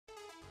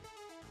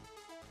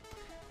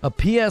A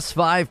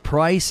PS5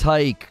 price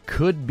hike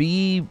could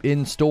be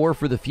in store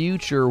for the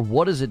future.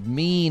 What does it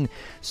mean?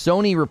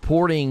 Sony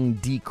reporting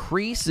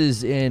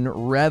decreases in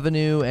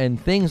revenue, and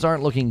things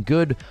aren't looking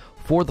good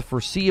for the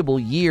foreseeable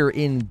year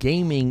in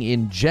gaming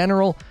in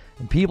general.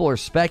 And people are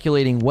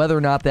speculating whether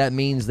or not that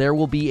means there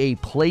will be a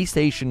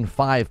PlayStation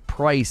 5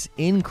 price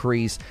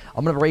increase.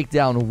 I'm going to break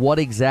down what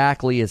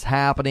exactly is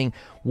happening,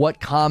 what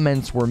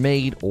comments were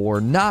made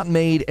or not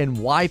made, and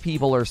why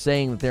people are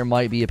saying that there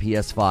might be a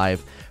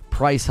PS5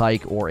 price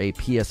hike or a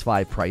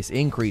PS5 price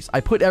increase. I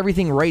put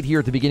everything right here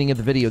at the beginning of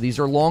the video. These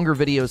are longer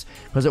videos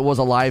because it was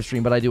a live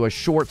stream, but I do a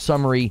short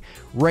summary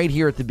right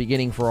here at the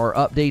beginning for our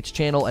updates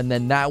channel, and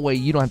then that way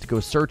you don't have to go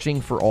searching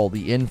for all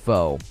the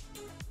info.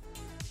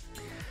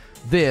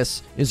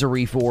 This is a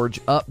Reforge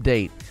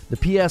update. The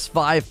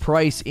PS5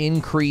 price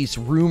increase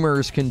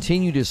rumors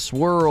continue to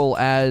swirl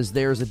as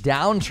there's a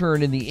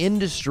downturn in the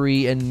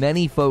industry and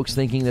many folks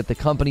thinking that the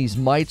companies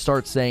might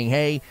start saying,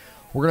 hey,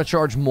 we're going to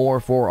charge more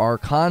for our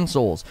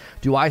consoles.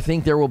 Do I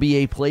think there will be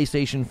a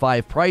PlayStation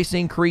 5 price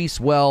increase?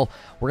 Well,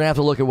 we're going to have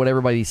to look at what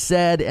everybody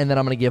said, and then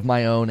I'm going to give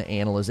my own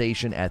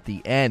analyzation at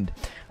the end.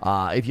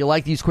 If you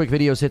like these quick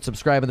videos, hit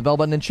subscribe and the bell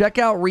button, and check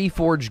out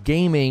Reforge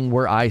Gaming,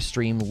 where I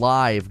stream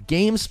live.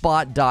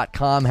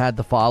 GameSpot.com had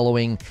the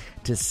following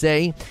to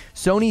say.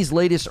 Sony's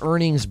latest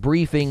earnings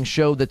briefing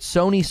showed that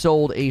Sony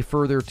sold a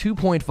further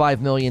 2.5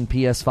 million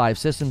PS5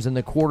 systems in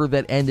the quarter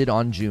that ended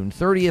on June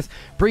 30th,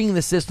 bringing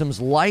the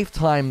system's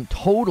lifetime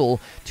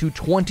total to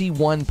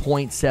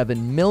 21.7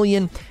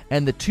 million,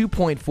 and the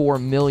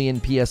 2.4 million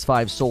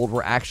PS5 sold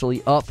were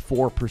actually up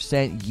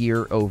 4%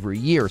 year over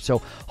year.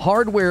 So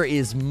hardware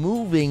is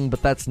moving,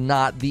 but that's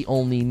not the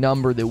only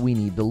number that we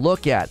need to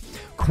look at.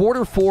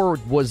 Quarter 4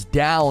 was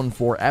down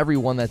for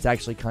everyone. That's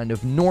actually kind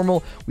of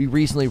normal. We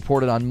recently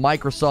reported on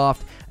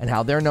Microsoft and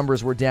how their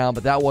numbers were down,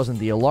 but that wasn't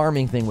the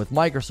alarming thing with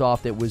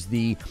Microsoft. It was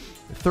the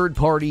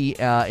third-party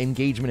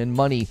engagement and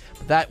money,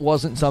 but that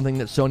wasn't something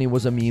that Sony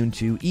was immune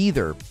to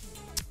either.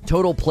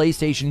 Total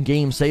PlayStation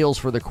game sales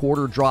for the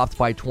quarter dropped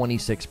by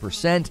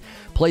 26%.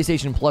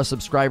 PlayStation Plus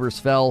subscribers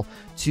fell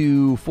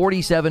to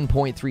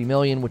 47.3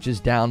 million, which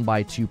is down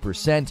by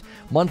 2%.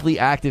 Monthly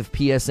active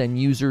PSN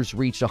users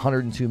reached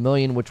 102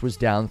 million, which was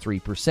down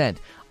 3%.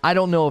 I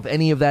don't know if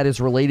any of that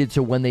is related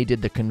to when they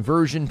did the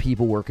conversion.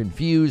 People were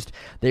confused.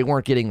 They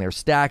weren't getting their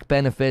stack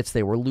benefits.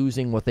 They were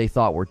losing what they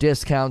thought were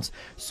discounts.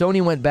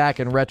 Sony went back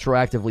and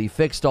retroactively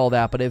fixed all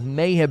that, but it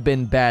may have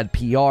been bad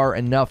PR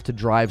enough to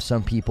drive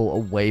some people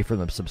away from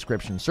the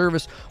subscription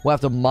service. We'll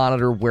have to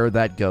monitor where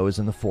that goes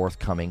in the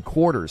forthcoming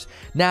quarters.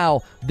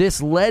 Now, this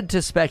led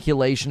to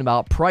speculation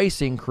about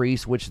price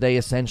increase, which they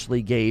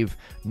essentially gave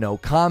no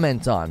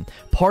comment on.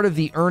 Part of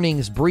the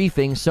earnings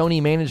briefing,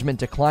 Sony management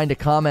declined to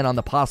comment on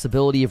the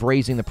possibility of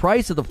raising the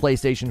price of the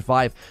PlayStation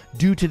 5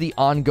 due to the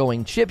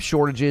ongoing chip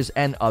shortages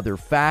and other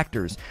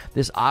factors.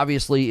 This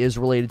obviously is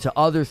related to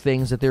other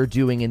things that they're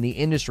doing in the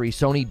industry.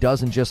 Sony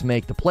doesn't just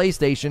make the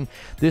PlayStation.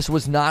 This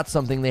was not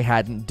something they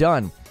hadn't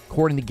done.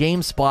 According to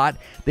GameSpot,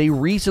 they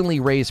recently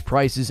raised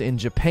prices in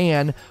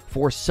Japan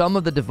for some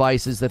of the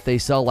devices that they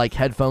sell, like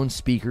headphones,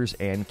 speakers,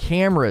 and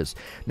cameras.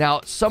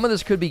 Now, some of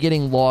this could be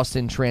getting lost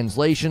in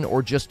translation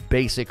or just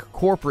basic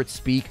corporate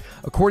speak.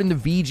 According to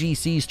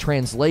VGC's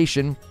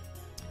translation,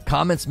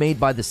 comments made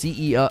by the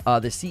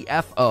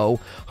CFO,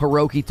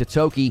 Hiroki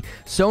Totoki,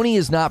 Sony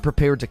is not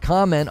prepared to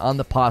comment on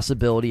the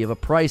possibility of a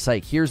price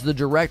hike. Here's the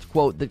direct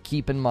quote that,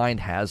 keep in mind,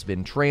 has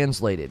been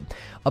translated.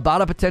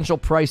 About a potential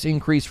price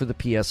increase for the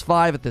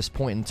PS5 at this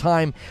point in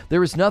time,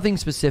 there is nothing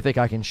specific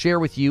I can share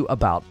with you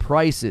about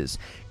prices.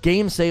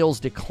 Game sales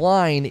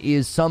decline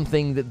is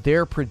something that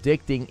they're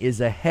predicting is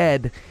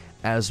ahead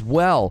as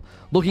well.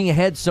 Looking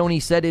ahead,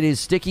 Sony said it is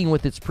sticking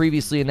with its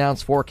previously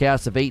announced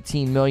forecast of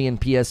 18 million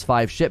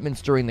PS5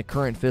 shipments during the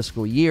current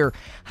fiscal year.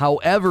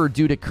 However,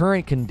 due to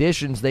current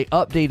conditions, they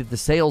updated the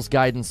sales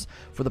guidance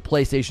for the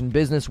PlayStation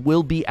business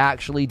will be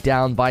actually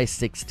down by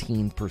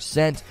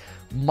 16%.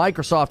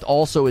 Microsoft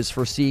also is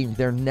foreseeing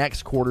their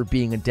next quarter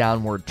being a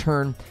downward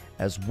turn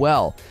as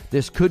well.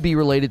 This could be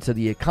related to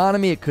the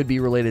economy. It could be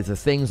related to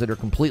things that are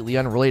completely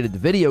unrelated to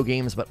video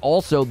games, but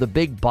also the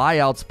big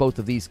buyouts both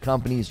of these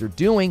companies are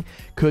doing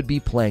could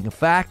be playing a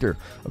factor.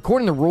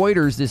 According to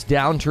Reuters, this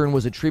downturn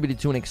was attributed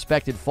to an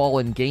expected fall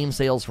in game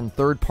sales from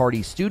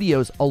third-party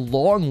studios,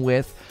 along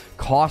with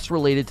costs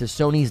related to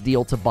Sony's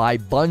deal to buy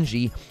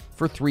Bungie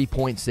for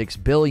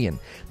 $3.6 billion.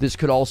 This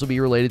could also be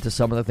related to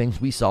some of the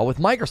things we saw with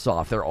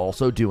Microsoft. They're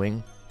also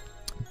doing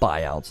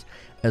buyouts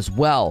as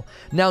well.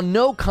 Now,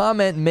 no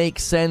comment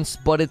makes sense,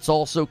 but it's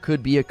also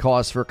could be a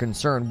cause for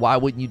concern. Why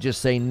wouldn't you just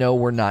say, no,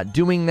 we're not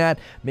doing that?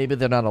 Maybe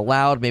they're not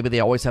allowed. Maybe they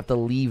always have to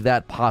leave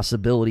that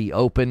possibility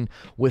open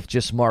with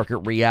just market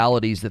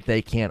realities that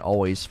they can't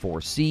always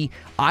foresee.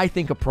 I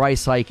think a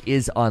price hike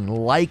is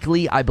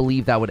unlikely. I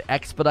believe that would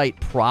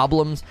expedite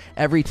problems.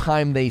 Every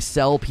time they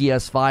sell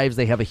PS5s,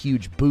 they have a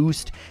huge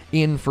boost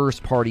in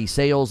first-party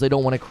sales. They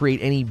don't want to create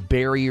any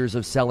barriers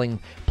of selling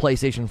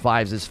PlayStation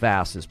 5s as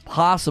fast as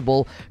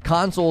possible.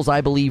 Consoles,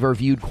 I believe, are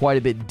viewed quite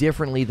a bit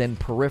differently than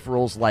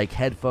peripherals like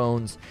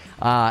headphones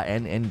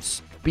and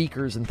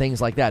speakers and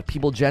things like that.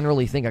 People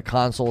generally think a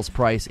console's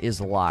price is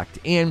locked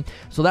in.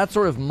 So that's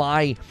sort of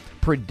my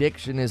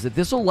prediction, is that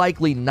this will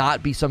likely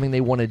not be something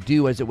they want to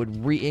do, as it would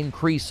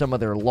increase some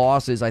of their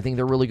losses. I think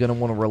they're really going to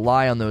want to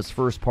rely on those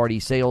first-party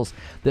sales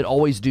that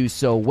always do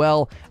so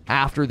well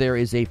after there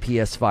is a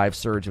PS5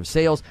 surge of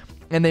sales.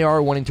 And they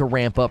are wanting to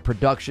ramp up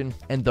production,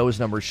 and those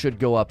numbers should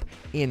go up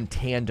in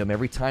tandem.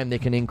 Every time they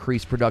can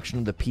increase production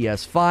of the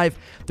PS5,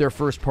 their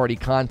first-party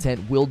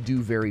content will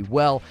do very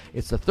well.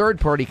 It's the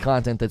third-party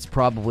content that's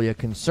probably a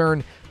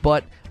concern,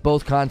 but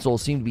both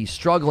consoles seem to be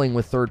struggling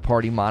with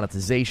third-party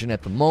monetization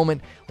at the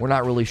moment. We're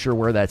not really sure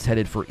where that's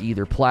headed for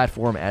either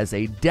platform, as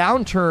a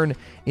downturn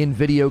in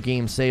video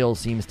game sales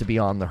seems to be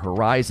on the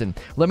horizon.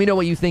 Let me know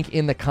what you think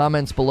in the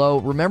comments below.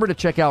 Remember to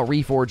check out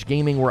Reforge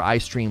Gaming, where I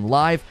stream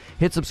live.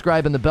 Hit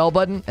subscribe and the bell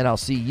button, and I'll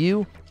see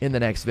you in the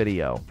next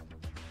video.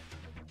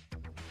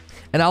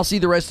 And I'll see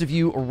the rest of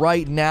you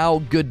right now.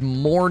 Good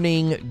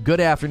morning, good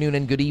afternoon,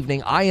 and good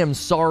evening. I am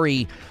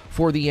sorry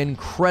for the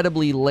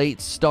incredibly late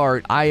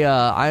start.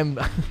 I'm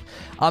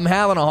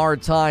having a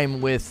hard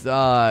time with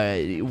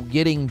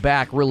getting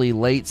back really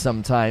late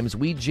sometimes.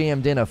 We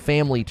jammed in a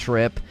family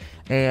trip,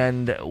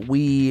 and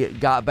we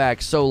got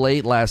back so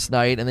late last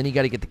night, and then you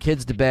got to get the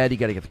kids to bed, you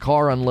got to get the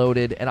car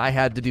unloaded, and I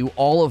had to do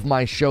all of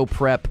my show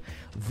prep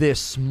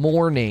this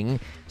morning.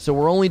 So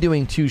we're only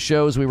doing 2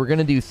 shows. We were going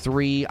to do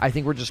 3. I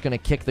think we're just going to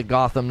kick the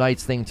Gotham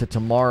Knights thing to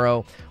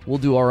tomorrow. We'll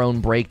do our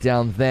own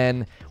breakdown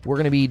then. We're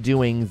going to be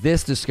doing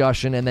this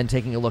discussion and then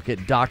taking a look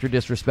at Dr.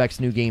 Disrespect's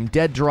new game,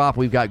 Dead Drop.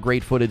 We've got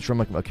great footage from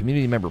a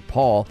community member,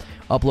 Paul,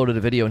 uploaded a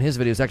video, and his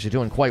video is actually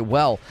doing quite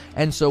well.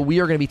 And so we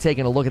are going to be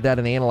taking a look at that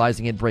and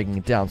analyzing it, breaking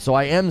it down. So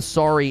I am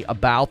sorry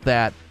about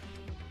that.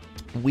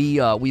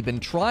 We've been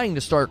trying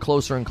to start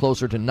closer and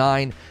closer to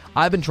 9.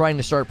 I've been trying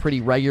to start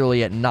pretty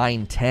regularly at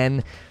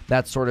 9:10.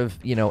 That sort of,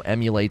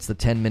 emulates the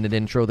 10-minute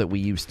intro that we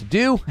used to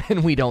do,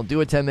 and we don't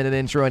do a 10-minute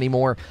intro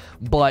anymore.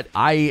 But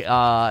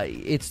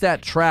it's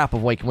that trap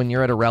of, like, when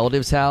you're at a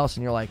relative's house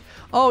and you're like,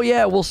 oh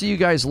yeah, we'll see you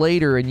guys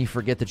later, and you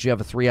forget that you have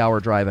a 3-hour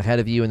drive ahead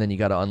of you, and then you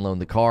got to unload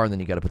the car, and then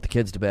you got to put the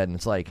kids to bed, and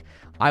it's like,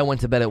 I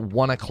went to bed at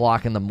 1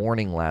 o'clock in the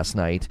morning last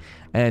night,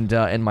 and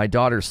my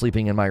daughter's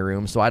sleeping in my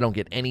room, so I don't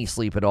get any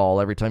sleep at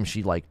all. Every time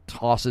she,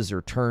 tosses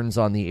or turns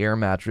on the air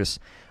mattress,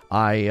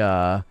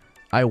 I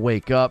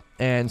wake up.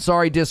 And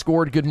sorry,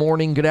 Discord, good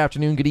morning, good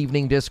afternoon, good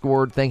evening,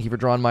 Discord. Thank you for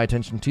drawing my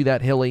attention to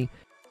that, Hilly.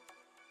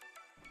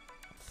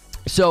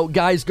 So,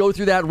 guys, go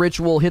through that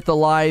ritual. Hit the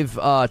live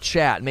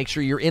chat. Make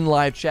sure you're in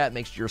live chat.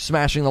 Make sure you're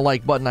smashing the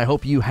like button. I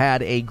hope you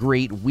had a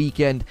great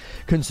weekend.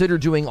 Consider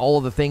doing all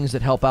of the things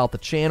that help out the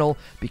channel.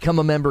 Become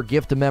a member,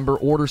 gift a member,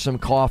 order some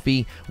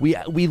coffee. We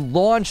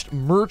launched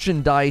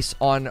merchandise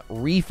on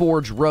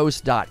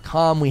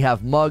ReforgeRoast.com. We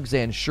have mugs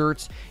and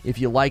shirts. If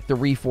you like the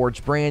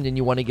Reforge brand and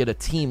you want to get a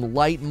Team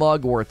Light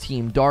mug or a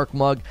Team Dark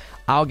mug,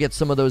 I'll get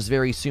some of those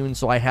very soon,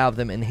 so I have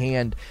them in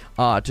hand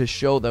to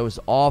show those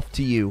off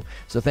to you.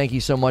 So thank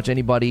you so much,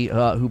 anybody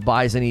who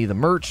buys any of the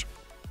merch.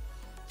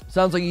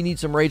 Sounds like you need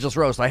some Rageless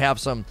Roast. I have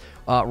some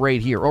right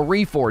here. Or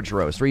Reforge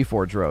Roast.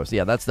 Reforge Roast.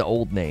 Yeah, that's the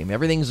old name.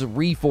 Everything's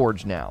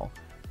Reforge now.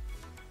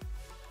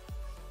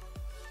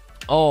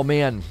 Oh,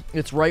 man.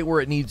 It's right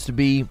where it needs to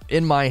be.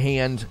 In my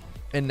hand.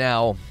 And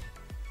now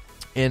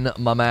in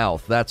my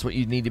mouth. That's what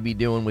you need to be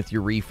doing with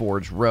your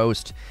Reforge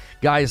Roast.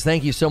 Guys,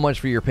 thank you so much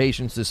for your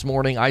patience this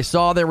morning. I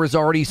saw there was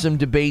already some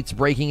debates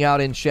breaking out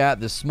in chat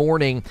this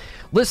morning.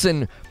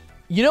 Listen,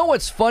 you know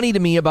what's funny to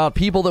me about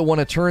people that want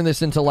to turn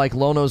this into like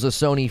Lono's a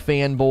Sony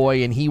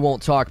fanboy and he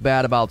won't talk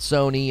bad about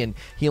Sony and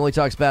he only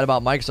talks bad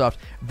about Microsoft?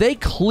 They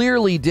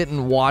clearly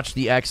didn't watch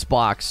the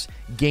Xbox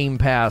Game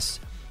Pass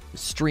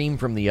stream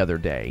from the other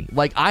day.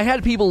 Like, I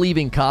had people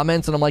leaving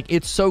comments and I'm like,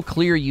 it's so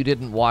clear you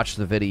didn't watch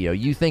the video.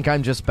 You think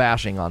I'm just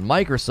bashing on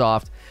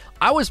Microsoft.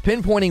 I was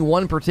pinpointing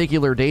one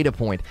particular data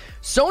point.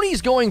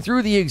 Sony's going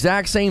through the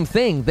exact same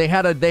thing. They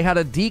had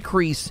a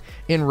decrease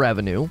in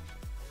revenue,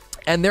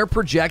 and they're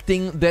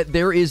projecting that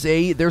there's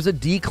a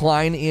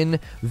decline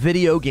in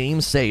video game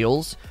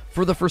sales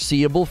for the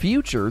foreseeable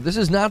future. This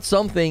is not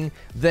something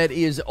that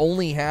is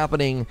only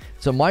happening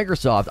to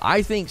Microsoft.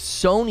 I think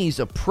Sony's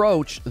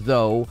approach,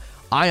 though,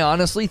 I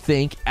honestly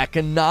think,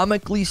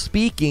 economically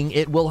speaking,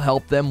 it will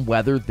help them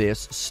weather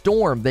this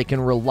storm. They can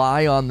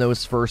rely on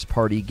those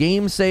first-party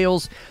game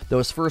sales.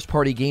 Those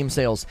first-party game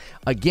sales,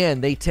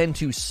 again, they tend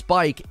to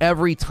spike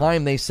every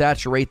time they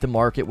saturate the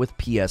market with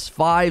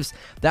PS5s.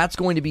 That's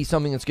going to be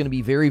something that's going to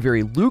be very,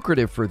 very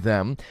lucrative for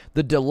them.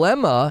 The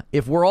dilemma,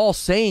 if we're all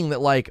saying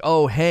that, like,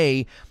 oh,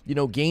 hey,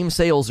 game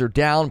sales are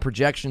down,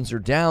 projections are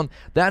down,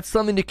 that's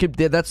something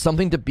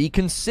to be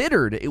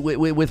considered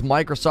with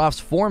Microsoft's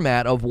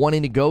format of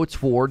wanting to go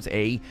towards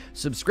a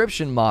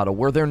subscription model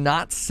where they're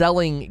not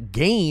selling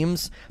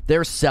games,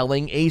 they're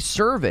selling a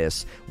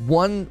service.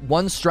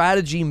 One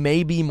strategy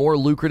may be more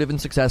lucrative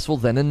and successful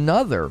than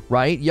another,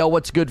 right? Yo,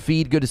 what's good,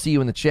 Feed? Good to see you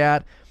in the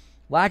chat.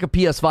 Lack of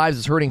PS5s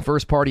is hurting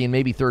first-party and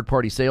maybe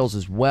third-party sales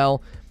as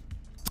well.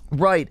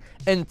 Right.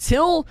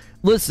 Until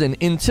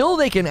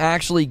they can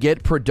actually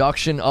get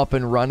production up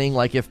and running,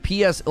 like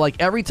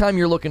every time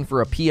you're looking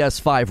for a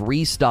PS5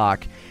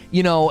 restock,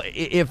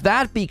 if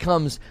that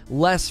becomes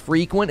less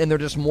frequent and they're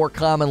just more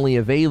commonly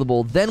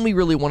available, then we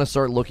really want to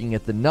start looking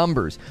at the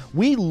numbers.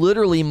 We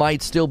literally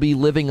might still be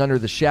living under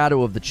the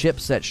shadow of the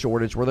chipset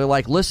shortage where they're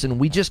like, listen,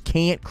 we just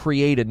can't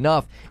create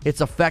enough.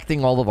 It's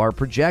affecting all of our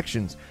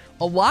projections.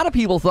 A lot of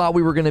people thought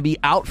we were going to be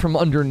out from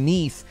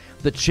underneath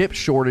the chip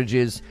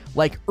shortages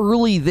like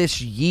early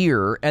this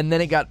year, and then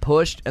it got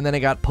pushed, and then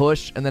it got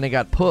pushed, and then it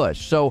got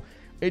pushed. So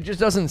it just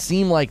doesn't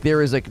seem like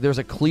there's a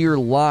clear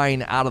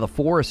line out of the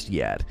forest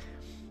yet.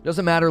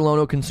 Doesn't matter,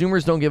 Lono.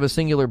 Consumers don't give a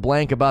singular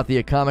blank about the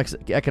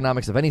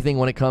economics of anything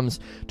when it comes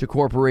to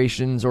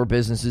corporations or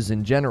businesses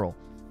in general.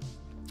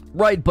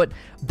 Right, but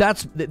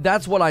that's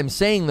what I'm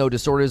saying, though,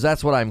 Disorders.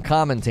 That's what I'm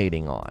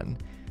commentating on.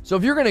 So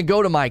if you're going to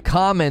go to my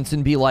comments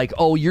and be like,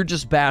 oh, you're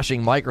just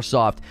bashing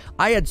Microsoft,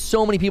 I had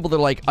so many people that are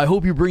like, I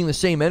hope you bring the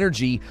same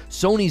energy.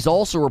 Sony's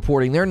also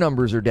reporting their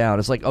numbers are down.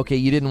 It's like, okay,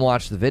 you didn't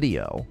watch the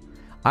video.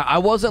 I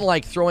wasn't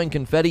like throwing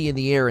confetti in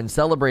the air and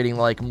celebrating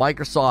like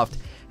Microsoft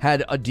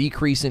had a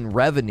decrease in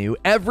revenue.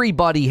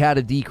 Everybody had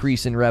a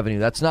decrease in revenue.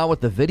 That's not what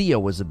the video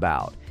was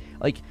about.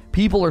 Like,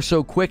 people are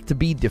so quick to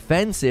be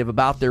defensive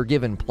about their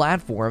given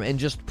platform and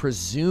just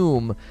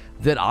presume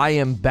that I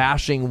am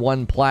bashing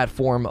one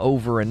platform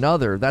over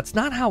another. That's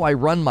not how I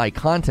run my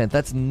content.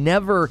 That's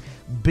never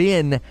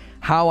been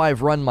how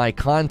I've run my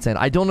content.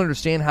 I don't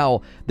understand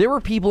how there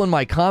were people in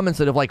my comments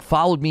that have like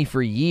followed me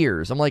for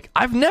years. I'm like,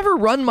 I've never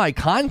run my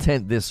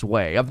content this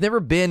way. I've never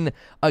been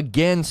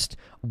against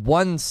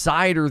one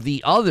side or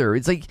the other.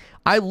 It's like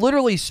I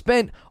literally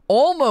spent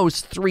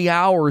almost 3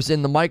 hours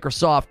in the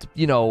Microsoft,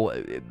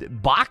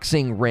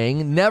 boxing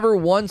ring, never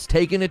once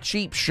taken a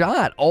cheap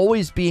shot,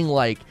 always being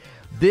like,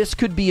 this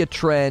could be a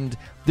trend,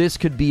 this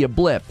could be a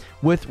blip.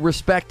 With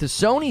respect to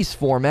Sony's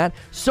format,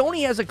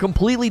 Sony has a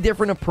completely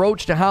different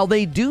approach to how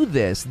they do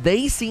this.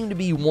 They seem to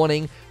be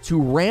wanting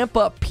to ramp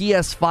up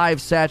PS5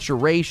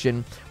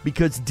 saturation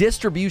because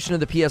distribution of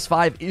the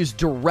PS5 is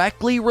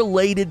directly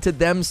related to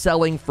them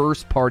selling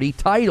first-party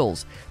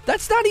titles.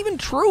 That's not even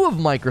true of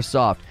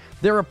Microsoft.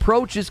 Their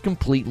approach is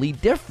completely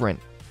different.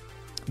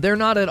 They're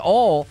not at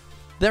all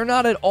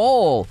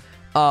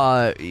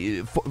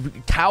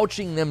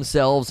couching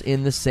themselves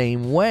in the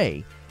same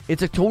way.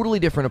 It's a totally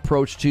different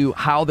approach to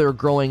how they're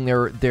growing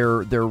their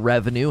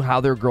revenue,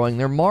 how they're growing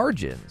their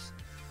margins.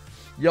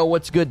 Yo,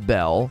 what's good,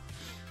 Bell?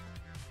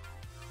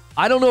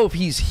 I don't know if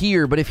he's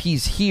here, but if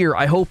he's here,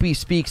 I hope he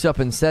speaks up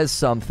and says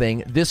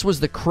something. This was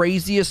the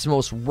craziest,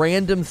 most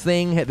random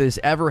thing that has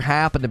ever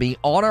happened to me.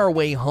 On our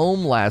way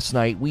home last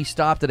night, we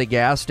stopped at a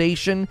gas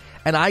station,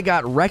 and I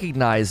got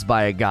recognized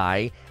by a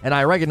guy, and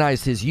I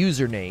recognized his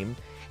username.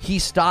 He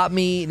stopped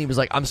me, and he was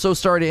like, I'm so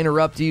sorry to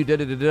interrupt you,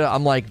 da-da-da-da.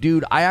 I'm like,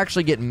 dude, I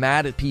actually get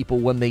mad at people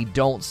when they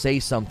don't say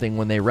something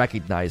when they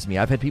recognize me.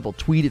 I've had people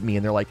tweet at me,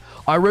 and they're like,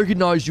 I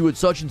recognized you at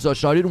such and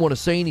such, and I didn't want to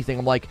say anything.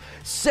 I'm like,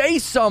 say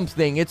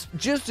something. It's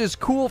just as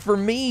cool for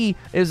me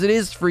as it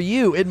is for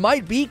you. It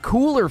might be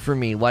cooler for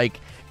me. Like,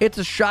 it's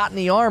a shot in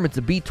the arm. It's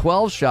a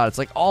B12 shot. It's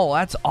like, oh,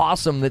 that's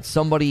awesome that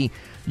somebody,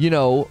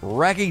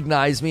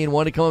 recognized me and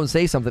wanted to come up and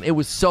say something. It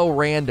was so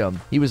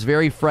random. He was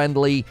very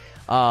friendly.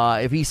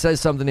 If he says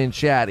something in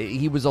chat,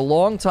 he was a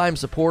longtime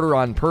supporter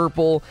on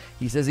Purple.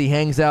 He says he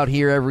hangs out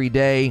here every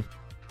day.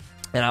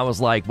 And I was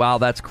like, wow,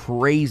 that's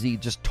crazy.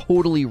 Just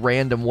totally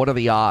random. What are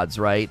the odds,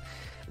 right?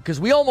 Because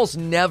we almost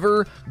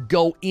never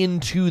go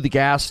into the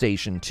gas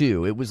station,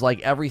 too. It was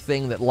like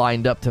everything that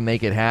lined up to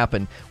make it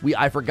happen.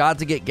 I forgot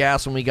to get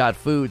gas when we got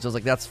food, so I was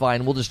like, that's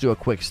fine. We'll just do a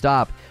quick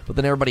stop. But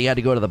then everybody had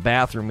to go to the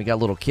bathroom. We got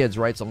little kids,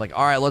 right? So I'm like,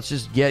 all right, let's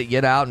just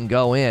get out and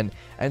go in.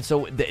 And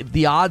so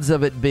the odds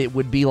of it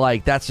would be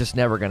like, that's just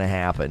never going to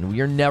happen.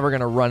 You're never going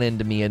to run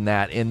into me in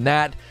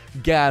that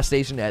gas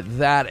station at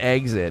that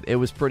exit. It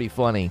was pretty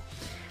funny.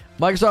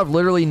 Microsoft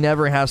literally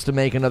never has to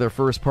make another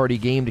first-party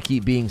game to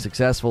keep being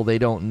successful. They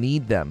don't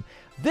need them.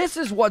 This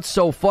is what's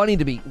so funny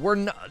to me.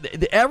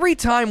 Every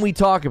time we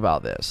talk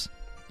about this,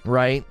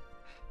 right?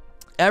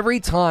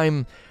 Every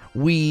time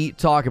we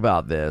talk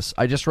about this,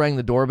 I just rang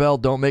the doorbell.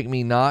 Don't make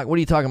me knock. What are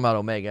you talking about,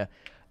 Omega?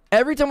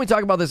 Every time we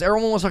talk about this,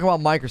 everyone wants to talk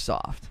about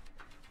Microsoft.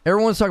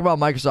 Everyone wants to talk about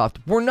Microsoft.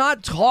 We're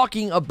not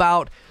talking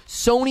about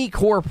Sony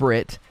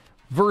corporate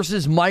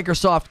versus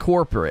Microsoft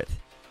corporate.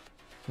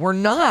 We're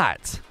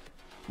not.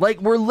 Like,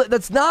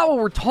 that's not what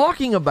we're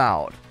talking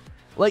about.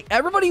 Like,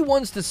 everybody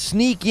wants to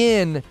sneak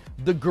in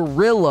the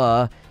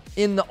gorilla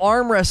in the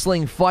arm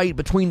wrestling fight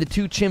between the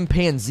two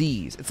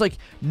chimpanzees. It's like,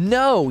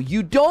 no,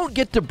 you don't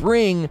get to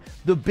bring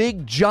the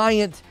big,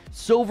 giant,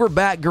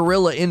 silverback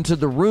gorilla into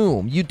the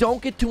room. You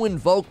don't get to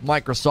invoke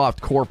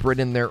Microsoft corporate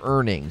in their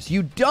earnings.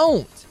 You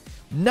don't.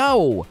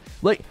 No.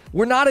 Like,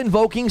 we're not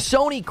invoking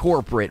Sony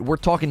corporate. We're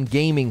talking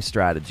gaming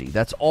strategy.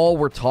 That's all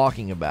we're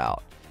talking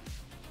about.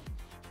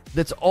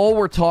 That's all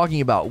we're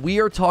talking about. We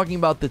are talking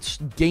about the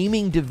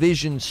gaming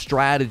division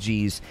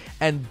strategies,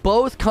 and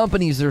both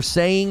companies are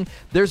saying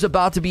there's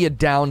about to be a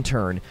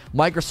downturn.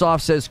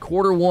 Microsoft says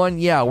Q1,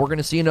 yeah, we're going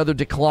to see another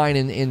decline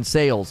in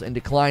sales and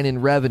decline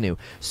in revenue.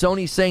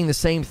 Sony's saying the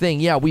same thing.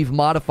 Yeah, we've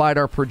modified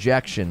our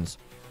projections.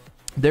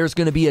 There's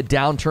going to be a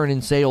downturn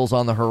in sales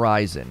on the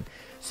horizon.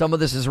 Some of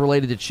this is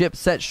related to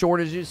chipset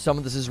shortages. Some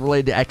of this is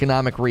related to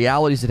economic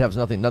realities that have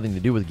nothing to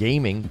do with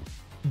gaming,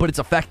 but it's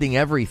affecting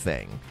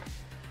everything.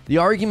 The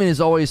argument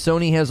is always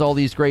Sony has all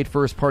these great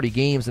first-party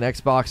games and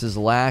Xbox is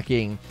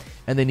lacking,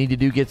 and they need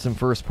to get some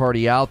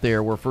first-party out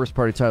there where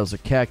first-party titles are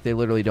keck. They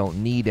literally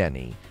don't need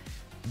any.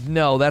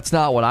 No, that's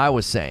not what I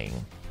was saying.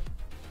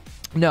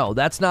 No,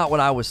 that's not what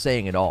I was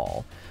saying at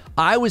all.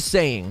 I was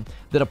saying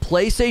that a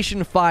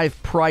PlayStation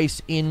 5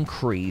 price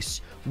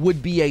increase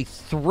would be a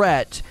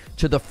threat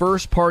to the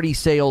first-party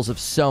sales of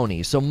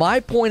Sony. So my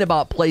point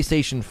about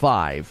PlayStation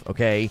 5,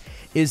 okay,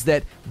 is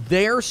that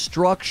their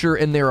structure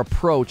and their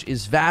approach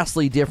is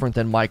vastly different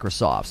than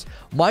Microsoft's.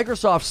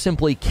 Microsoft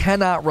simply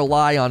cannot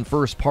rely on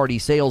first-party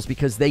sales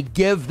because they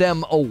give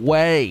them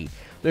away.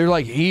 They're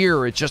like,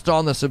 here, it's just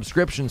on the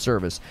subscription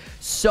service.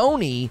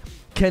 Sony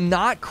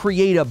cannot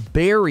create a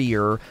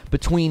barrier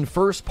between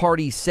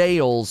first-party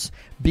sales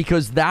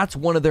because that's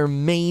one of their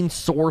main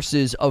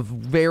sources of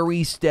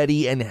very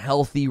steady and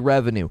healthy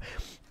revenue.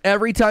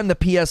 Every time the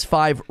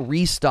PS5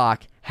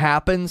 restock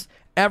happens,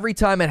 every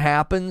time it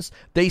happens,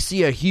 they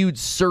see a huge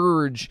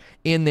surge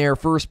in their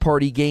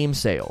first-party game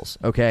sales,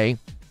 okay?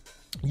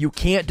 You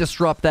can't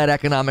disrupt that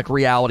economic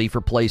reality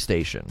for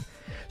PlayStation.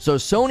 So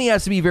Sony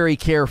has to be very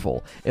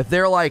careful. If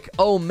they're like,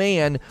 oh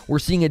man, we're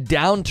seeing a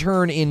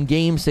downturn in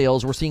game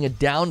sales, we're seeing a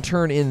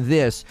downturn in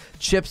this,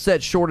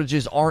 chipset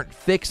shortages aren't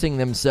fixing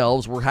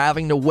themselves, we're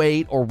having to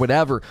wait or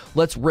whatever,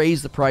 let's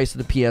raise the price of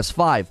the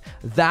PS5.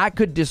 That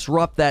could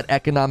disrupt that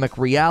economic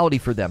reality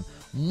for them.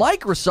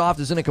 Microsoft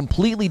is in a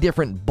completely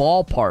different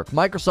ballpark.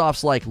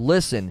 Microsoft's like,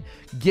 listen,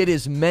 get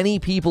as many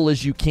people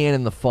as you can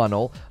in the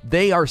funnel.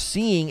 They are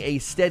seeing a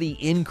steady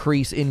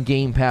increase in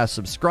Game Pass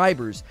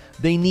subscribers.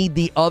 They need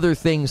the other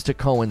things to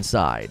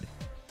coincide.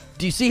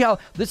 Do you see how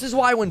this is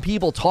why when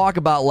people talk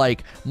about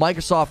like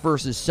Microsoft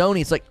versus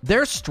Sony, it's like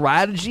their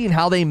strategy and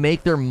how they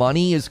make their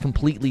money is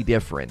completely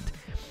different.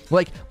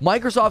 Like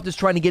Microsoft is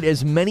trying to get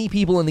as many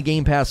people in the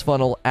Game Pass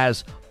funnel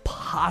as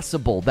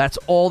possible. That's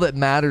all that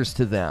matters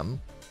to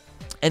them.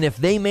 And if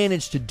they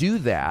manage to do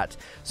that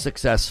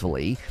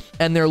successfully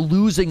and they're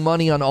losing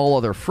money on all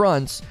other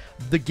fronts,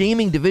 the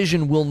gaming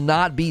division will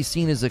not be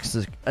seen as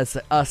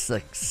a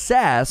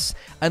success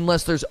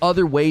unless there's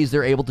other ways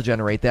they're able to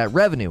generate that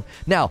revenue.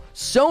 Now,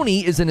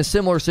 Sony is in a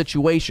similar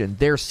situation.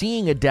 They're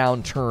seeing a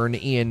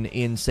downturn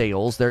in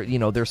sales.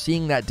 They're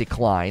seeing that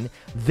decline.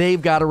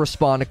 They've got to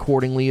respond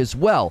accordingly as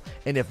well.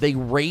 And if they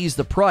raise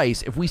the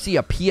price, if we see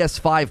a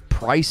PS5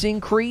 price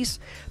increase,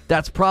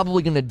 that's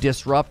probably going to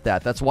disrupt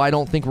that. That's why I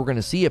don't think we're going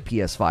to see a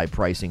PS5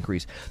 price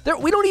increase.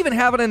 We don't even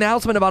have an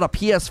announcement about a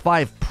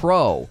PS5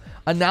 Pro.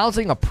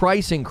 Announcing a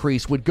price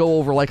increase would go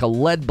over like a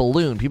lead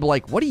balloon. People are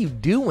like, what are you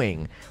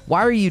doing?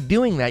 Why are you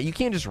doing that? You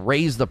can't just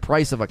raise the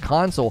price of a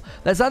console.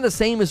 That's not the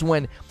same as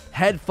when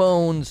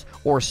headphones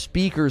or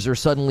speakers are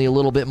suddenly a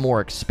little bit more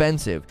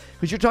expensive.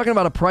 Because you're talking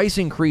about a price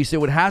increase, it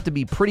would have to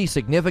be pretty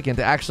significant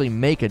to actually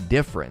make a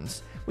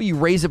difference. Well, you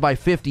raise it by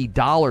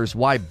 $50,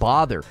 why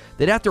bother?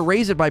 They'd have to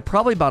raise it by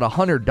probably about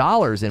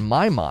 $100 in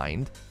my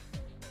mind.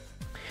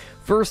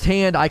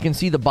 Firsthand, I can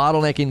see the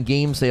bottleneck in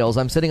game sales.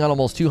 I'm sitting on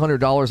almost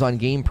 $200 on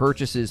game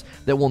purchases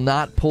that will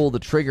not pull the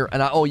trigger.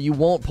 And you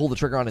won't pull the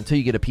trigger on until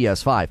you get a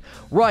PS5.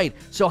 Right.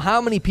 So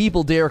how many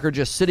people, Derek, are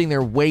just sitting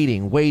there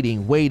waiting, and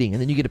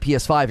then you get a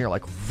PS5 and you're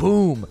like,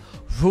 boom.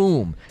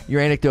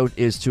 Your anecdote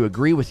is to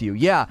agree with you.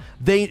 Yeah,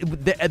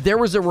 there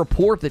was a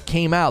report that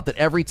came out that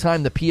every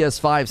time the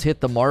PS5s hit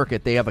the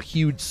market, they have a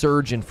huge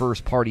surge in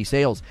first-party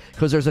sales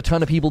because there's a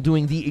ton of people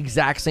doing the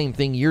exact same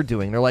thing you're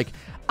doing. They're like,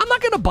 I'm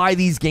not going to buy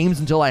these games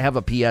until I have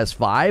a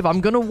PS5.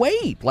 I'm going to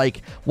wait.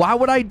 Like, why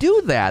would I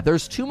do that?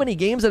 There's too many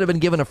games that have been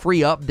given a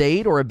free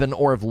update or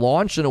have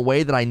launched in a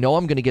way that I know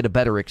I'm going to get a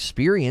better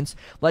experience.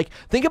 Like,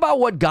 think about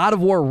what God of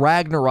War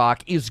Ragnarok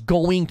is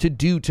going to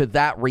do to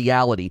that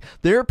reality.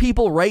 There are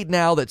people right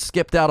now that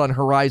skipped out on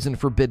Horizon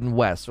Forbidden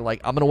West. They're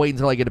like, I'm going to wait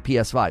until I get a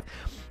PS5.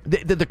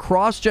 The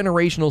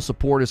cross-generational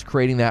support is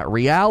creating that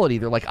reality.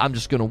 They're like, I'm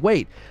just going to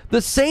wait.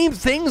 The same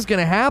thing's going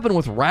to happen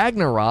with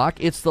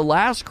Ragnarok. It's the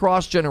last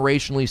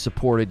cross-generationally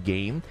supported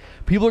game.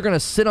 People are going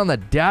to sit on the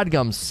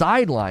dadgum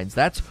sidelines.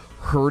 That's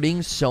hurting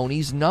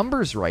Sony's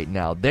numbers right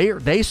now.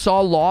 They saw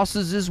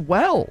losses as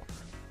well.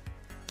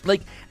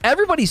 Like,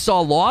 everybody saw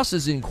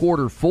losses in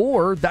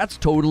Q4. That's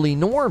totally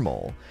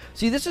normal.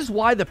 See, this is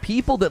why the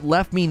people that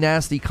left me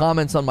nasty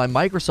comments on my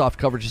Microsoft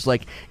coverage is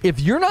like, if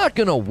you're not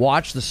going to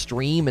watch the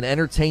stream and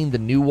entertain the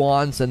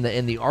nuance and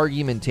the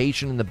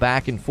argumentation and the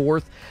back and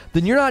forth,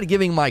 then you're not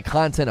giving my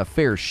content a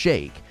fair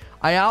shake.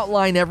 I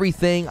outline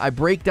everything. I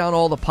break down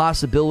all the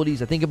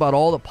possibilities. I think about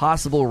all the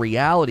possible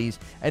realities.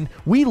 And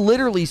we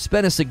literally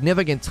spent a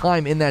significant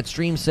time in that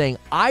stream saying,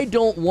 I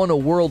don't want a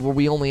world where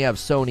we only have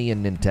Sony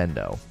and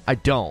Nintendo. I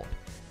don't.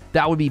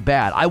 That would be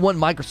bad. I want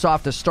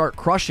Microsoft to start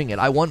crushing it.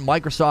 I want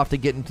Microsoft to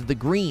get into the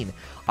green.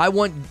 I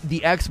want the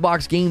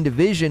Xbox game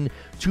division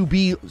to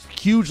be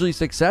hugely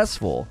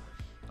successful.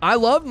 I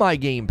love my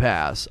Game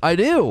Pass. I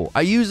do.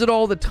 I use it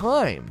all the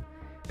time.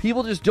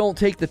 People just don't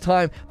take the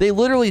time. They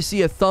literally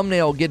see a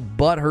thumbnail, get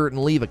butthurt,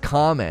 and leave a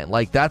comment.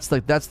 Like that's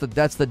the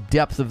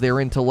depth of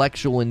their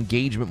intellectual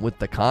engagement with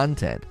the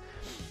content.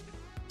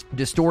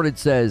 Distorted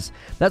says,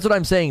 that's what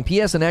I'm saying.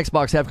 PS and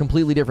Xbox have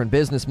completely different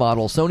business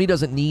models. Sony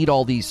doesn't need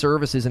all these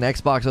services, and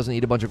Xbox doesn't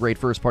need a bunch of great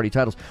first-party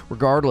titles,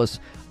 regardless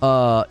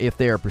if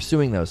they are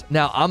pursuing those.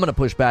 Now, I'm going to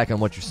push back on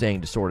what you're saying,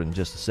 Distorted, in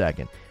just a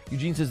second.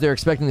 Eugene says they're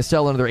expecting to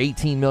sell another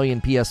 18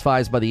 million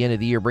PS5s by the end of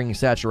the year, bringing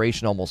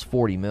saturation almost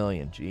 40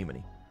 million.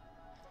 Jiminy.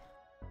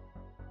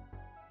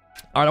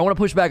 All right, I want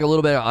to push back a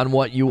little bit on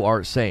what you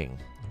are saying,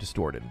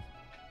 Distorted.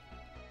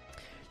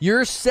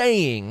 You're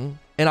saying,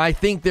 and I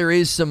think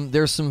there's some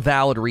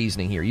valid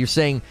reasoning here. You're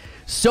saying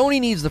Sony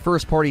needs the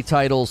first-party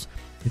titles.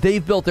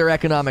 They've built their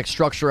economic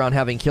structure around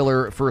having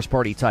killer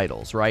first-party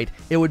titles, right?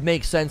 It would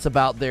make sense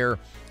about their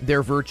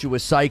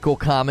virtuous cycle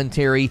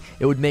commentary.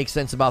 It would make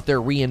sense about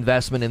their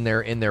reinvestment in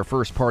their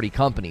first-party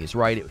companies,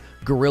 right?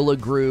 Guerrilla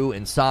grew,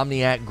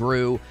 Insomniac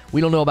grew.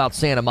 We don't know about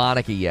Santa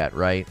Monica yet,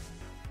 right?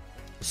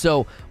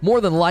 So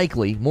more than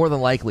likely,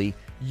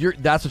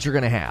 that's what you're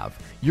going to have.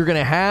 You're going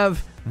to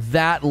have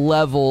that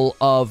level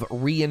of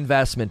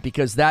reinvestment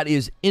because that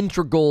is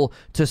integral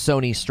to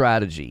Sony's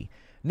strategy.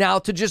 Now,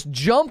 to just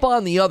jump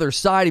on the other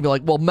side and be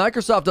like, well,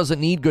 Microsoft doesn't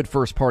need good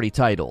first-party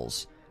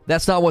titles.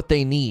 That's not what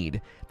they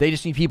need. They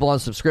just need people on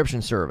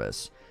subscription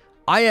service.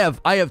 I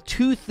have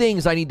two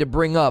things I need to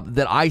bring up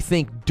that I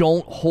think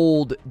don't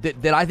hold,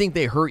 that I think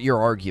they hurt your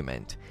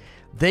argument.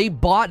 They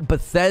bought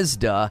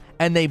Bethesda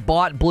and they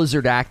bought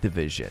Blizzard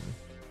Activision.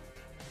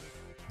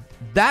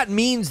 That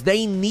means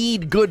they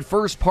need good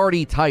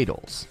first-party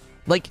titles.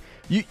 Like,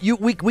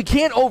 we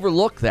can't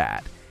overlook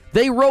that.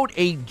 They wrote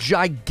a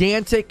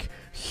gigantic,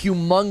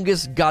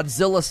 humongous,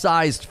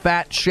 Godzilla-sized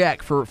fat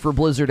check for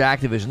Blizzard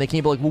Activision. They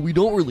can't be like, well, we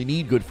don't really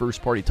need good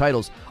first-party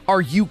titles.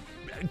 Are you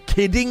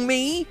kidding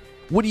me?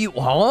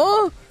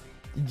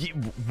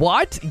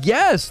 What?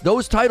 Yes,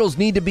 those titles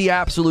need to be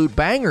absolute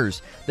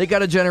bangers. They got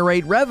to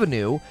generate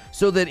revenue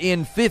so that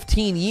in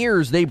 15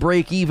 years they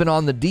break even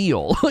on the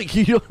deal.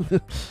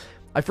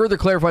 I further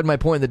clarified my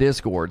point in the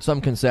Discord.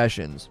 Some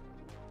concessions.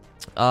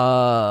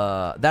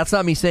 That's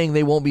not me saying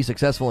they won't be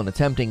successful in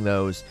attempting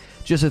those,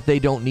 just that they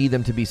don't need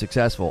them to be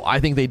successful. I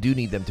think they do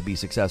need them to be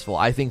successful.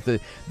 I think that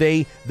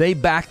they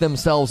back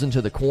themselves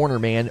into the corner,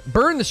 man.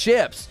 Burn the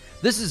ships.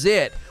 This is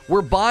it.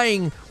 We're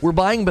buying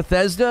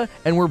Bethesda,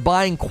 and we're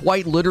buying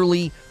quite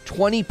literally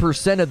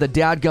 20% of the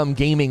dadgum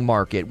gaming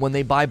market. When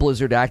they buy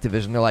Blizzard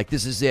Activision, they're like,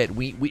 this is it.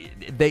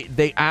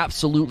 They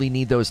absolutely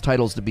need those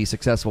titles to be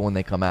successful when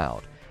they come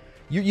out.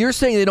 You're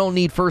saying they don't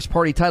need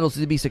first-party titles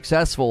to be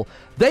successful.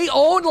 They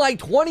own like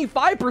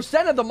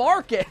 25% of the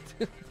market.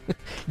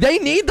 They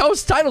need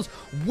those titles.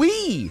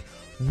 We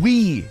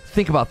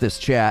think about this,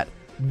 chat.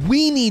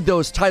 We need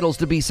those titles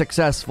to be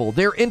successful.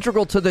 They're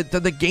integral to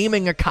the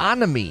gaming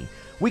economy.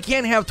 We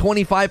can't have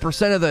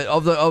 25%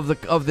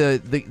 of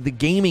the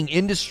gaming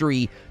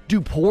industry do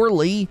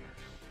poorly,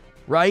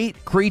 right?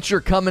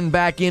 Creature coming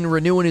back in,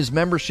 renewing his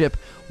membership.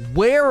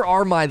 Where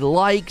are my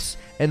likes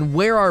and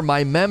where are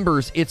my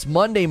members? It's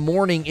Monday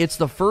morning. It's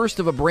the first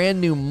of a brand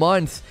new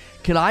month.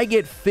 Can I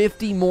get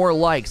 50 more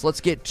likes?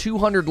 Let's get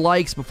 200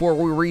 likes before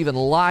we were even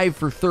live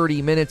for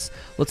 30 minutes.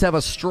 Let's have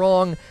a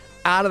strong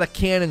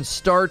out-of-the-cannon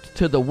start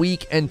to the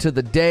week and to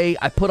the day.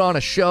 I put on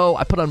a show.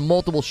 I put on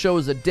multiple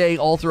shows a day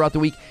all throughout the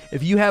week.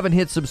 If you haven't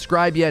hit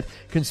subscribe yet,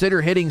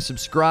 consider hitting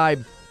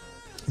subscribe.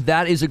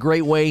 That is a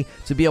great way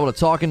to be able to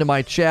talk into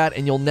my chat,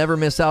 and you'll never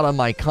miss out on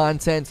my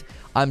content.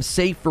 I'm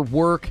safe for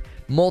work.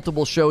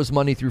 Multiple shows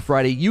Monday through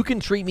Friday. You can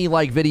treat me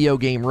like Video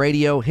Game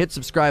Radio. Hit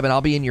subscribe, and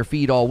I'll be in your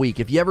feed all week.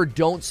 If you ever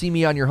don't see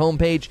me on your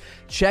homepage,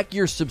 check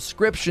your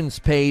subscriptions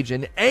page.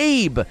 And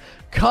Abe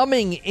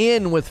coming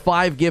in with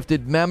 5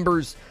 gifted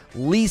members.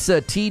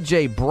 Lisa,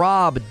 TJ,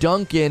 Brob,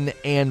 Duncan,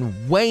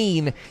 and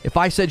Wayne. If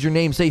I said your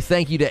name, say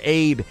thank you to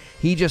Abe.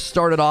 He just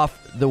started off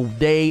the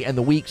day and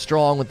the week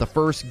strong with the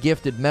first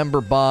gifted member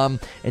bomb.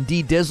 And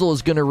D Dizzle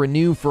is going to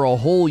renew for a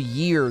whole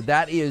year.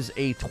 That is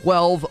a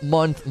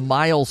 12-month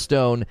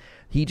milestone.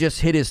 He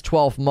just hit his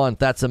 12th month.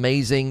 That's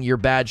amazing. Your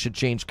badge should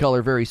change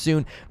color very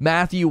soon.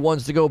 Matthew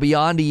wants to go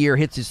beyond a year,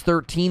 hits his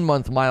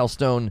 13-month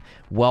milestone.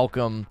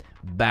 Welcome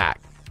back.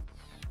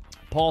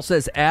 Paul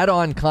says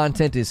add-on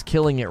content is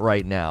killing it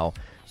right now.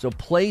 So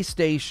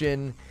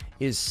PlayStation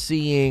is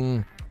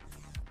seeing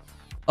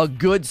a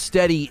good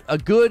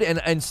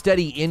and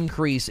steady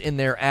increase in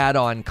their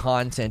add-on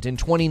content. In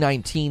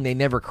 2019, they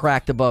never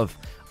cracked above,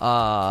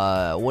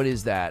 what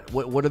is that?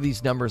 What are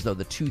these numbers, though?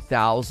 The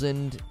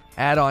 2,000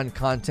 add-on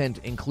content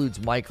includes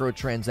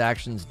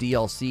microtransactions,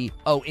 DLC,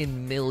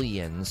 in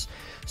millions.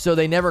 So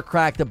they never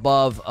cracked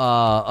above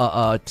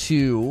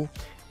 2.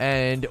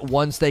 And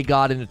once they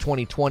got into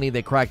 2020,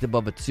 they cracked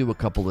above a 2 a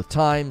couple of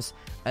times.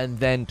 And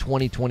then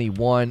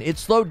 2021, it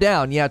slowed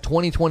down. Yeah,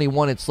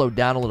 2021, it slowed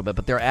down a little bit,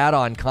 but their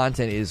add-on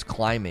content is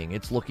climbing.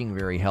 It's looking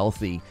very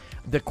healthy.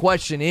 The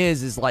question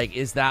is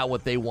that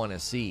what they want to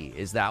see?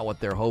 Is that what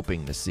they're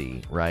hoping to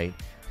see, right?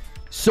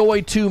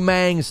 Soy 2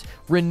 Mangs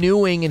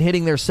renewing and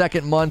hitting their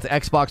second month.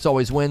 Xbox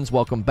always wins.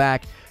 Welcome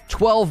back.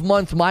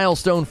 12-month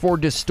milestone for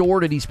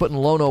Distorted. He's putting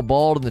Lono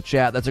Bald in the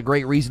chat. That's a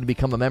great reason to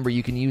become a member.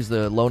 You can use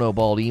the Lono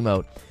Bald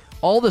emote.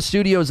 All the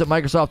studios that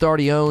Microsoft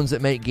already owns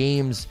that make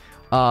games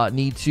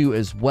need to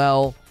as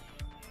well.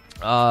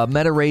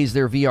 Meta raised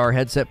their VR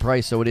headset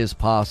price, so it is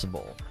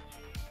possible.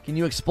 Can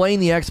you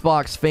explain the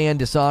Xbox fan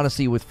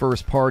dishonesty with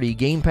first party?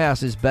 Game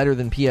Pass is better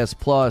than PS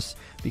Plus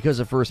because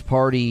of first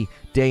party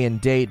day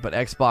and date, but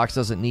Xbox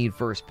doesn't need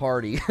first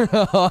party.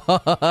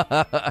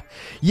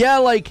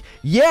 Yeah,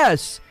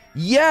 yes.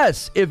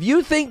 If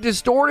you think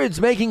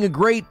Distorted's making a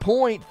great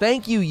point,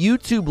 thank you,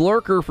 YouTube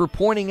Lurker, for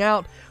pointing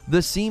out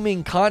the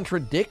seeming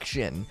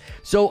contradiction.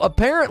 So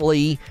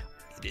apparently,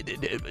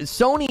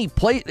 Sony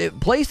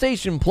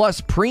PlayStation Plus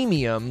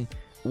Premium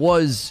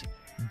was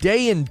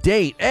day and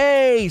date.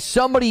 Hey,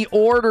 somebody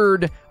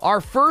ordered. Our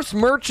first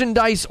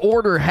merchandise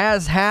order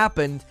has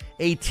happened.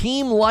 A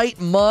Team Light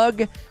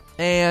mug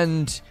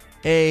and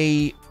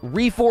a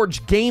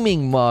Reforged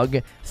Gaming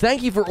mug.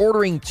 Thank you for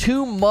ordering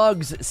 2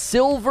 mugs.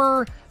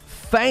 Silver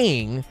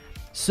Fang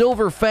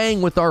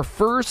with our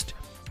first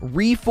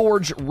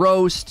Reforged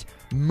Roast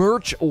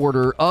merch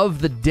order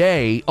of the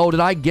day. Oh, did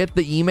I get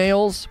the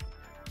emails?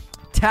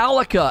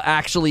 Talica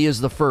actually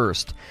is the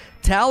first.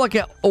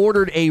 Talica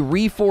ordered a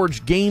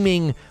Reforged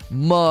Gaming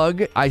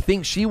mug. I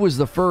think she was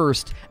the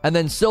first. And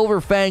then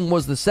Silver Fang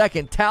was the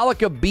second.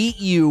 Talica beat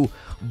you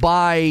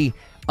by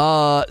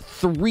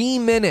 3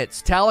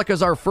 minutes.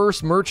 Talica's our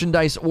first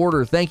merchandise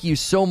order. Thank you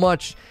so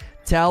much,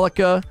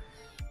 Talica.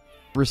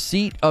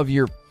 Receipt of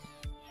your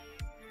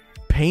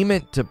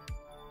payment to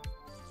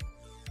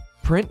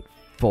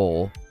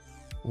Printful.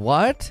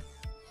 What?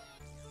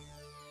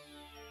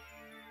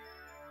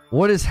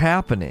 What is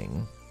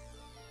happening?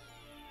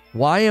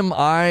 Why am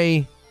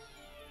I...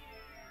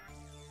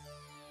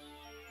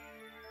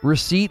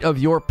 Receipt of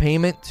your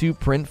payment to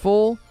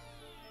Printful?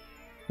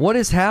 What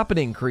is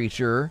happening,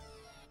 creature?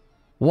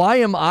 Why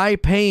am I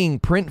paying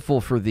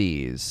Printful for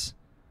these?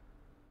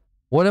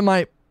 What am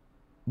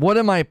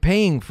I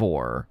paying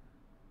for?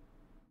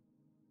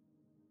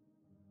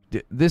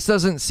 This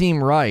doesn't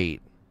seem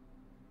right.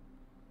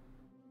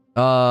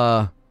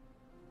 I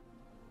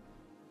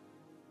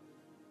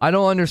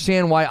don't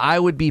understand why I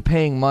would be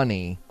paying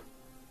money.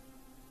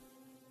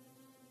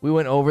 We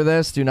went over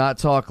this. Do not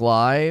talk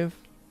live.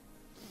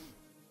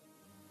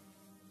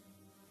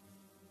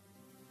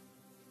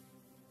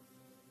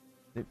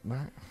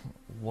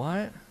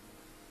 What?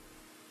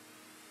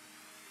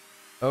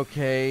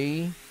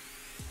 Okay.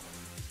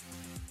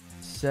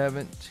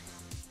 17.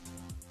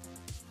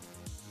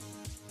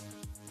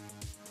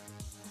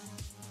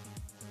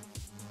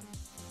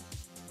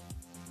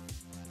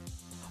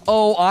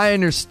 Oh, I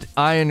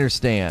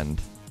understand.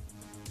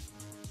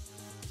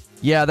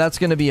 Yeah, that's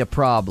going to be a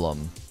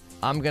problem.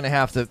 I'm going to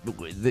have to...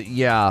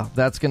 Yeah,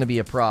 that's going to be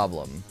a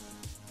problem.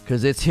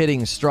 Because it's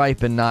hitting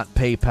Stripe and not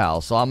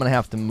PayPal. So I'm going to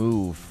have to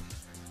move.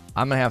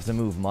 I'm going to have to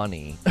move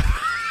money.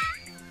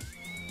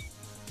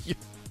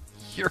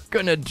 You're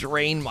going to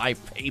drain my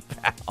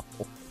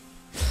PayPal.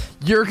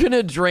 You're going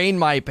to drain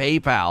my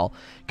PayPal.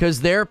 Because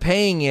they're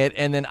paying it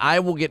and then I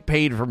will get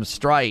paid from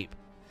Stripe.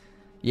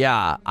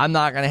 Yeah, I'm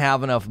not going to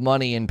have enough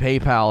money in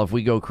PayPal if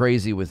we go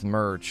crazy with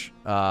merch.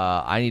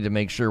 I need to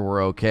make sure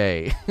we're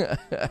okay.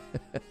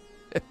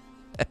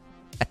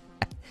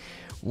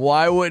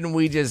 Why wouldn't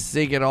we just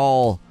sync it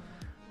all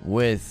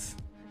with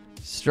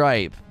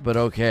Stripe? But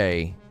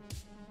okay.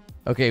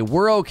 Okay,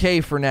 we're okay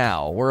for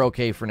now. We're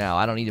okay for now.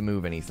 I don't need to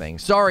move anything.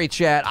 Sorry,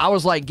 chat. I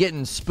was like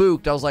getting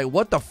spooked. I was like,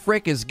 what the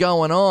frick is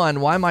going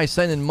on? Why am I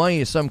sending money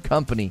to some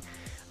company?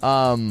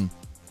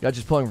 Got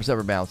just pulling for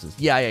separate balances.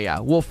 Yeah.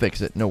 We'll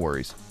fix it. No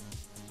worries.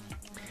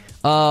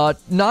 9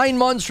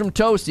 months from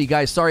Toasty.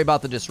 Guys, sorry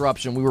about the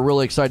disruption. We were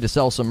really excited to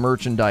sell some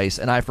merchandise,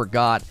 and I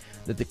forgot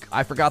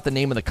the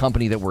name of the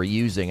company that we're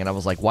using, and I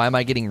was like, why am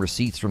I getting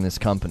receipts from this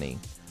company?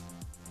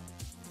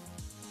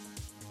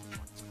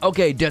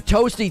 Okay,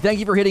 Toasty, thank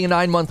you for hitting a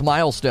 9-month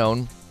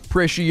milestone.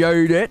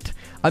 Appreciate it.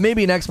 I may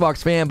be an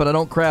Xbox fan, but I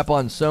don't crap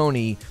on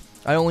Sony.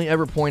 I only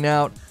ever point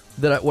out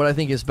that what I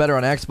think is better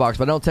on Xbox,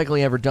 but I don't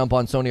technically ever dump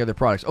on Sony other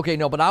products. Okay,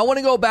 no, but I want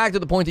to go back to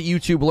the point that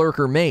YouTube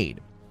Lurker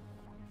made.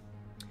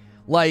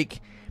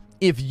 Like,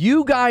 if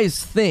you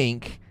guys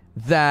think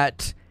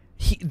that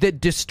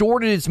that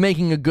Distorted is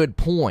making a good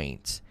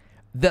point,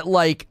 that,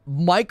 like,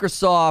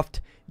 Microsoft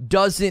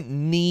doesn't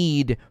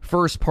need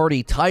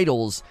first-party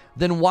titles,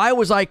 then why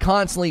was I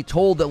constantly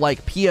told that,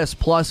 like, PS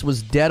Plus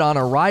was dead on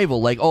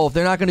arrival? Like, oh, if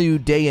they're not going to do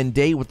day and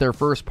date with their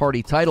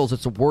first-party titles,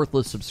 it's a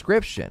worthless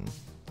subscription.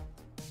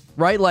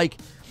 Right? Like,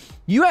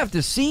 you have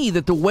to see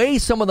that the way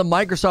some of the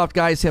Microsoft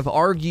guys have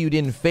argued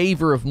in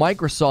favor of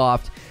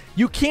Microsoft,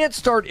 you can't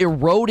start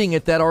eroding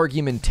at that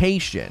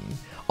argumentation.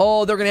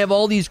 Oh, they're going to have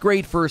all these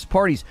great first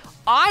parties.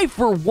 I,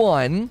 for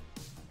one,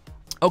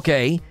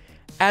 okay,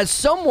 as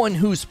someone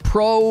who's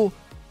pro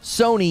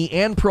Sony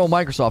and pro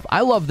Microsoft,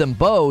 I love them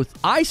both.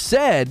 I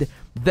said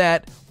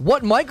that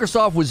what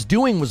Microsoft was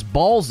doing was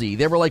ballsy.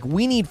 They were like,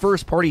 we need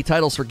first-party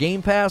titles for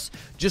Game Pass.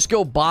 Just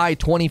go buy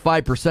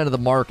 25% of the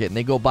market, and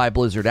they go buy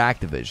Blizzard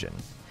Activision.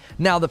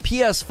 Now, the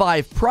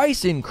PS5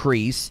 price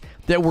increase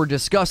that we're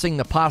discussing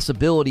the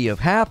possibility of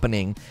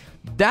happening,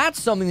 that's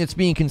something that's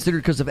being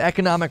considered because of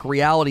economic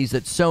realities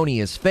that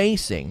Sony is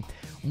facing.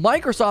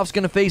 Microsoft's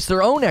going to face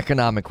their own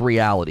economic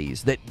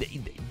realities, that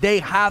they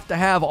have to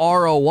have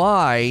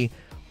ROI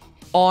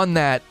on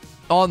that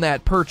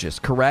purchase,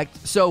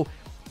 correct? So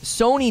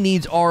Sony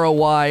needs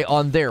ROI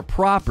on their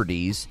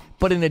properties,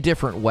 but in a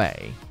different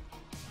way.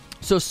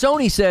 So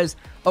Sony says,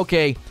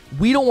 okay,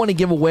 we don't want to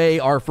give away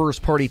our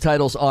first-party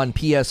titles on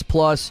PS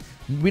Plus.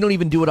 We don't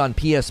even do it on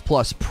PS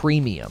Plus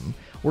Premium.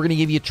 We're going to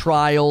give you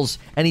trials,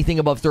 anything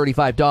above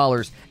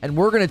 $35, and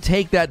we're going to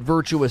take that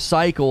virtuous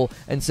cycle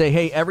and say,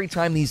 hey, every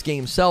time these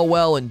games sell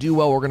well and do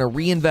well, we're going to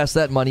reinvest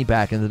that money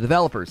back in the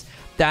developers.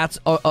 That's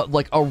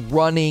like a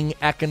running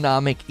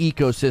economic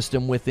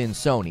ecosystem within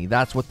Sony.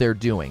 That's what they're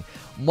doing.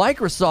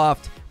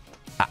 Microsoft,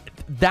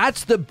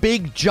 that's the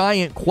big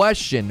giant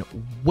question.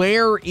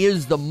 Where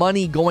is the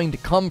money going to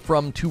come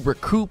from to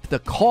recoup the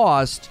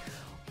cost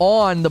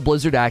on the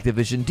Blizzard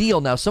Activision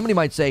deal? Now, somebody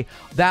might say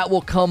that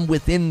will come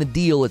within the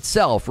deal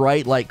itself,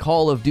 right? Like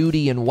Call of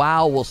Duty and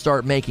WoW will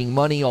start making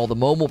money, all the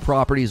mobile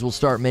properties will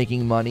start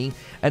making money,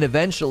 and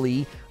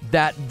eventually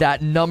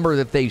that number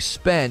that they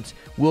spent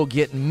will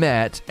get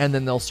met, and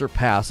then they'll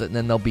surpass it, and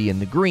then they'll be in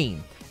the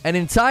green. An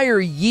entire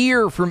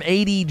year from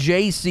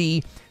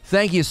ADJC.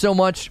 Thank you so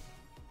much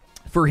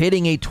for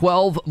hitting a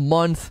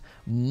 12-month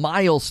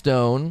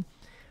milestone.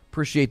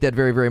 Appreciate that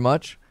very, very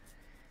much.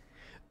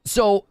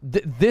 So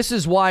this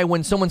is why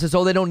when someone says,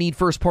 oh, they don't need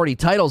first-party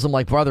titles, I'm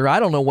like, brother, I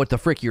don't know what the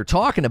frick you're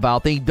talking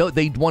about. They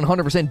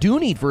 100% do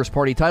need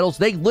first-party titles.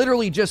 They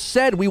literally just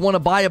said we want to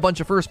buy a bunch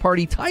of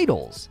first-party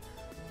titles.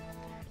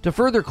 To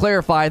further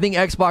clarify, I think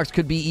Xbox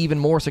could be even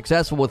more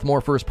successful with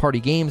more first-party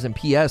games, and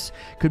PS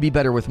could be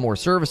better with more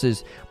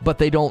services, but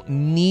they don't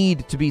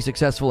need to be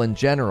successful in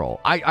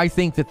general. I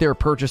think that their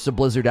purchase of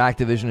Blizzard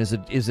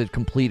Activision is a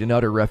complete and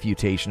utter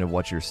refutation of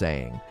what you're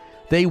saying.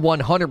 They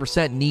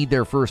 100% need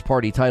their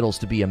first-party titles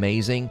to be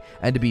amazing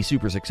and to be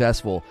super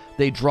successful.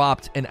 They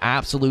dropped an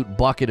absolute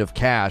bucket of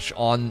cash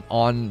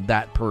on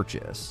that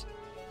purchase.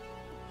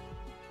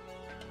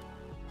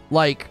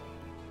 Like,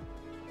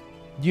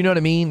 you know what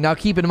I mean? Now,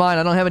 keep in mind,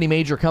 I don't have any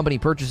major company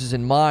purchases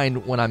in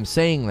mind when I'm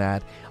saying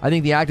that. I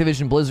think the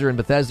Activision, Blizzard, and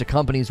Bethesda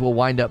companies will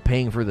wind up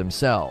paying for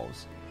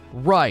themselves.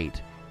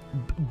 Right.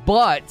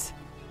 But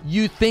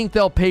you think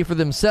they'll pay for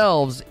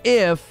themselves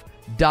if...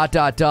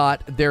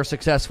 they're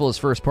successful as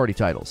first-party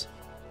titles.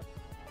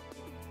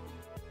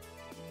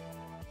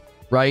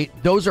 Right?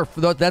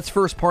 That's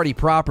first-party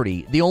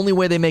property. The only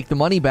way they make the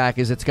money back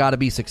is it's got to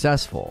be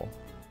successful.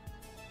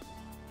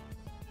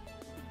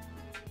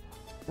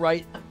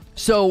 Right?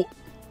 So,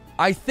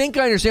 I think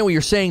I understand what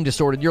you're saying,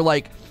 Distorted. You're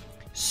like,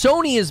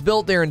 Sony has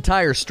built their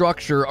entire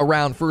structure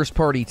around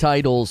first-party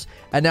titles,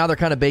 and now they're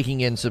kind of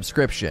baking in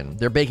subscription.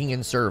 They're baking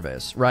in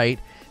service, right?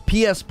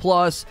 PS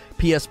Plus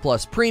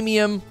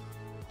Premium...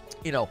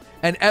 You know,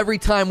 and every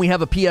time we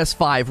have a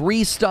PS5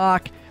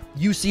 restock,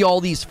 you see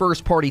all these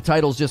first-party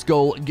titles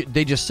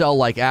they just sell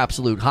like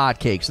absolute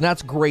hotcakes. And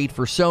that's great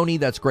for Sony,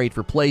 that's great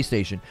for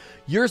PlayStation.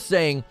 You're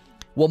saying,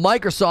 well,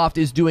 Microsoft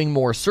is doing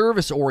more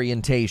service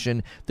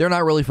orientation. They're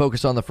not really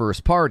focused on the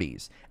first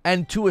parties.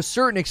 And to a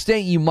certain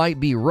extent, you might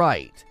be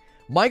right.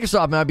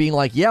 Microsoft might be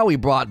like, yeah, we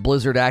brought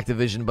Blizzard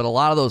Activision, but a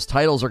lot of those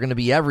titles are going to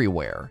be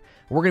everywhere.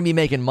 We're going to be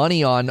making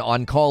money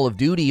on Call of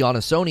Duty on a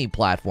Sony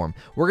platform.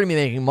 We're going to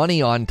be making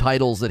money on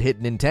titles that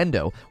hit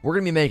Nintendo. We're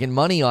going to be making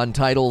money on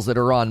titles that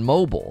are on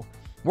mobile.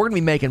 We're going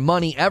to be making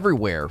money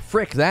everywhere.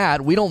 Frick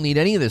that. We don't need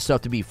any of this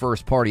stuff to be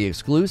first-party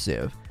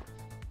exclusive.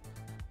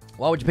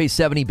 Why would you pay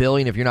 $70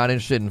 billion if you're not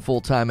interested in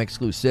full-time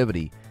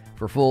exclusivity?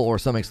 For full or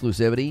some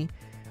exclusivity?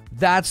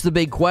 That's the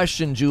big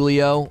question,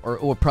 Julio.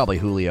 Or probably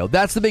Julio.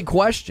 That's the big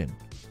question.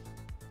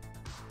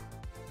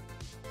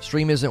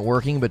 Stream isn't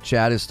working, but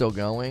chat is still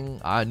going.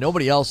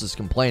 Nobody else is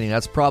complaining.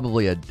 That's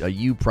probably a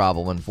you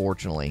problem,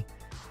 unfortunately.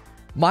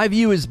 My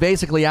view is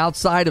basically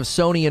outside of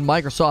Sony and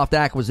Microsoft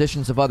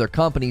acquisitions of other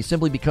companies,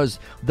 simply because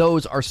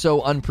those are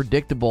so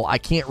unpredictable, I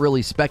can't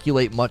really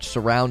speculate much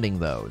surrounding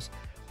those.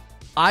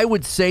 I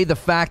would say the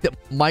fact that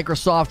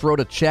Microsoft wrote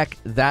a check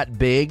that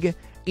big,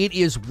 it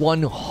is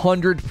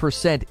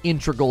 100%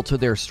 integral to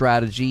their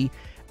strategy,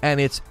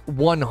 and it's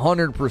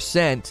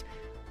 100%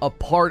 a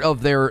part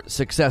of their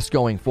success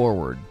going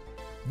forward.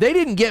 They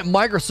didn't get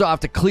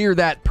Microsoft to clear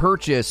that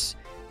purchase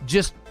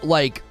just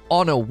like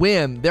on a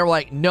whim. They're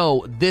like,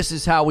 no, this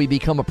is how we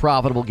become a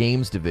profitable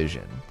games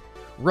division.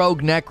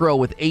 Rogue Necro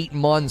with 8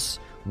 months.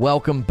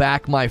 Welcome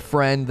back, my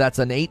friend. That's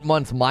an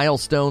 8-month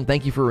milestone.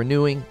 Thank you for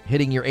renewing,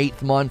 hitting your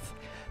 8th month.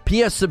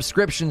 PS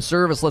subscription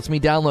service lets me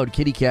download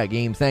Kitty Cat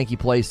games. Thank you,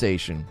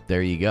 PlayStation.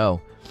 There you go.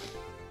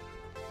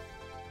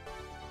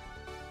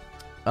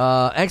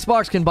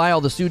 Xbox can buy all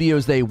the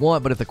studios they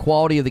want, but if the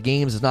quality of the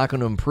games is not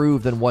going to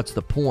improve, then what's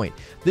the point?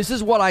 This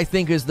is what I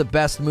think is the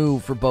best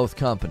move for both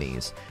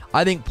companies.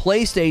 I think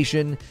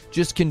PlayStation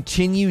just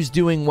continues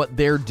doing what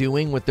they're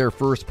doing with their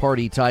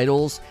first-party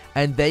titles,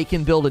 and they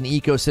can build an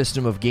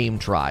ecosystem of game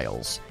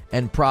trials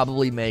and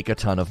probably make a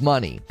ton of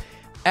money.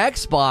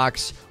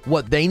 Xbox,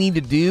 what they need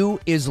to do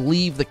is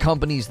leave the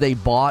companies they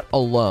bought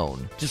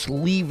alone. Just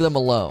leave them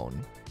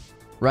alone.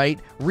 Right?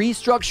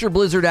 Restructure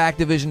Blizzard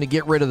Activision to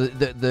get rid of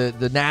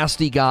the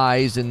nasty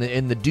guys and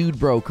the dude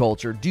bro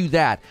culture. Do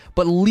that.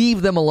 But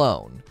leave them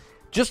alone.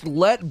 Just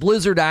let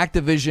Blizzard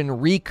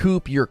Activision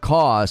recoup your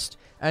cost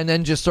and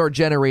then just start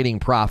generating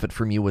profit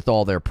from you with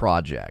all their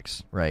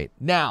projects. Right?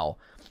 Now,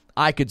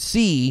 I could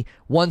see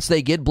once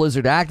they get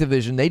Blizzard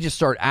Activision, they just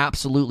start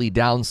absolutely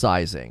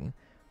downsizing.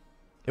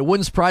 It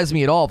wouldn't surprise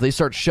me at all if they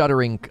start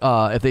shuttering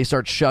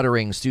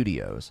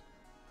studios.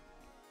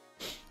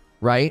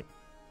 Right?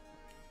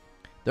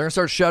 They're going to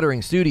start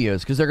shuttering studios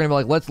because they're going to be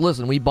like, let's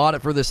listen, we bought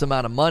it for this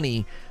amount of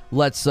money.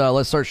 Let's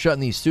start shutting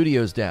these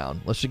studios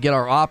down. Let's get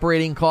our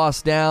operating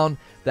costs down.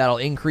 That'll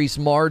increase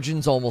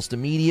margins almost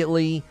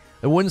immediately.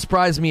 It wouldn't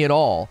surprise me at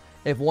all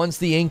if once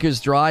the ink is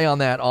dry on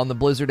the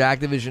Blizzard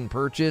Activision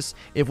purchase,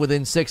 if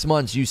within 6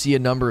 months you see a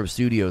number of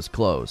studios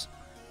close.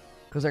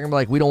 Because they're going to be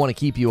like, we don't want to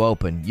keep you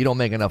open. You don't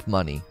make enough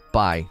money.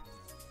 Bye.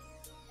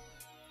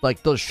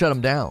 Like, they'll shut them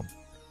down.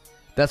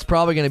 That's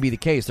probably going to be the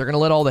case. They're going to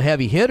let all the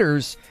heavy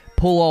hitters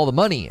pull all the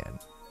money in.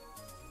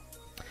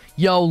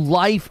 Yo,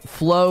 Life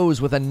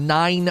flows with a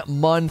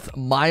 9-month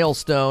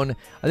milestone.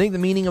 I think the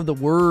meaning of the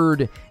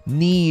word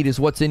need is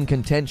what's in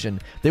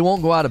contention. They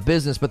won't go out of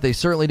business, but they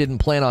certainly didn't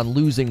plan on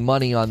losing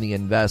money on the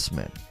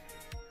investment.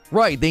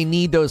 Right, they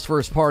need those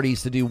first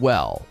parties to do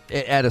well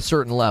at a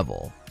certain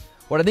level.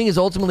 What I think is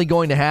ultimately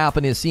going to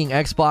happen is seeing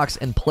Xbox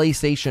and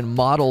PlayStation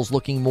models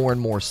looking more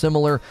and more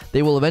similar.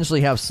 They will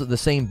eventually have the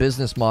same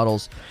business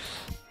models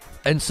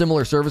and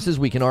similar services.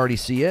 We can already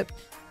see it.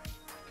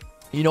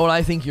 You know what?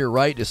 I think you're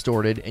right,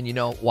 Distorted. And you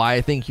know why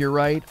I think you're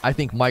right? I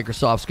think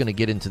Microsoft's going to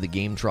get into the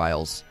game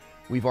trials.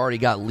 We've already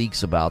got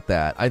leaks about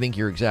that. I think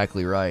you're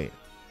exactly right.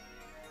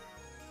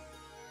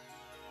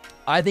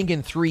 I think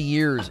in 3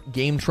 years,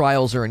 game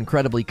trials are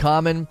incredibly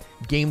common.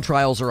 Game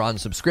trials are on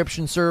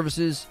subscription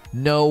services.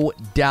 No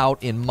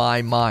doubt in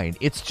my mind.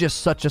 It's just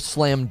such a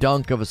slam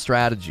dunk of a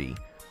strategy.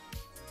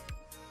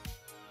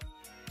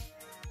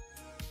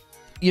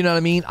 You know what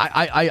I mean?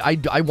 I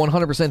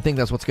 100% think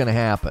that's what's going to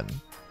happen.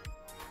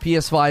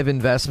 PS5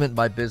 investment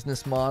by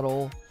business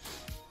model.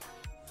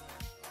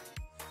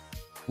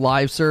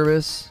 Live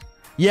service.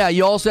 Yeah,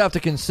 you also have to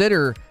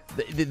consider,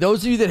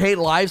 those of you that hate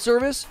live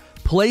service,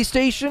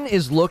 PlayStation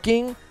is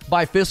looking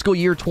by fiscal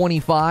year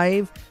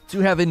 25 to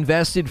have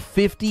invested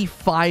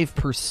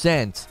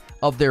 55%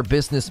 of their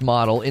business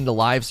model into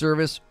live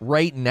service.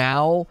 Right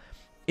now,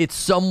 it's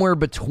somewhere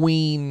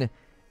between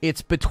 12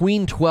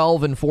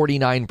 and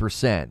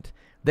 49%.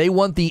 They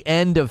want the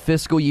end of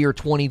fiscal year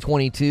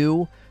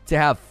 2022 to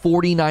have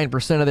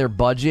 49% of their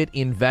budget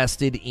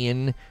invested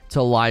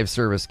into live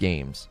service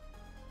games.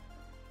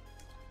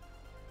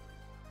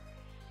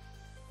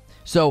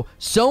 So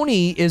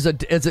Sony is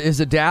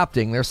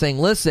adapting. They're saying,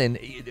 listen,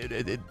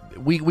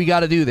 we got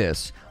to do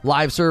this.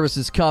 Live service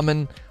is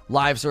coming.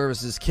 Live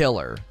service is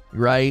killer,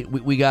 right?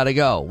 We got to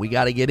go. We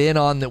got to get in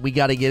on that. We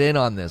got to get in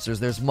on this.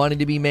 There's money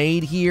to be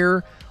made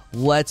here.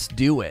 Let's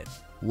do it.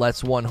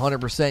 Let's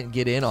 100%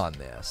 get in on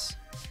this.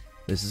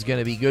 This is going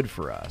to be good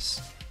for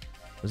us.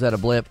 Was that a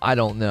blip? I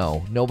don't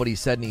know. Nobody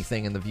said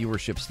anything and the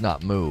viewership's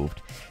not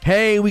moved.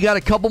 Hey, we got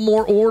a couple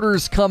more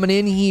orders coming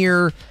in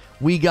here.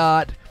 We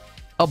got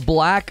a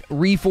black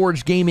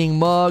Reforged Gaming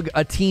mug,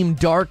 a Team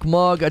Dark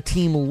mug, a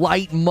Team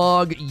Light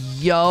mug.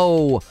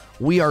 Yo,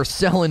 we are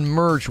selling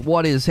merch.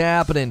 What is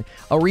happening?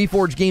 A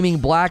Reforged Gaming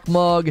black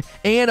mug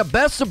and a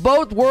Best of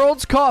Both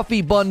Worlds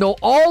coffee bundle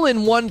all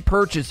in one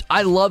purchase.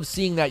 I love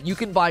seeing that. You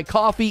can buy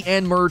coffee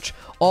and merch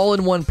all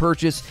in one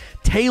purchase.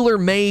 Taylor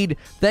made.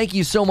 Thank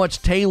you so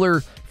much, Taylor,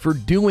 for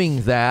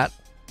doing that.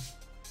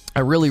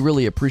 I really,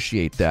 really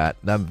appreciate that.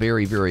 I'm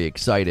very, very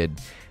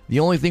excited. The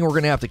only thing we're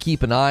going to have to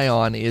keep an eye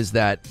on is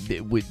that,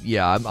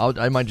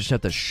 I might just have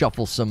to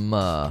shuffle some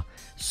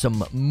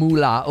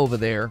moolah over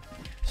there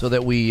so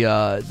that we're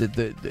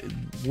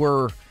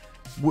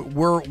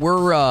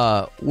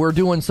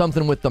doing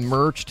something with the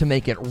merch to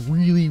make it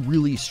really,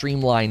 really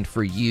streamlined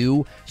for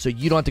you, so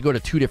you don't have to go to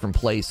two different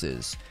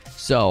places.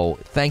 So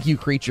thank you,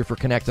 Creature, for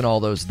connecting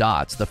all those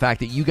dots. The fact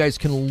that you guys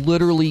can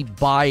literally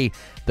buy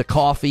the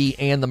coffee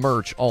and the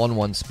merch all in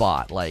one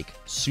spot, like,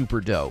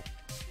 super dope.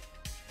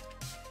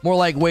 More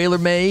like Whaler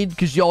Made,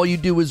 because all you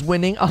do is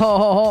winning.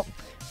 Y'all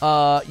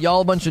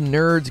a bunch of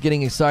nerds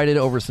getting excited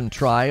over some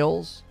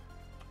trials.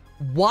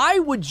 Why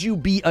would you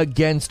be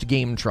against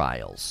game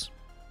trials?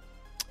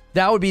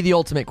 That would be the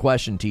ultimate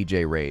question,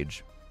 TJ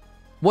Rage.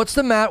 What's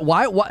the matter?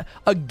 Why?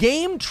 A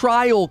game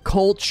trial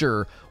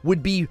culture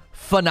would be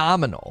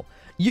phenomenal.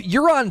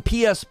 You're on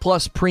PS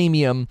Plus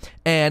Premium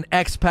and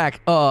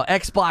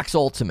Xbox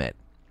Ultimate.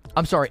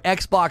 I'm sorry,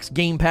 Xbox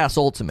Game Pass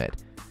Ultimate.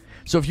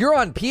 So if you're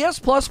on PS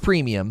Plus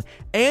Premium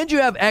and you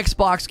have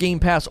Xbox Game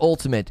Pass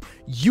Ultimate,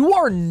 you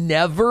are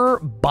never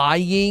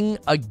buying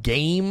a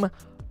game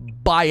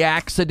by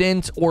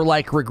accident or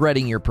like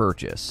regretting your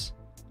purchase.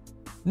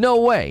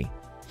 No way.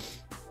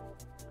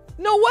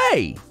 No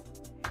way.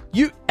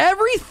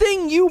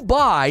 Everything you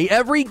buy,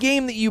 every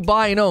game that you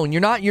buy and own,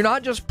 you're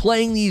not just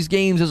playing these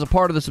games as a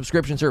part of the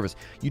subscription service.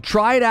 You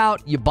try it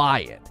out, you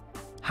buy it.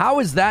 How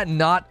is that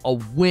not a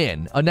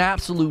win? An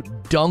absolute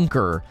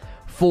dunker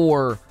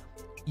for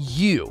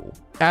you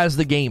as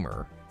the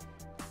gamer.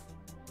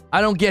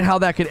 I don't get how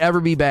that could ever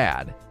be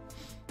bad.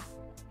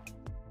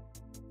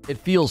 It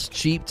feels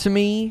cheap to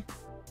me.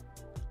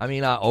 I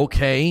mean,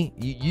 okay,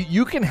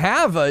 you can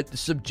have a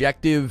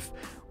subjective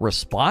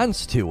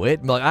response to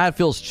it. Like, it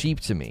feels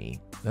cheap to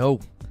me. No,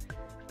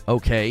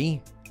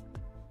 okay.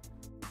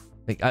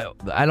 Like,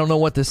 I don't know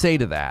what to say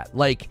to that.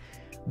 Like,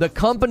 the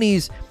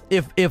companies,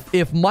 if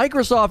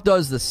Microsoft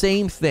does the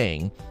same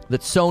thing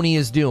that Sony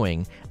is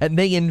doing, and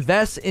they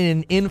invest in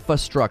an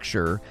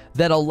infrastructure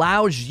that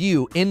allows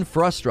you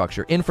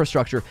infrastructure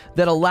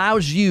that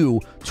allows you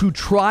to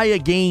try a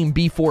game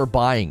before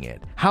buying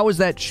it, how is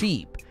that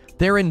cheap?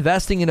 They're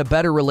investing in a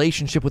better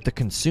relationship with the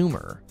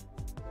consumer.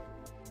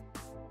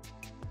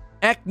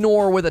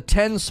 Eknor with a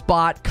 10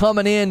 spot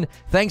coming in.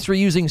 Thanks for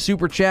using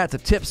Super Chat to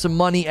tip some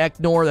money,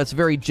 Eknor. That's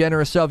very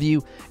generous of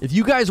you. If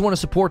you guys want to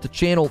support the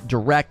channel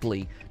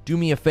directly, do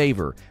me a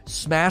favor.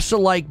 Smash the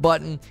like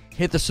button.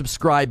 Hit the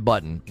subscribe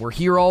button. We're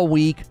here all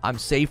week. I'm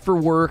safe for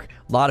work.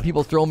 A lot of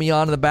people throw me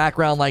on in the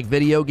background like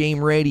video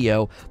game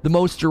radio. The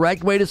most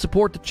direct way to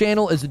support the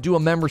channel is to do a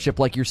membership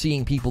like you're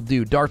seeing people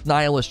do. Darth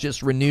Nihilus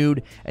just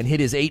renewed and hit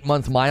his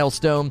 8-month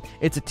milestone.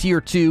 It's a tier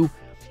 2.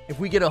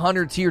 If we get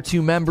 100 tier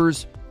 2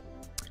 members,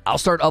 I'll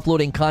start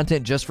uploading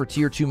content just for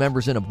tier 2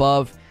 members and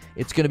above.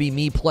 It's going to be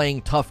me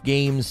playing tough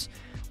games.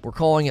 We're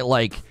calling it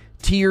like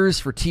tiers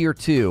for tier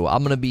 2.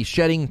 I'm going to be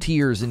shedding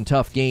tears in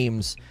tough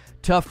games.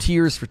 Tough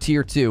tiers for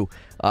tier 2.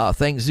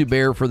 Thanks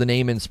Zubair for the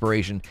name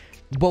inspiration.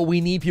 But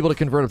we need people to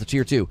convert up to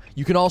tier 2.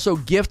 You can also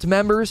gift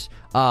members.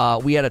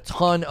 We had a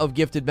ton of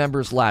gifted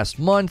members last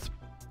month,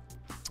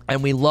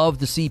 and we love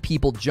to see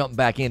people jump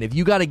back in. If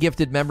you got a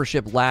gifted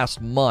membership last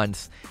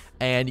month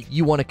and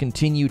you want to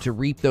continue to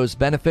reap those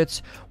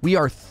benefits, we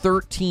are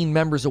 13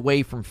 members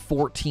away from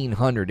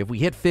 1,400. If we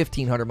hit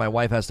 1,500, my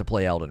wife has to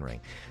play Elden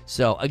Ring.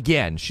 So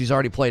again, she's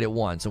already played it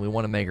once, and we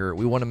want to make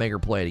her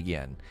play it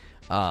again.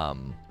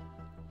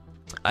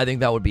 I think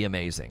that would be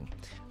amazing.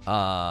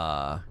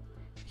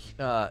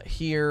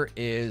 Here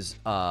is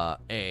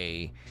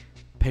a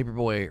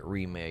Paperboy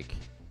remake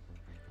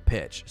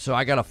pitch. So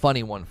I got a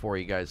funny one for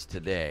you guys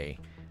today.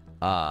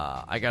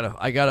 I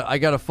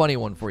got a funny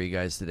one for you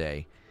guys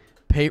today.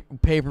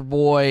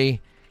 Paperboy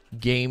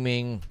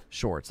gaming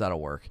shorts. That'll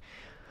work.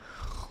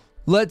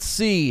 Let's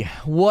see.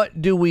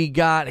 What do we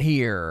got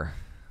here?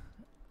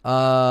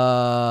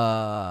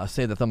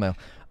 Save the thumbnail.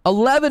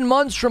 11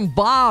 months from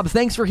Bob.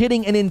 Thanks for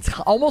hitting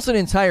almost an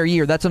entire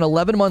year. That's an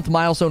 11-month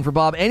milestone for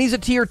Bob. And he's a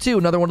tier 2,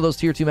 another one of those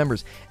tier 2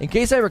 members. In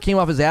case I ever came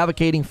off as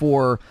advocating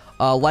for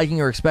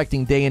liking or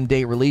expecting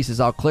day-and-date releases,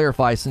 I'll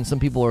clarify, since some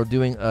people are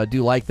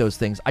do like those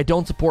things. I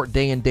don't support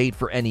day-and-date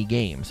for any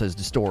game, says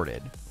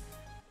Distorted.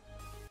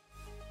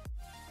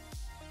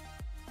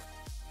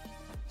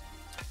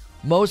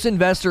 Most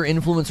investor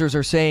influencers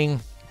are saying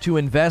to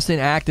invest in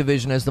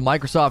Activision as the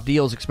Microsoft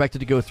deal is expected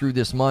to go through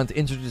this month.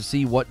 Interested to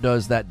see what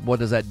does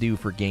that do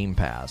for Game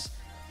Pass.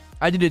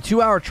 I did a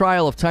 2-hour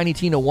trial of Tiny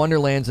Tina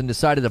Wonderlands and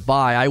decided to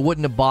buy. I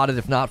wouldn't have bought it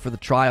if not for the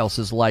trial,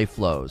 says Life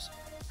Flows.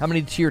 How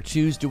many tier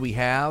 2s do we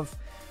have?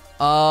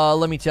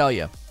 Let me tell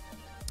you.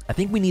 I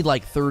think we need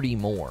like 30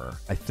 more,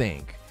 I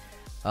think.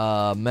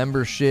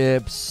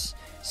 Memberships.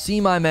 See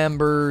my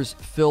members.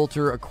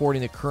 Filter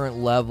according to current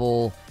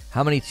level.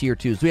 How many tier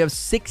 2s? We have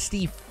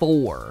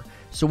 64.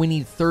 So we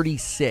need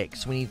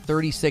 36. We need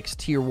 36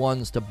 tier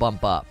 1s to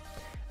bump up.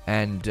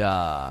 And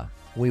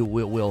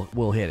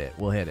we'll hit it.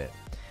 We'll hit it.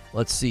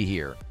 Let's see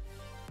here.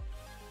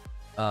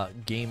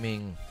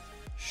 Gaming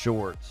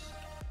shorts.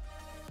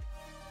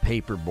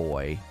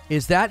 Paperboy.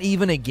 Is that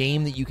even a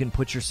game that you can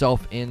put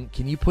yourself in?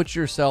 Can you put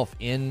yourself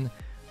in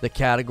the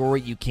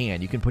category? You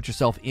can. You can put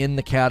yourself in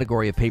the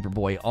category of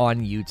Paperboy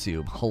on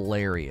YouTube.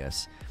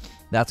 Hilarious.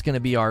 That's going to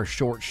be our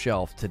short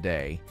shelf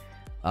today.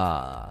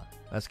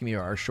 That's going to be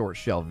our short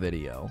shelf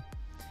video.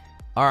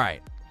 All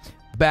right.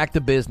 Back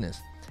to business.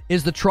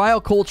 Is the trial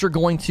culture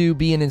going to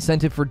be an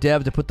incentive for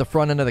dev to put the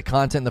front end of the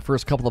content in the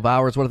first couple of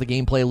hours? What if the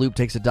gameplay loop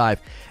takes a dive?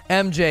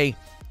 MJ,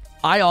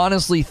 I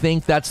honestly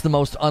think that's the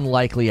most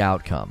unlikely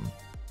outcome.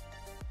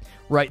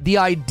 Right? The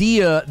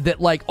idea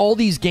that, like, all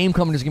these game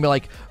companies are going to be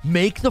like,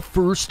 make the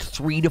first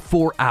 3 to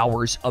 4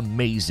 hours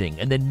amazing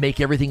and then make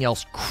everything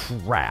else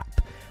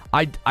crap.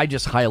 I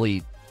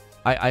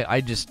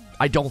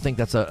don't think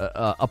that's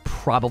a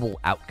probable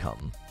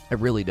outcome. I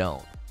really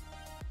don't.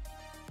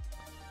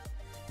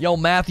 Yo,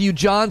 Matthew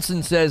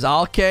Johnson says,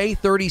 okay,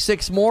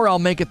 36 more, I'll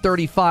make it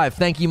 35.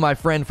 Thank you, my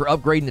friend, for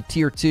upgrading to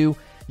tier 2.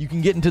 You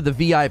can get into the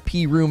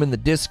VIP room in the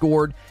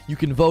Discord. You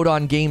can vote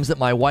on games that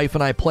my wife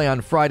and I play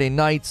on Friday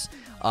nights.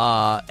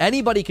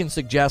 Anybody can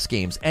suggest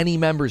games. Any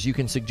members, you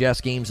can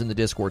suggest games in the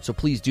Discord, so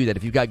please do that.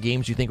 If you've got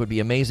games you think would be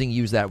amazing,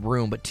 use that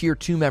room. But Tier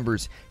 2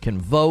 members can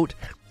vote,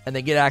 and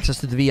they get access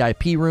to the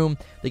VIP room.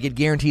 They get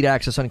guaranteed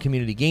access on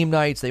community game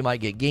nights. They might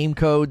get game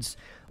codes,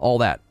 all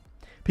that.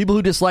 People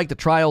who dislike the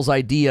Trials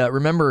idea,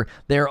 remember,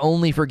 they're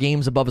only for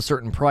games above a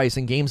certain price,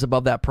 and games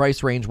above that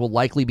price range will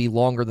likely be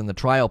longer than the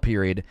trial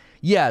period.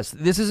 Yes,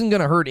 this isn't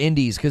going to hurt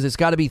indies because it's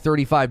got to be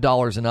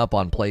 $35 and up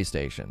on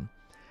PlayStation.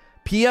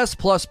 PS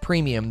Plus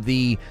Premium,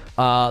 the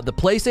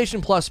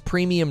PlayStation Plus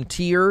Premium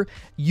tier,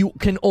 you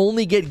can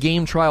only get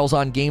game trials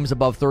on games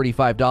above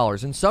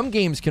 $35. And some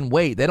games can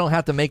wait. They don't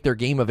have to make their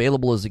game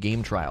available as a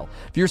game trial.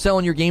 If you're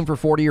selling your game for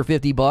 $40 or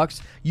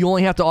 $50, you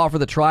only have to offer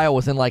the trial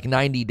within like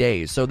 90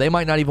 days. So they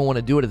might not even want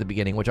to do it at the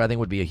beginning, which I think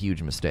would be a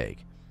huge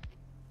mistake.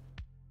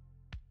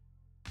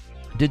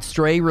 Did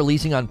Stray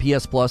releasing on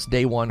PS Plus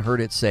day one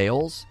hurt its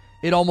sales?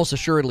 It almost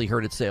assuredly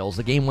hurt its sales.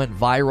 The game went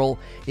viral.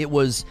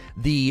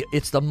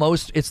 It's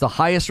the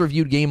highest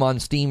reviewed game on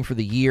Steam for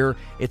the year.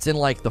 It's in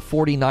like the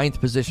 49th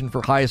position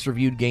for highest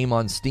reviewed game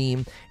on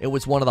Steam. It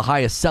was one of the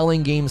highest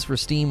selling games for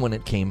Steam when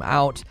it came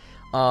out.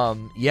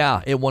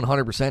 Yeah, it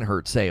 100%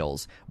 hurt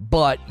sales.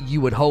 But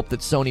you would hope that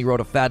Sony wrote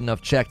a fat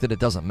enough check that it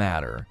doesn't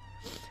matter.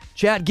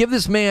 Chat, give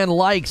this man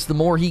likes. The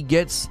more he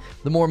gets,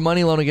 the more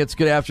money Lona gets.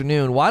 Good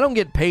afternoon. Well, I don't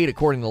get paid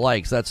according to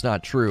likes. That's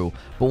not true.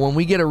 But when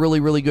we get a really,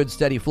 really good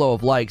steady flow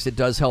of likes, it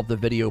does help the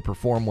video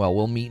perform well.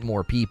 We'll meet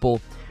more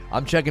people.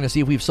 I'm checking to see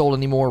if we've sold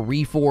any more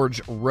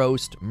Reforge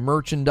Roast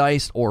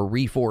merchandise or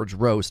Reforge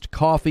Roast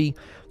coffee.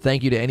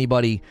 Thank you to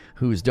anybody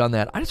who's done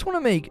that. I just want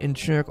to make and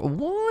check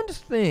one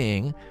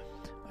thing.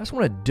 I just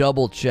want to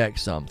double check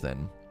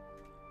something.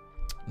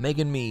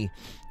 Making me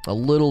a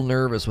little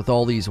nervous with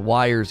all these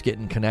wires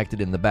getting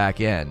connected in the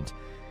back end.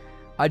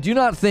 I do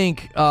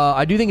think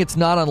it's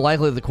not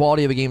unlikely that the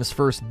quality of a game's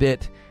first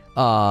bit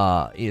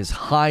is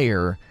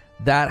higher.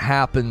 That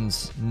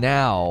happens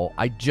now.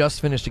 I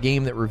just finished a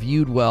game that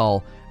reviewed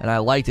well, and I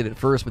liked it at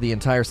first, but the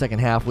entire second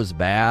half was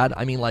bad.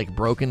 I mean, like,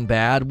 broken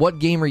bad. What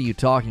game are you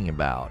talking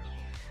about?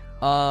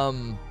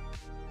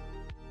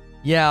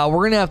 Yeah, we're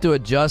going to have to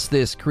adjust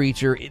this,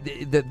 creature.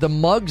 The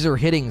mugs are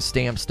hitting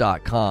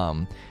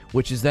stamps.com,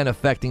 which is then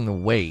affecting the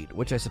weight,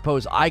 which I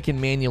suppose I can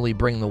manually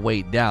bring the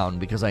weight down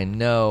because I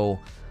know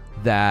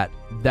that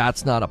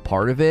that's not a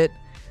part of it.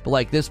 But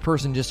like, this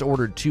person just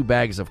ordered 2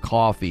 bags of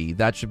coffee.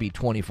 That should be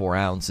 24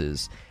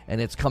 ounces, and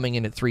it's coming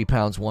in at 3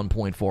 pounds,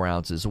 1.4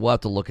 ounces. So we'll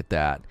have to look at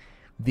that.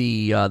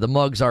 The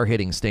mugs are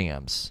hitting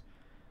stamps.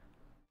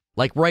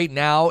 Like right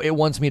now, it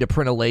wants me to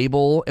print a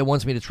label. It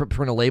wants me to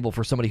print a label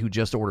for somebody who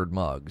just ordered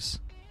mugs.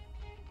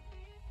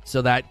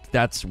 So I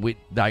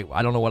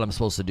don't know what I'm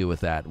supposed to do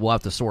with that. We'll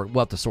have to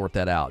sort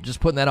that out.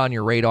 Just putting that on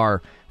your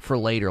radar for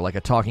later, like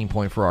a talking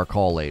point for our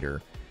call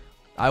later.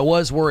 I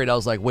was worried. I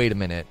was like, wait a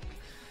minute.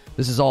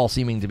 This is all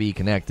seeming to be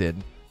connected.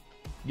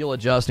 You'll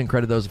adjust and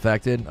credit those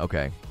affected?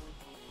 Okay.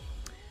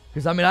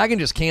 Because, I mean, I can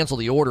just cancel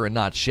the order and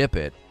not ship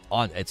it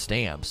at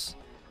Stamps,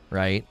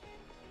 right?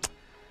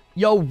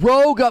 Yo,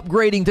 Rogue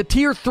upgrading to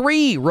Tier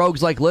 3.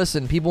 Rogue's like,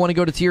 listen, people want to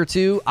go to Tier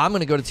 2. I'm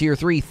going to go to Tier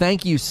 3.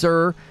 Thank you,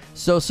 sir,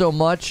 so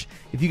much.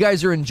 If you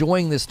guys are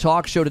enjoying this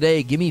talk show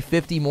today, give me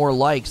 50 more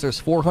likes. There's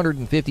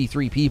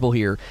 453 people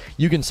here.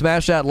 You can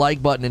smash that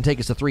like button and take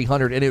us to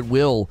 300, and it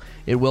will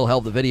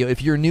help the video.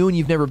 If you're new and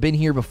you've never been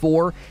here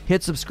before,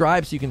 hit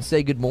subscribe so you can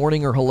say good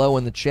morning or hello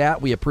in the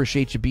chat. We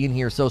appreciate you being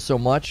here so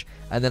much.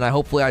 And then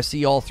hopefully I see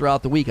you all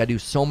throughout the week. I do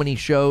so many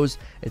shows.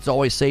 It's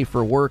always safe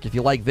for work. If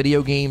you like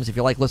video games, if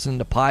you like listening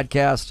to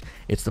podcasts,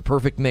 it's the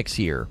perfect mix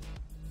here.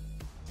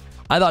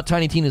 I thought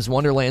Tiny Tina's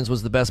Wonderlands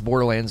was the best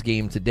Borderlands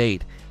game to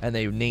date, and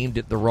they named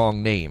it the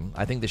wrong name.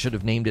 I think they should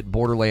have named it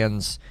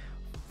Borderlands...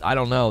 I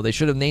don't know. They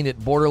should have named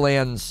it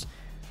Borderlands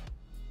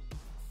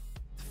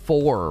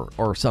 4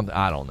 or something.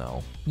 I don't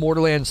know.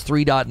 Borderlands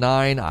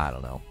 3.9. I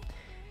don't know.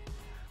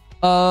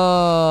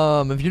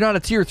 If you're not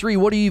a Tier 3,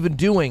 what are you even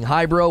doing?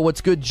 Hi, bro.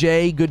 What's good,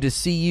 Jay? Good to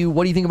see you.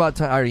 What do you think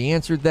about... I already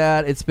answered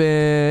that.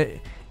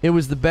 It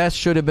was the best.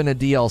 Should have been a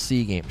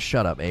DLC game.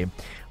 Shut up, Abe.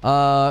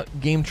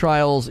 Game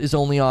Trials is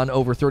only on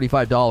over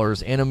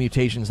 $35. Anno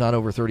Mutation's not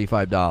over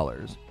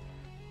 $35.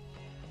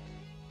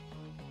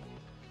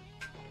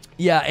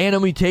 Yeah, Anno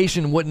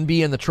Mutation wouldn't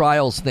be in the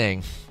Trials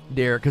thing,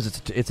 Derek, because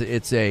it's an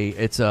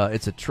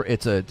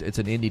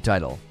indie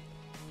title.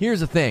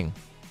 Here's the thing.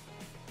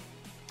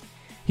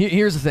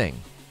 Here's the thing.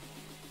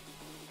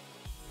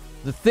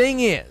 The thing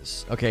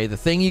is, okay, the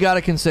thing you got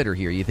to consider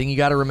here, the thing you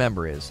got to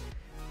remember is,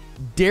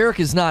 Derek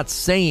is not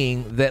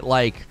saying that,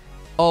 like,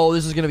 oh,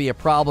 this is going to be a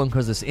problem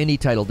because this indie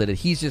title did it.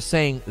 He's just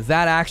saying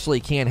that actually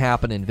can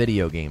happen in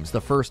video games.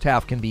 The first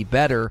half can be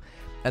better,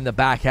 and the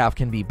back half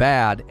can be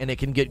bad, and it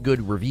can get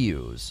good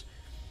reviews.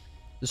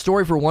 The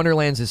story for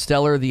Wonderlands is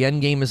stellar. The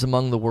end game is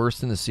among the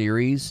worst in the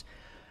series.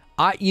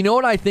 You know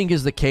what I think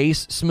is the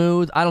case,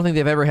 Smooth? I don't think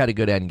they've ever had a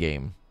good end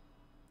game.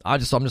 I'm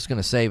just going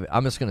to say it.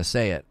 I'm just going to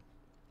say it.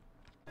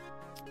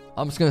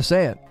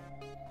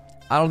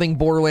 I don't think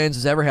Borderlands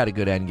has ever had a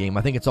good end game.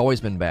 I think it's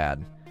always been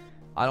bad.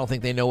 I don't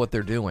think they know what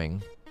they're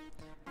doing.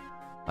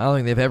 I don't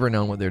think they've ever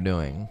known what they're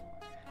doing.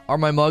 Are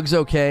my mugs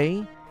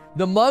okay?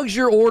 The mugs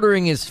you're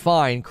ordering is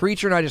fine.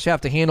 Creature and I just have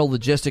to handle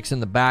logistics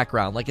in the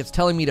background. Like, it's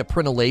telling me to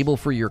print a label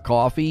for your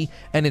coffee,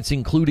 and it's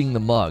including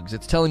the mugs.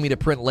 It's telling me to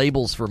print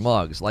labels for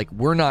mugs. Like,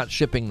 we're not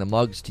shipping the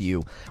mugs to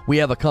you. We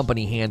have a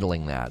company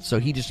handling that. So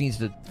he just needs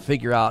to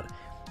figure out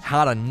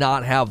how to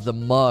not have the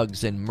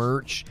mugs and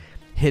merch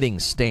hitting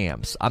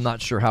stamps. I'm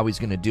not sure how he's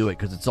going to do it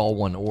because it's all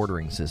one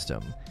ordering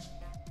system.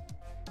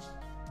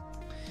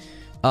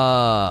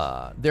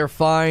 They're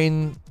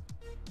fine.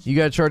 You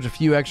got to charge a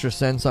few extra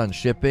cents on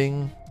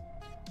shipping.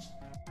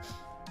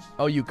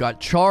 Oh, you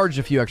got charged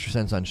a few extra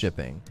cents on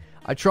shipping.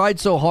 I tried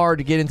so hard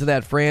to get into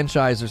that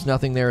franchise. There's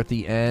nothing there at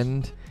the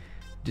end.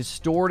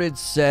 Distorted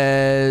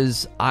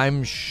says,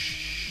 I'm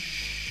sure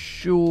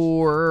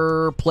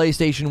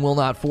PlayStation will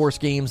not force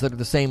games that are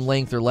the same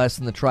length or less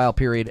than the trial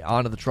period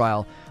onto the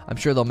trial. I'm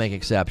sure they'll make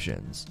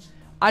exceptions.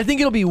 I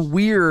think it'll be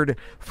weird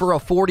for a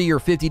 $40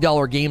 or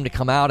 $50 game to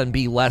come out and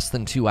be less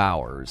than 2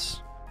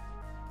 hours.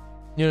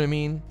 You know what I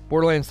mean?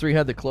 Borderlands 3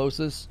 had the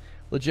closest.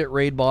 Legit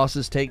raid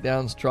bosses,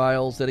 takedowns,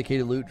 trials,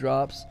 dedicated loot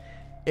drops.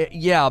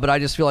 Yeah, but I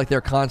just feel like they're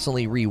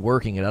constantly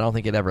reworking it. I don't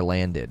think it ever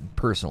landed,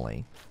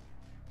 personally.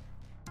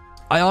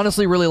 I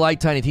honestly really like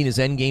Tiny Tina's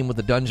endgame with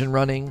the dungeon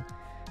running.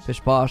 Fish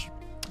Posh.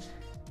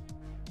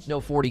 No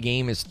 $40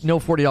 game is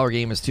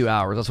 2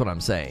 hours. That's what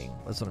I'm saying.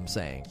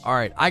 All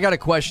right, I got a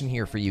question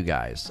here for you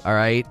guys. All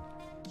right.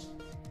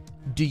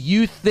 Do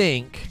you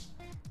think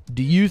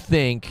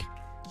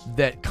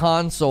that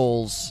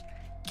consoles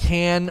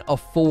can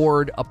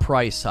afford a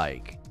price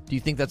hike? Do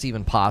you think that's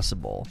even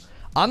possible?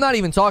 I'm not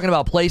even talking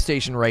about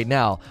PlayStation right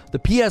now. The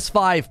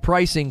PS5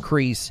 price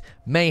increase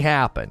may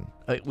happen.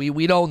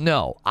 We don't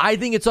know. I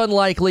think it's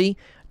unlikely.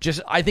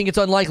 I think it's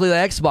unlikely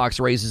that Xbox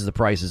raises the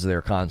prices of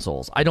their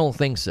consoles. I don't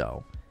think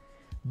so.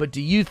 But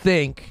do you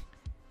think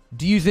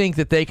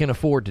that they can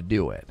afford to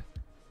do it?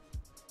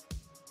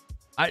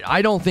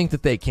 I don't think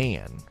that they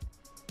can.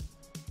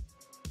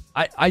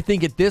 I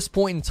think at this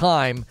point in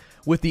time,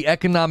 with the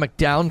economic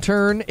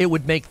downturn, it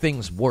would make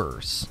things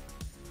worse.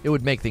 It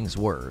would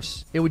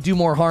do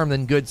more harm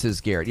than good, says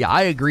Garrett. Yeah,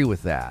 I agree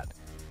with that.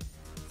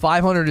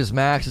 500 is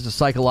max. It's a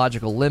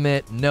psychological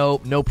limit.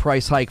 Nope, no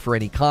price hike for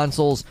any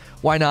consoles.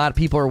 Why not?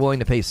 People are willing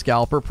to pay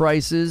scalper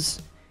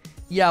prices.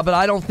 Yeah, but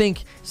I don't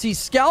think... See,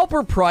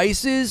 scalper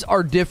prices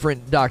are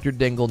different, Dr.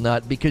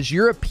 Dinglenut, because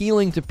you're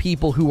appealing to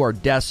people who are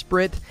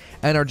desperate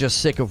and are just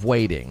sick of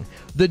waiting.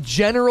 The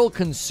general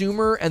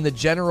consumer and the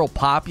general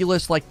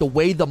populace, like the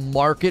way the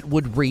market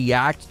would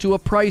react to a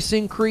price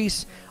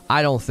increase,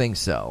 I don't think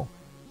so.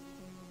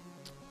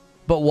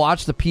 But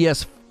watch the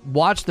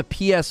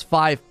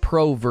PS5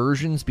 Pro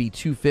versions be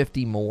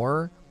 $250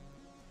 more.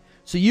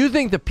 So you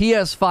think the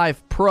PS5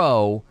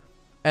 Pro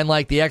and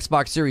like the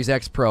Xbox Series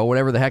X Pro,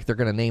 whatever the heck they're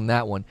going to name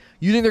that one,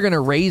 you think they're going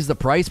to raise the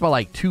price by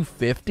like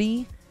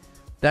 $250?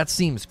 That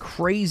seems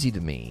crazy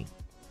to me.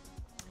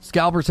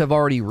 Scalpers have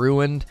already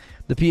ruined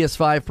the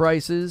PS5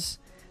 prices.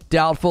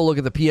 Doubtful. Look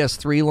at the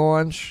PS3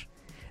 launch.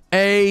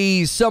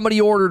 Hey,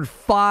 somebody ordered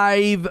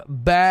 5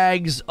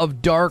 bags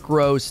of Dark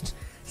Roast.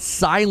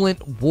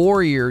 Silent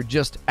Warrior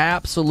just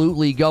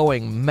absolutely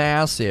going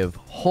massive.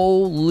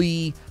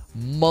 Holy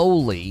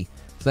moly.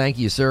 Thank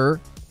you,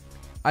 sir.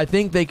 I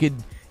think they could,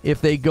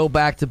 if they go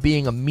back to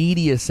being a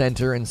media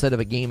center instead of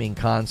a gaming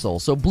console.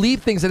 So Bleep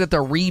thinks they have to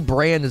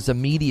rebrand as a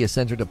media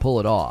center to pull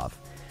it off.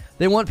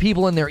 They want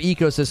people in their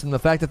ecosystem. The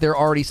fact that they're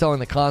already selling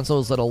the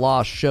consoles at a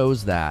loss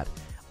shows that.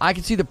 I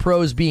can see the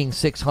pros being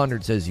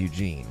 $600, says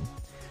Eugene.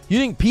 You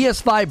think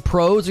PS5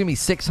 Pros are going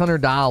to be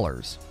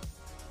 $600?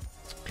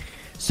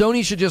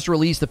 Sony should just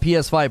release the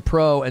PS5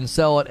 Pro and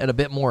sell it at a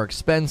bit more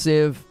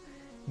expensive.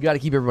 You got to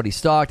keep everybody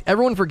stocked.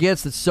 Everyone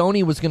forgets that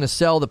Sony was going to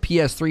sell the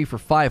PS3 for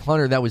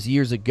 $500. That was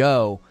years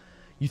ago.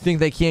 You think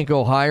they can't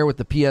go higher with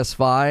the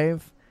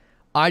PS5?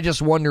 I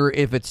just wonder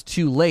if it's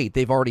too late.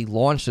 They've already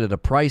launched it at a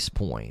price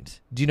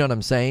point. Do you know what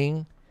I'm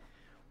saying?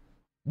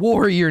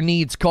 Warrior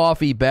needs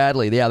coffee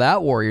badly. Yeah,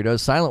 that Warrior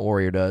does. Silent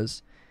Warrior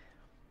does.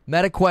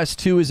 MetaQuest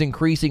 2 is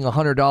increasing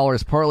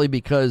 $100 partly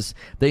because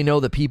they know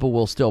that people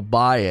will still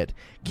buy it.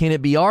 Can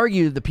it be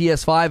argued that the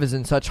PS5 is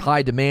in such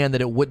high demand that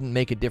it wouldn't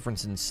make a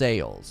difference in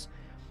sales?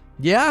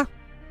 Yeah.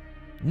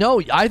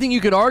 No, I think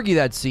you could argue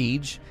that,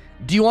 Siege.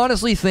 Do you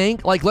honestly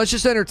think, like, let's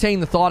just entertain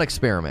the thought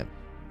experiment.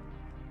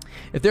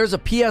 If there's a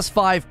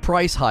PS5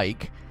 price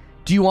hike,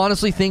 do you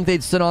honestly think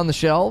they'd sit on the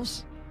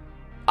shelves?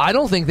 I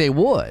don't think they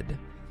would.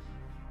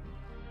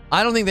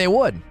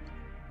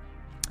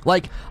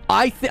 Like,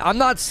 I'm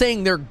not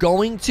saying they're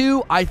going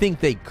to. I think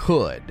they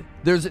could.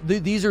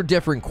 These are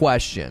different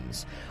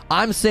questions.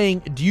 I'm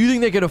saying, do you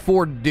think they could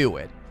afford to do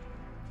it?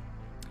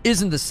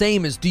 Isn't the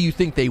same as do you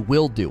think they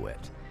will do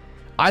it?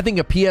 I think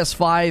a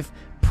PS5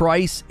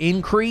 price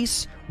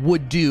increase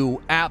would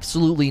do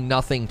absolutely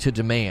nothing to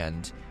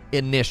demand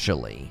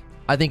initially.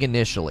 I think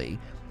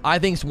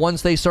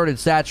once they started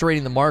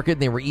saturating the market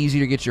and they were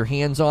easier to get your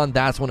hands on,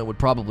 that's when it would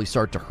probably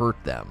start to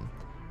hurt them.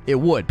 It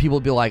would. People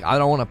would be like, I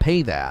don't want to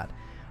pay that.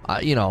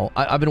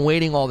 I've been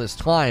waiting all this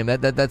time.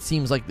 That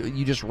seems like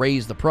you just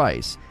raised the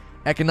price.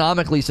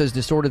 economically says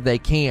distorted they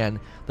can.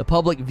 The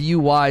public view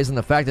wise and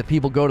the fact that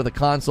people go to the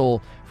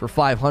console for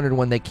 $500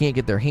 when they can't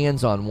get their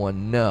hands on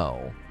one,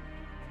 no.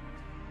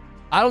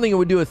 I don't think it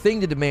would do a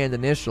thing to demand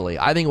initially.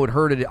 I think it would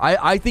hurt it.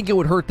 I think it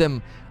would hurt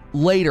them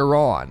later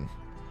on.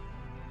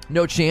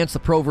 No chance the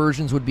Pro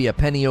versions would be a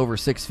penny over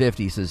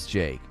 $650, says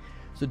Jake.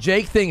 So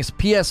Jake thinks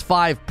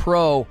PS5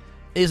 Pro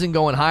isn't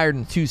going higher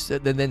than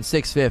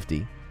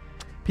 $650.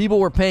 People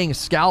were paying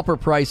scalper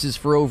prices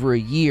for over a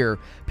year.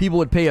 People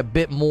would pay a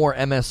bit more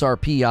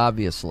MSRP,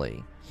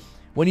 obviously.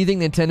 When do you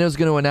think Nintendo's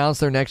going to announce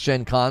their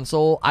next-gen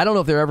console? I don't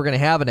know if they're ever going to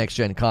have a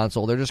next-gen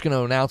console. They're just going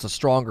to announce a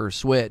stronger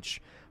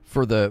Switch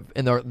and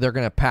they're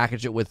going to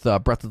package it with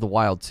Breath of the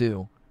Wild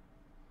 2.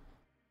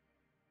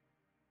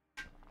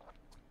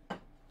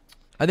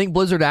 I think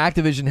Blizzard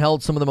Activision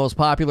held some of the most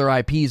popular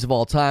IPs of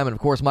all time, and of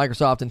course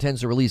Microsoft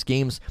intends to release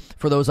games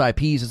for those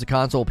IPs as a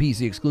console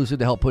PC exclusive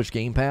to help push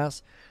Game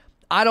Pass.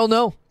 I don't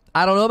know.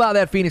 I don't know about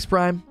that, Phoenix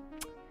Prime.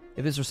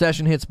 If this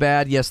recession hits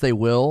bad, yes, they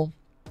will.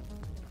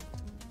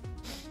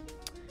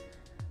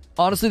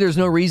 Honestly, there's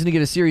no reason to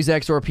get a Series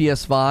X or a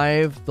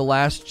PS5. The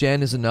last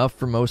gen is enough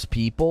for most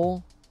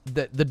people.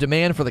 The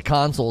demand for the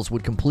consoles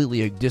would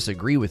completely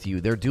disagree with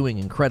you. They're doing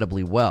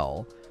incredibly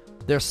well.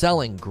 They're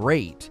selling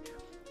great.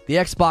 The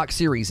Xbox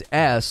Series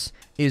S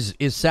is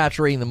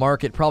saturating the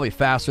market probably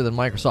faster than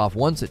Microsoft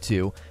wants it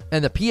to.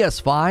 And the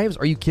PS5s,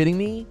 are you kidding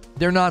me?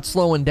 They're not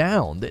slowing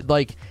down.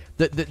 Like,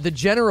 the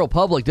general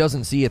public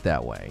doesn't see it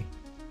that way.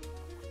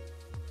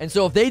 And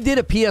so if they did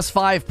a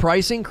PS5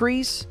 price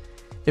increase,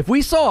 if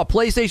we saw a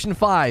PlayStation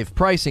 5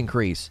 price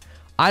increase,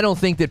 I don't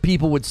think that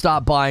people would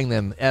stop buying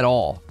them at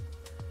all.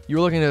 You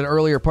were looking at an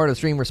earlier part of the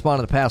stream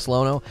responding to Past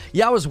Lono.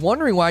 Yeah, I was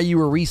wondering why you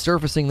were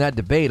resurfacing that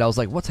debate. I was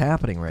like, what's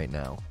happening right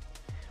now?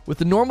 With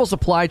the normal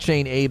supply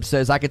chain, Abe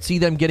says, I could see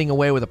them getting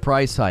away with a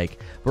price hike.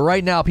 But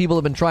right now, people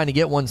have been trying to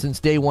get one since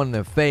day one and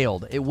have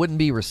failed. It wouldn't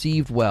be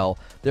received well.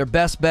 Their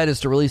best bet is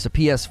to release a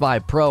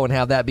PS5 Pro and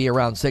have that be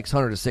around $600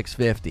 to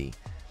 $650.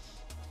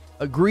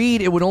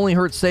 Agreed, it would only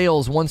hurt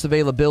sales once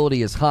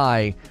availability is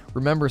high.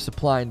 Remember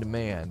supply and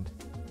demand.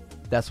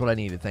 That's what I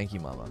needed. Thank you,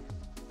 Mama.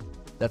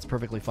 That's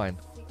perfectly fine.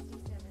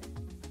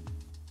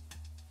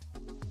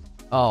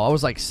 Oh, I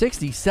was like,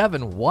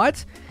 67,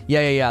 what?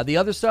 Yeah. The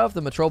other stuff,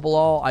 the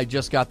Metropolol, I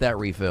just got that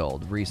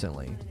refilled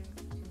recently.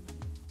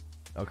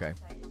 Okay.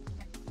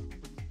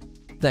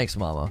 Thanks,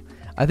 Mama.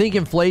 I think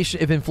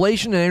if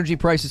inflation and energy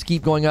prices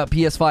keep going up,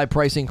 PS5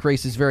 price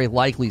increase is very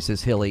likely,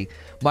 says Hilly.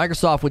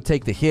 Microsoft would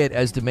take the hit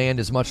as demand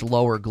is much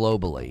lower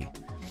globally.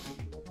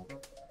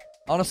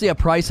 Honestly, a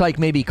price hike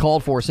may be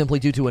called for simply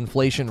due to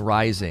inflation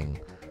rising.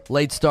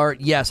 Late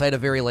start? Yes, I had a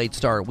very late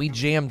start. We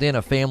jammed in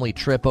a family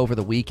trip over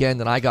the weekend,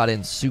 and I got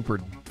in super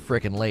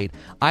freaking late.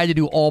 I had to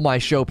do all my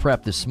show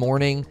prep this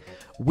morning.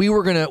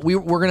 We're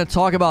gonna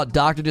talk about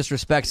Dr.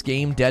 Disrespect's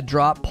game, Dead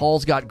Drop.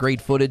 Paul's got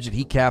great footage that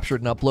he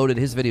captured and uploaded.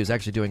 His video is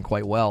actually doing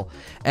quite well.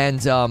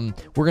 And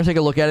we're gonna take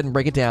a look at it and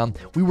break it down.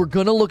 We were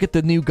gonna look at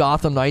the new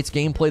Gotham Knights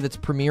gameplay that's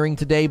premiering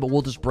today, but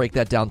we'll just break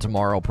that down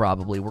tomorrow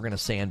probably. We're gonna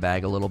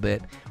sandbag a little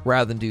bit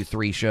rather than do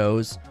 3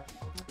 shows.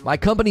 My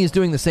company is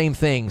doing the same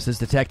thing, says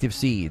Detective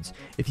Seeds.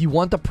 If you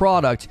want the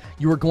product,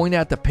 you are going to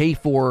have to pay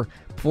for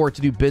it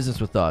to do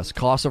business with us.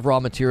 Costs of raw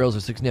materials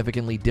are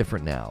significantly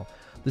different now.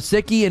 The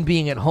sickie and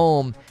being at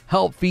home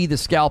help feed the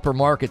scalper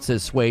market,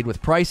 says Suede.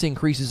 With price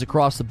increases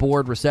across the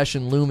board,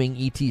 recession looming,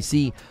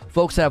 etc.,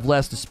 folks have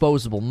less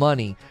disposable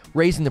money.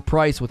 Raising the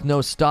price with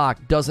no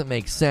stock doesn't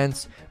make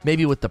sense.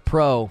 Maybe with the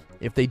Pro,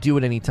 if they do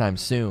it anytime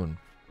soon.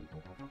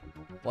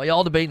 While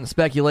y'all debate and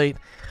speculate,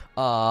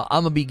 I'm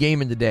going to be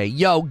gaming today.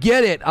 Yo,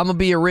 get it! I'm going to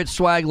be a rich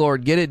swag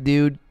lord. Get it,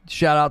 dude.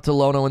 Shout out to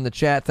Lono in the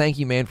chat. Thank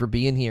you, man, for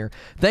being here.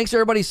 Thanks to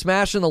everybody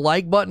smashing the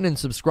like button and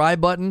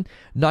subscribe button.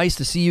 Nice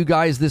to see you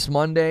guys this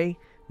Monday.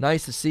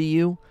 Nice to see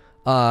you.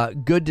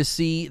 Good to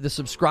see the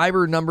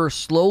subscriber number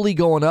slowly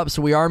going up,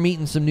 so we are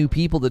meeting some new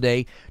people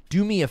today.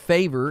 Do me a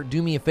favor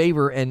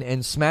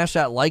and smash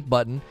that like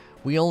button.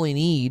 We only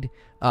need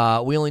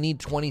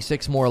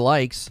 26 more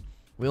likes.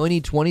 We only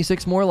need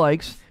 26 more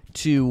likes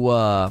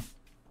to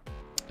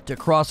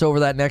cross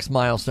over that next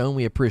milestone.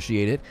 We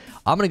appreciate it.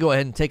 I'm going to go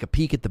ahead and take a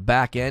peek at the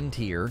back end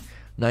here.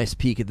 Nice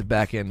peek at the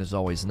back end is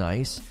always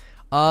nice.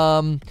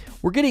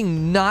 We're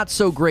getting not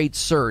so great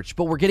search,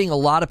 but we're getting a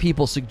lot of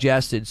people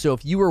suggested. So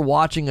if you were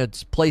watching a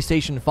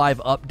PlayStation 5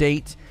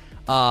 update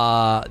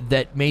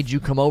that made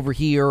you come over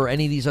here or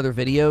any of these other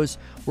videos,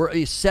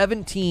 we're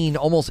 17,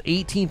 almost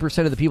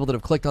 18% of the people that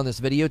have clicked on this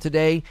video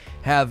today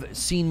have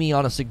seen me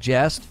on a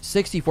suggest.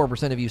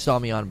 64% of you saw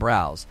me on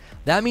browse.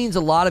 That means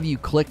a lot of you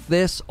clicked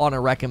this on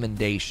a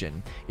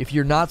recommendation. If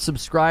you're not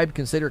subscribed,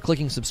 consider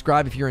clicking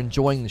subscribe if you're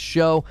enjoying the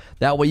show.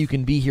 That way you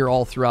can be here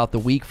all throughout the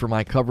week for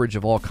my coverage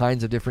of all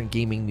kinds of different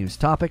gaming news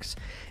topics.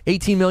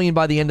 18 million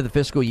by the end of the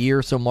fiscal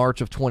year, so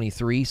March of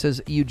 23,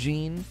 says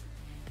Eugene.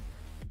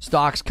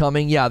 Stocks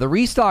coming. Yeah, the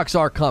restocks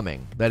are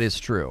coming. That is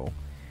true.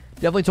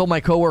 Definitely told my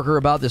coworker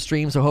about the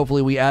stream, so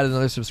hopefully we add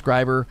another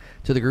subscriber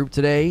to the group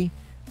today.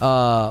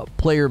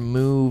 Player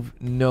move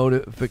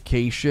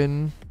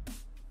notification.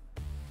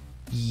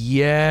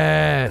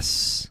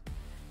 Yes.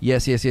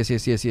 Yes.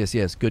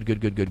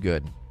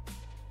 Good.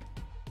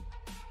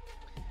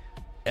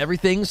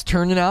 Everything's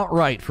turning out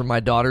right for my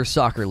daughter's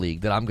soccer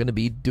league that I'm going to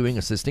be doing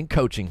assistant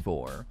coaching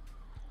for.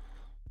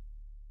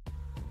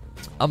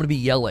 I'm going to be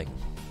yelling.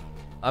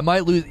 I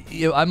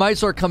might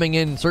start coming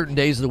in certain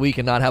days of the week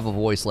and not have a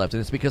voice left,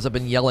 and it's because I've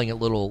been yelling at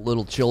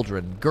little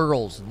children,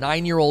 girls,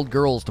 9-year-old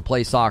girls, to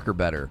play soccer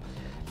better.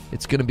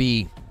 It's going to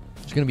be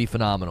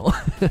phenomenal.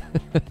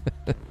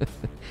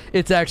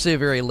 It's actually a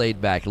very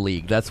laid-back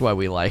league. That's why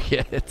we like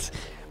it.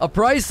 A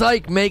price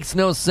hike makes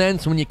no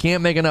sense when you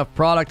can't make enough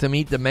product to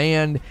meet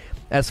demand.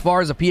 As far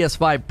as a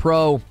PS5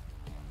 Pro,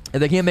 if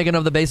they can't make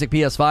enough of the basic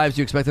PS5s,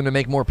 do you expect them to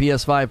make more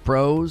PS5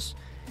 Pros?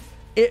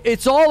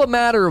 It's all a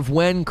matter of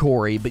when,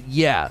 Corey, but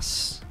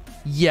yes,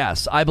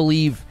 I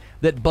believe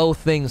that both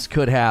things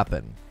could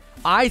happen.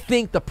 I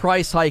think the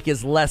price hike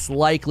is less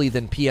likely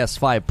than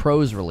PS5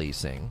 Pros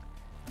releasing.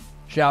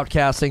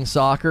 Shoutcasting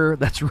soccer,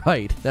 that's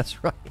right.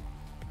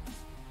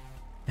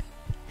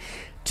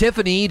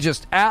 Tiffany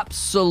just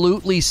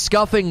absolutely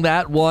scuffing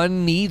that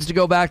one. Needs to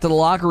go back to the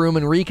locker room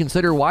and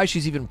reconsider why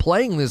she's even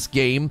playing this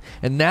game.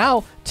 And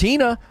now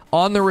Tina,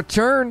 on the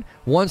return,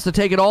 wants to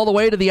take it all the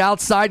way to the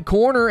outside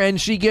corner, and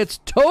she gets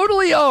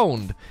totally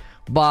owned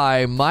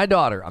by my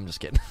daughter. I'm just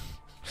kidding.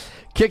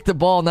 Kick the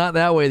ball not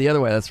that way, the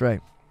other way. That's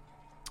right.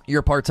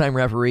 You're a part-time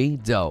referee?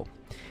 Dope.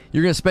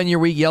 You're going to spend your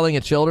week yelling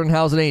at children?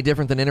 How's it any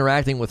different than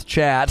interacting with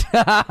chat?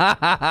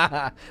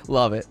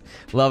 Love it.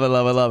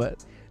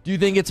 Do you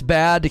think it's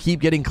bad to keep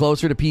getting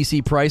closer to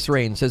PC price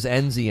range, says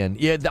Enzian?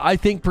 Yeah, I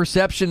think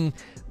perception,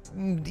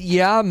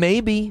 yeah,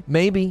 maybe.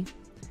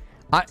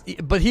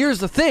 But here's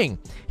the thing,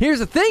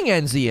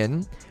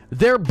 Enzian.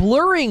 They're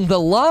blurring the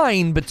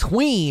line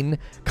between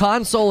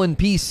console and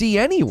PC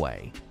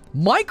anyway.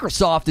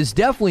 Microsoft is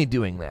definitely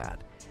doing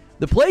that.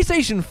 The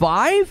PlayStation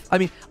 5, I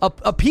mean, a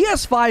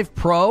PS5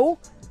 Pro,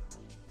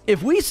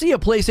 if we see a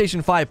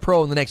PlayStation 5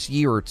 Pro in the next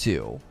year or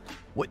two,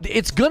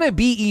 it's going to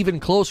be even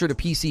closer to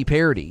PC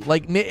parity.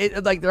 Like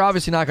they're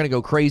obviously not going to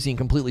go crazy and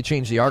completely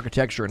change the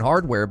architecture and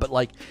hardware, but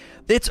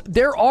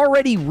they're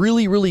already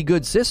really, really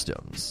good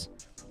systems.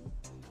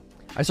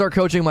 I start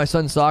coaching my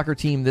son's soccer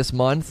team this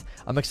month.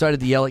 I'm excited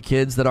to yell at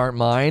kids that aren't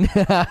mine.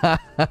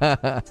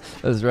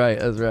 That's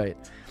right.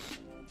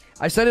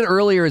 I said it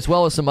earlier as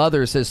well as some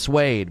others, says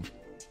Suede.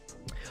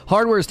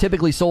 Hardware is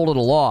typically sold at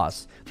a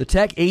loss. The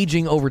tech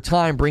aging over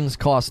time brings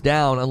costs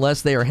down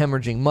unless they are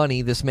hemorrhaging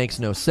money. This makes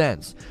no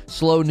sense.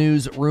 Slow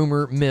news,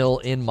 rumor mill,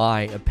 in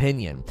my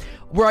opinion.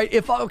 Right,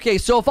 if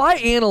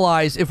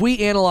we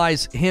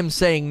analyze him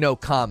saying no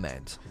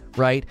comment,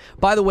 right?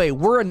 By the way,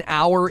 we're an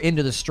hour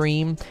into the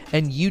stream,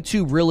 and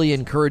YouTube really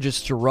encourages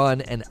us to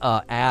run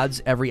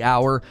ads every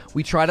hour.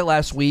 We tried it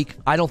last week.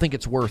 I don't think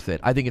it's worth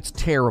it. I think it's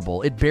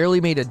terrible. It barely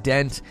made a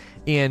dent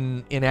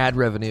in ad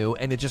revenue,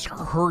 and it just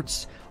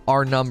hurts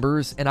our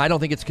numbers, and I don't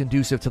think it's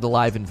conducive to the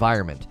live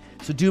environment.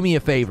 So do me a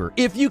favor,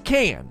 if you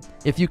can,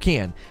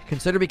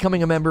 consider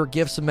becoming a member.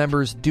 Give some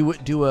members, do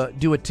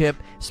a tip,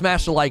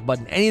 smash the like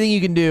button, anything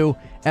you can do.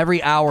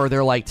 Every hour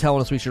they're like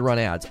telling us we should run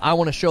ads. I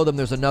want to show them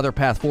there's another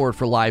path forward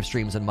for live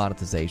streams and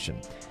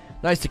monetization.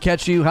 Nice to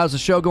catch you. How's the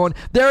show going?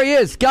 There he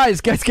is. Guys.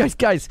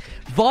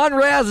 Von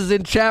Raz is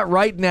in chat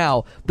right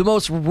now. The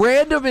most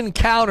random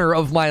encounter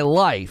of my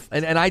life.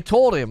 And I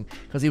told him,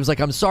 because he was like,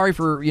 I'm sorry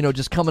for,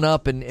 just coming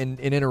up and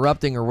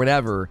interrupting or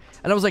whatever.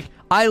 And I was like,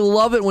 I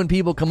love it when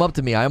people come up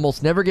to me. I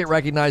almost never get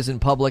recognized in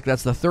public.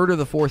 That's the third or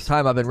the fourth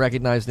time I've been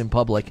recognized in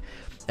public.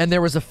 And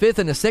there was a fifth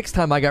and a sixth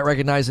time I got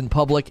recognized in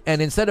public.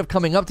 And instead of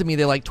coming up to me,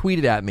 they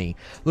tweeted at me.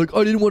 Like,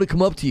 I didn't want to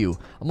come up to you.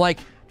 I'm like,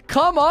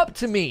 come up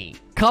to me.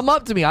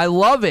 I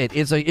love it.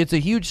 It's a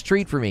huge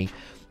treat for me.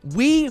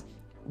 We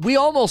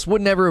almost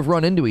would never have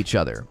run into each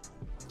other.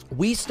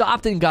 We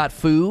stopped and got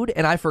food,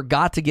 and I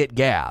forgot to get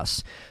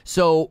gas.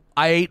 So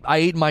I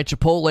ate my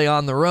Chipotle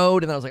on the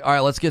road, and I was like, all right,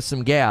 let's get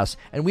some gas.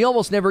 And we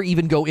almost never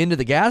even go into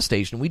the gas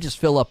station. We just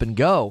fill up and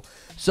go.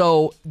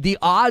 So the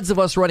odds of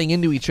us running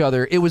into each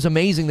other, it was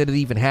amazing that it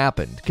even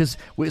happened. Because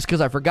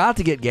I forgot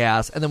to get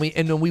gas, and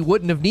then we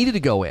wouldn't have needed to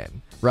go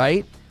in,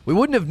 right? We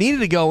wouldn't have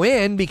needed to go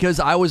in because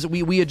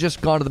we had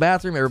just gone to the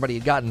bathroom. Everybody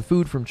had gotten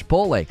food from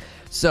Chipotle.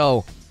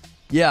 So,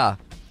 yeah,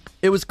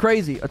 it was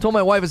crazy. I told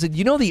my wife, I said,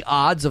 the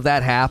odds of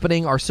that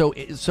happening are so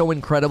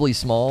incredibly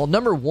small.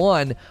 Number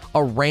one,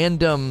 a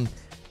random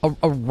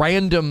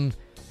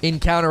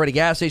encounter at a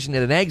gas station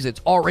at an exit's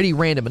already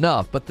random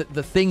enough, but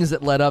the things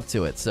that led up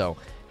to it. So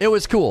it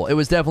was cool. It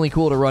was definitely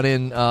cool to run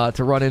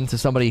into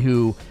somebody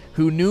who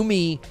knew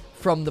me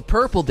from the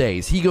Purple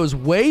days. He goes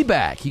way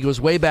back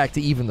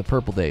to even the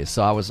Purple days.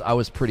 So I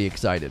was pretty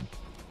excited.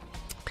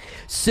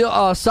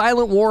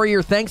 Silent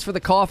Warrior, thanks for the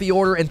coffee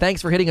order, and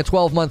thanks for hitting a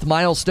 12-month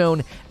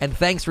milestone, and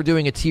thanks for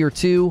doing a Tier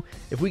 2.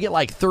 If we get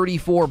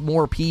 34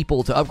 more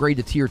people to upgrade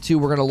to Tier 2,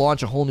 we're going to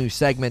launch a whole new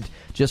segment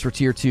just for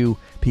Tier 2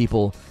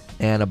 people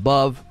and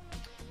above.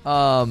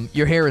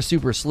 Your hair is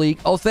super sleek.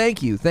 Oh,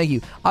 thank you.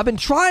 I've been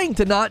trying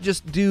to not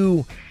just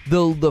do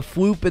the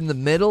floop in the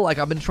middle.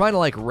 I've been trying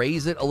to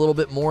raise it a little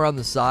bit more on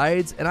the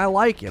sides, and I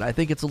like it. I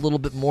think it's a little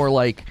bit more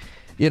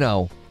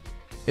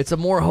It's a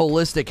more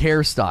holistic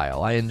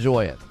hairstyle. I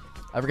enjoy it.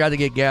 I forgot to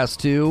get gas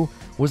too.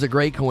 Was a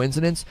great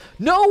coincidence.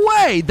 No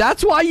way!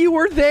 That's why you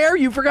were there?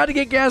 You forgot to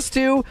get gas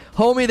too?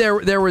 Homie,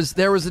 there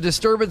was a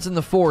disturbance in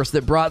the force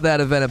that brought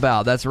that event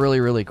about. That's really,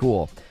 really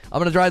cool. I'm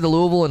going to drive to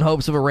Louisville in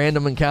hopes of a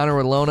random encounter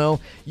with Lono.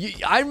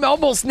 I'm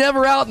almost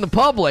never out in the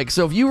public,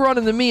 so if you run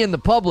into me in the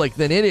public,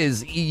 then it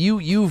is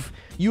you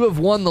have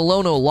won the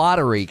Lono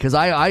lottery, because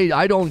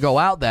I don't go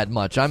out that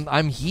much.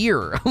 I'm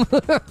here.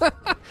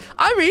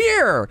 I'm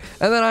here.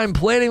 And then I'm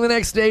planning the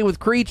next day with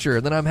Creature,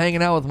 and then I'm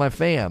hanging out with my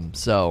fam.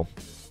 So,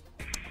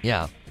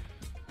 yeah.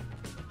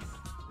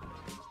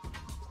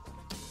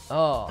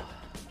 Oh,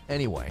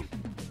 anyway.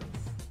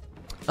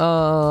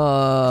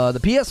 The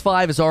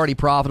PS5 is already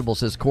profitable,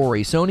 says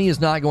Corey. Sony is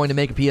not going to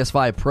make a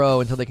PS5 Pro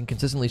until they can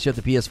consistently ship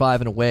the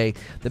PS5 in a way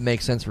that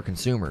makes sense for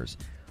consumers.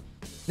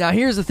 Now,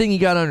 here's the thing you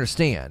got to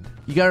understand.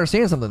 You got to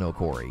understand something, though,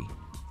 Corey.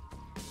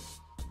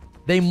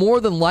 They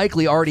more than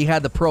likely already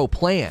had the Pro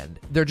planned.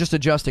 They're just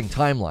adjusting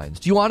timelines.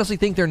 Do you honestly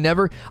think they're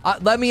never...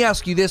 let me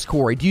ask you this,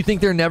 Corey. Do you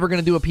think they're never going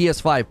to do a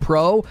PS5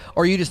 Pro,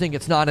 or you just think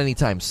it's not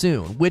anytime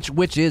soon?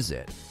 Which is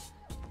it?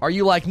 Are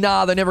you like,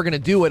 nah, they're never going to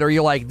do it, or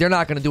you're like, they're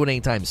not going to do it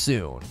anytime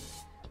soon?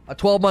 A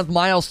 12-month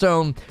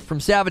milestone from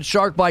Savage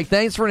Shark Bike.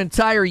 Thanks for an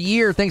entire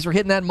year. Thanks for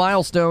hitting that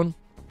milestone.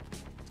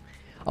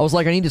 I was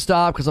like, I need to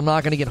stop because I'm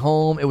not going to get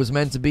home. It was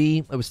meant to be.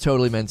 It was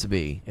totally meant to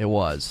be. It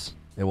was.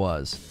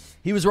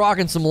 He was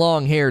rocking some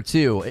long hair,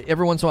 too.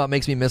 Every once in a while, it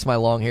makes me miss my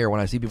long hair when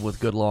I see people with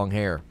good long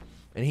hair.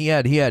 And he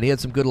had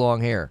some good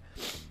long hair.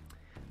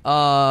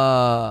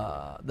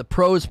 The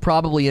Pro's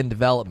probably in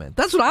development.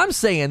 That's what I'm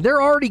saying. They're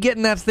already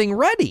getting that thing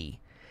ready.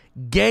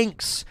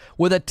 Ganks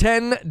with a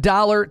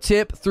 $10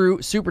 tip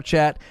through Super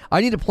Chat. I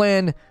need you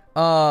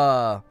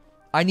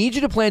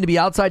to plan to be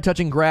outside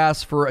touching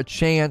grass for a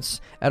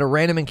chance at a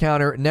random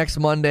encounter next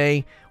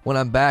Monday when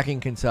I'm back in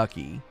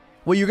Kentucky.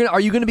 Well, are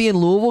you gonna be in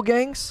Louisville,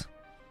 Ganks?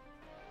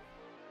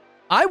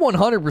 I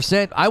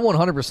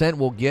 100%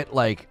 will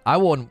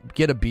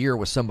get a beer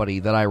with somebody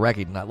that I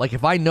recognize. Like,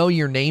 if I know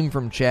your name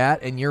from chat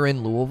and you're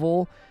in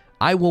Louisville,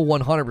 I will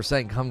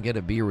 100% come get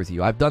a beer with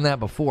you. I've done that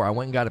before. I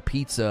went and got a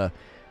pizza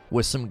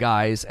with some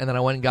guys, and then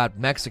I went and got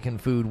Mexican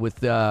food with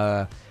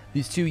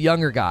these two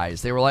younger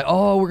guys. They were like,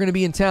 "Oh, we're gonna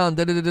be in town."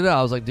 I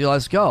was like, "Dude,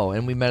 let's go."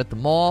 And we met at the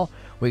mall.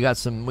 We got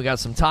some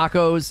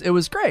tacos. It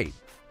was great.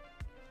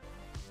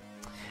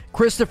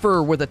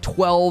 Christopher with a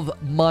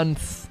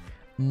 12-month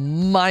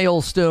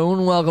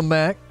milestone. Welcome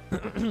back.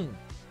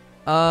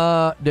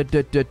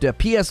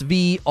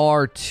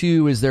 PSVR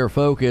 2 is their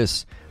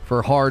focus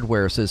for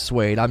hardware, says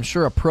Suede. I'm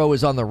sure a Pro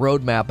is on the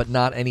roadmap, but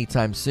not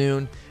anytime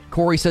soon.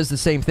 Corey says the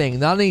same thing.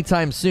 Not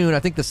anytime soon. I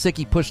think the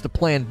Sickie pushed the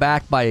plan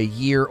back by a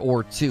year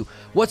or two.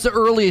 What's the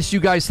earliest you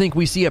guys think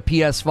we see a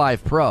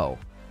PS5 Pro?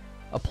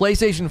 A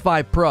PlayStation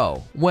 5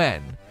 Pro?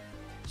 When?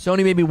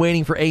 Sony may be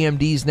waiting for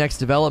AMD's next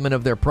development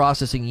of their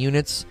processing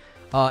units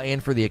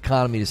and for the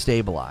economy to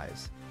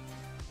stabilize.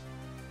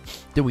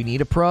 Do we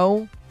need a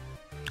Pro?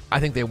 I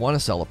think they want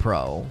to sell a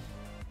Pro.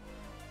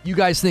 You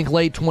guys think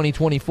late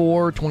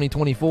 2024,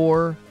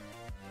 2024?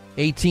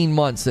 18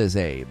 months, says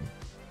Abe.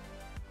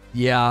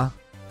 Yeah.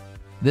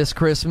 This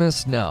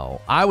Christmas? No.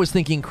 I was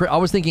thinking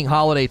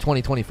holiday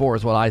 2024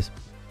 is what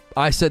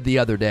I said the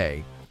other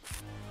day.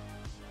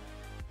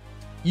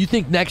 You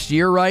think next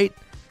year, right?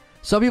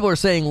 Some people are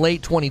saying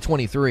late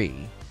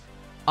 2023.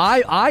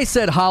 I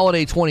said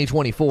holiday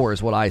 2024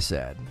 is what I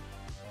said.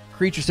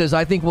 Creature says,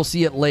 I think we'll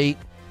see it late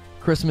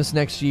Christmas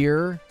next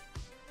year.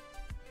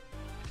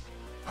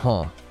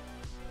 Huh.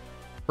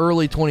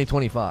 Early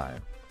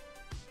 2025.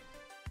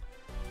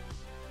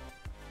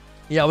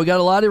 Yeah, we got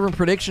a lot of different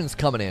predictions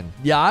coming in.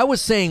 Yeah, I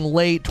was saying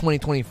late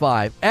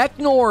 2025.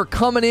 Eknor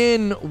coming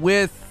in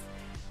with,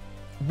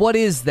 what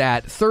is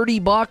that,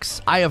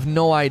 $30? I have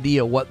no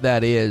idea what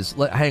that is.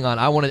 Hang on,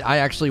 I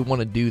actually want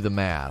to do the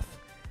math.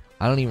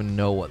 I don't even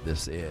know what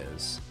this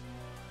is.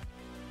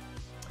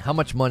 How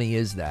much money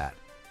is that?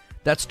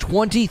 That's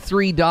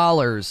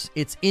 $23.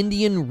 It's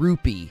Indian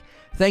rupee.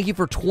 Thank you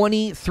for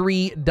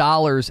 $23,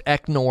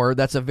 Eknor.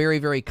 That's a very,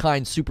 very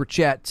kind super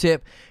chat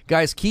tip.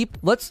 Guys,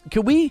 let's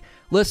hit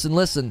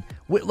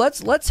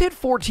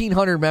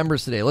 1,400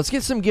 members today. Let's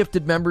get some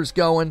gifted members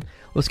going.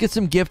 Let's get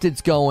some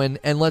gifteds going,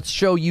 and let's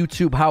show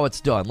YouTube how it's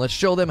done. Let's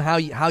show them how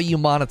you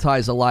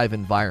monetize a live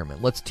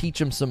environment. Let's teach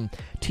them some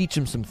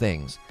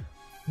things.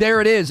 There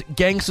it is.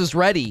 Ganks was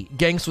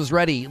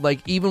ready.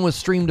 Like, even with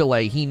stream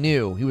delay, he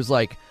knew. He was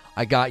like,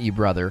 I got you,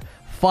 brother.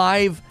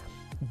 5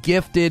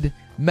 gifted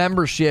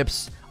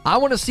memberships. I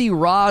want to see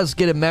Roz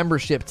get a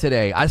membership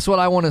today. That's what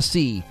I want to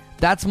see.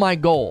 That's my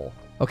goal.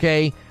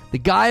 Okay? The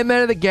guy I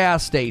met at the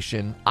gas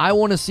station, I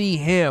want to see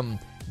him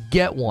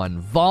get one.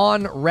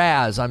 Von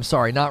Raz. I'm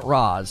sorry, not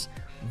Roz.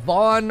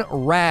 Von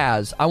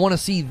Raz. I want to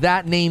see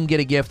that name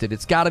get a gifted.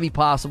 It's got to be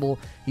possible.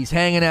 He's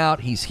hanging out.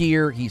 He's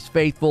here. He's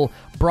faithful.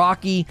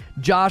 Brocky,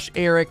 Josh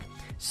Eric,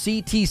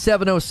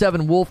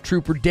 CT707 Wolf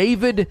Trooper,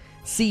 David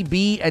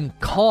CB, and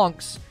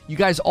Conks. You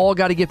guys all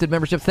got a gifted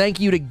membership. Thank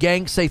you to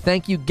Ganks. Say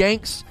thank you,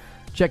 Ganks.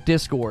 Check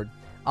Discord.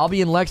 I'll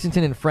be in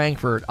Lexington and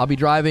Frankfurt. I'll be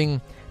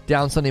driving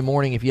down Sunday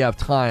morning if you have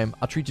time.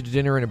 I'll treat you to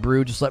dinner and a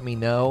brew. Just let me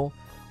know.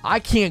 I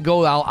can't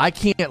go out. I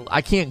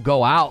can't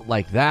go out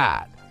like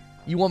that.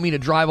 You want me to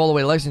drive all the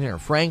way to Lexington or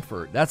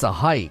Frankfurt? That's a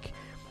hike.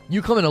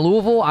 You come into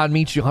Louisville, I'd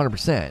meet you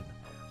 100%.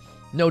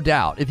 No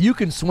doubt. If you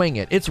can swing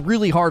it, it's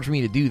really hard for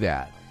me to do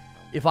that.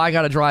 If I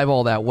got to drive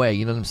all that way,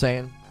 you know what I'm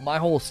saying? My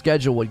whole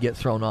schedule would get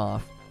thrown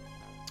off.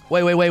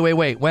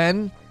 Wait.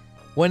 When?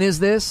 When is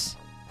this?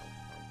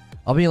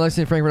 I'll be in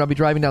Lexington, Frankfurt. I'll be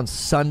driving down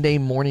Sunday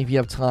morning. If you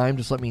have time,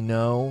 just let me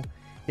know.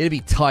 It'll be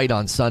tight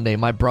on Sunday.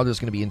 My brother's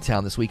going to be in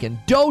town this weekend.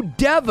 Doe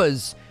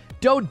Devas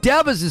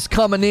is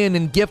coming in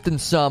and gifting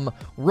some.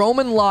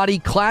 Roman Lottie,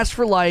 Class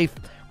for Life,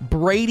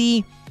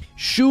 Brady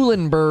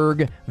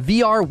Schulenberg,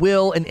 VR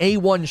Will, and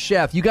A1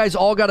 Chef. You guys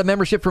all got a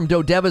membership from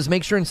Doe Devas.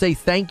 Make sure and say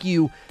thank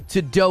you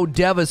to Doe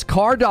Devas.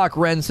 Cardoc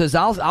Ren says,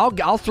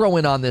 I'll throw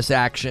in on this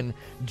action.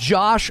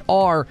 Josh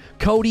R.,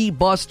 Cody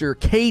Buster,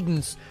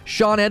 Cadence,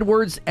 Sean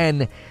Edwards,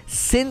 and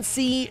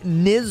Cincy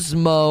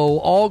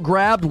Nismo all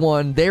grabbed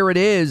one. There it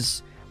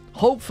is.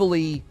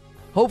 Hopefully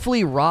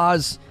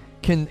Raz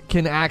can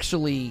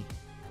actually,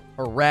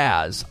 or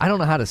Raz, I don't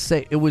know how to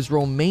say. It was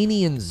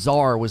Romanian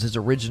Czar was his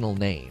original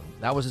name.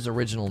 That was his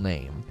original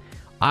name.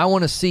 I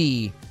want to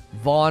see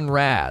Vaughn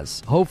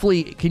Raz.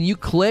 Hopefully, can you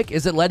click?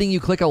 Is it letting you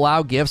click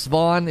allow gifts,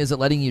 Vaughn? Is it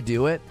letting you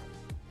do it?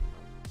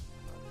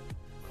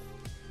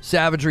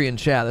 Savagery in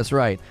chat, that's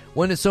right.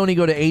 When does Sony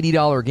go to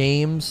 $80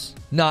 games?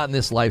 Not in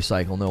this life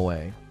cycle, no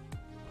way.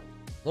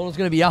 Lono's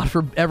going to be out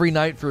for every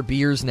night for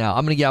beers now.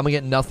 I'm going to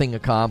get nothing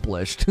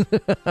accomplished.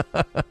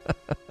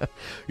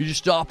 You just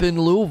stop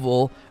in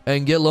Louisville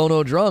and get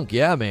Lono drunk.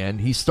 Yeah, man.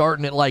 He's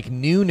starting at like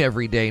noon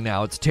every day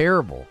now. It's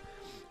terrible.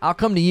 I'll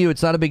come to you.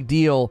 It's not a big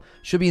deal.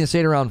 Should be in the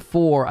state around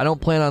 4. I don't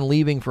plan on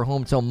leaving for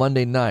home till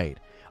Monday night.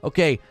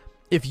 Okay,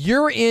 if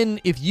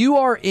you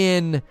are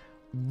in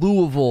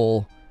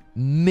Louisville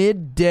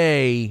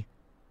midday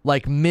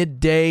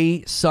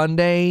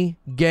Sunday,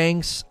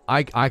 Ganks,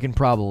 I can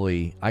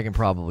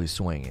probably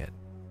swing it.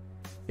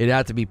 It'd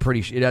have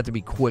to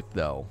be quick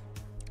though.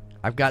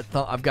 I've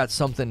got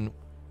something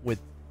with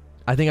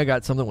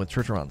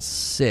church around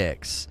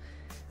 6.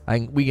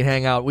 We can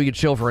hang out. We can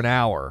chill for an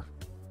hour.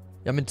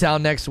 I'm in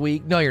town next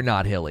week. No, you're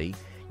not, Hilly.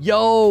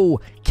 Yo,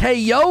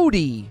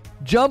 Coyote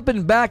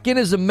jumping back in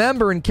as a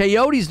member, and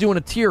Coyote's doing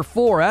a tier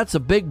 4. That's a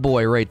big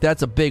boy, right?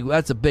 That's a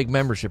big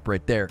membership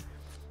right there.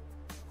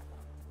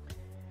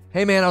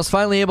 Hey man, I was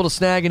finally able to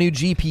snag a new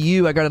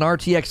GPU. I got an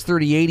RTX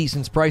 3080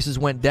 since prices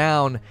went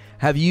down.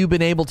 Have you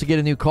been able to get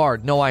a new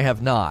card? No, I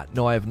have not.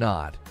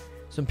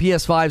 Some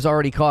PS5s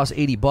already cost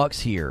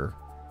 $80 here.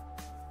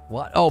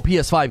 What? Oh,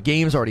 PS5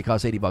 games already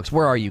cost $80.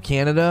 Where are you,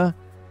 Canada?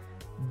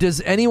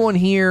 Does anyone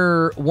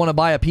here want to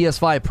buy a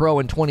PS5 Pro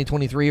in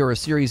 2023 or a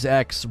Series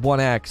X,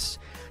 1X?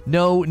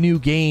 No new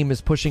game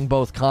is pushing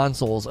both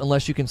consoles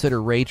unless you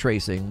consider ray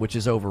tracing, which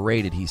is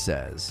overrated, he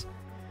says.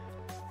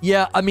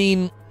 Yeah, I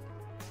mean,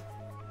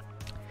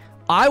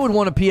 I would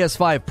want a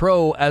PS5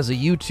 Pro as a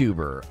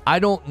YouTuber. I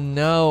don't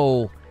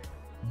know.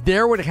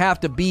 There would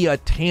have to be a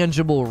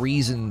tangible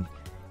reason.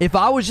 If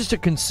I was just a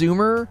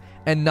consumer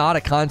and not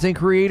a content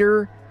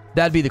creator,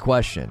 that'd be the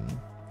question.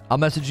 I'll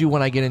message you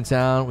when I get in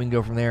town. We can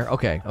go from there.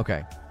 Okay.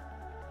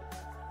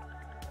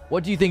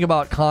 What do you think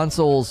about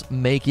consoles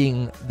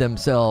making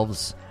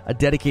themselves a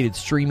dedicated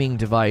streaming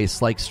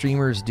device like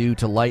streamers do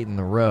to lighten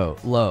the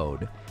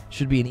load?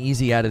 Should be an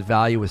easy added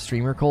value with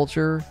streamer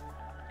culture.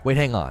 Wait,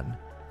 hang on.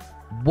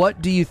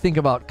 What do you think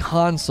about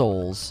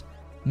consoles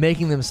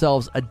making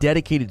themselves a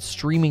dedicated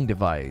streaming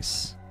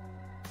device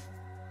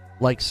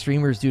like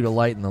streamers do to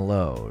lighten the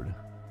load?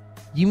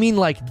 You mean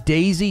like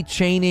daisy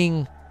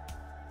chaining?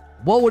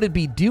 What would it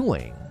be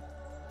doing?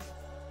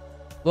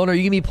 Loner, are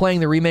you going to be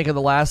playing the remake of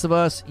The Last of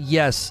Us?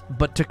 Yes,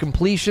 but to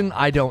completion,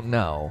 I don't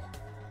know.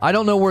 I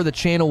don't know where the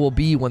channel will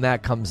be when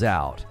that comes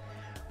out.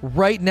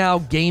 Right now,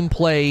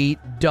 gameplay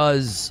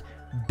does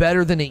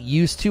better than it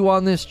used to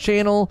on this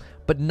channel,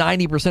 but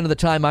 90% of the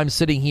time I'm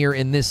sitting here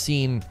in this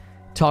scene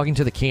talking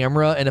to the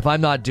camera, and if I'm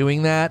not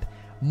doing that,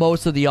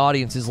 most of the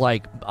audience is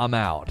like, I'm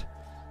out.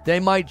 They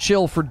might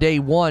chill for day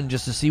 1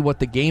 just to see what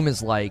the game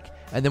is like,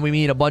 and then we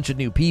meet a bunch of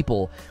new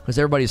people because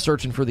everybody's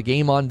searching for the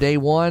game on day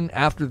 1.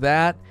 After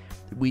that,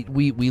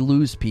 we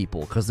lose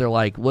people because they're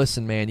like,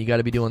 listen, man, you got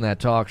to be doing that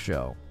talk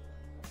show.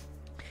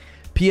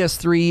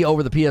 PS3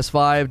 over the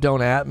PS5,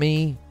 don't at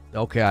me.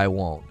 Okay, I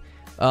won't.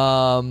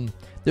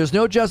 There's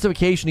no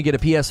justification to get a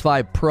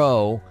PS5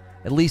 Pro,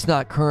 at least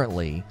not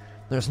currently.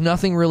 There's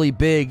nothing really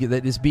big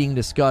that is being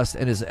discussed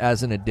and is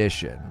as an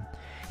addition.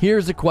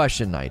 Here's the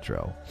question,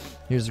 Nitro.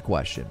 Here's the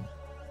question.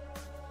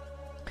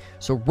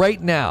 So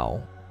right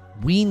now,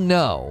 we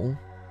know,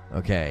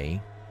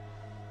 okay,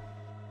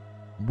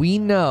 we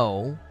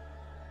know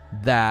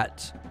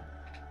that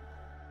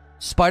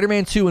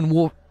Spider-Man 2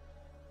 and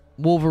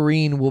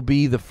Wolverine will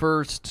be the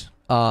first,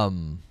 they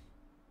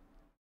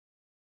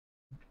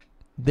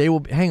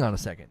will be, hang on a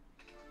second.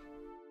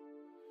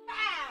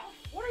 Ow!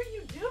 What are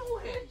you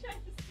doing?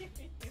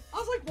 I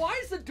was like, why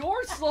is the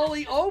door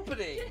slowly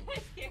opening?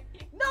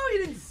 No, he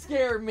didn't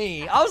scare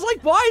me. I was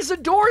like, why is the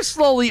door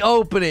slowly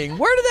opening?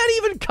 Where did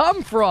that even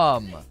come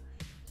from?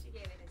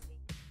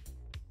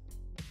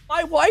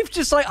 My wife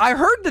just I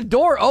heard the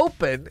door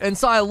open, and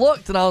so I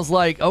looked, and I was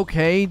like,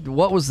 okay,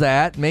 what was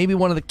that? Maybe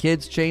one of the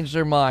kids changed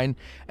their mind.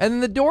 And then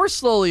the door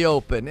slowly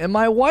opened, and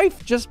my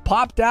wife just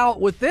popped out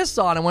with this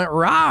on and went,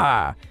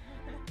 rah.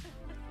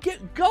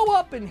 Go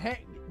up and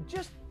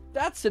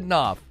that's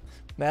enough.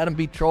 Madam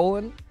be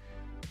trolling.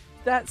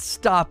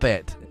 Stop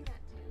it.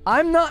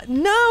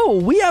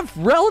 No, we have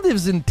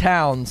relatives in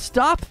town.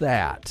 Stop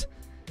that.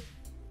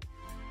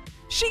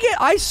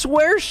 I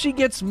swear she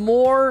gets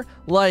more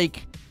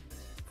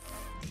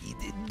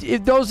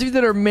if those of you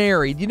that are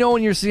married, you know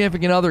when your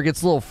significant other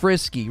gets a little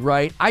frisky,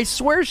 right? I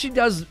swear she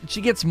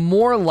gets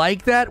more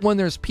like that when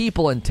there's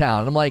people in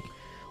town. I'm like,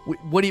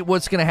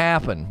 what's going to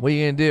happen? What are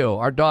you going to do?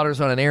 Our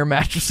daughter's on an air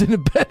mattress in a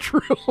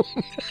bedroom.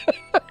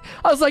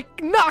 I was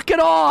like, knock it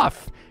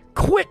off.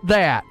 Quit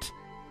that.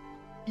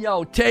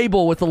 Yo,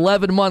 Table with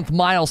 11-month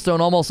milestone,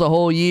 almost a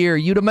whole year.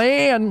 You the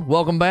man.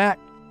 Welcome back.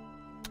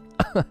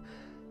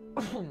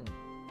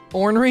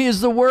 Ornery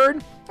is the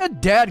word. A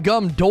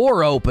dadgum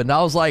door opened.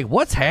 I was like,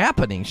 what's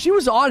happening? She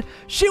was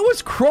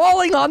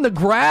crawling on the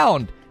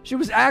ground. She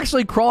was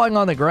actually crawling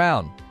on the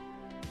ground.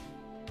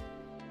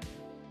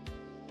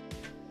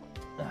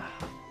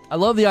 I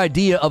love the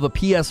idea of a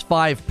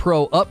PS5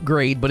 Pro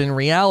upgrade, but in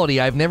reality,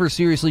 I've never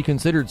seriously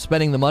considered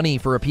spending the money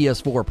for a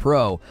PS4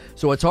 Pro,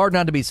 so it's hard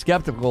not to be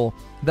skeptical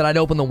that I'd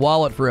open the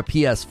wallet for a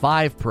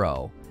PS5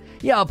 Pro.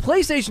 Yeah, a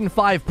PlayStation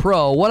 5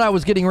 Pro, what I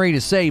was getting ready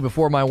to say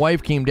before my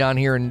wife came down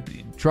here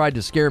and tried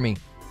to scare me.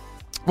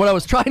 What I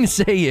was trying to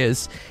say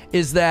is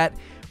that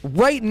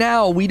right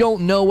now we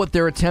don't know what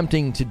they're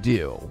attempting to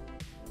do.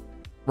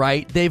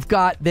 Right? They've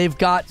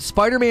got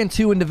Spider-Man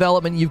 2 in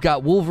development, you've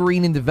got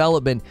Wolverine in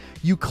development.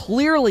 You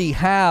clearly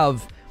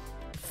have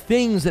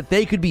things that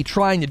they could be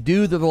trying to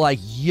do that are like,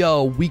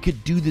 yo, we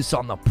could do this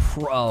on the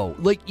Pro.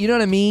 Like, you know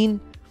what I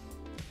mean?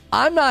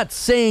 I'm not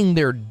saying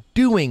they're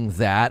doing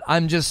that.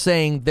 I'm just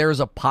saying there's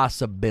a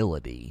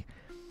possibility.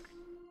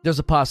 There's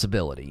a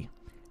possibility.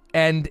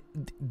 And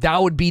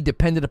that would be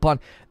dependent upon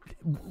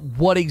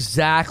what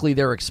exactly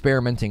they're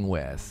experimenting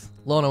with.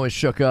 Lono is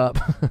shook up.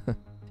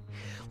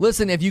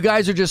 Listen, if you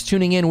guys are just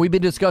tuning in, we've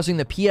been discussing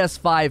the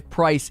PS5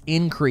 price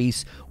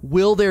increase.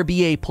 Will there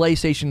be a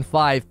PlayStation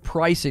 5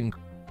 price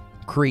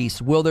increase?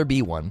 Will there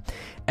be one?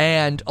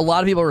 And a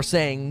lot of people are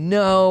saying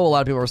no. A lot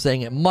of people are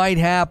saying it might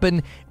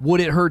happen. Would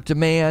it hurt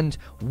demand?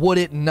 Would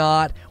it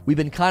not? We've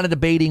been kind of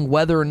debating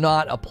whether or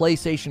not a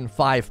PlayStation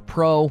 5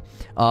 Pro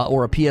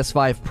or a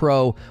PS5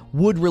 Pro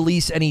would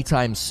release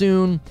anytime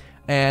soon.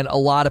 And a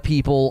lot of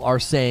people are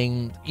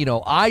saying,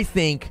 I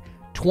think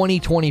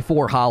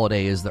 2024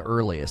 holiday is the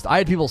earliest. I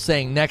had people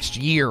saying next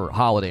year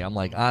holiday. I'm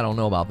like, I don't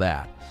know about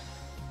that.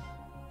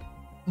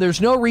 There's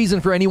no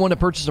reason for anyone to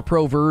purchase a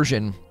Pro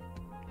version.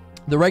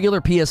 The regular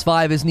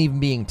PS5 isn't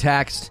even being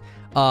taxed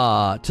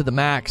to the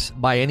max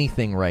by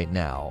anything right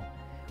now.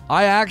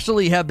 I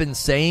actually have been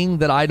saying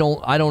that I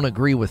don't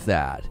agree with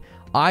that.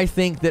 I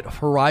think that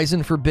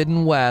Horizon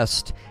Forbidden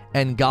West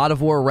and God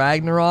of War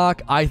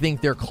Ragnarok, I think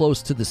they're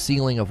close to the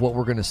ceiling of what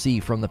we're going to see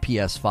from the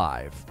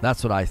PS5.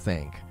 That's what I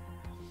think.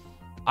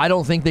 I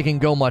don't think they can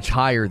go much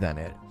higher than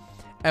it.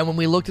 And when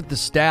we looked at the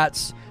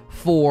stats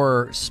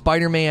for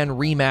Spider-Man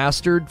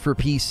Remastered for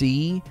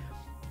PC,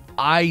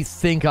 I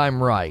think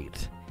I'm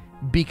right.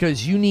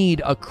 Because you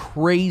need a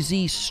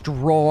crazy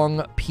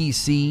strong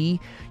PC.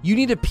 You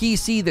need a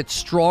PC that's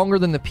stronger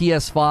than the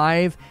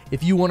PS5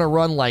 if you want to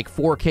run like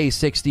 4K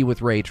 60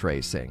 with ray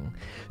tracing.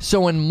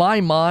 So in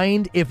my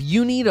mind, if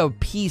you need a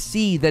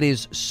PC that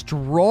is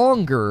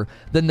stronger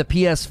than the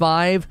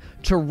PS5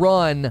 to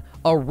run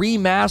a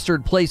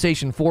remastered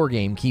PlayStation 4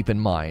 game, keep in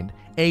mind,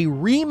 a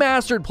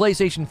remastered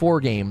PlayStation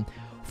 4 game,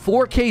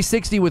 4K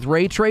 60 with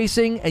ray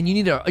tracing, and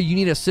you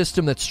need a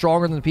system that's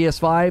stronger than the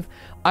PS5,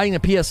 I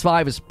think the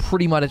PS5 is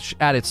pretty much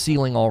at its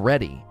ceiling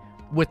already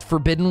with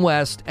Forbidden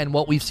West and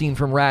what we've seen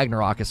from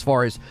Ragnarok as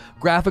far as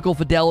graphical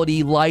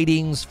fidelity,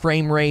 lightings,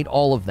 frame rate,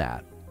 all of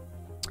that.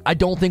 I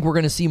don't think we're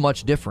going to see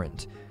much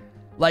different.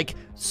 Like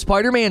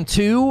Spider-Man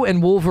 2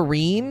 and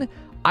Wolverine,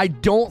 I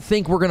don't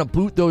think we're going to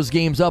boot those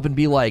games up and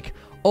be like,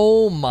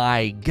 oh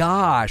my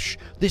gosh,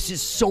 this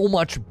is so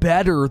much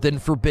better than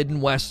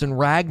Forbidden West and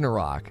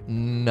Ragnarok.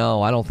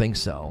 No, I don't think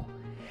so.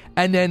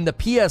 And then the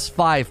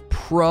PS5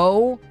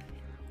 Pro,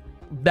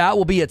 that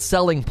will be its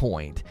selling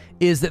point,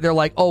 is that they're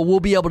like, oh, we'll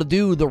be able to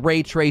do the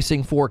ray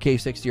tracing 4K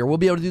 60, or we'll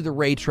be able to do the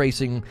ray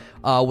tracing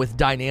with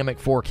dynamic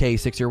 4K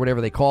 60, or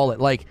whatever they call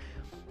it. Like,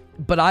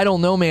 but I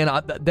don't know,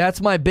 man.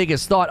 That's my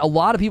biggest thought. A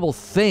lot of people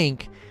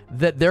think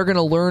that they're going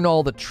to learn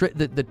all the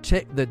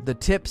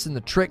tips and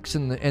the tricks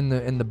and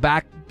the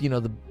back,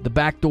 the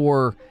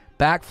backdoor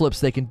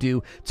backflips they can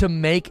do to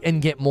make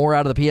and get more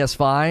out of the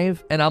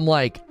PS5. And I'm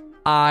like,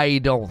 I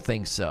don't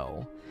think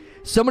so.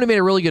 Somebody made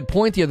a really good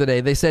point the other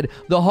day. They said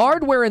the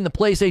hardware in the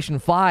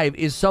PlayStation 5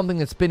 is something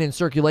that's been in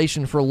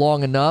circulation for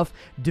long enough.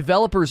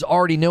 Developers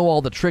already know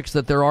all the tricks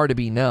that there are to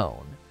be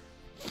known.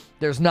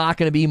 There's not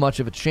going to be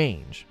much of a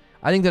change.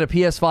 I think that a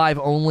PS5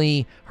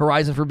 only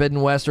Horizon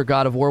Forbidden West or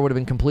God of War would have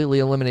been completely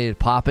eliminated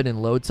pop-in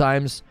and load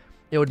times.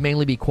 It would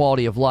mainly be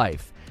quality of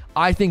life.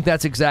 I think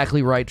that's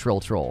exactly right,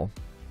 Trill Troll.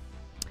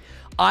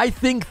 I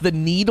think the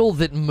needle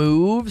that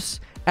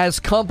moves as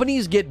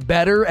companies get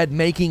better at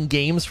making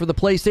games for the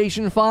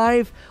PlayStation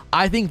 5,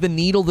 I think the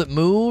needle that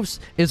moves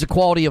is a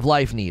quality of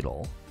life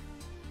needle.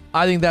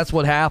 I think that's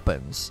what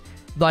happens.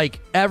 Like,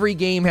 every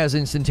game has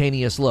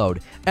instantaneous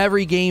load.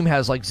 Every game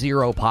has, like,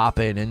 zero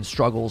pop-in and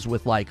struggles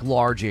with, like,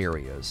 large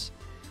areas.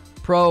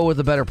 Pro with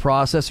a better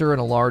processor and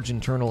a large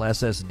internal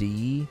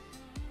SSD.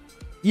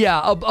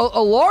 Yeah,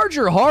 a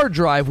larger hard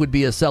drive would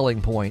be a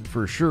selling point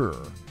for sure.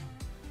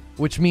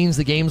 Which means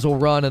the games will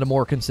run at a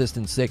more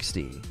consistent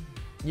 60.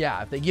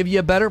 Yeah, if they give you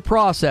a better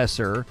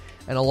processor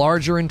and a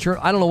larger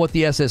internal... I don't know what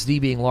the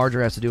SSD being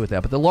larger has to do with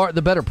that, but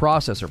the better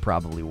processor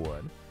probably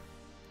would.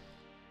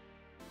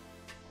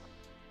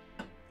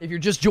 If you're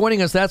just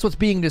joining us, that's what's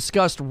being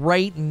discussed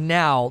right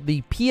now.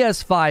 The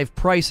PS5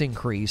 price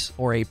increase,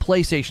 or a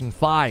PlayStation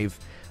 5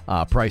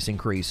 price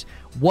increase.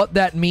 What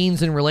that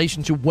means in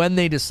relation to when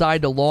they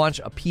decide to launch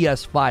a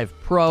PS5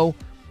 Pro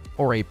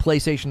or a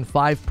PlayStation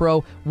 5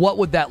 Pro. What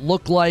would that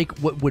look like?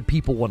 What would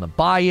people want to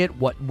buy it?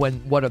 What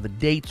are the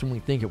dates when we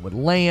think it would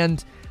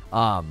land?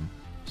 So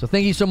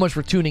thank you so much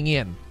for tuning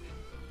in.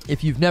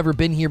 If you've never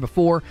been here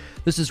before,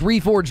 this is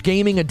Reforge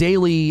Gaming, a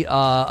daily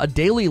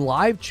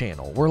live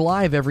channel. We're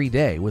live every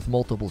day with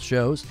multiple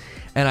shows,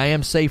 and I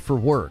am safe for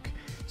work.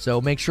 So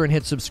make sure and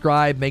hit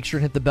subscribe. Make sure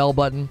and hit the bell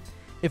button.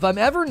 If I'm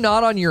ever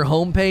not on your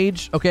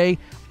homepage, okay,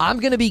 I'm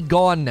going to be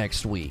gone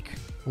next week.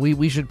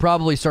 We should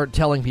probably start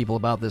telling people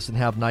about this and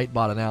have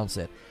Nightbot announce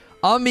it.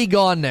 I'll be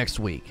gone next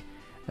week.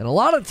 And a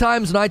lot of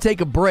times when I take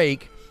a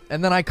break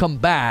and then I come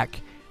back,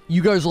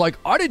 you guys are like,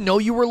 I didn't know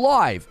you were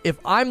live. If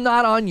I'm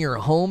not on your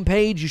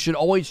homepage, you should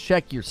always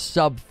check your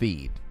sub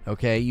feed,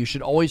 okay? You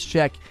should always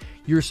check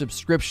your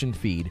subscription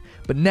feed.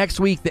 But next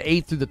week, the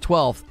 8th through the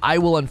 12th, I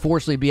will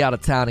unfortunately be out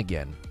of town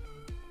again.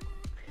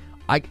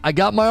 I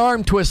got my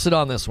arm twisted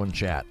on this one,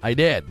 chat. I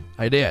did.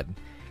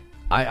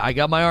 I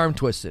got my arm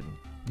twisted.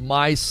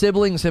 My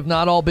siblings have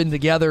not all been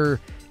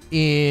together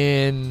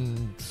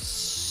in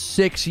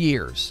 6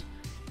 years.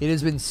 It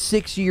has been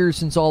 6 years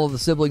since all of the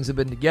siblings have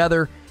been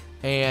together.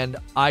 And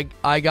I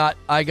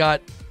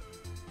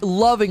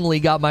lovingly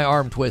got my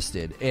arm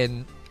twisted,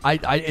 and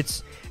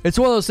it's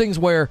one of those things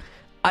where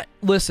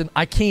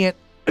I can't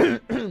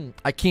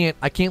I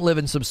can't live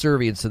in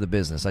subservience to the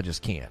business. I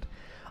just can't.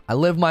 I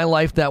lived my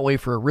life that way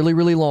for a really,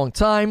 really long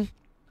time,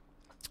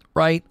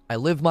 right? I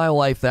lived my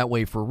life that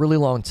way for a really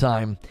long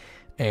time,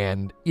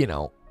 and you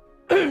know,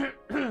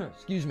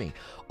 excuse me.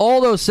 All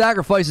those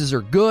sacrifices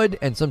are good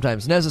and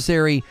sometimes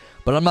necessary,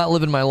 but I'm not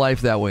living my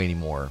life that way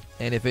anymore.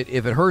 And if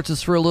it hurts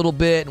us for a little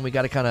bit and we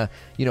got to kind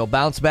of,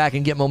 bounce back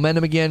and get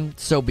momentum again,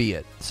 so be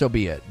it. So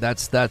be it.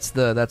 That's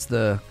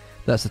the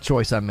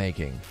choice I'm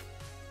making.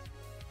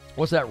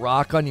 What's that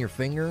rock on your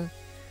finger?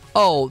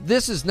 Oh,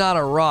 this is not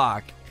a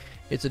rock.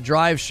 It's a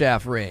drive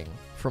shaft ring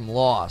from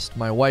Lost.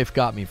 My wife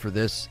got me for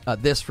this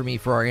for me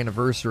for our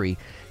anniversary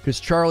because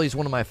Charlie's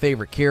one of my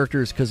favorite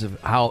characters because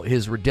of how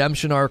his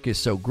redemption arc is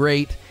so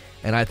great.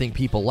 And I think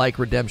people like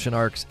redemption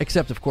arcs,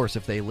 except, of course,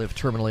 if they live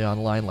terminally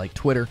online like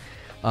Twitter.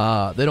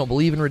 They don't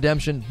believe in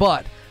redemption.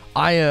 But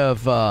I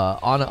have,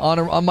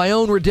 on my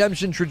own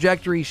redemption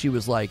trajectory, she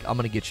was like, I'm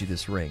going to get you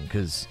this ring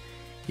because,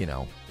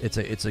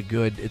 it's a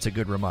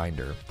good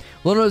reminder.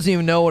 Luna doesn't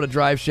even know what a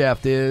drive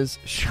shaft is.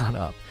 Shut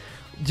up.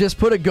 Just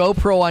put a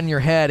GoPro on your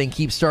head and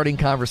keep starting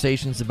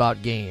conversations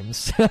about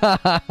games.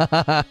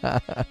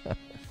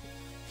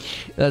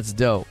 That's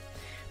dope.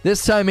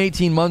 This time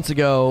 18 months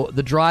ago,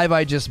 the drive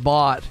I just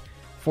bought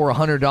for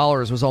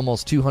 $100 was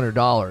almost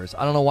 $200.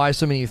 I don't know why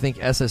so many of you think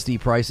SSD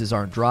prices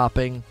aren't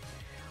dropping.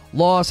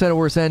 Lost had a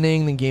worse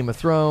ending than Game of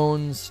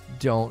Thrones.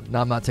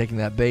 I'm not taking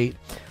that bait.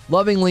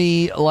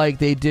 Lovingly, like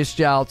they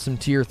dished out some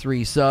tier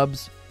 3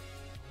 subs.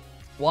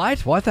 What?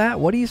 What that?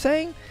 What are you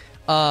saying?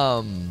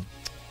 No.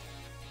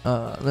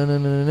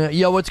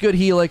 Yo, what's good,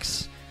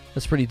 Helix?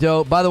 That's pretty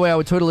dope. By the way, I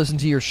would totally listen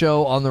to your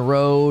show on the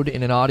road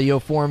in an audio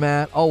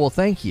format. Oh, well,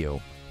 thank you.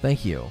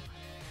 Thank you.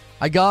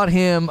 I got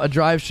him a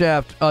drive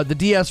shaft, the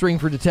DS ring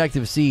for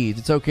Detective Seeds.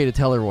 It's okay to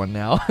tell everyone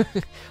now.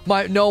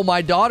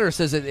 My daughter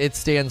says it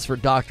stands for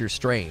Doctor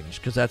Strange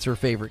because that's her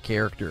favorite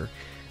character.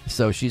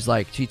 So she's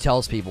like, she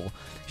tells people,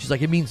 she's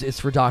like, it means it's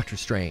for Doctor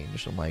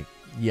Strange. I'm like,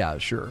 yeah,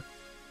 sure.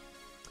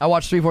 I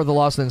watched 3/4 of the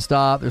Lost and then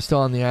stopped. They're still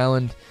on the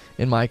island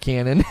in my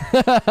canon.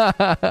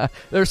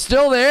 They're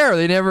still there.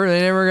 They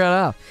never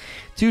got off.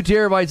 2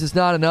 terabytes is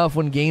not enough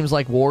when games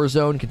like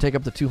Warzone can take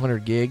up to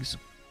 200 gigs.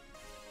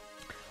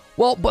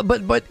 Well,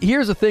 but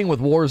here's the thing with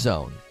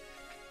Warzone.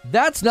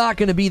 That's not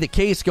going to be the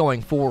case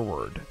going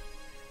forward.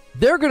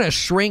 They're going to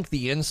shrink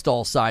the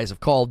install size of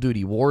Call of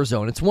Duty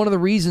Warzone. It's one of the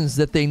reasons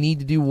that they need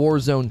to do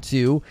Warzone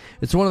 2.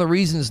 It's one of the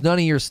reasons none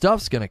of your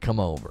stuff's going to come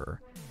over.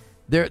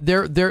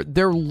 They're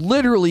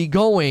literally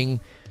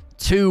going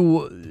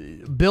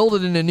to build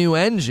it in a new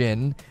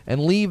engine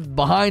and leave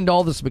behind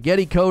all the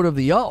spaghetti code of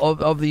the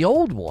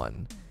old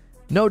one.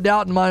 No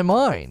doubt in my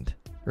mind,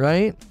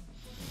 right?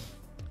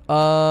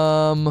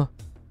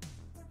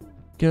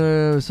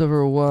 Gonna suffer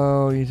a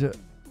while.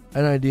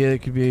 An idea it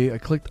could be. I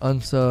clicked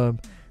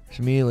unsub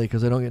immediately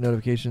because I don't get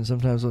notifications.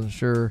 Sometimes I wasn't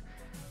sure.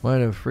 Might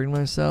have freed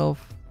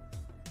myself.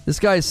 This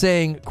guy's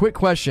saying, quick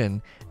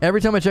question.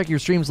 Every time I check your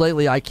streams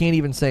lately, I can't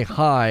even say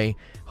hi.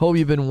 Hope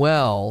you've been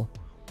well.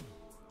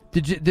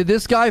 Did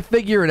this guy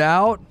figure it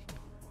out?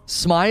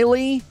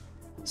 Smiley?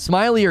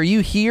 Smiley, are you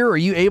here? Are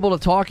you able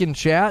to talk in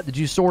chat? Did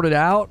you sort it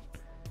out?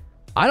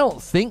 I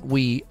don't think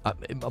we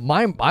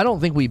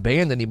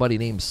banned anybody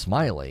named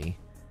Smiley.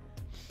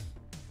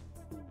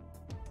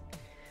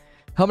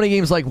 How many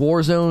games like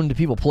Warzone do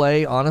people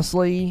play,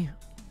 honestly?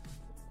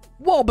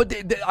 Well, but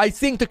I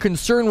think the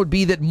concern would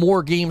be that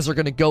more games are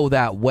going to go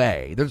that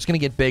way. They're just going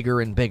to get bigger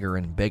and bigger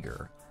and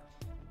bigger.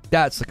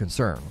 That's the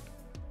concern.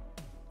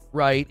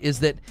 Right? Is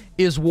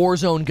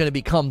Warzone going to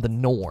become the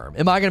norm?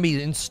 Am I going to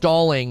be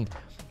installing,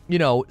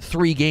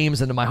 3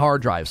 games into my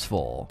hard drives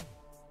full?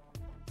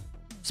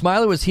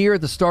 Smiley was here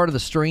at the start of the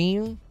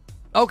stream.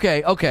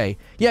 Okay.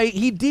 Yeah,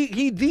 he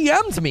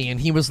DM'd me and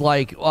he was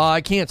like,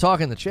 I can't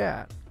talk in the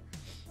chat.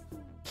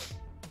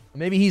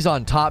 Maybe he's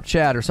on top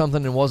chat or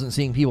something and wasn't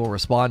seeing people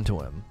respond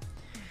to him.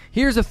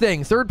 Here's the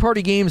thing.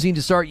 Third-party games need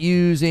to start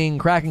using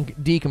Kraken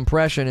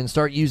decompression and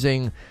start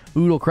using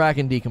Oodle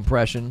Kraken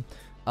decompression.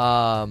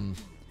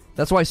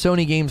 That's why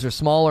Sony games are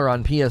smaller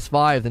on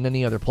PS5 than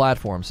any other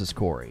platform, says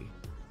Corey.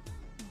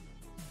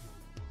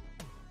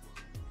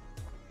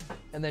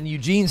 And then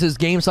Eugene says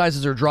game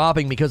sizes are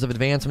dropping because of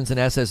advancements in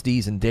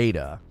SSDs and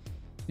data.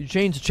 Did you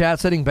change the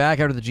chat setting back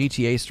after the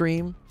GTA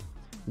stream?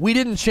 We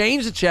didn't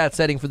change the chat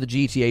setting for the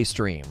GTA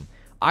stream.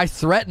 I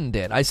threatened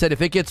it. I said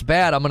if it gets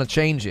bad, I'm going to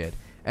change it.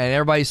 And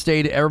everybody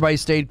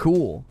stayed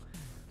cool.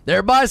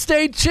 Everybody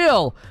stayed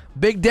chill.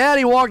 Big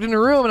Daddy walked in the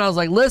room and I was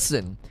like,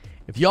 listen,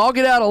 if y'all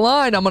get out of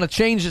line, I'm going to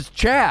change this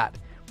chat.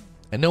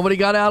 And nobody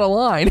got out of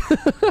line.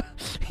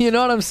 You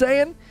know what I'm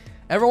saying?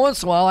 Every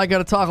once in a while, I got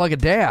to talk like a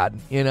dad,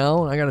 I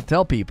got to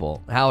tell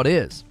people how it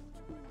is.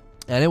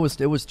 And it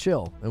was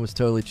chill. It was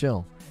totally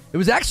chill. It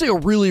was actually a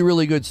really,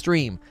 really good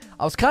stream.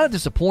 I was kind of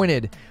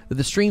disappointed that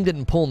the stream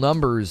didn't pull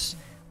numbers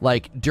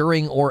like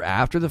during or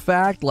after the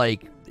fact.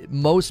 Like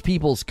most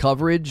people's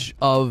coverage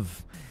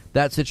of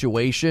that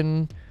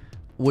situation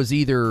was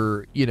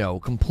either,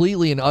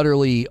 completely and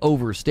utterly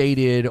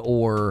overstated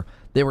or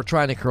they were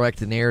trying to correct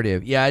the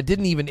narrative. Yeah, it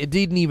didn't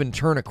even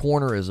turn a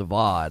corner as a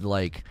VOD.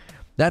 Like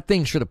that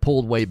thing should have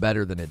pulled way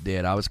better than it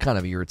did. I was kind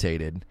of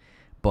irritated,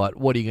 but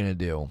what are you going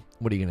to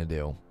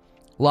do?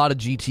 A lot of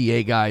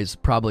GTA guys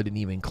probably didn't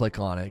even click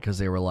on it because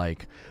they were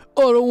like,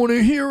 I don't want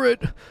to hear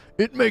it.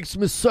 It makes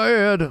me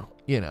sad,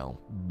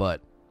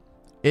 but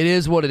it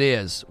is what it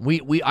is.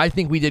 I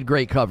think we did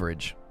great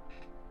coverage.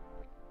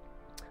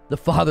 The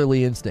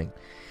fatherly instinct.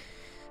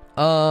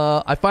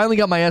 I finally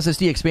got my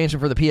SSD expansion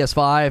for the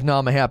PS5. Now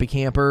I'm a happy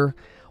camper.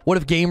 What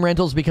if game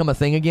rentals become a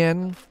thing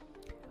again?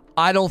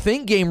 I don't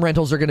think game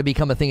rentals are going to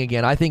become a thing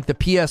again. I think the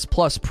PS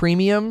Plus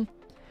Premium,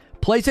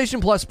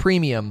 PlayStation Plus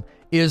Premium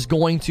is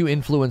going to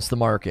influence the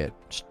market.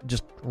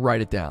 Just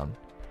write it down.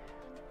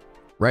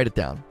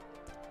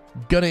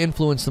 Gonna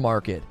influence the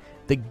market.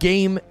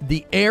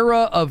 The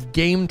era of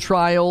game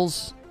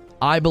trials,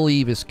 I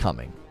believe, is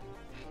coming.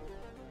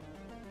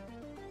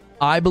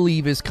 I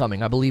believe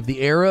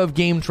the era of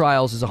game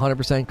trials is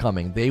 100%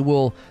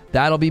 coming.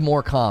 That'll be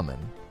more common.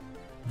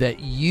 That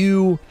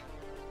you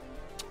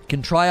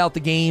can try out the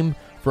game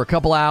for a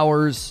couple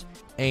hours,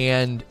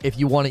 and if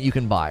you want it, you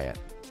can buy it.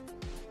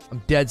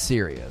 I'm dead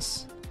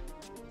serious.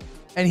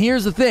 And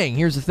here's the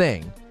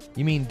thing.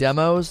 You mean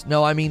demos?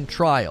 No, I mean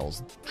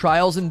trials.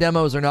 Trials and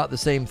demos are not the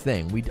same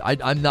thing.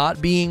 I'm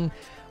not being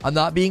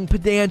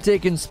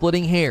pedantic and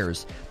splitting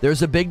hairs.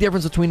 There's a big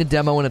difference between a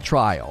demo and a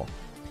trial.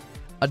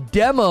 A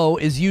demo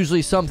is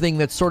usually something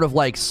that's sort of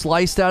like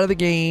sliced out of the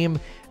game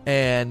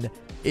and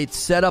it's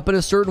set up in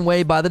a certain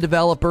way by the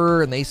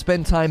developer and they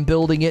spend time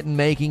building it and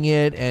making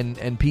it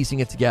and piecing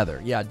it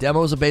together. Yeah,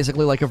 demos are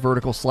basically like a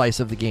vertical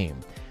slice of the game.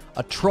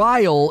 A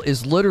trial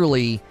is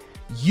literally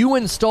you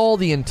install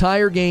the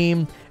entire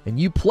game and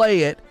you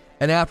play it,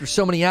 and after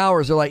so many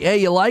hours, they're like, hey,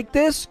 you like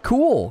this?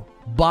 Cool.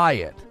 Buy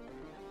it.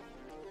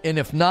 And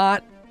if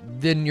not,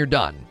 then you're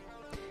done.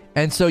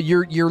 And so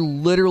you're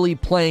literally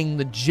playing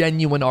the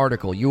genuine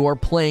article. You are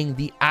playing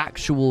the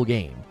actual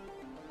game.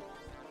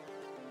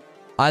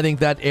 I think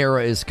that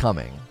era is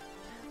coming.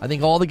 I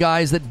think all the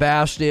guys that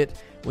bashed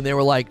it when they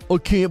were like, I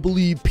can't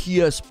believe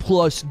PS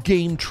Plus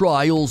game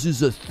trials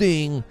is a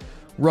thing,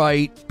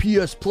 right?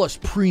 PS Plus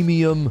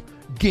Premium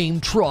game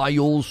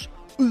trials.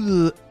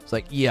 Ugh. It's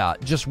like, yeah,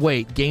 just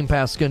wait. Game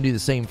Pass is going to do the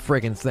same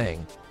friggin'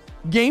 thing.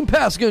 Game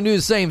Pass is going to do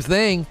the same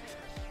thing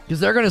because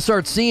they're going to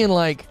start seeing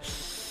like,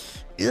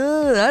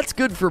 that's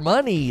good for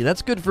money.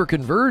 That's good for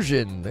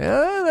conversion.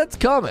 That's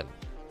coming.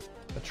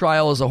 A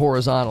trial is a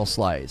horizontal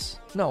slice.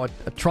 No,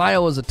 a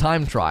trial is a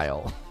time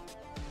trial.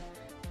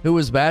 Who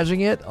was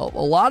bashing it? A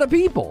lot of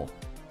people.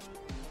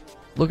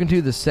 Looking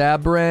to the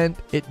Sabrent,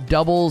 it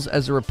doubles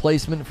as a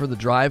replacement for the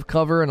drive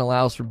cover and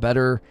allows for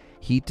better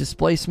heat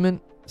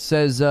displacement,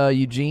 says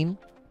Eugene.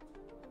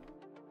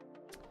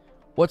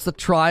 What's the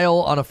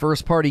trial on a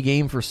first-party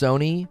game for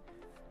Sony?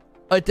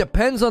 It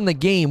depends on the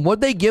game.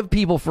 What'd they give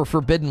people for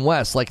Forbidden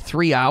West? Like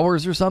 3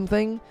 hours or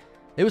something?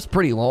 It was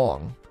pretty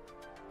long.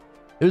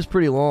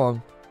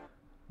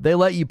 They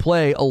let you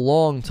play a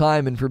long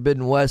time in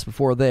Forbidden West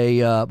before they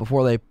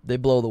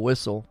blow the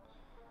whistle.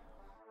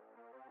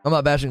 I'm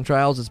not bashing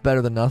Trials. It's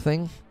better than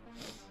nothing.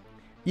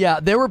 Yeah,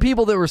 there were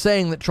people that were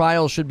saying that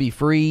Trials should be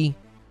free.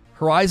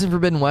 Horizon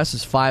Forbidden West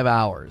is 5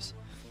 hours.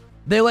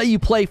 They let you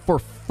play for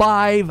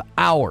 5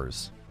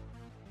 hours.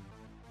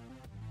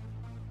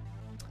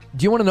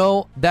 Do you want to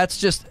know? That's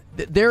just,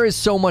 there is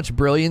so much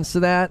brilliance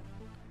to that.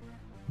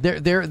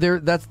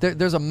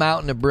 There's a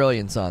mountain of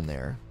brilliance on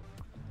there.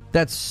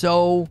 That's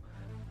so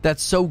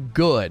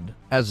good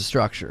as a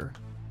structure.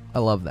 I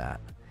love that.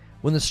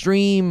 When the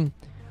stream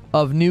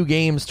of new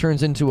games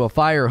turns into a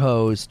fire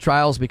hose,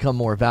 Trials become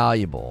more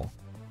valuable.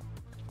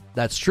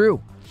 That's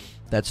true.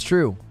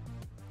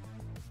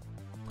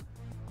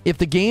 If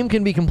the game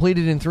can be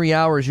completed in 3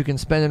 hours, you can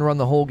spend and run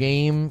the whole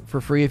game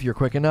for free if you're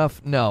quick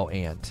enough. No,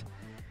 Ant.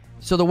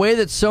 So the way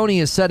that Sony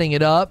is setting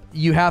it up,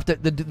 you have to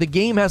the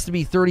game has to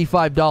be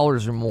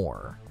 $35 or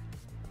more.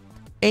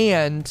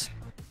 And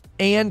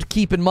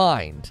keep in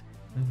mind,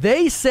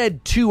 they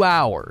said 2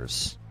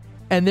 hours,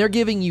 and they're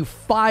giving you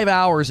 5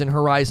 hours in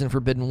Horizon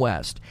Forbidden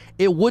West.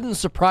 It wouldn't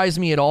surprise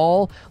me at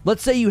all.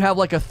 Let's say you have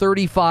like a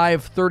 $35,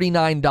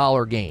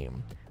 $39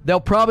 game. They'll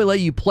probably let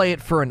you play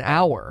it for an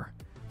hour.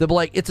 They'll be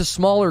like, it's a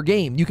smaller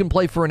game. You can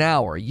play for an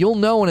hour. You'll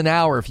know in an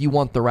hour if you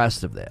want the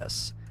rest of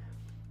this.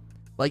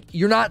 Like,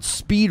 you're not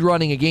speed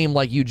running a game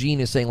like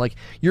Eugene is saying. Like,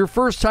 your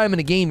first time in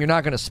a game, you're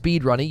not going to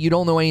speed run it. You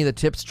don't know any of the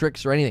tips,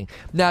 tricks, or anything.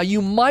 Now,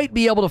 you might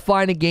be able to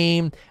find a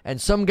game, and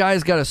some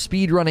guy's got a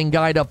speed running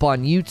guide up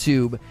on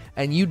YouTube,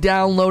 and you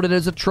download it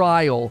as a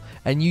trial,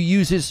 and you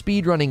use his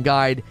speed running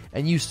guide,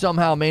 and you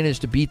somehow manage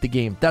to beat the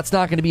game. That's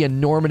not going to be a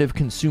normative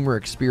consumer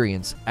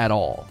experience at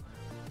all.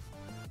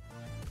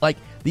 Like,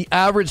 the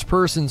average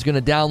person's going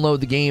to download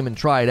the game and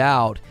try it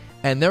out,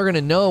 and they're going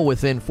to know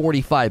within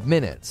 45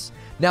 minutes.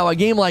 Now, a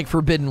game like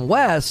Forbidden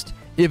West,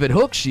 if it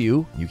hooks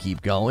you, you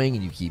keep going,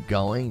 and you keep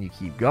going, and you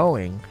keep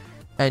going,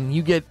 and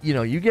you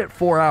get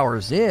 4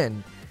 hours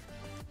in,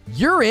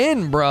 you're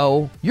in,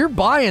 bro. You're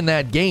buying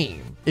that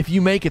game if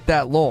you make it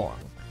that long.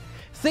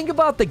 Think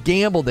about the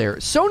gamble there.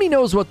 Sony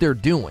knows what they're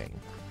doing.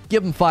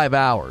 Give them 5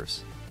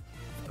 hours.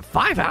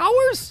 5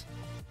 hours?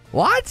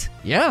 What?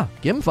 Yeah,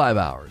 give them 5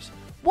 hours.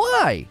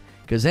 Why?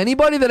 Because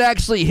anybody that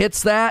actually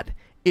hits that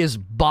is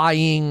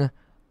buying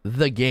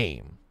the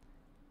game.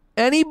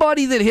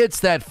 Anybody that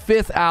hits that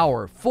 5th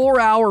hour, 4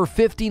 hour,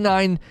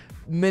 59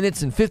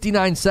 minutes and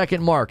 59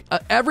 second mark,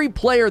 every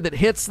player that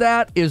hits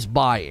that is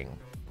buying.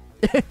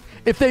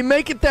 If they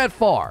make it that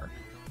far,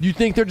 do you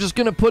think they're just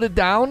going to put it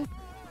down?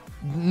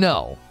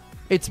 No.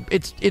 It's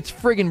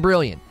friggin'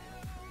 brilliant.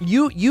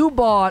 You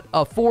bought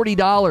a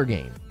 $40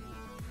 game.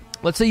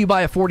 Let's say you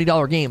buy a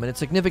 $40 game and it's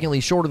significantly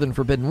shorter than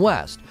Forbidden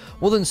West.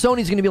 Well, then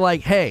Sony's going to be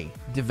like, hey,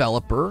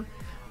 developer,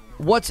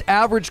 what's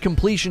average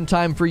completion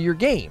time for your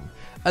game?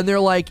 And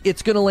they're like,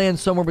 it's going to land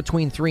somewhere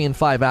between 3 and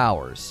 5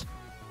 hours.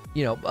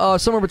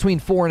 Somewhere between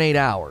 4 and 8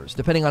 hours,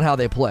 depending on how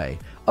they play.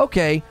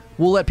 Okay,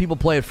 we'll let people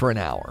play it for an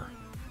hour.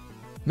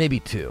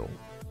 Maybe 2.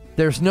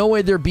 There's no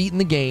way they're beating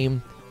the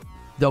game.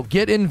 They'll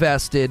get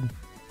invested.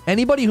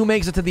 Anybody who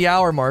makes it to the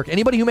hour mark,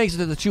 anybody who makes it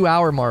to the 2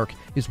 hour mark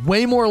is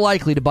way more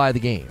likely to buy the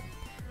game.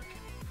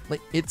 Like,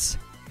 it's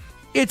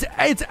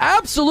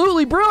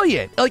absolutely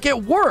brilliant. Like,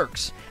 it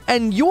works.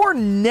 And you're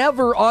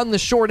never on the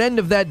short end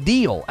of that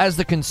deal as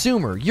the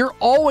consumer. You're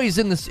always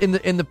in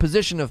the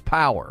position of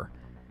power.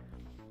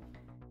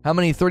 How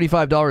many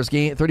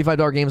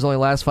 $35 games only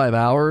last 5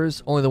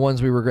 hours? Only the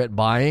ones we regret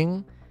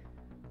buying?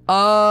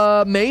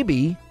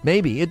 Maybe.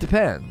 It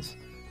depends.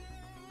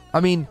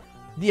 I mean,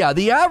 yeah,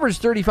 the average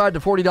 $35 to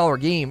 $40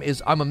 game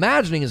I'm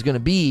imagining is going to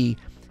be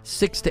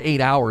 6 to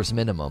 8 hours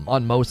minimum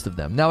on most of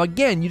them. Now,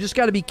 again, you just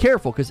got to be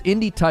careful because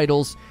indie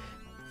titles,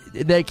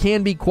 they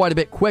can be quite a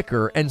bit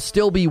quicker and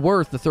still be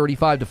worth the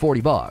 $35 to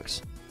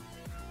 $40.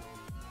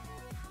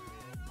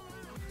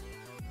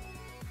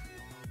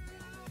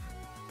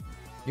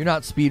 You're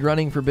not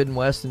speedrunning Forbidden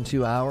West in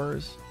 2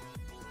 hours?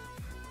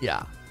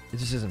 Yeah, it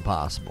just isn't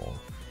possible.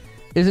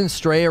 Isn't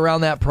Stray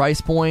around that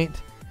price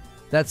point?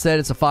 That said,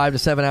 it's a 5 to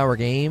 7 hour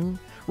game.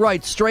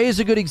 Right, Stray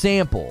is a good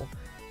example.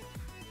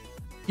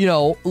 You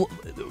know,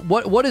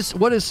 what is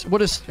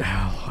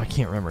I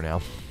can't remember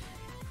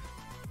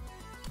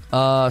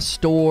now.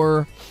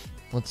 Store,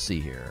 let's see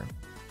here.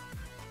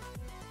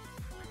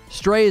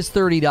 Stray is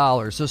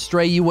 $30, so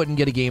Stray you wouldn't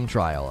get a game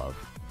trial of.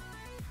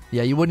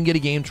 Yeah, you wouldn't get a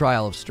game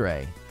trial of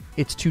Stray.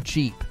 It's too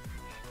cheap.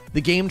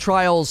 The game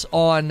trials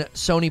on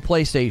Sony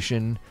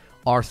PlayStation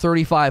are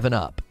 35 and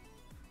up.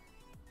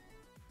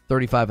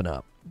 35 and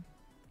up.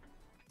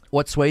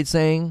 What's Swade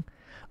saying?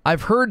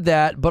 I've heard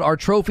that, but are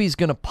trophies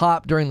going to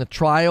pop during the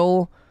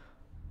trial,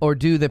 or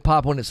do they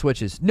pop when it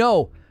switches?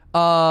 No,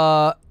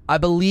 I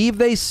believe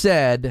they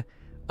said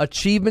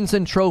achievements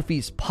and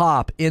trophies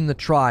pop in the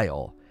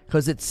trial.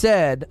 because it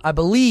said, I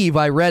believe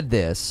I read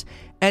this,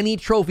 any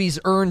trophies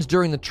earned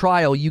during the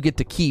trial you get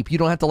to keep. You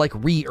don't have to like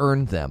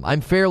re-earn them.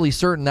 I'm fairly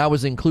certain that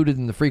was included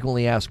in the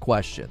frequently asked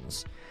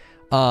questions.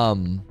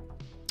 Let's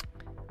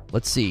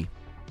see.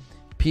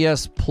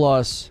 PS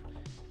Plus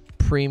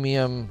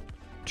Premium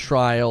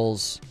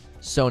Trials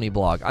Sony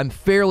blog. I'm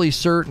fairly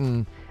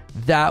certain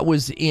that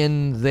was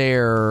in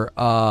their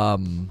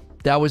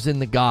that was in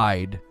the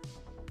guide,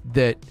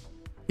 that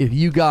if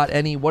you got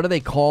any, what do they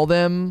call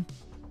them?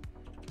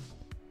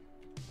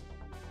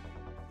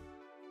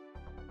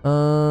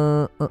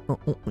 No,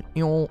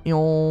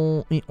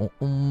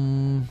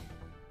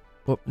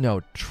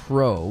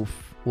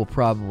 Troph will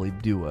probably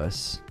do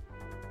us.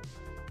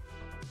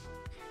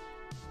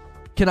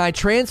 Can I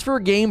transfer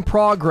game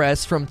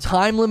progress from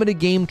time-limited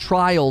game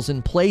trials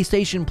in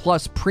PlayStation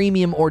Plus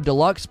Premium or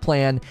Deluxe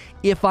plan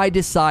if I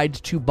decide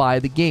to buy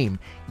the game?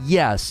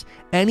 Yes.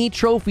 Any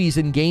trophies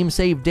and game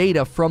save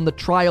data from the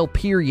trial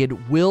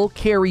period will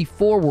carry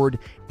forward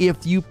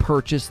if you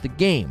purchase the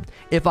game.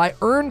 If I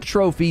earn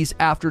trophies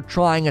after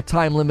trying a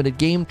time-limited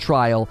game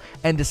trial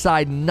and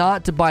decide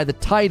not to buy the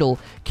title,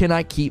 can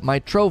I keep my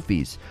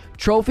trophies?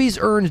 Trophies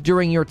earned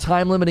during your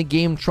time-limited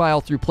game trial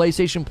through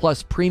PlayStation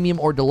Plus Premium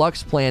or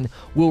Deluxe plan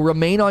will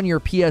remain on your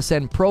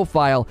PSN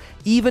profile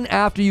even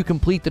after you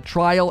complete the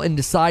trial and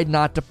decide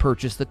not to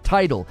purchase the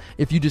title.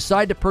 If you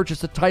decide to purchase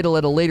the title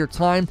at a later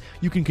time,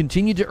 you can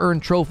continue to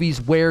earn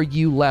trophies where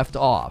you left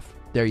off.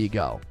 There you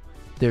go.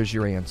 There's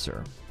your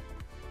answer.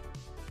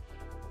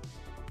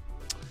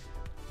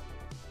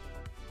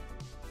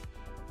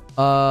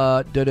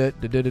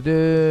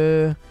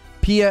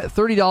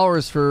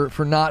 $30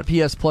 for not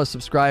PS Plus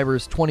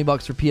subscribers,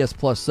 $20 for PS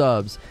Plus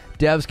subs.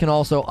 Devs can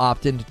also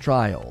opt into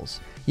trials.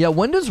 Yeah,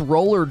 when does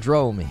Roller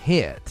Drome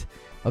hit?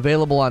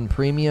 Available on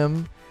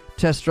Premium.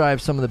 Test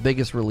drive some of the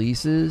biggest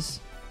releases.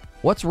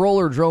 What's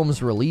Roller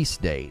Drome's release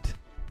date?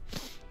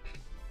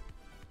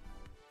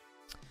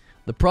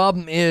 The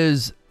problem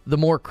is the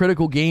more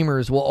critical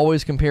gamers will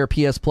always compare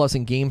PS Plus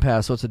and Game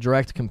Pass, so it's a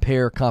direct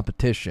compare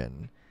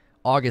competition.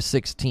 August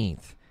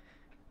 16th.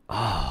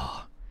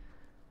 Oh.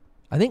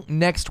 I think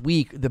next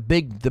week, the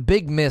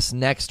big miss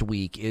next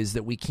week is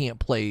that we can't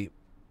play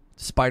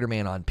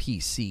Spider-Man on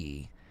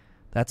PC.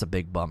 That's a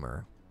big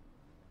bummer.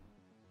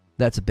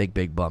 That's a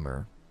big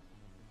bummer.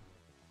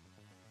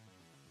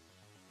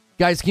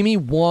 Guys, give me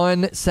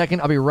 1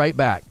 second. I'll be right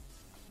back.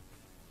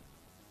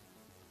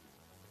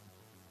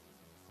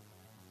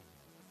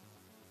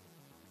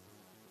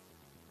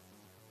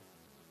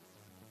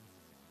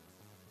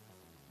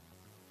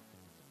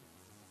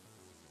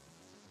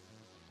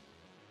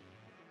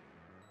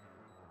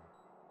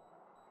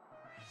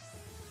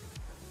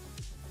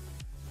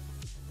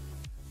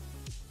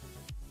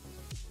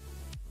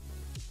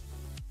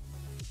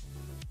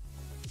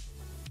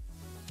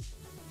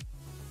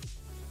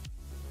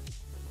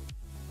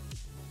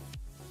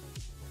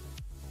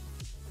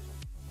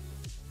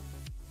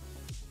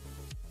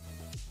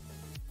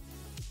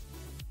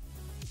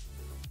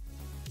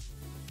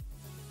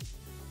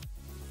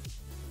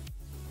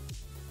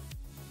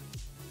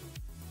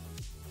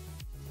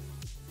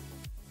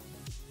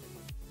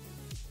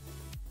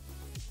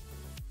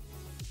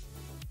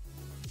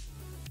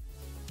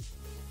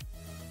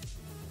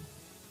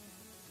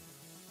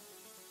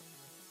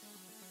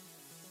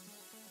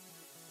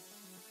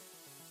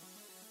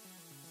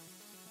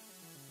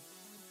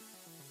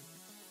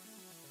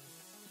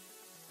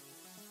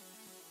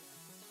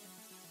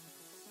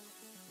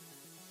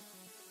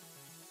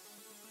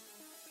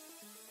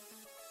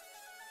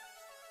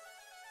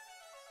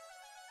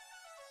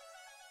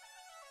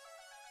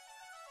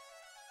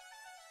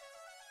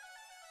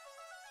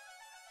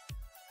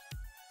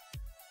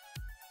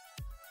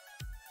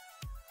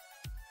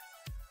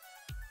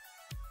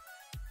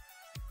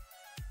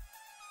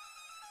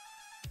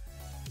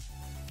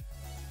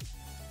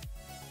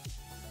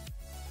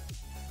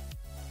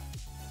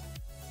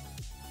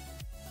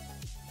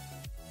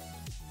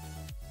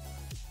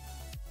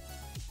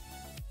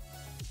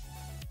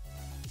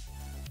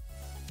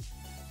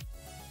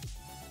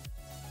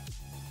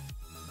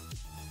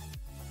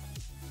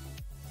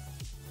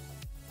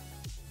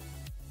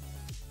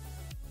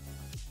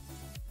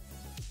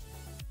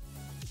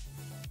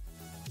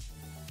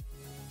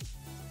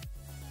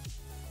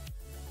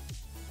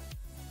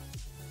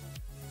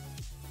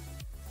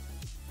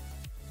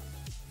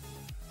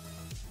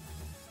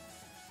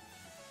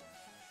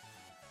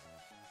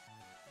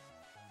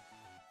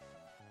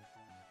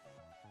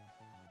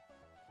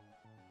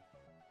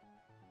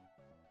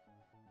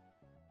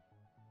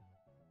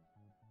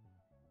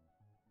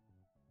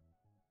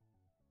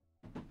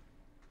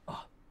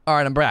 All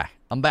right, I'm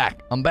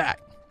back.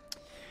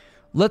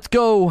 Let's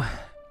go.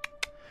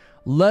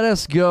 Let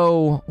us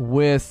go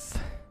with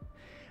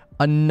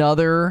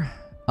another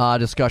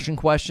discussion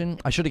question.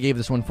 I should have gave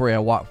this one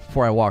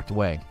before I walked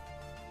away.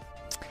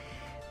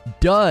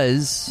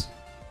 Does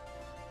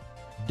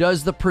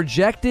the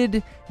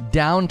projected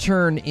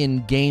downturn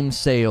in game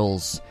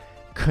sales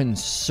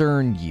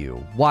concern you?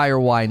 Why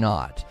or why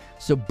not?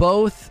 So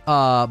both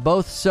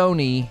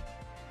Sony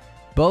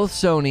Both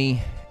Sony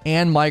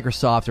and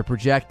Microsoft are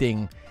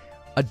projecting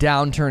a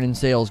downturn in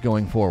sales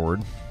going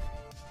forward.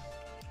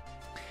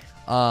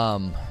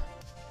 And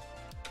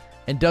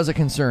does it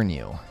concern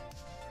you?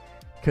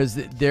 Because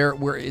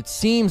it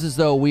seems as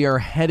though we are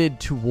headed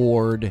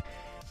toward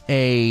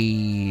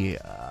a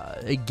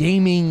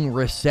gaming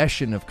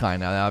recession of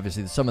kind. Now,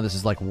 obviously, some of this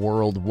is like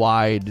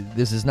worldwide.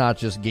 This is not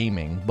just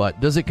gaming, but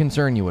does it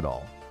concern you at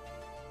all?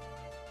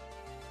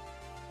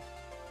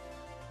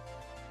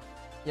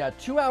 Yeah,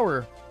 2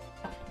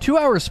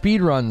 hour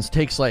speed runs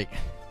takes like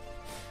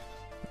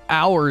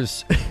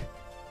hours.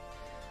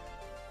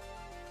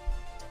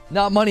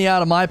 Not money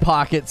out of my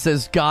pocket,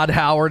 says God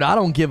Howard. I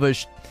don't give a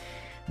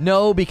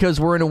no, because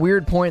we're in a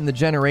weird point in the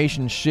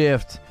generation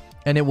shift,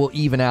 and it will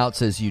even out,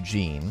 says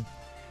Eugene.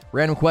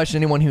 Random question,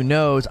 anyone who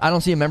knows. I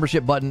don't see a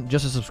membership button,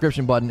 just a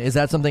subscription button. Is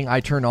that something I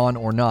turn on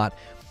or not?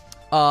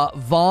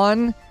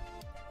 Vaughn,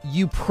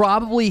 you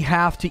probably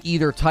have to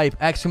either type !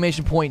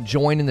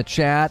 join in the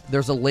chat.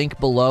 There's a link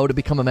below to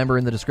become a member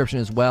in the description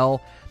as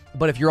well.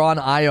 But if you're on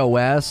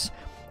iOS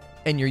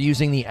and you're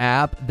using the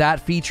app, that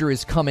feature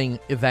is coming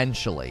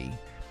eventually.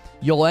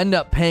 You'll end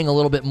up paying a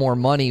little bit more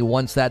money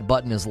once that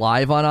button is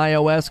live on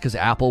iOS because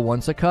Apple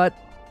wants a cut.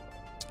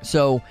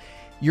 So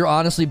you're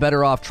honestly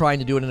better off trying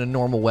to do it in a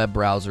normal web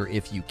browser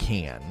if you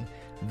can.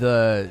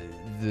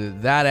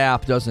 That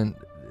app doesn't,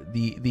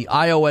 the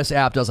iOS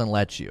app doesn't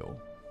let you.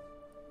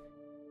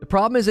 The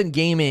problem isn't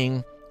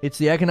gaming, it's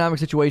the economic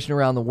situation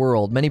around the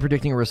world. Many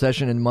predicting a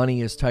recession and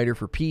money is tighter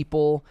for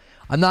people.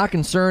 I'm not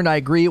concerned. I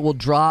agree it will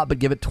drop, but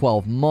give it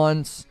 12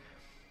 months.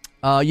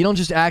 You don't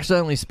just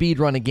accidentally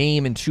speedrun a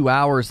game in 2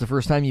 hours the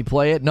first time you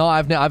play it. No,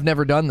 I've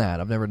never done that.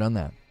 I've never done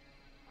that.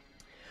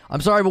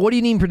 I'm sorry, but what do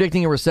you mean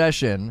predicting a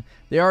recession?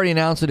 They already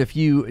announced it a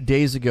few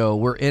days ago.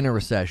 We're in a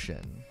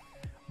recession.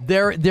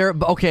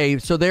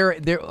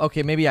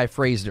 Okay, maybe I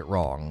phrased it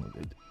wrong.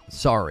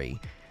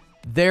 Sorry.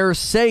 They're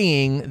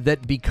saying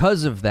that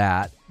because of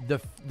that,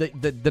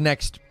 the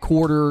next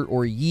quarter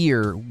or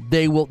year,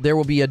 there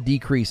will be a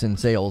decrease in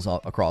sales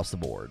across the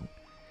board.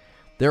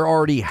 There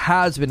already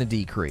has been a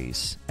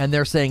decrease, and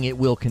they're saying it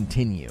will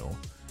continue.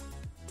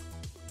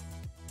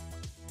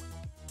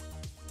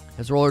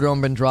 Has Roller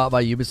Dome been dropped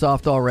by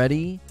Ubisoft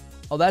already?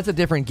 Oh, that's a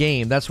different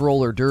game. That's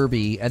Roller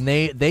Derby, and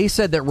they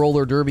said that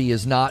Roller Derby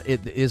is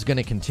going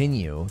to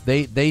continue.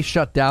 They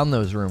shut down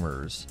those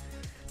rumors.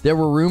 There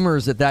were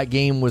rumors that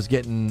game was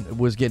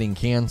getting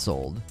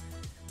canceled,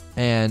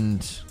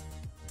 and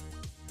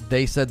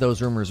they said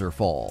those rumors are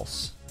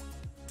false.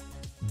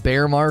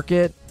 Bear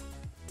market.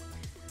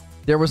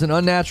 There was an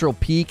unnatural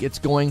peak. It's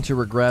going to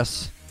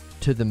regress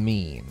to the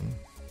mean.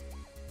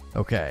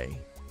 Okay.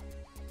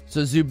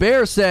 So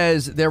Zubair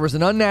says there was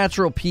an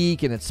unnatural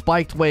peak and it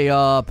spiked way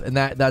up, and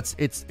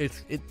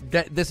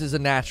this is a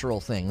natural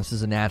thing. This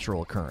is a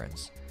natural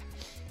occurrence.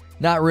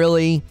 Not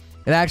really.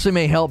 It actually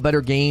may help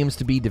better games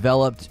to be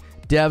developed.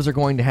 Devs are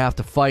going to have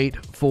to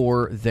fight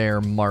for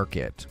their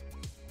market.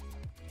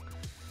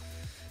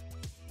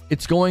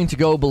 It's going to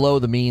go below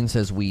the mean,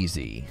 says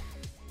Wheezy.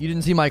 You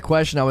didn't see my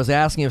question. I was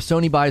asking if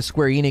Sony buys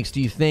Square Enix,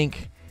 do you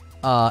think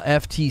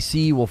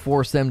FTC will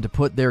force them to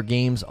put their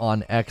games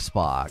on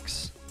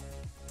Xbox?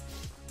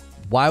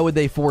 Why would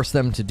they force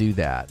them to do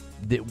that?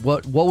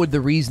 What would the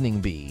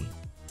reasoning be?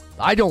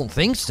 I don't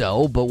think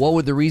so, but what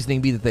would the reasoning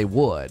be that they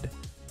would?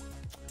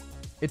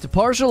 It's a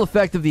partial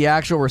effect of the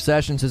actual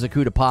recession, says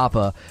Akuta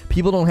Papa.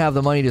 People don't have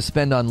the money to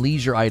spend on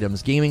leisure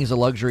items. Gaming is a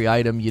luxury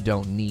item. You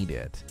don't need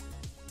it.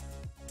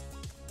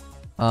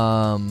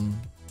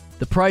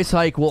 The price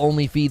hike will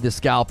only feed the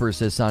scalpers,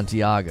 says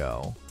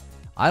Santiago.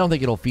 I don't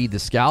think it'll feed the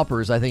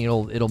scalpers. I think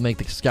it'll make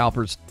the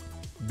scalpers,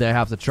 they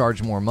have to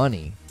charge more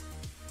money,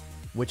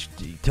 which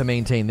to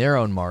maintain their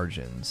own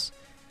margins.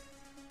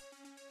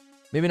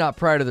 Maybe not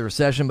prior to the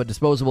recession, but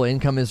disposable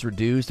income is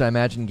reduced. I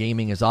imagine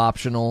gaming is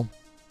optional.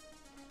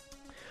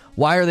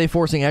 Why are they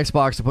forcing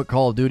Xbox to put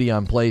Call of Duty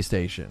on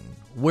PlayStation?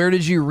 Where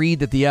did you read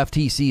that the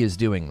FTC is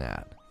doing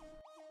that?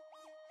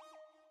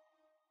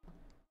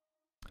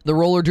 The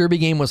roller derby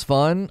game was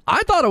fun.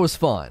 I thought it was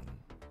fun.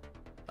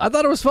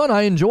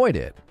 I enjoyed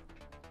it.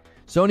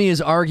 Sony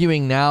is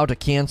arguing now to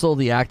cancel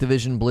the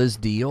Activision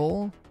Blizz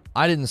deal.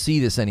 I didn't see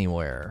this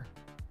anywhere.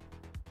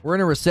 We're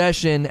in a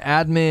recession.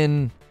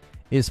 Admin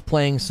is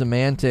playing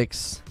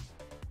semantics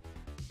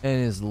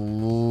and is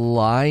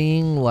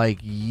lying like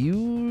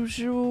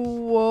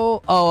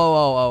usual.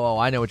 Oh,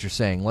 I know what you're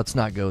saying. Let's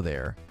not go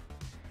there.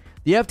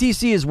 The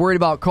FTC is worried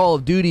about Call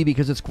of Duty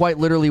because it's quite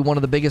literally one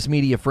of the biggest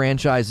media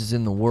franchises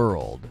in the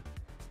world.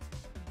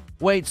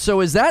 Wait,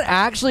 so is that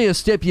actually a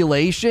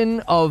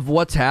stipulation of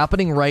what's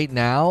happening right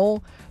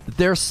now? That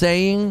they're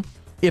saying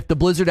if the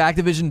Blizzard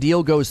Activision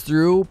deal goes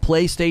through,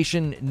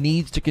 PlayStation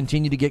needs to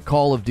continue to get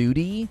Call of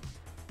Duty?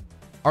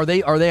 Are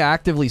they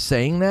actively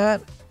saying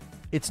that?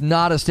 It's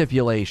not a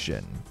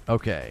stipulation.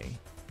 Okay.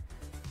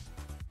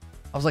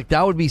 I was like,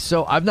 that would be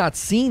so... I've not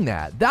seen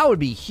that. That would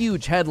be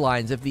huge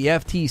headlines if the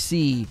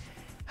FTC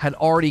had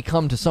already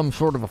come to some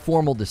sort of a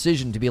formal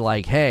decision to be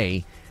like,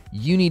 hey,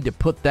 you need to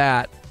put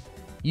that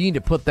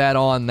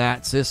on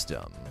that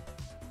system.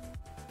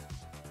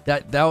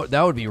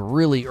 That would be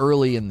really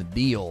early in the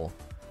deal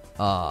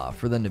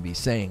for them to be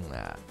saying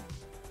that.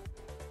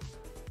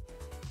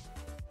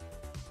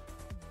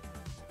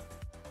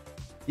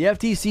 The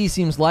FTC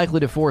seems likely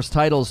to force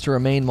titles to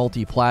remain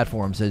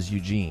multi-platform, says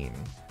Eugene.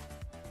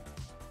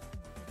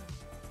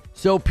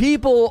 So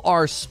people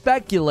are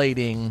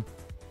speculating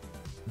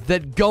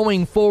that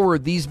going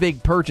forward, these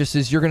big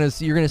purchases, you're gonna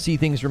see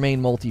things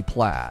remain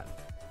multi-plat.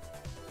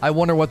 I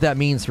wonder what that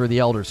means for the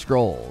Elder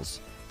Scrolls,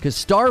 because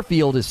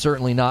Starfield is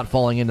certainly not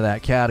falling into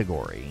that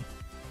category.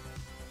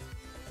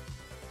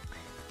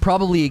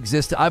 Probably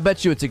exist. I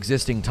bet you it's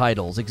existing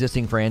titles,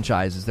 existing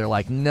franchises. They're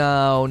like,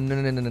 no.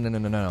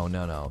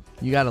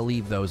 You got to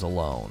leave those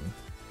alone.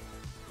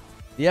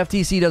 The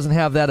FTC doesn't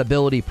have that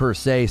ability per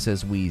se,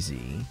 says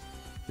Wheezy.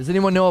 Does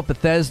anyone know if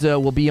Bethesda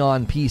will be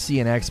on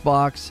PC and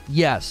Xbox?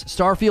 Yes,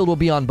 Starfield will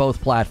be on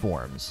both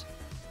platforms.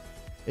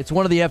 It's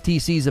one of the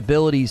FTC's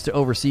abilities to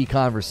oversee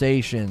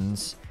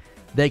conversations.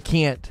 They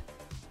can't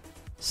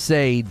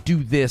say,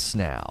 do this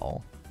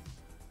now.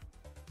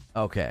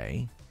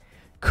 Okay.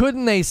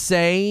 Couldn't they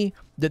say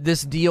that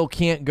this deal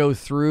can't go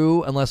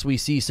through unless we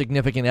see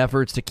significant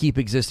efforts to keep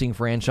existing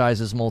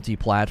franchises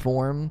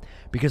multi-platform?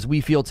 Because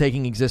we feel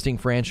taking existing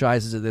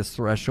franchises at this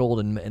threshold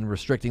and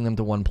restricting them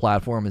to one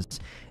platform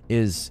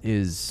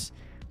is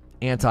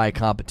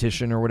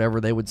anti-competition or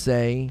whatever they would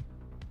say.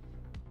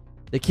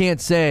 They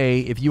can't say,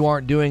 if you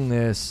aren't doing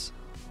this,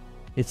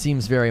 it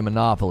seems very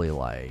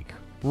Monopoly-like.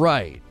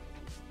 Right.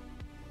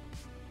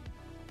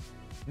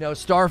 No,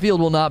 Starfield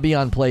will not be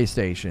on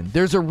PlayStation.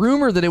 There's a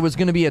rumor that it was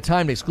going to be a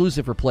timed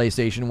exclusive for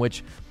PlayStation,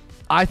 which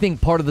I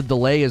think part of the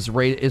delay is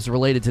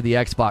related to the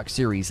Xbox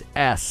Series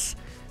S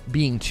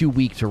being too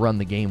weak to run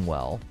the game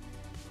well.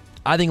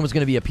 I think it was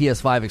going to be a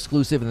PS5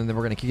 exclusive, and then they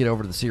were going to kick it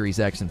over to the Series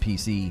X and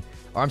PC.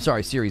 Or, I'm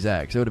sorry, Series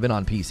X. It would have been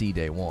on PC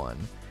day one.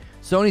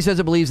 Sony says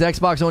it believes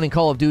Xbox owning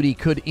Call of Duty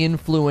could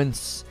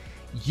influence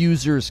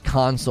users'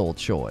 console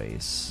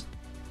choice.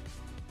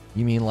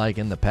 You mean like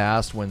in the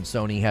past when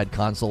Sony had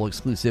console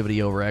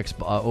exclusivity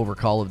over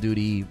Call of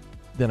Duty,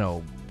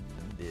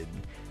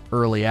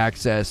 early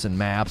access and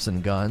maps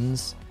and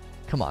guns?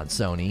 Come on,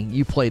 Sony.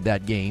 You played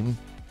that game.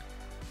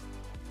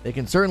 They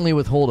can certainly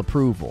withhold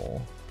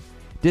approval.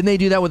 Didn't they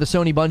do that with the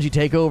Sony Bungie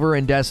takeover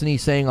and Destiny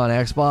saying on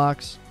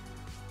Xbox?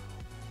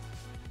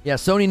 Yeah,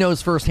 Sony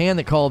knows firsthand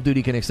that Call of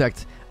Duty can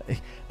affect...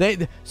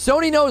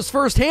 Sony knows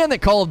firsthand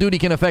that Call of Duty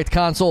can affect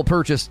console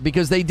purchase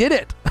because they did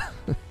it.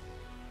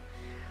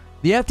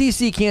 The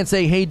FTC can't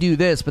say, hey, do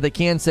this, but they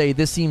can say,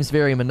 this seems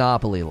very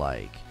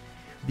Monopoly-like.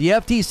 The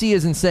FTC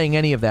isn't saying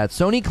any of that.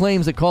 Sony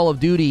claims that Call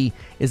of Duty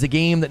is a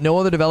game that no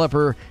other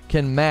developer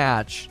can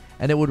match,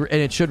 and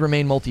it should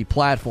remain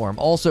multi-platform.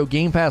 Also,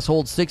 Game Pass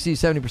holds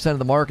 60-70% of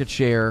the market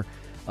share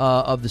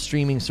of the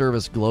streaming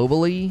service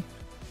globally.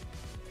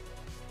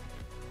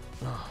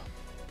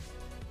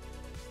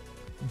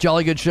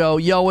 Jolly good show.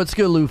 Yo, what's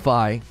good,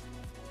 Lufi?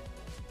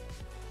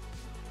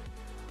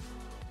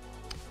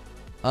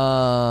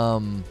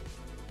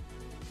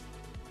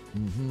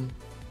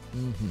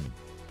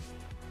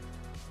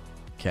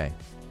 Okay.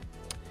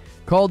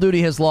 Call of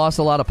Duty has lost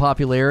a lot of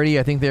popularity.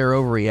 I think they're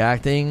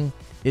overreacting.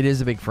 It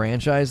is a big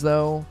franchise,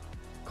 though.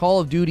 Call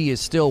of Duty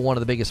is still one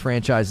of the biggest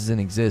franchises in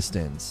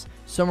existence.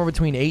 Somewhere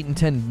between 8 and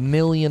 10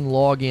 million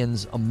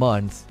logins a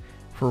month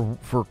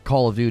for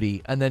Call of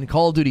Duty. And then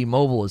Call of Duty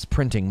Mobile is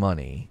printing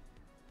money.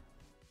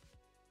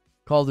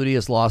 Call of Duty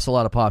has lost a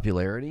lot of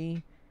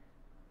popularity.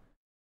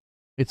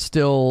 It's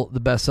still the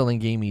best-selling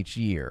game each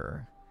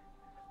year.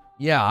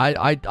 Yeah,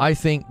 I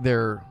think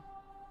Sony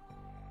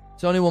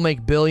will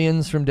make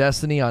billions from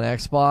Destiny on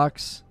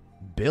Xbox.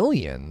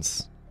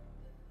 Billions?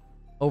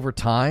 Over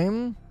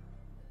time?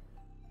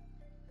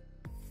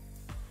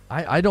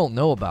 I don't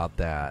know about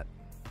that.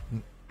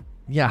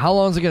 Yeah, how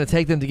long is it going to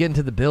take them to get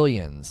into the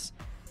billions?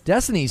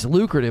 Destiny's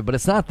lucrative, but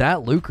it's not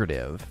that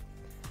lucrative.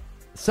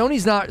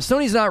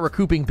 Sony's not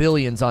recouping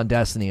billions on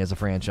Destiny as a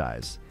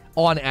franchise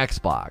on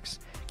Xbox.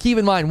 Keep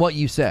in mind what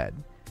you said.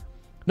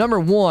 Number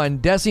one,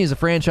 Destiny as a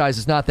franchise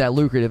is not that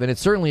lucrative, and it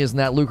certainly isn't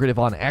that lucrative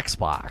on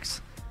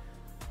Xbox.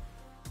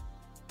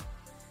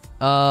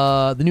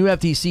 The new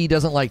FTC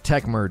doesn't like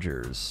tech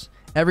mergers.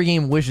 Every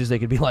game wishes they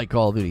could be like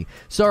Call of Duty.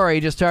 Sorry,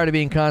 just tired of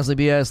being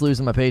constantly BS,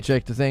 losing my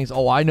paycheck to things.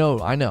 Oh, I know,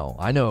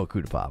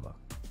 Akuta Papa.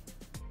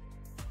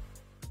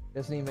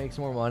 Destiny makes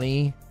more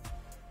money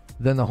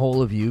than the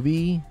whole of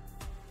Ubi.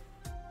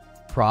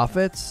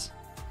 Profits.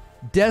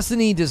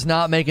 Destiny does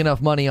not make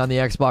enough money on the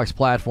Xbox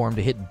platform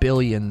to hit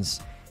billions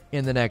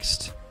in the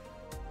next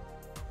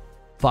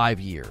 5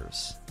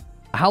 years.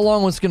 How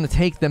long was it going to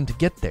take them to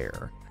get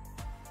there?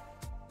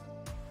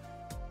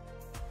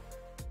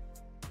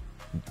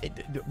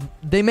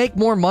 They make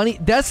more money.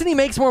 Destiny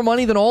makes more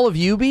money than all of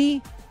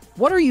Ubi?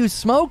 What are you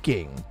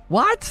smoking?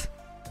 What?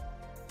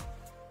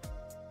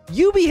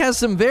 Ubi has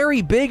some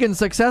very big and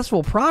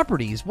successful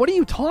properties. What are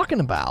you talking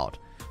about?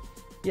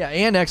 Yeah,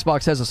 and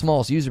Xbox has the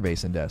smallest user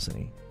base in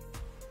Destiny.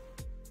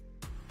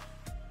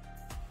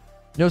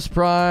 No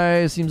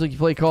surprise. Seems like you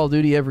play Call of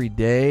Duty every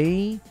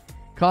day.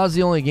 COD's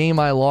the only game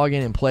I log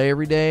in and play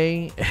every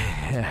day.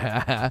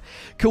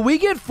 Could we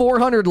get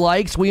 400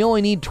 likes? We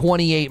only need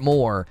 28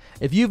 more.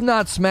 If you've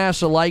not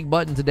smashed the like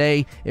button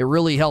today, it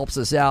really helps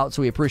us out,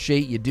 so we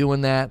appreciate you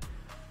doing that.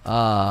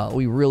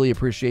 We really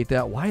appreciate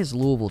that. Why is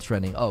Louisville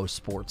trending? Oh,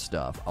 sports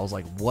stuff. I was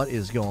like, what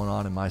is going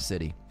on in my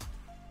city?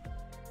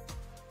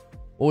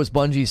 What was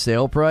Bungie's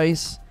sale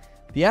price?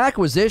 The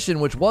acquisition,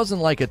 which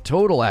wasn't like a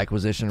total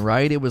acquisition,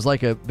 right? It was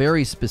like a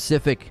very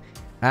specific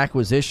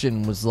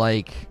acquisition, was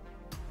like...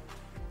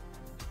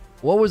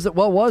 What was it?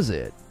 What was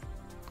it?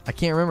 I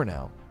can't remember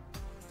now.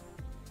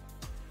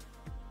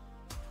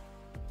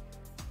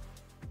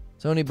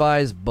 Sony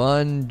buys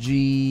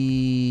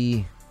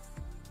Bungie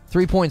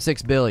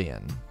 $3.6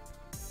 billion.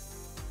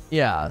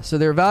 Yeah, so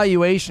their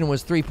valuation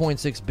was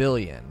 $3.6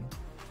 billion.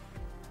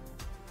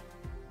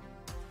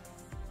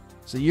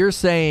 So you're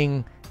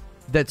saying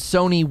that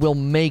Sony will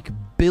make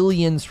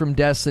billions from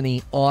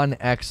Destiny on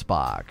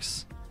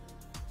Xbox.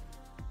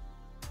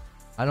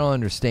 I don't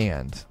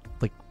understand.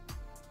 Like,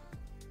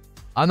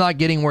 I'm not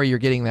getting where you're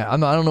getting that. I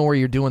don't know where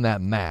you're doing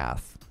that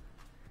math.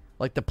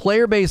 Like, the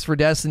player base for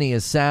Destiny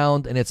is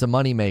sound and it's a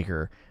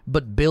moneymaker.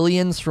 But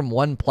billions from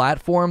one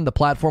platform, the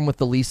platform with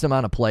the least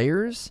amount of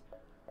players?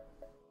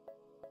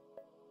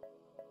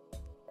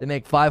 They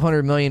make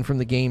 $500 million from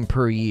the game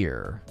per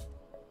year.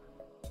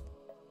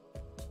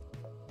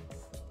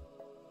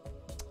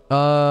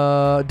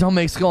 Don't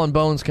make Skull and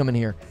Bones come in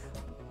here.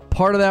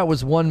 Part of that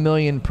was $1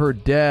 million per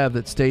dev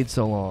that stayed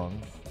so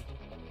long.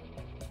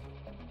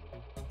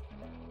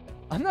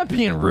 I'm not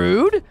being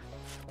rude.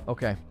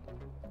 Okay.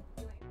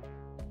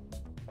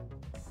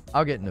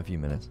 I'll get in a few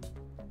minutes.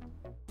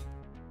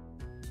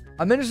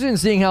 I'm interested in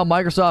seeing how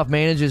Microsoft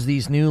manages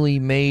these newly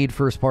made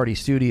first-party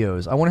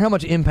studios. I wonder how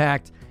much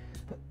impact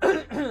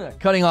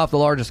cutting off the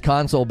largest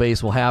console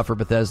base will have for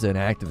Bethesda and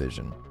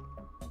Activision.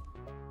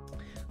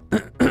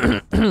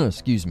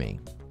 Excuse me.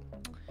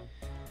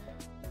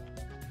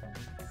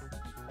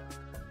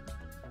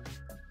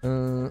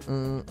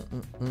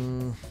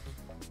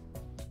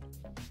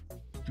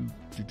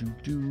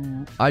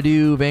 I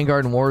do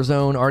Vanguard and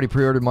Warzone. Already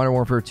pre-ordered Modern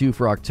Warfare 2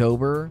 for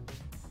October.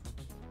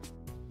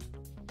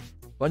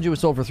 Bungie was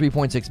sold for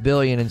 $3.6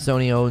 billion, and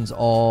Sony owns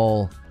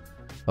all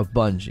of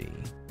Bungie.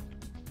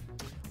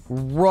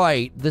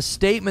 Right. The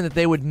statement that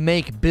they would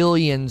make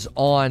billions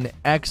on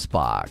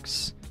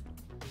Xbox,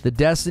 the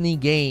Destiny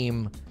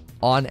game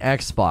on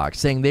Xbox,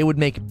 saying they're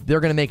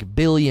going to make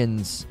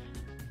billions.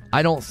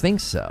 I don't think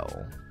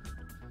so.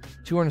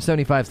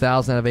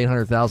 275,000 out of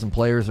 800,000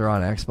 players are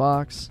on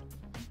Xbox.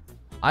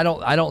 I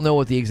don't know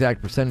what the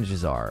exact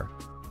percentages are.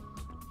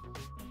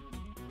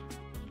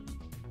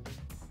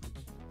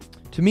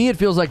 To me, it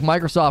feels like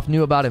Microsoft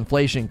knew about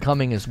inflation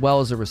coming as well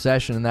as a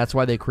recession, and that's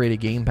why they created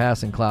Game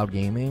Pass and cloud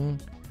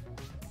gaming.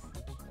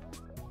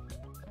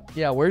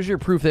 Yeah, where's your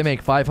proof they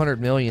make $500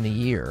 million a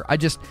year?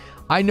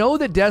 I know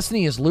that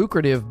Destiny is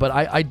lucrative, but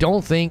I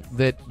don't think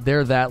that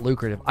they're that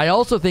lucrative. I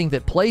also think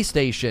that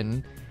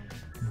PlayStation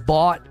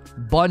bought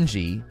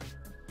Bungie,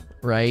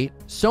 right?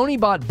 Sony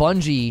bought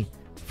Bungie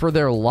for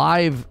their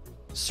live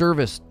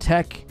service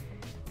tech.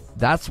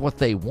 That's what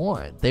they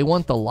want. They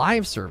want the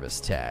live service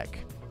tech.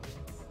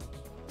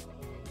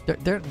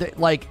 They're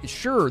like,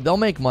 sure, they'll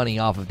make money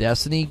off of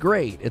Destiny.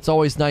 Great. It's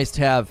always nice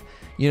to have,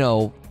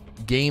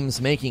 games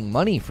making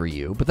money for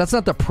you, but that's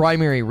not the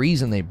primary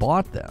reason they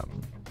bought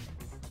them.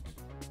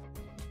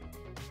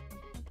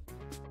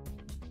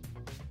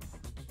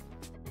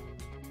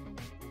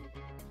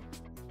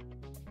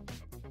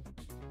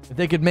 If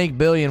they could make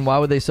billion, why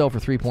would they sell for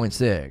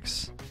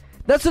 3.6?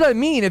 That's what I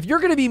mean. If you're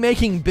going to be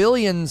making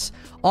billions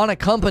on a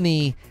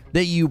company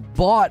that you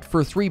bought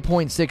for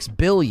 3.6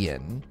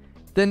 billion,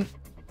 then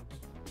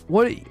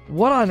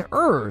what on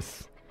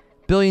earth?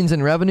 Billions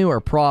in revenue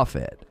or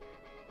profit?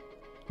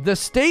 The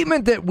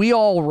statement that we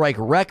all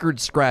record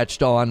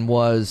scratched on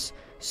was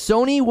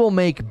Sony will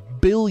make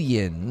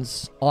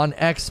billions on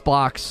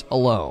Xbox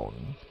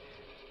alone.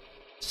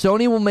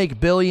 Sony will make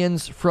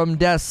billions from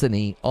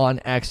Destiny on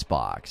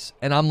Xbox.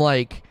 And I'm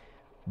like,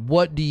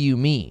 what do you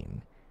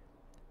mean?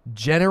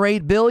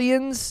 Generate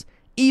billions?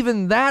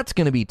 Even that's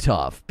going to be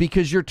tough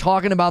because you're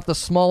talking about the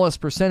smallest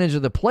percentage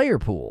of the player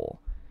pool.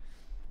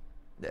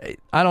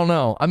 I don't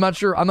know. I'm not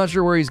sure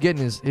where he's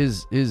getting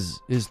his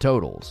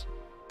totals.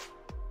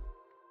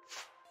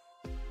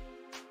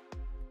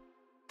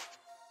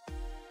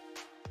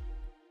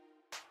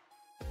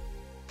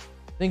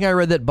 I think I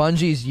read that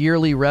Bungie's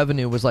yearly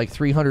revenue was like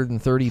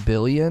 $330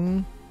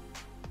 billion.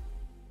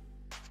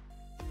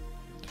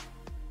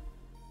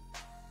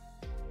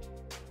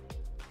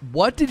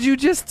 What did you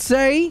just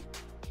say?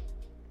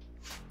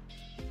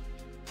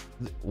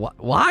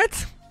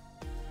 What?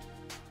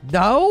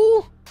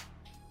 No?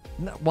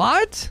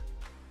 What?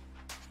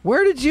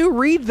 Where did you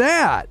read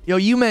that?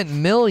 You meant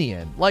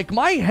million. Like,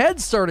 my head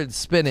started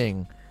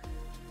spinning.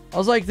 I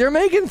was like, they're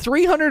making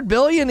 $300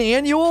 billion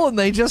annual and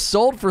they just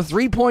sold for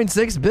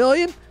 $3.6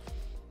 billion?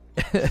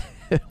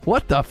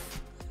 What the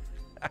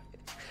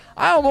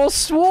I almost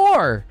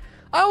swore.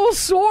 I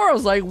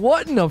was like,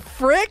 what in the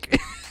frick?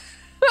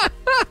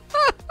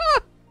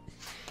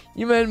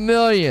 You meant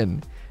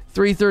million.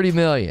 $330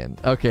 million.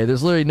 Okay,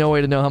 there's literally no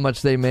way to know how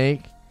much they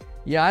make.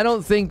 Yeah, I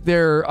don't think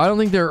their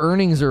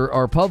earnings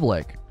are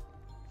public.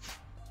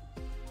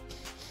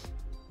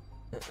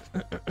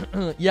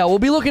 Yeah, we'll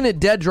be looking at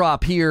Dead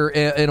Drop here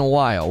in a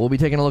while. We'll be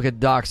taking a look at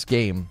Doc's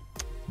game.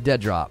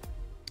 Dead Drop.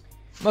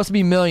 Must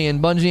be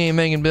million. Bungie ain't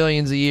making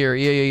billions a year.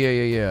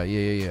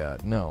 Yeah.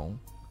 No.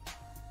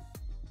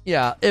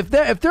 Yeah, if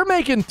they're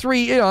making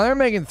they're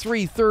making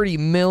 $330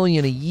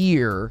 million a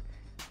year.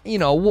 You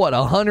know what?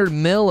 100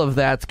 mil of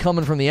that's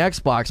coming from the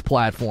Xbox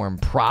platform,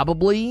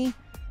 probably,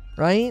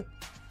 right?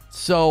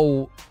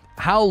 So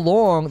how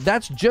long?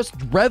 That's just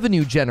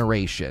revenue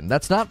generation.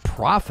 That's not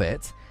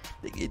profit.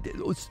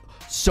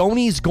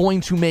 Sony's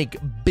going to make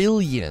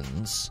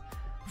billions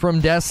from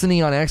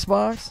Destiny on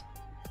Xbox.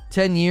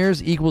 10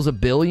 years equals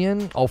 $1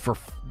 billion. Oh, for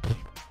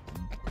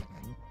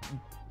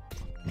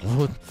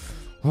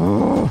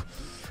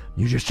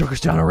you just took us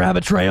down a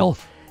rabbit trail,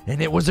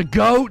 and it was a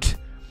goat.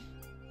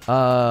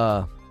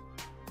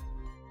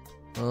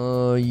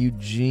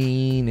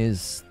 Eugene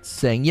is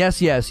saying,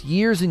 yes,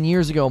 years and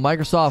years ago,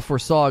 Microsoft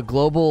foresaw a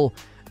global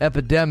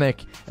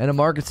epidemic and a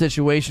market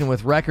situation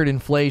with record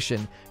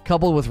inflation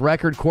coupled with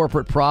record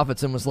corporate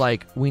profits and was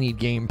like, we need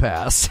Game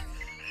Pass.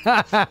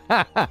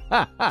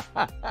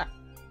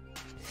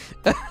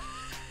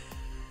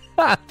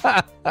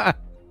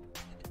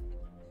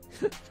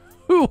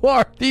 Who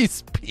are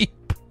these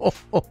people?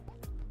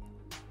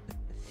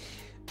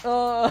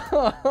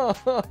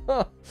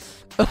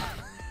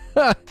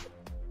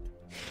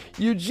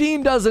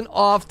 Eugene doesn't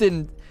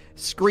often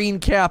screen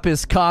cap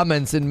his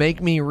comments and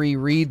make me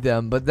reread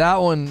them, but that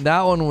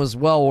one was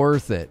well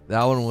worth it.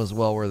 That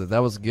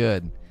was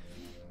good.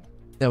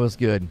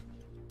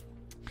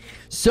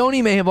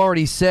 Sony may have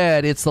already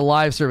said it's the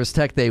live service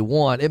tech they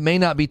want. It may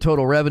not be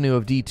total revenue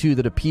of D2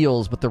 that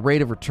appeals, but the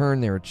rate of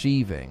return they're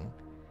achieving.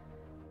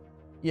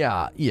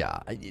 Yeah.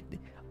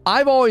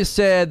 I've always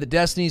said that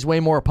Destiny's way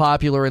more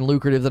popular and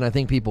lucrative than I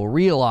think people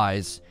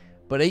realize,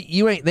 but they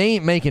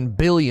ain't making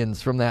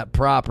billions from that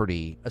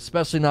property,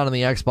 especially not on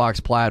the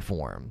Xbox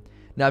platform.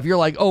 Now, if you're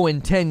like, oh,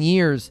 in 10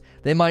 years,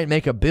 they might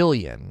make $1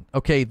 billion.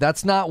 Okay,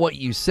 that's not what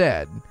you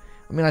said.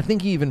 I mean, I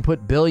think you even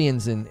put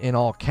billions in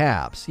all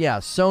caps. Yeah,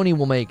 Sony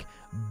will make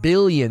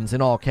billions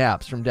in all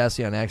caps from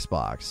Destiny on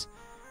Xbox.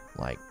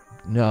 Like,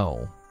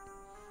 no.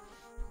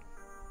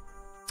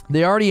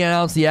 They already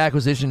announced the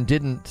acquisition,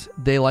 didn't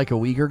they, like a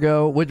week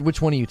ago?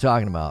 Which one are you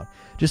talking about?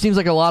 Just seems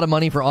like a lot of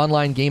money for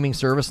online gaming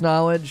service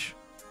knowledge.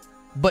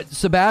 But,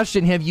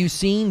 Sebastian, have you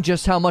seen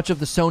just how much of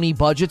the Sony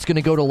budget's going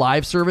to go to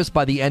live service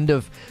by the end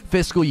of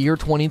fiscal year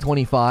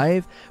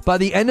 2025? By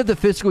the end of the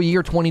fiscal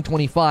year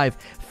 2025,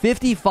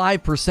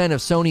 55% of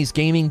Sony's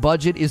gaming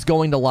budget is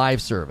going to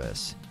live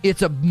service.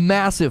 It's a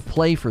massive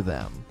play for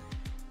them.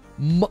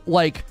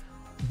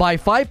 By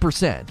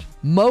 5%,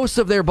 most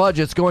of their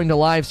budget's going to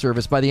live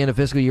service by the end of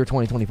fiscal year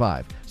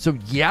 2025. So,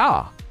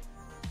 yeah.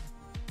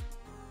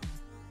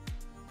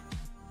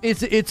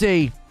 It's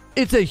a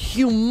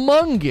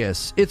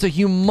humongous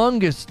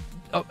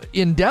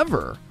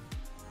endeavor.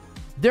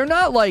 They're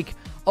not like,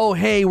 oh,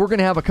 hey, we're going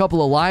to have a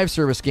couple of live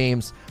service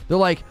games. They're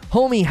like,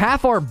 homie,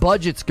 half our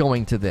budget's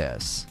going to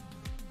this.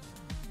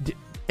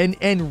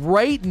 And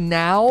right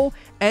now,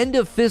 end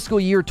of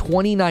fiscal year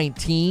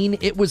 2019,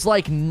 it was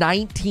like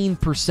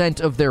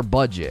 19% of their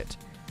budget.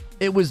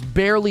 It was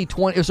barely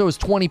 20, so it was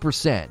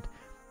 20%.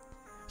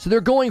 So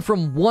they're going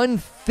from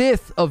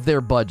 1/5 of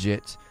their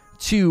budget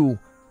to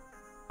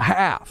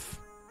half.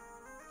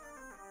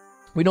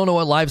 We don't know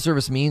what live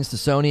service means to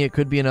Sony. It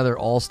could be another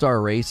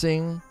All-Star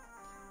Racing.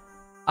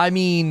 I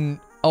mean,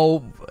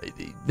 I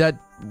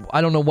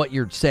don't know what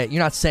you're saying.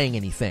 You're not saying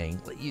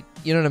anything.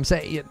 You know what I'm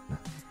saying?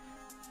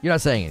 You're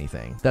not saying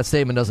anything. That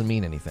statement doesn't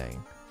mean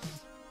anything.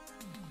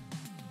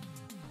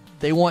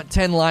 They want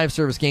 10 live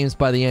service games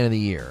by the end of the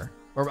year.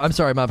 Or, I'm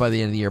sorry, not by the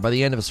end of the year. By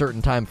the end of a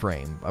certain time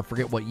frame. I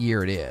forget what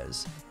year it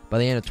is. By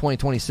the end of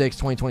 2026,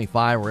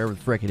 2025, wherever the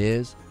frick it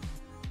is.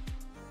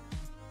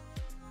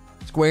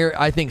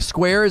 I think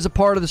Square is a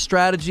part of the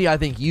strategy. I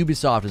think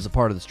Ubisoft is a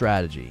part of the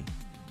strategy.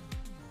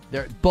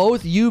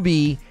 Both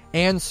Ubi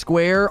and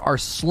Square are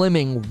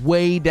slimming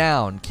way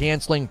down,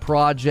 canceling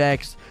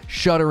projects,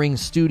 shuttering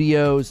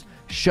studios,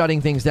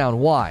 shutting things down.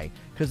 Why?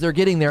 Because they're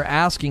getting their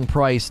asking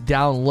price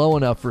down low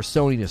enough for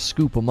Sony to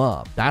scoop them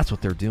up. That's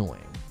what they're doing.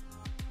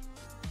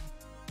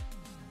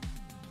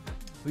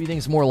 Who do you think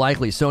is more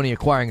likely, Sony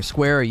acquiring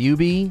Square or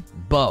Ubi?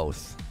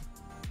 Both.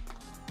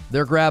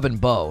 They're grabbing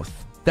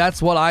both.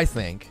 That's what I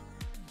think.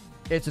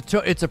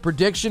 It's a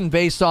prediction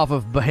based off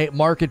of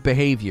market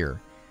behavior.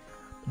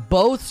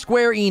 Both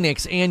Square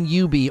Enix and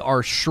Ubi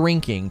are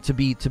shrinking to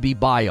be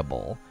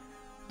buyable.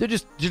 They're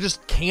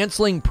just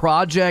canceling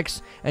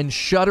projects and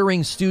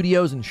shuttering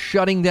studios and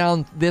shutting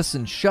down this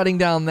and shutting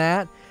down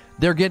that.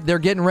 They're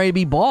getting ready to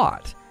be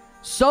bought.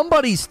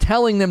 Somebody's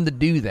telling them to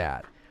do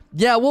that.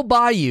 Yeah, we'll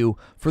buy you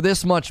for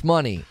this much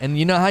money. And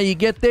you know how you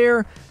get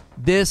there?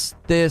 This.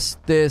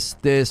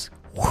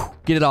 Whew,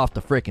 get it off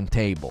the frickin'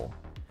 table.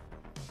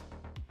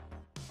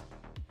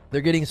 They're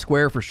getting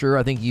Square for sure.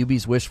 I think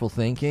Ubi's wishful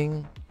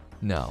thinking.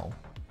 No.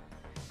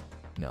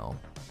 No.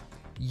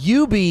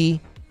 Ubi,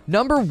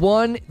 number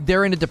one,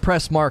 they're in a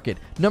depressed market.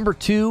 Number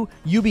two,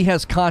 Ubi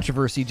has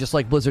controversy just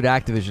like Blizzard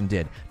Activision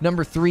did.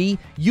 Number three,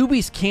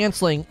 Ubi's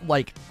canceling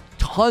like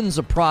tons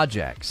of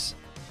projects.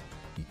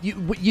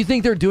 You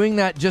think they're doing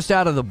that just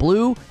out of the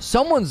blue?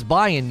 Someone's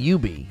buying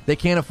Ubi. They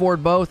can't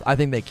afford both? I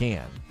think they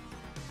can.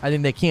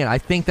 I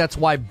think that's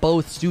why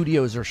both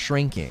studios are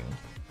shrinking.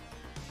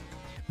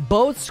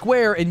 Both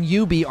Square and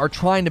Ubi are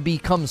trying to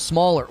become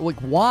smaller. Like,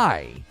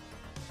 why?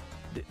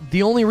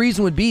 The only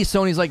reason would be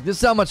Sony's like, this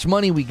is how much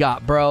money we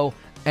got, bro,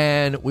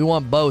 and we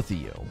want both of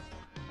you.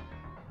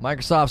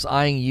 Microsoft's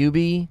eyeing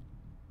Ubi?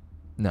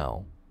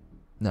 No.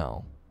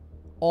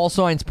 All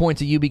signs point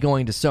to Ubi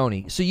going to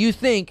Sony. So you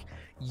think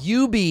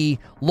Ubi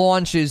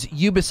launches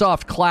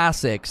Ubisoft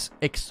Classics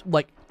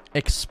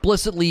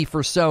explicitly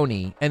for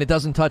Sony, and it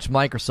doesn't touch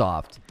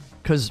Microsoft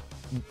because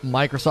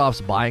Microsoft's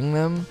buying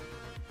them?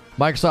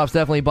 Microsoft's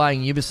definitely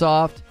buying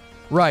Ubisoft.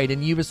 Right,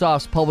 and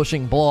Ubisoft's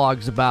publishing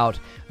blogs about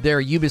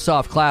their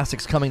Ubisoft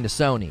Classics coming to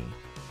Sony.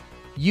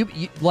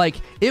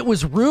 It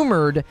was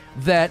rumored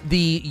that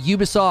the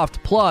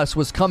Ubisoft Plus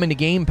was coming to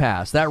Game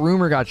Pass. That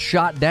rumor got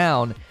shot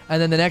down,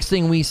 and then the next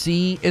thing we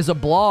see is a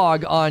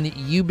blog on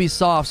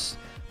Ubisoft's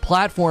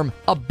platform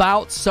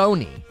about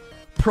Sony,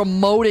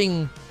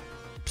 promoting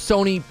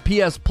Sony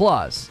PS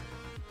Plus.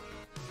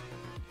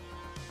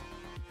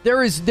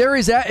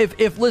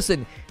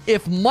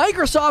 If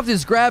Microsoft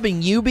is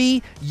grabbing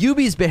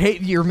Ubi's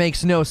behavior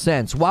makes no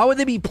sense. Why would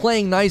they be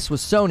playing nice with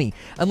Sony?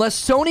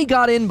 Unless Sony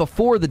got in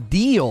before the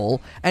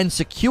deal and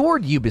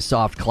secured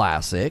Ubisoft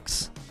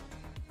Classics.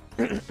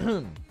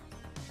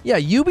 Yeah,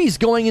 Ubi's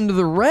going into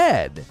the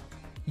red.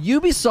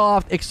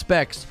 Ubisoft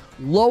expects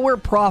lower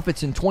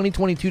profits in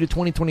 2022 to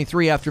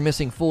 2023 after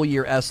missing full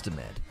year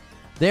estimate.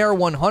 They are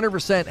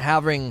 100%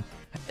 having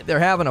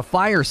a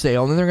fire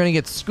sale, and then they're going to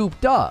get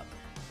scooped up.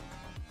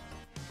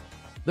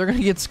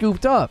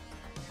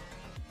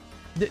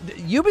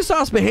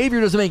 Ubisoft's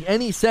behavior doesn't make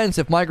any sense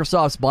if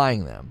Microsoft's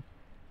buying them.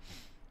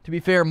 To be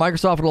fair,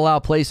 Microsoft would allow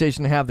PlayStation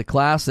to have the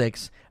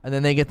classics, and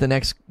then they get the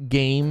next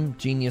game,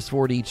 Genius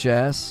 4D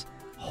Chess.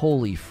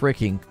 Holy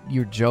fricking,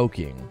 you're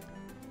joking.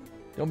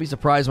 Don't be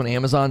surprised when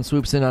Amazon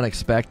swoops in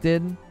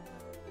unexpected.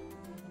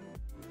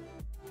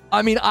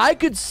 I mean, I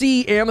could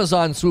see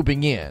Amazon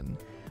swooping in,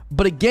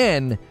 but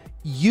again,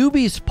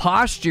 Ubi's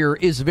posture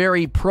is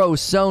very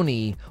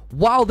pro-Sony,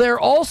 while they're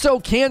also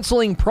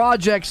canceling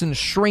projects and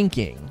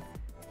shrinking.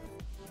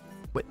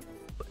 But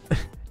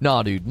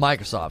no, dude,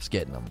 Microsoft's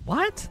getting them.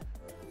 What?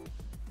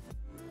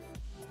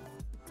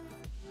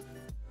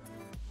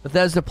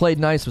 Bethesda played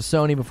nice with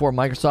Sony before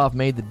Microsoft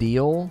made the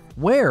deal?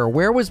 Where?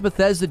 Where was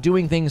Bethesda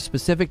doing things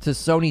specific to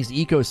Sony's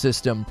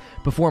ecosystem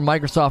before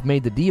Microsoft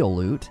made the deal,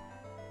 Loot?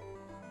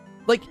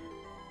 Like,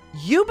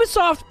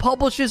 Ubisoft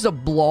publishes a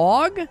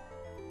blog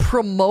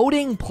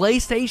promoting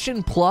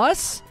PlayStation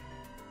Plus?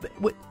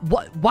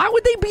 Why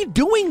would they be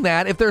doing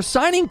that if they're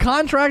signing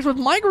contracts with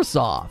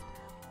Microsoft?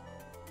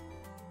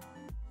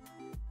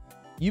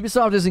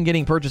 Ubisoft isn't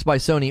getting purchased by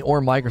Sony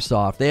or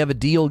Microsoft. They have a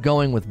deal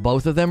going with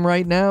both of them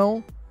right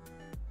now.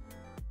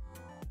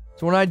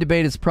 So when I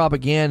debate it's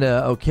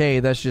propaganda, okay,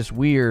 that's just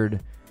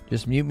weird.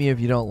 Just mute me if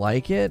you don't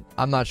like it.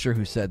 I'm not sure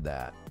who said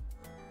that.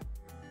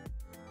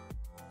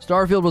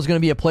 Starfield was going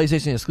to be a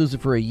PlayStation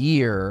exclusive for a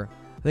year.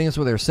 I think that's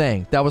what they're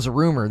saying. That was a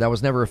rumor. That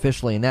was never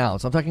officially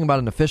announced. I'm talking about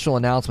an official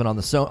announcement on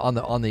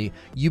the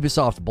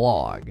Ubisoft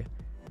blog.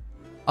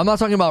 I'm not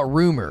talking about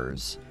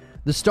rumors.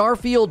 The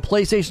Starfield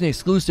PlayStation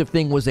exclusive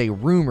thing was a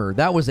rumor.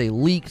 That was a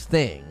leaked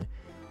thing.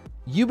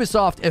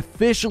 Ubisoft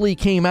officially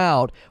came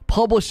out,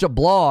 published a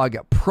blog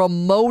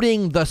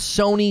promoting the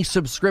Sony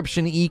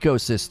subscription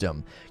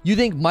ecosystem. You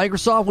think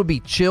Microsoft would be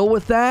chill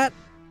with that?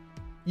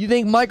 You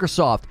think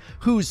Microsoft,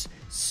 whose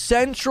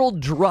central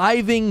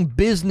driving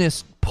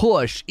business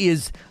push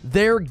is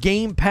their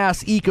Game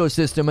Pass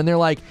ecosystem, and they're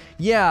like,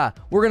 yeah,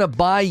 we're going to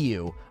buy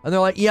you. And they're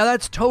like, yeah,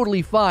 that's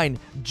totally fine.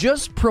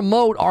 Just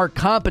promote our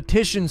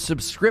competition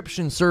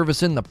subscription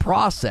service in the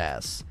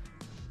process.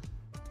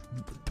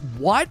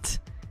 What?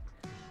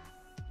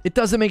 It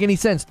doesn't make any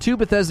sense. 2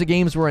 Bethesda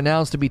games were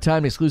announced to be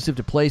timed exclusive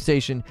to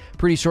PlayStation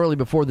pretty shortly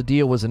before the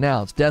deal was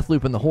announced.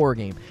 Deathloop and the horror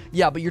game.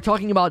 Yeah, but you're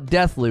talking about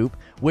Deathloop,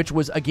 which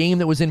was a game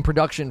that was in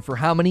production for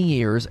how many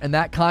years, and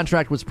that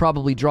contract was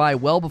probably dry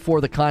well before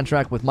the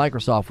contract with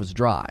Microsoft was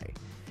dry.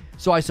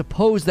 So I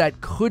suppose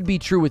that could be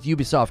true with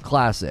Ubisoft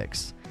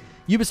Classics.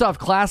 Ubisoft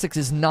Classics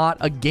is not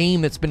a game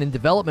that's been in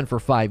development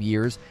for 5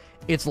 years.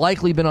 It's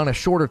likely been on a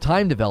shorter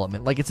time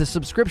development. Like, it's a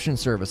subscription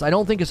service. I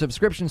don't think a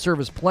subscription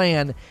service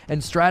plan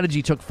and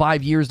strategy took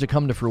 5 years to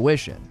come to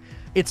fruition.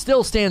 It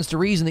still stands to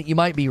reason that you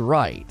might be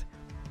right.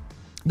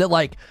 That,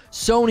 like,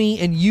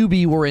 Sony and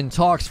Ubi were in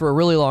talks for a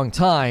really long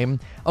time.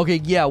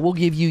 Okay, yeah, we'll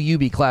give you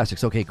Ubi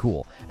Classics. Okay,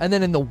 cool. And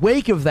then in the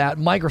wake of that,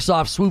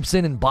 Microsoft swoops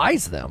in and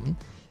buys them.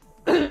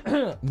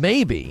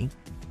 Maybe.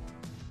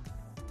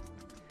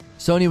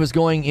 Sony was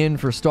going in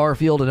for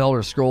Starfield and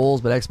Elder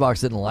Scrolls, but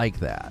Xbox didn't like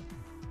that.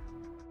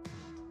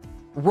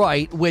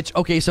 Right, which,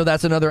 okay, so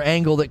that's another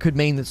angle that could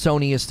mean that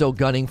Sony is still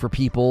gunning for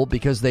people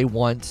because they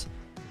want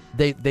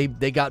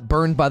they got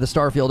burned by the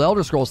Starfield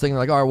Elder Scrolls thing. They're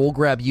like, all right, we'll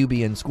grab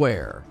Ubi and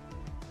Square.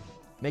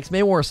 Makes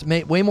way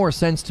more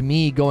sense to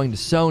me going to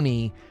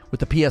Sony with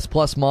the PS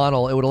Plus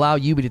model. It would allow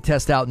Ubi to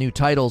test out new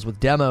titles with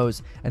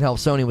demos and help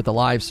Sony with the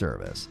live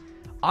service.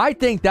 I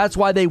think that's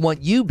why they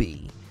want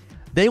Ubi.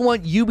 They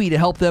want Ubi to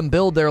help them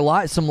build their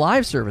some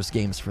live service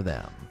games for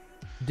them.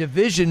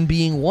 Division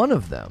being one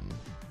of them.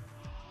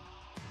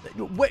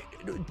 Wait,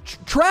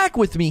 track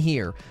with me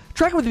here.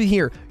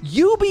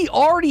 Ubi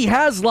already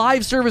has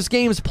live service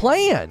games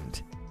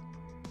planned.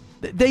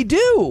 They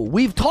do.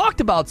 We've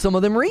talked about some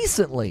of them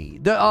recently.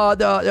 The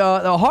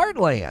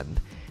Heartland.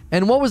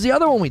 And what was the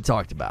other one we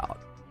talked about?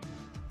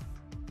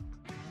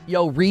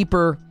 Yo,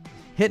 Reaper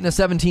hitting a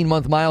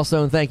 17-month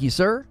milestone. Thank you,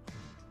 sir.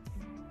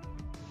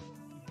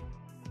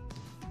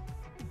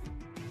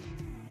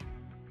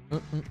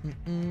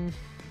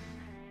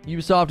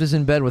 Ubisoft is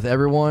in bed with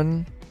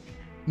everyone.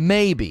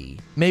 Maybe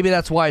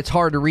that's why it's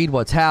hard to read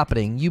what's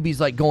happening. Ubi's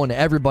like going to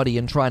everybody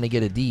and trying to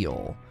get a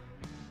deal.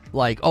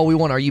 Like, oh, we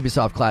want our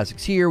Ubisoft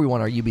classics here. We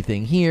want our Ubi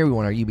thing here. We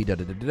want our Ubi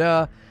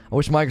da-da-da-da-da. I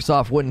wish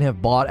Microsoft wouldn't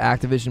have bought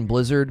Activision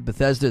Blizzard.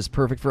 Bethesda is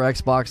perfect for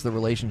Xbox. That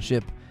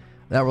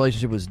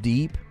relationship was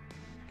deep.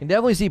 Can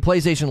definitely see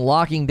PlayStation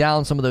locking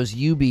down some of those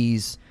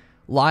Ubi's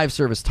live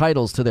service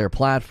titles to their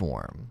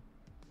platform.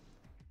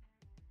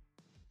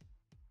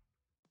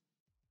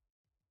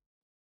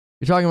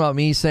 You're talking about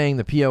me saying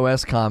the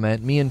POS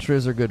comment. Me and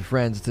Triz are good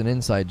friends. It's an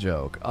inside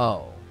joke.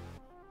 Oh.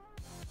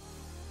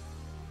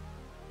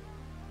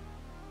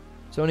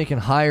 Sony can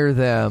hire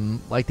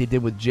them like they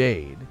did with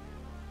Jade.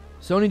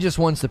 Sony just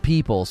wants the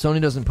people.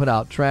 Sony doesn't put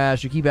out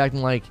trash. You keep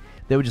acting like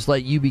they would just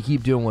let Ubi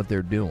keep doing what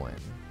they're doing.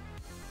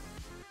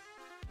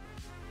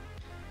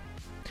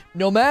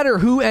 No matter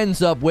who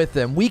ends up with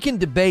them, we can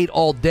debate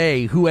all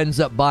day who ends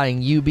up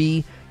buying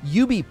Ubi.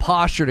 Ubi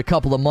postured a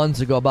couple of months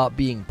ago about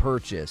being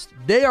purchased.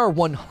 They are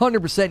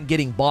 100%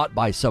 getting bought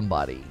by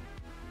somebody.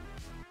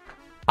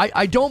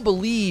 I don't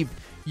believe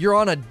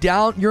you're in a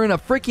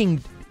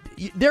freaking...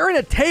 They're in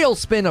a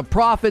tailspin of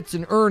profits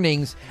and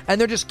earnings, and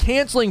they're just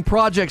canceling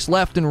projects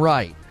left and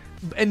right.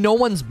 And no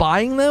one's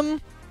buying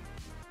them?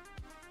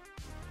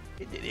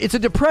 It's a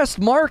depressed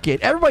market.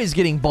 Everybody's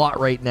getting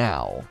bought right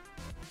now.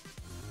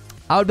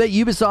 I would bet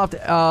Ubisoft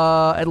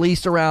at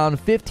least around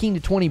 15 to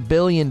 20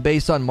 billion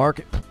based on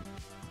market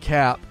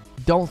cap.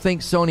 Don't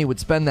think Sony would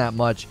spend that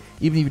much,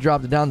 even if you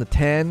dropped it down to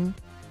 10.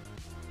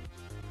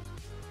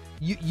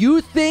 You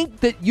think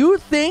that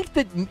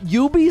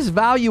Ubi's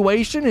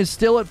valuation is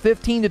still at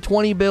 15 to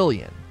 20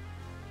 billion?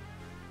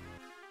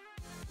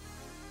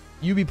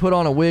 Ubi put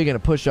on a wig and a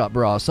push-up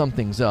bra.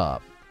 Something's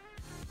up.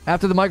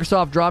 After the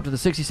Microsoft drop to the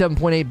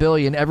 67.8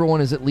 billion, everyone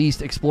is at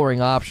least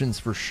exploring options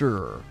for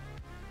sure.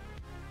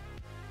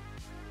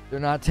 They're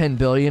not 10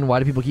 billion. Why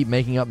do people keep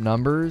making up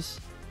numbers?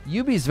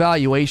 Ubi's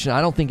valuation,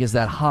 I don't think, is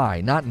that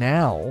high. Not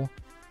now.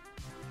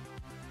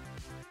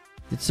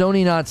 Did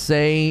Sony not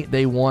say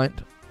they want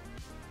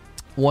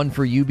one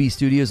for Ubi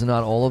Studios and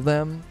not all of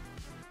them?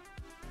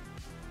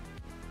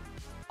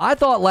 I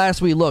thought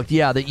last we looked,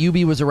 that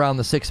Ubi was around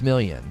the 6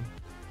 million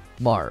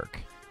mark,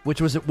 which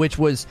was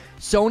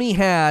Sony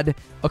had,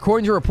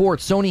 according to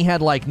reports, Sony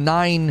had like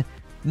 9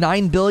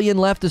 billion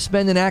left to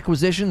spend in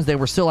acquisitions. They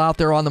were still out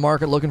there on the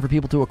market looking for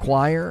people to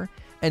acquire.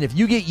 And if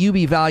you get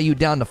Ubi value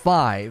down to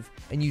 5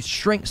 and you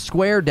shrink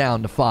Square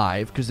down to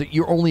 5 because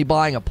you're only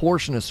buying a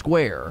portion of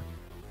Square,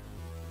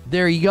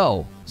 there you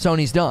go.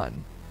 Sony's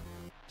done.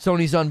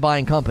 Sony's done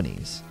buying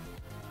companies.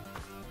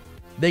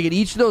 They get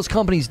each of those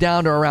companies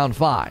down to around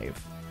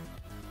 5.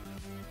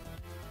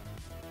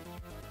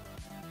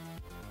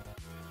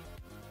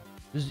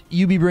 Does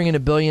Ubi bring in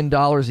 $1 billion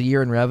a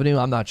year in revenue?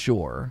 I'm not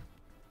sure.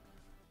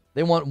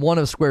 They want one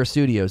of Square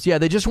Studios. Yeah,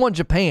 they just want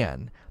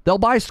Japan. They'll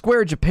buy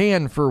Square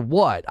Japan for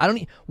what?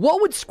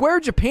 What would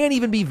Square Japan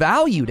even be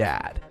valued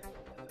at?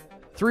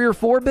 3 or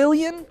 4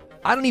 billion?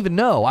 I don't even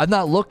know. I've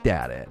not looked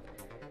at it.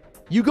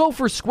 You go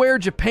for Square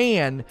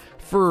Japan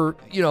for,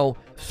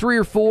 3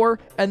 or 4,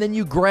 and then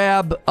you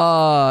grab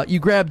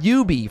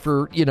Ubi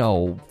for,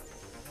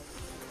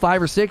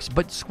 5 or 6,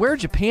 but Square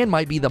Japan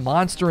might be the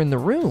monster in the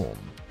room.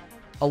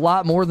 A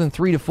lot more than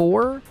 3 to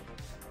 4.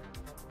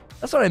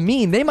 That's what I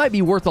mean. They might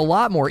be worth a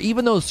lot more.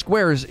 Even though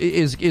Square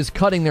is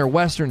cutting their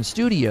Western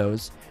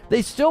studios,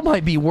 they still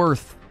might be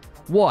worth,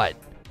 what,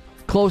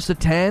 close to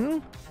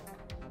 10?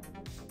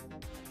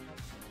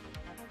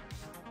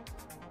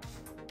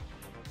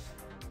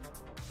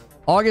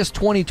 August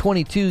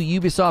 2022,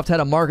 Ubisoft had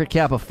a market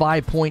cap of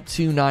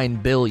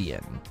 5.29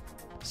 billion.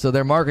 So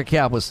their market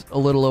cap was a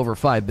little over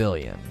 5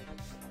 billion.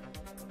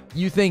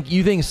 You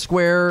think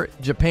Square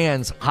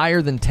Japan's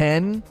higher than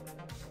 10?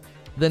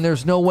 Then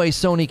there's no way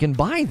Sony can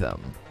buy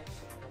them.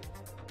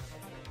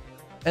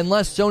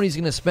 Unless Sony's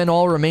going to spend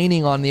all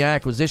remaining on the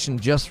acquisition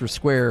just for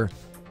Square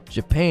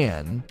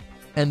Japan,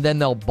 and then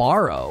they'll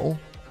borrow.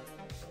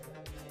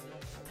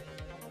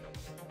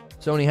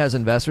 Sony has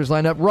investors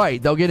lined up.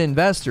 Right, they'll get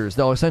investors.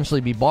 They'll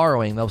essentially be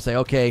borrowing. They'll say,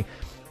 okay,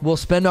 we'll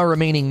spend our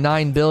remaining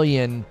 $9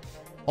 billion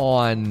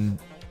on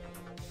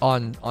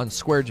on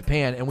Square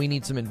Japan, and we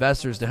need some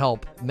investors to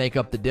help make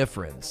up the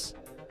difference.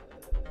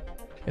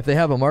 If they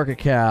have a market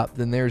cap,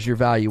 then there's your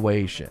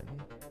valuation.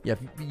 Yeah,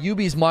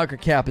 Ubi's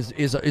market cap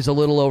is a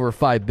little over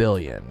 $5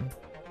 billion.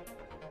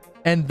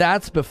 And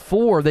that's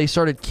before they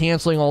started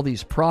canceling all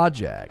these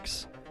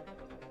projects.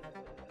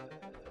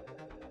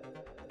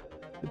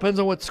 Depends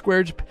on what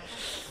Square Japan...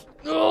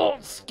 Oh,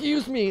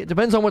 excuse me. It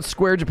depends on what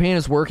Square Japan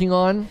is working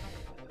on.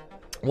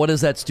 What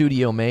has that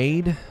studio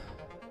made?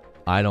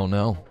 I don't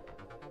know.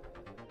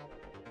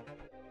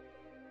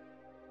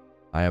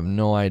 I have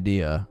no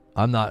idea.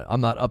 I'm not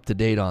up to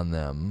date on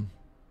them.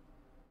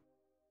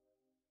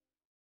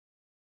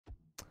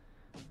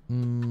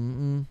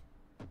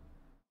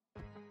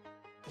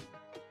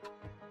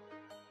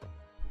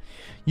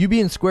 UB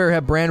and Square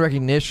have brand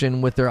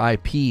recognition with their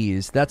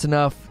IPs. That's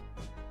enough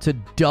to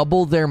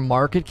double their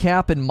market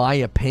cap, in my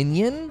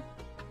opinion,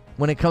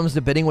 when it comes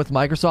to bidding with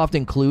Microsoft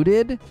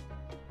included.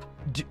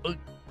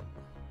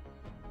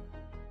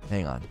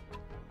 Hang on.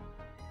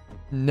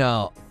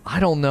 No, I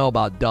don't know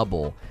about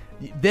double.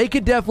 They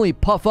could definitely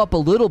puff up a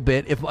little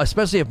bit,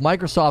 especially if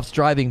Microsoft's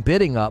driving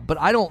bidding up, but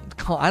I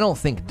don't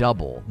think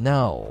double.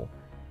 No.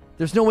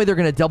 There's no way they're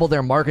going to double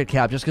their market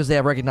cap just because they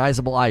have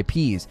recognizable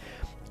IPs.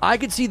 I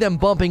could see them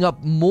bumping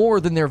up more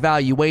than their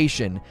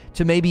valuation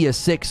to maybe a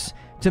 6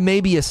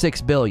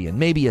 billion,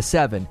 maybe a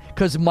 7,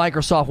 because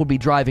Microsoft would be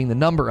driving the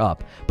number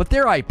up. But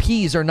their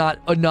IPs are not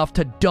enough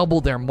to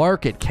double their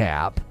market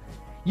cap.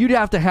 You'd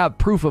have to have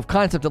proof of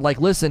concept that, like,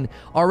 listen,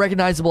 our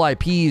recognizable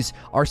IPs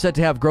are set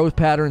to have growth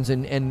patterns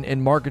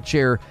and market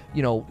share,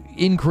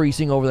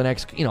 increasing over the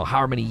next,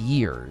 however many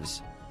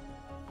years.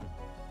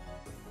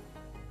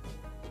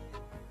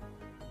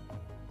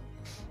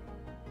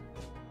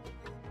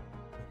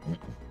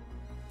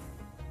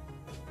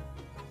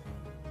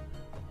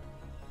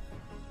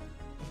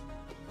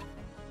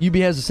 UB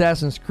has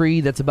Assassin's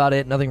Creed. That's about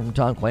it. Nothing from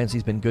Tom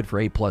Clancy's been good for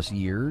 8+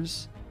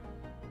 years.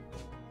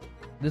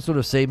 This would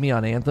have saved me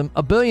on Anthem.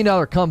 A $1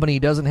 billion company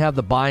doesn't have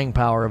the buying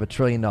power of a $1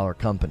 trillion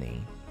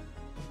company.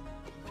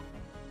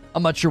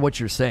 I'm not sure what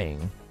you're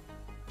saying.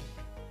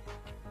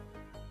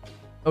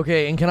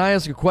 Okay, and can I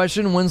ask a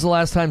question? When's the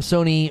last time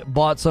Sony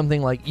bought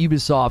something like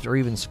Ubisoft or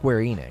even Square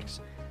Enix?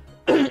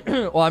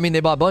 Well, I mean, they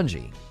bought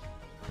Bungie.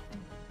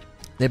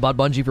 They bought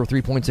Bungie for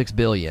 $3.6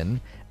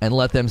 billion and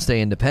let them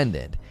stay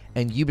independent.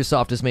 And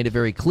Ubisoft has made it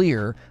very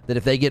clear that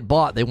if they get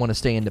bought, they want to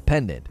stay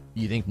independent.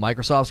 You think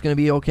Microsoft's going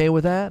to be okay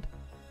with that?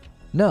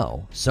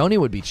 No. Sony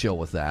would be chill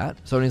with that.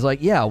 Sony's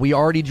like, yeah, we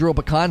already drew up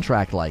a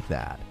contract like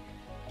that.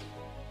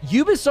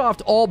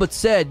 Ubisoft all but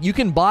said, you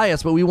can buy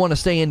us, but we want to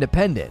stay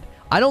independent.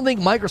 I don't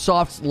think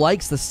Microsoft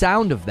likes the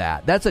sound of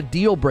that. That's a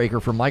deal breaker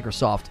for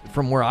Microsoft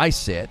from where I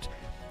sit.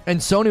 And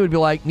Sony would be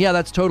like, yeah,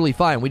 that's totally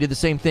fine. We did the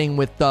same thing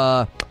with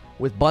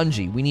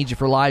Bungie. We need you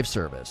for live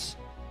service.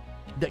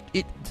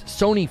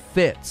 Sony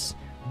fits.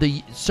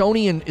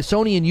 Sony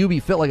and Ubi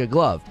fit like a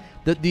glove.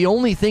 The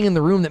only thing in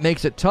the room that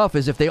makes it tough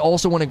is if they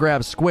also want to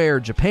grab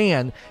Square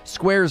Japan.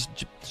 Square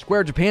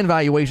Japan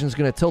valuation is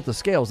going to tilt the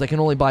scales. They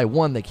can only buy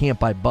one. They can't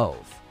buy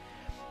both.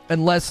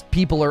 Unless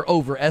people are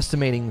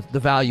overestimating the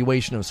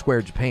valuation of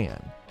Square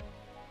Japan.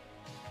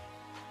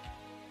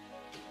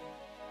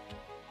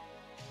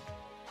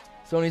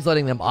 Sony's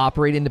letting them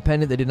operate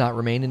independent. They did not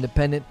remain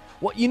independent.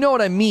 Well, you know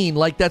what I mean.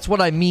 Like, that's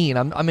what I mean.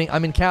 I'm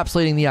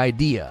encapsulating the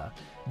idea.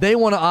 They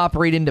want to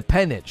operate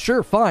independent.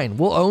 Sure, fine.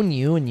 We'll own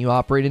you and you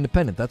operate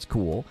independent. That's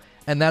cool.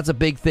 And that's a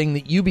big thing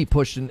that Ubi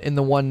pushed in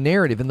the one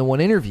narrative, in the one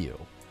interview.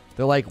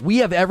 They're like, we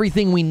have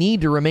everything we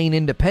need to remain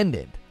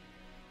independent.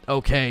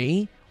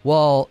 Okay,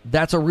 well,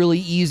 that's a really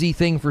easy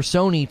thing for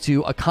Sony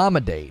to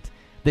accommodate.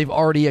 They've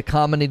already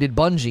accommodated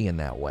Bungie in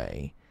that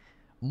way.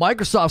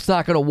 Microsoft's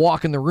not going to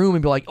walk in the room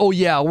and be like, oh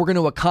yeah, we're going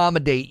to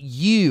accommodate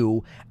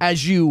you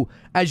as you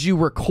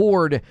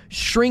record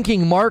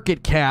shrinking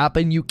market cap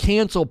and you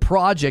cancel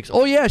projects.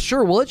 Oh yeah,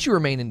 sure, we'll let you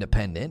remain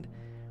independent.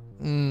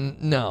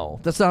 No,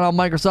 that's not how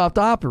Microsoft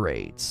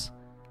operates.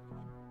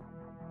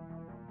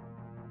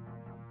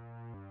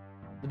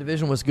 The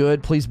Division was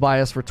good. Please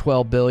buy us for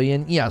 $12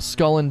 billion. Yeah,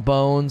 Skull and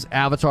Bones,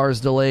 Avatar's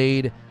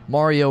delayed,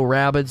 Mario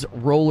Rabbids,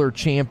 Roller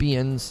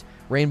Champions,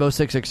 Rainbow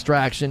Six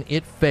Extraction.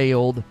 It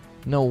failed.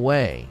 No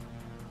way.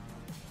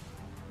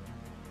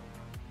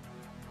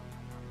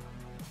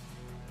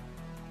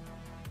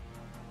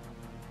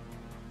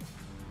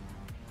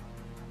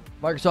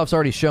 Microsoft's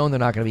already shown they're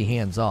not going to be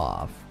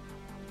hands-off.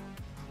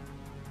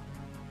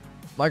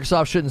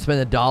 Microsoft shouldn't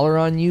spend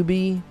 $1 on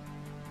UB.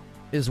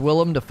 Is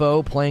Willem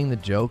Dafoe playing the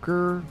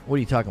Joker? What are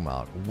you talking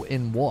about?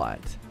 In what?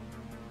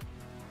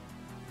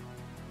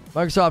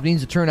 Microsoft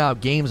needs to turn out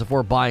games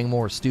before buying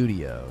more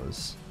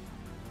studios.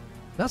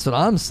 That's what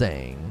I'm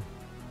saying.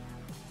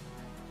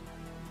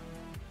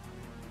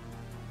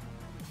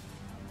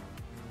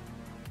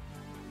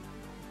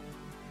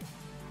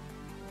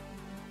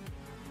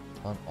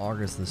 On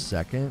August the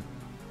 2nd?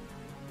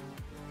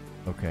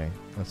 Okay,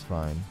 that's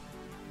fine.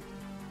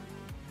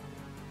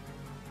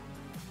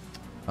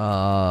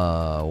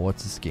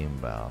 What's this game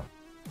about?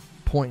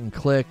 Point and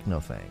click?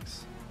 No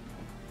thanks.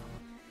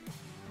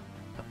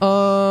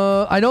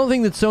 I don't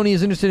think that Sony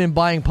is interested in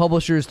buying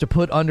publishers to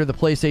put under the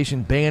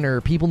PlayStation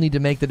banner. People need to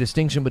make the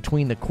distinction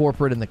between the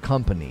corporate and the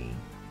company.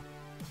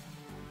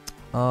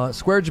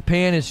 Square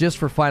Japan is just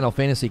for Final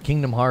Fantasy,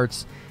 Kingdom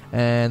Hearts,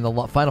 and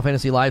the Final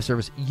Fantasy live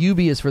service.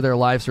 Ubi is for their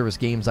live service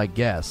games, I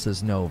guess,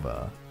 says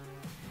Nova.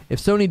 If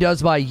Sony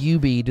does buy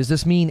Ubi, does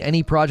this mean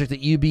any project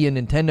that Ubi and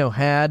Nintendo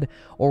had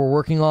or were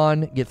working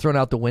on get thrown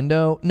out the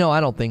window? No,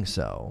 I don't think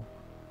so.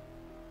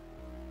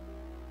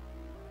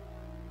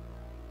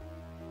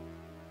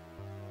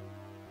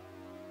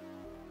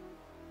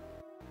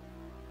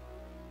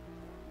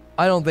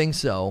 I don't think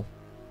so.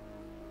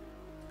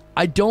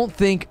 I don't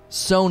think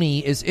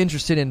Sony is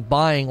interested in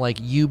buying like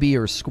Ubi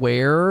or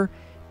Square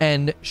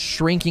and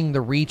shrinking the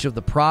reach of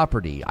the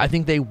property. I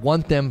think they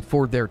want them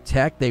for their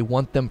tech. They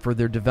want them for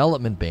their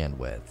development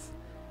bandwidth.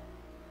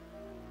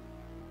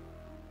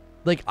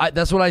 Like,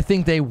 that's what I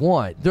think they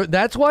want.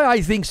 That's why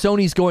I think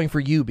Sony's going for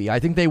Ubi. I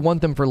think they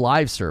want them for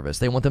live service.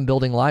 They want them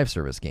building live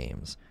service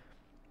games.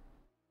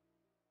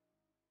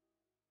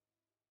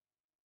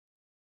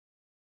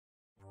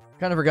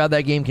 Kind of forgot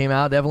that game came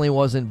out. Definitely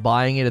wasn't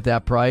buying it at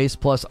that price.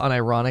 Plus,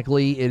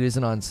 unironically, it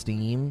isn't on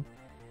Steam.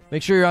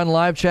 Make sure you're on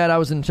live chat. I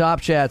was in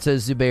top chat,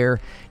 says Zubair.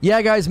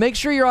 Yeah, guys, make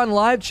sure you're on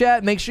live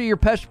chat. Make sure you're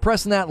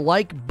pressing that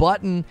like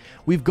button.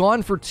 We've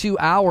gone for 2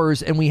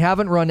 hours, and we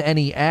haven't run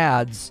any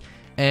ads.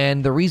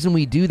 And the reason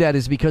we do that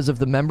is because of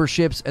the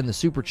memberships and the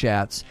super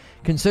chats.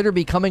 Consider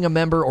becoming a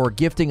member or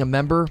gifting a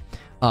member.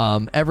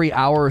 Every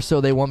hour or so,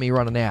 they want me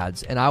running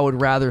ads. And I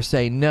would rather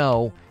say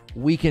no.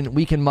 We can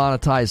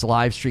monetize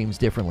live streams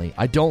differently.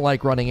 I don't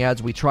like running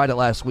ads. We tried it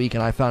last week,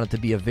 and I found it to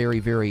be a very,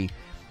 very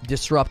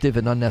disruptive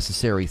and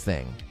unnecessary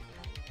thing.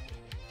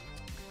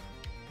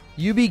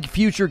 Ubi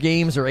Future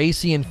Games or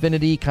AC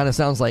Infinity kind of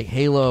sounds like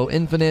Halo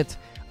Infinite.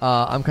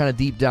 I'm kind of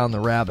deep down the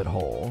rabbit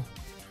hole.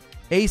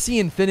 AC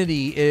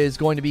Infinity is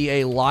going to be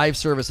a live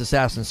service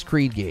Assassin's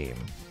Creed game.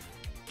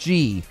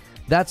 Gee,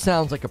 that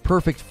sounds like a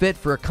perfect fit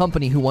for a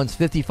company who wants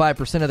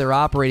 55% of their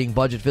operating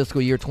budget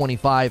fiscal year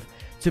 25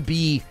 to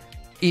be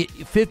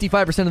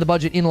 55% of the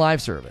budget in live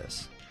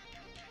service.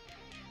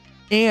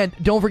 And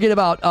don't forget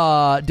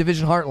about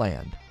Division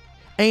Heartland.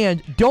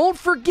 And don't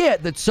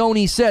forget that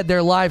Sony said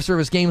their live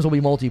service games will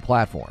be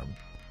multi-platform.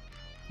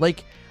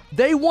 Like,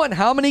 they want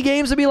how many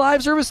games to be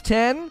live service?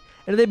 10? And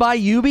if they buy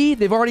Ubi,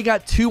 they've already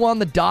got 2 on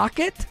the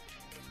docket?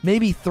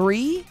 Maybe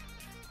 3?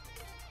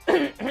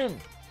 If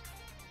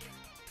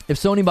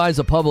Sony buys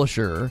a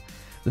publisher,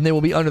 then they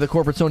will be under the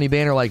corporate Sony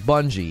banner like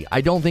Bungie.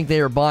 I don't think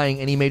they are buying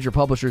any major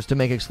publishers to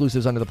make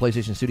exclusives under the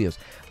PlayStation Studios.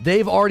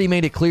 They've already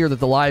made it clear that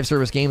the live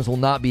service games will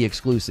not be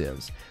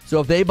exclusives. So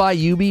if they buy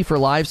Ubi for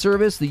live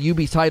service, the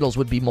Ubi titles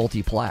would be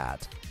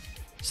multi-plat.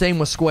 Same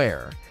with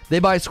Square. They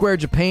buy Square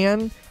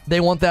Japan, they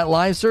want that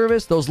live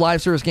service, those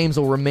live service games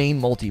will remain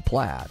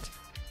multi-plat.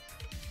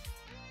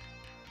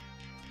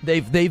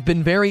 They've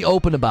been very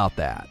open about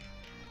that.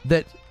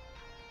 That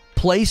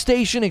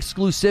PlayStation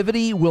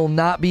exclusivity will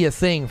not be a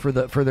thing for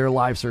their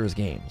live service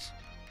games.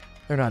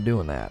 They're not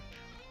doing that.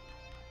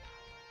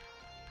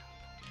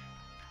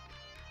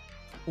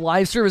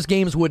 Live service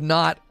games would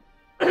not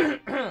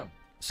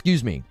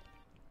excuse me.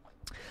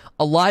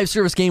 A live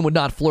service game would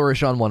not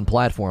flourish on one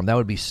platform. That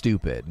would be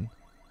stupid.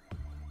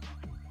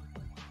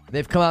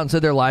 They've come out and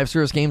said their live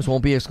service games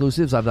won't be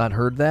exclusives. I've not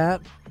heard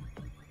that.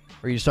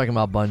 Or are you just talking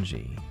about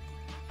Bungie?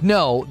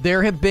 No,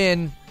 there have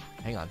been...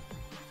 Hang on.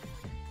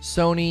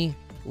 Sony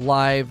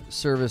live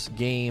service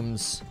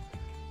games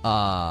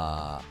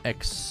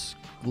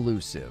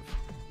exclusive.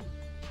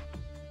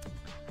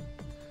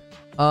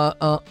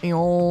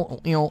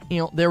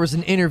 There was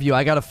an interview.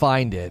 I gotta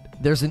find it.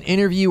 There's an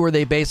interview where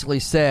they basically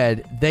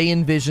said they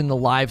envision the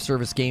live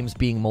service games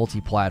being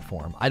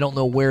multi-platform. I don't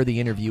know where the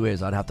interview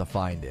is. I'd have to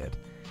find it.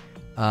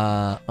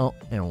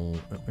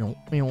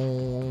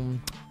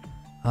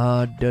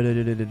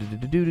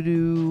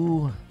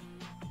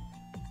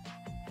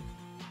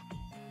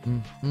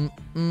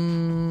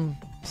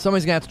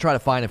 Somebody's gonna have to try to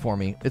find it for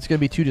me. It's gonna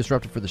be too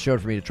disruptive for the show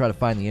for me to try to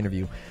find the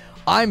interview.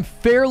 I'm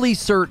fairly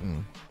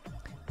certain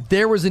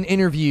there was an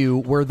interview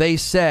where they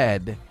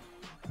said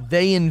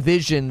they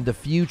envisioned the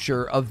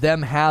future of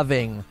them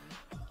having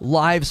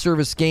live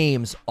service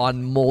games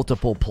on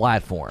multiple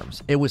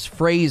platforms. It was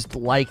phrased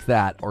like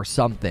that or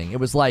something. It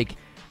was like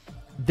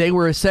they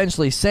were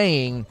essentially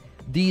saying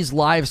these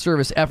live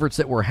service efforts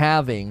that we're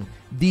having,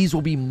 these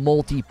will be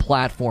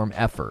multi-platform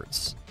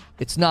efforts.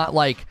 It's not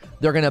like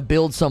they're going to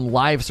build some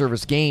live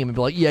service game and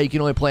be like, yeah, you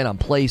can only play it on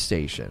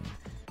PlayStation.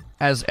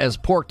 As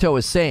Porktoe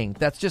is saying,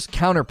 that's just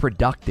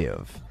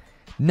counterproductive.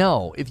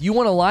 No, if you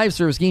want a live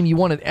service game, you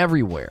want it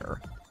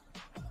everywhere.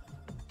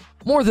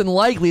 More than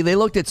likely, they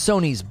looked at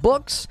Sony's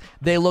books.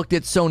 They looked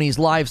at Sony's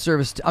live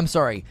service.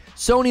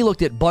 Sony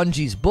looked at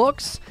Bungie's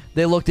books.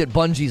 They looked at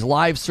Bungie's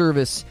live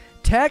service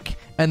tech,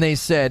 and they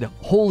said,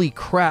 holy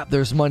crap,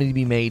 there's money to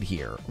be made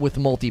here with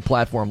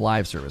multi-platform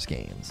live service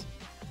games.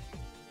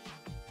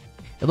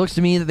 It looks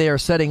to me that they are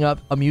setting up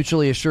a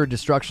mutually assured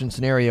destruction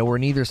scenario where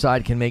neither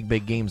side can make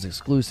big games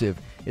exclusive.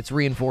 It's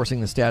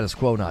reinforcing the status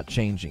quo, not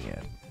changing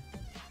it.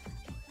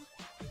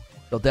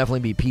 They'll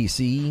definitely be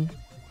PC.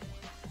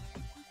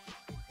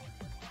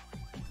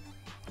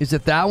 Is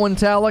it that one,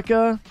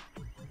 Talica?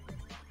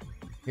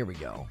 Here we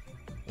go.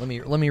 Let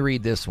me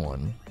read this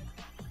one.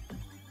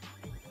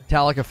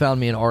 Talica found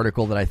me an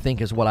article that I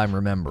think is what I'm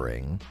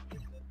remembering.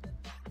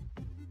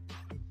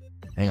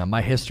 Hang on,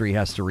 my history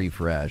has to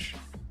refresh.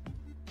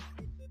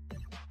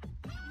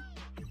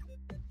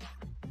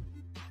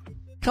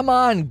 Come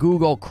on,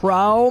 Google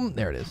Chrome.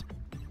 There it is.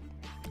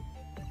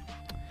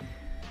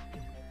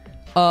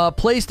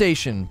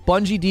 PlayStation.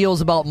 Bungie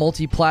deals about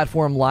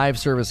multi-platform live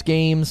service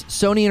games.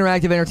 Sony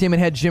Interactive Entertainment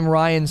head Jim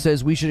Ryan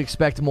says we should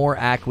expect more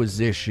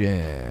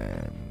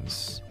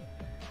acquisitions.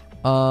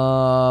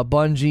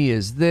 Bungie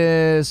is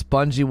this.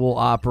 Bungie will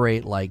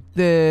operate like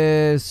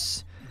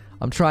this.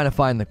 I'm trying to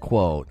find the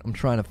quote.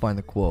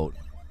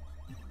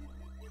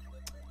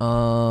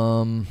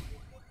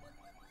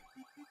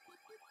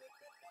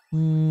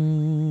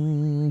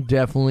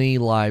 Definitely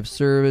live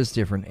service,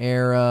 different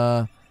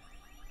era.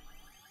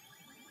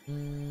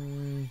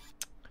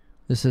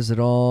 This is it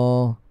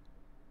all.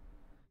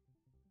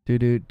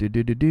 Sony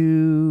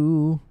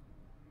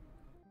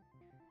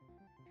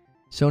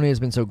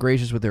has been so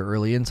gracious with their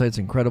early insights.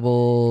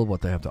 Incredible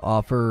what they have to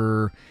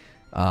offer.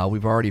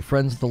 We've already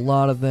friends with a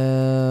lot of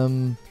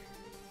them.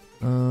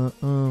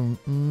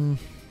 I'm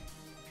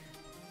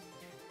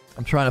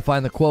trying to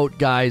find the quote,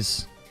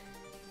 guys.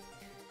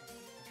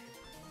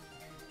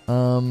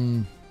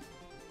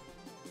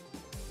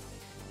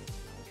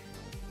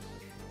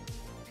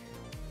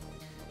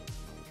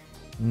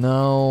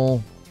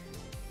 No.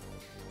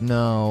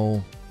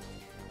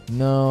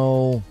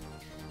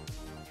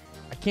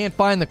 I can't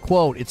find the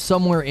quote. It's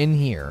somewhere in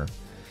here.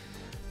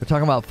 We're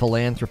talking about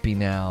philanthropy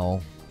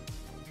now.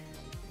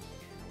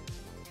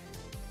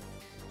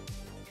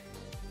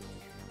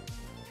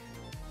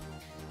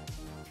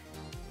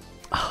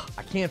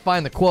 I can't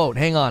find the quote.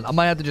 Hang on. I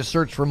might have to just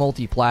search for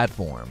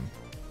multi-platform.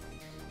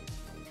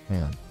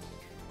 Hang on.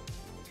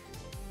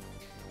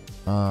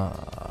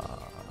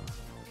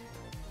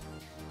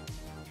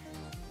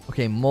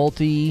 Okay,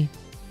 multi.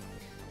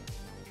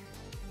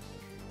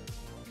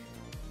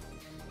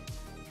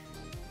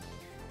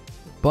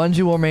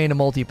 Bungie will remain a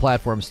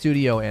multi-platform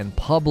studio and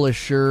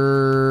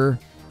publisher.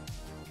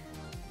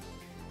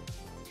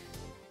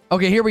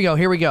 Okay, here we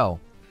go.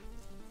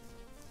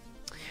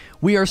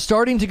 We are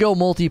starting to go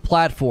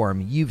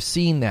multi-platform. You've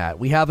seen that.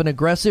 We have an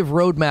aggressive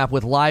roadmap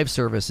with live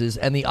services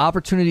and the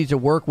opportunity to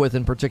work with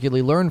and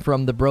particularly learn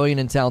from the brilliant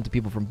and talented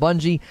people from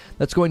Bungie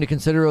that's going to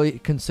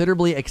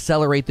considerably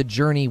accelerate the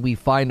journey we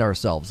find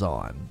ourselves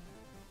on.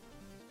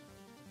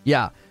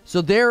 Yeah,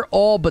 so they're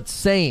all but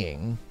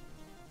saying,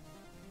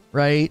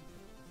 right?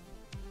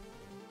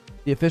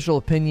 The official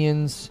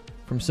opinions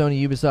from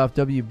Sony, Ubisoft,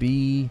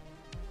 WB,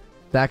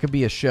 that could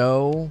be a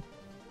show.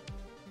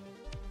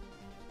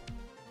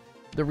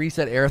 The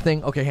Reset Air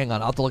thing? Okay, hang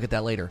on. I'll have to look at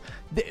that later.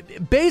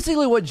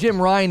 Basically, what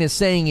Jim Ryan is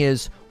saying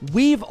is,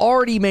 we've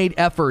already made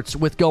efforts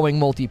with going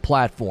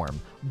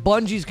multi-platform.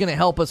 Bungie's going to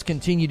help us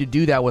continue to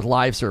do that with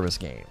live service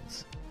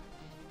games.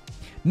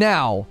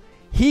 Now,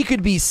 he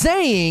could be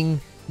saying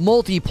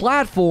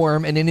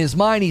multi-platform, and in his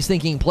mind, he's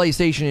thinking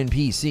PlayStation and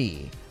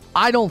PC.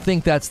 I don't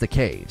think that's the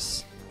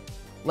case.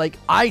 Like,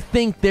 I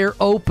think they're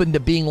open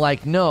to being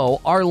like, no,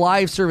 our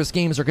live service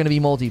games are going to be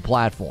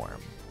multi-platform.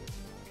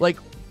 Like,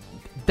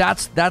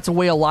 that's a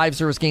way a live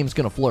service game is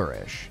going to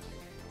flourish.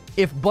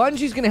 If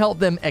Bungie's going to help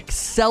them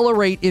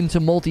accelerate into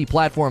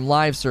multi-platform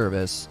live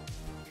service,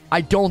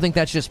 I don't think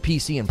that's just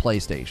PC and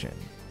PlayStation.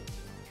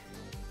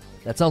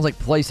 That sounds like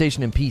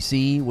PlayStation and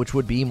PC, which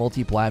would be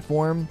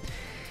multi-platform.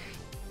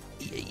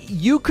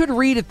 You could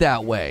read it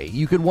that way.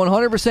 You could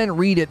 100%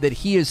 read it that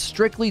he is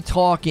strictly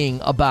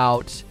talking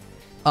about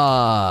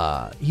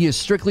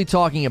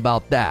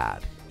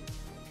that.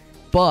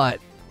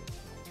 But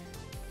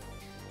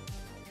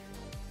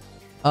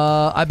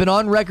I've been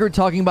on record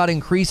talking about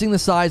increasing the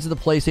size of the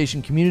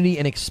PlayStation community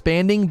and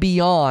expanding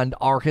beyond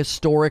our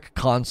historic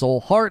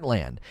console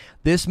heartland.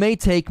 This may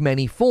take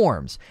many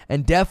forms,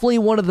 and definitely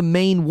one of the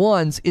main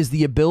ones is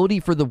the ability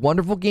for the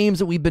wonderful games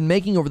that we've been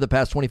making over the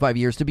past 25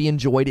 years to be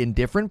enjoyed in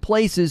different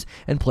places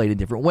and played in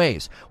different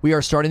ways. We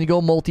are starting to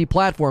go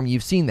multi-platform.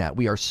 You've seen that.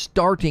 We are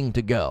starting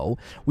to go.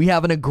 We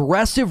have an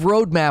aggressive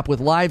roadmap with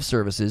live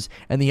services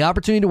and the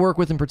opportunity to work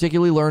with and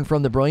particularly learn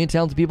from the brilliant,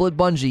 talented people at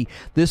Bungie.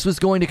 This was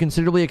going to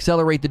considerably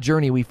accelerate the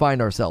journey we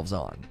find ourselves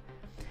on.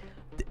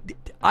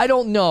 I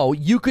don't know.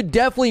 You could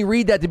definitely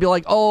read that to be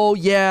like, oh,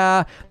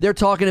 yeah, they're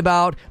talking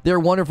about their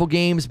wonderful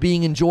games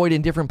being enjoyed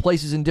in different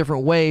places in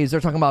different ways.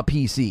 They're talking about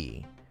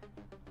PC.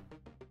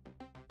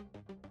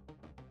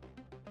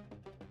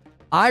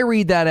 I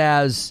read that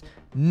as,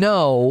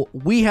 no,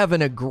 we have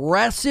an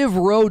aggressive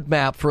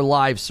roadmap for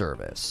live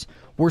service.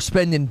 We're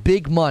spending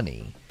big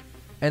money.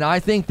 And I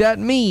think that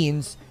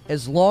means,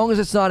 as long as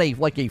it's not a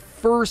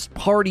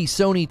first-party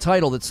Sony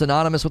title that's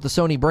synonymous with the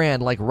Sony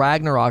brand, like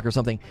Ragnarok or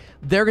something,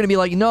 they're going to be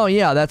like, no,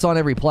 yeah, that's on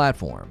every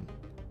platform.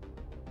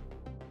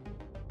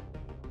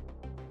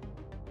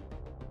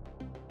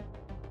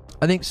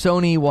 I think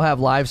Sony will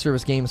have live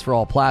service games for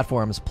all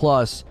platforms,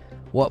 plus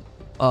what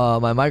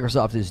my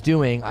Microsoft is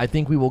doing, I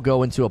think we will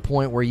go into a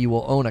point where you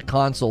will own a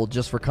console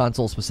just for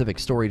console-specific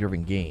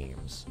story-driven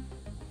games.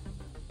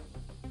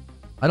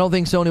 I don't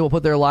think Sony will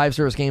put their live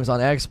service games on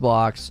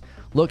Xbox.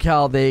 Look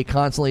how they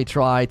constantly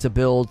try to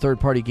build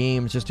third-party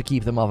games just to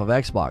keep them off of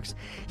Xbox.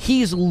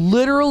 He's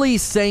literally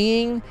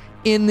saying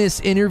in this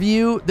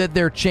interview that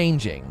they're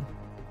changing.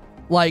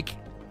 Like,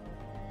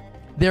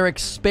 they're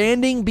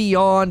expanding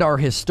beyond our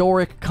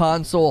historic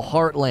console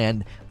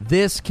heartland.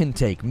 This can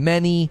take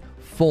many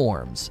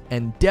forms.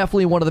 And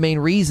definitely one of the main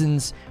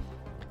reasons,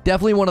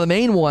 definitely one of the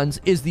main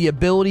ones, is the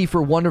ability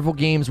for wonderful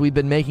games we've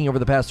been making over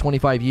the past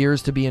 25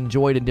 years to be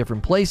enjoyed in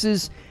different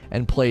places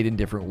and played in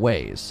different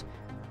ways.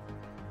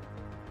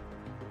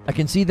 I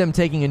can see them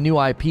taking a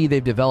new IP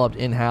they've developed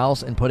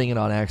in-house and putting it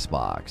on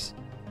Xbox.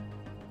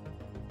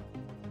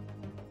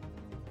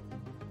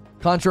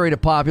 Contrary to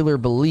popular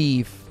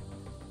belief,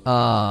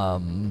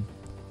 Sony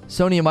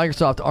and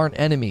Microsoft aren't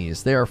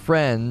enemies. They are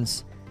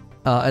friends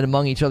and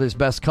among each other's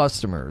best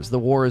customers. The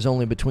war is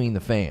only between the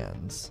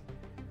fans.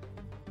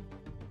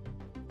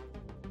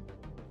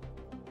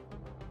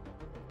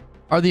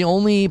 Are the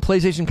only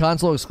PlayStation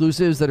console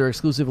exclusives that are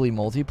exclusively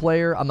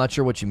multiplayer? I'm not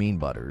sure what you mean,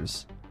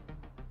 Butters.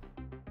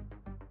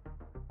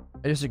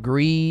 I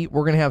disagree.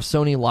 We're going to have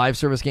Sony live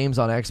service games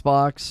on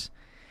Xbox.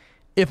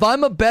 If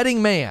I'm a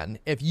betting man,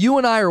 if you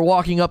and I are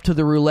walking up to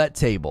the roulette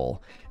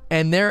table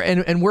and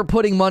we're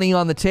putting money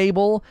on the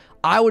table,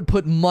 I would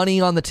put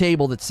money on the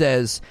table that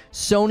says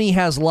Sony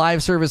has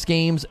live service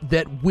games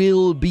that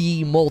will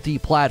be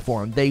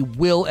multi-platform. They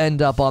will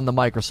end up on the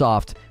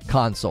Microsoft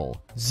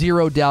console.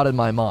 Zero doubt in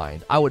my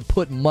mind. I would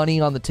put money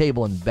on the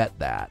table and bet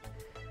that.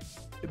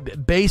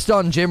 Based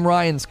on Jim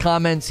Ryan's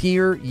comments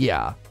here,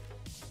 yeah.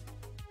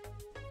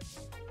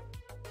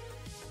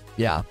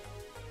 Yeah.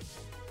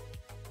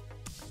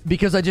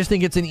 Because I just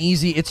think it's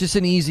just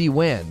an easy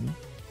win.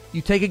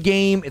 You take a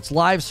game, it's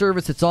live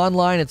service, it's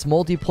online, it's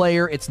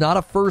multiplayer, it's not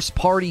a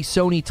first-party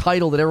Sony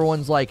title that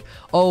everyone's like,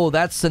 oh,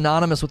 that's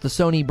synonymous with the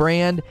Sony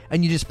brand,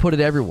 and you just put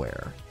it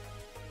everywhere.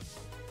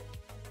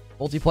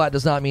 Multiplat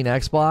does not mean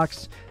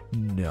Xbox?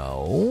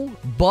 No.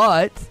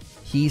 But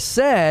he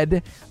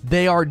said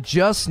they are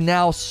just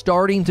now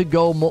starting to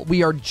go,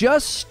 we are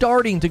just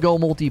starting to go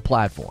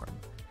multi-platform.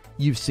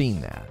 You've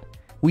seen that.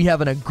 We have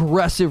an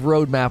aggressive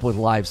roadmap with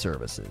live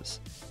services.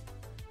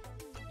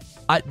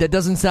 That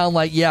doesn't sound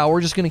like, yeah,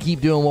 we're just going to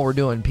keep doing what we're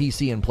doing,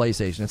 PC and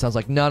PlayStation. It sounds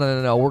like,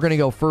 no, we're going to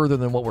go further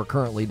than what we're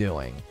currently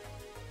doing.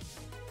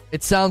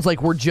 It sounds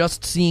like we're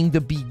just seeing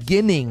the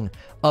beginning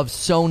of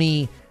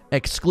Sony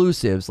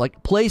exclusives.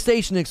 Like,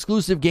 PlayStation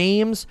exclusive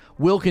games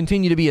will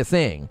continue to be a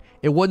thing.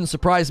 It wouldn't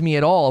surprise me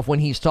at all if when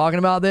he's talking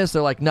about this,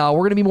 they're like, no,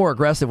 we're going to be more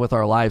aggressive with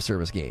our live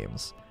service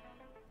games.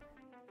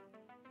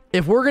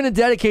 If we're going to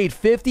dedicate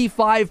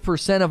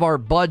 55% of our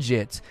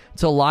budget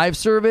to live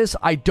service,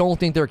 I don't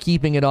think they're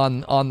keeping it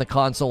on the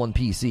console and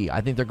PC.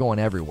 I think they're going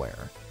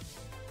everywhere.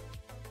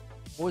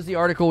 What was the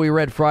article we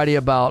read Friday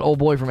about old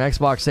boy from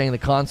Xbox saying the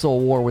console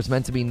war was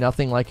meant to be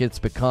nothing like it's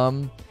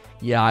become?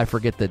 Yeah, I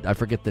forget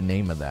the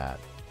name of that.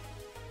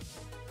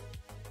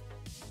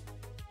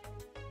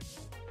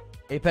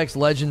 Apex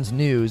Legends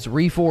news,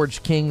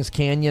 Reforged Kings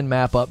Canyon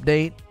map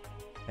update.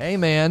 Hey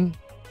man,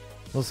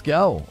 let's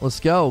go.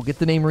 Get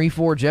the name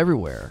Reforge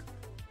everywhere.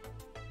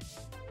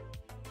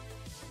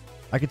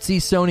 I could see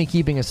Sony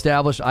keeping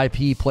established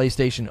IP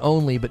PlayStation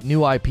only, but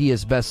new IP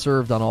is best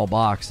served on all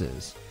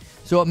boxes.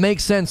 So it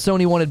makes sense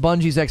Sony wanted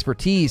Bungie's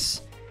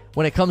expertise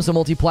when it comes to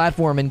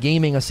multi-platform and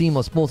gaming a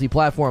seamless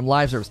multi-platform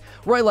live service.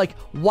 Right, like,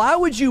 why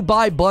would you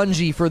buy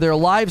Bungie for their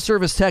live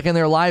service tech and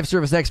their live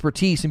service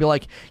expertise and be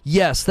like,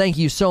 yes, thank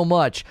you so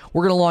much.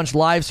 We're going to launch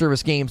live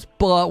service games,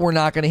 but we're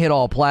not going to hit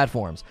all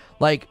platforms.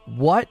 Like,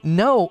 what?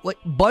 No, like,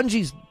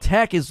 Bungie's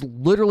tech is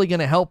literally going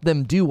to help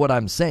them do what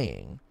I'm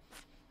saying.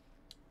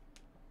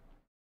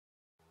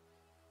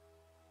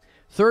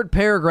 Third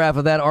paragraph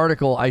of that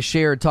article I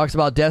shared talks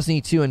about Destiny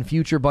 2 and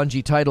future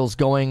Bungie titles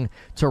going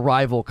to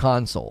rival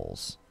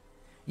consoles.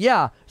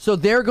 Yeah, so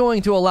they're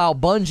going to allow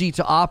Bungie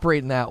to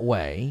operate in that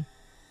way.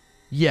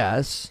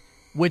 Yes,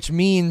 which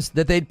means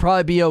that they'd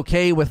probably be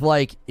okay with,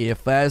 like,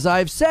 if, as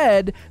I've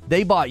said,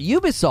 they bought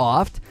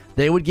Ubisoft,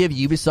 they would give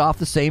Ubisoft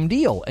the same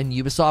deal, and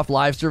Ubisoft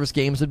live service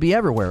games would be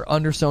everywhere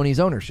under Sony's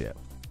ownership.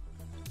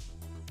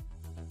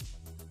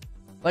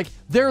 Like,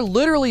 they're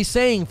literally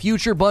saying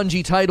future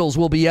Bungie titles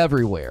will be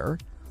everywhere,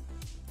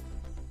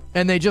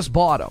 and they just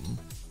bought them.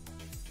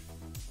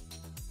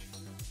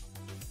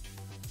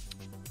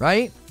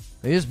 Right?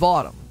 They just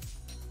bought them.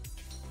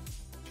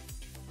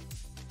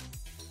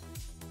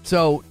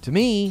 So, to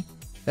me,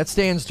 that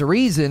stands to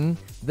reason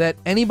that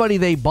anybody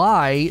they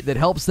buy that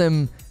helps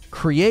them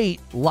create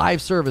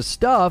live service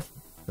stuff,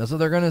 that's what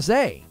they're going to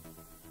say.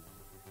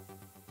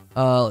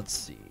 Let's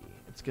see.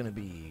 It's going to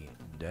be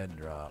Dead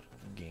Drop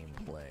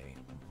gameplay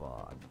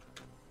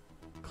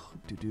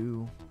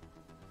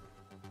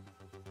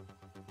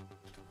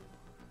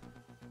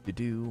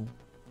VOD.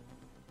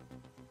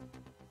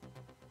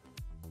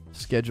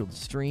 Scheduled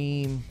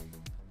stream.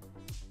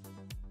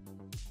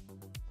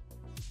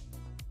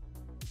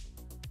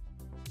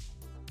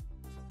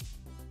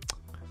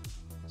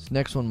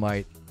 Next one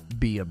might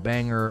be a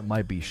banger,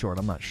 might be short.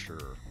 I'm not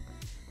sure.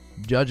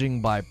 Judging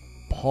by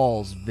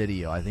Paul's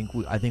video, I think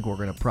we're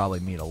gonna probably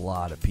meet a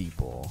lot of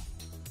people.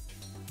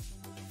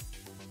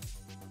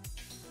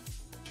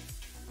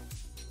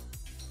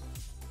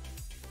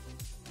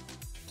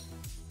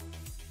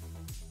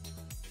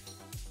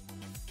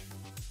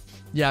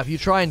 Yeah, if you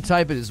try and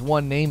type it as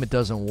one name, it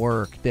doesn't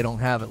work. They don't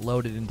have it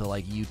loaded into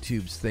like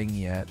YouTube's thing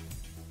yet.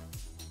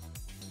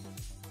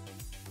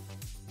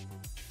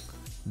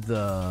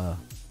 The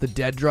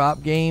Dead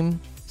Drop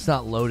game, it's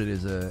not loaded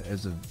as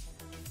a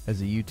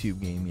YouTube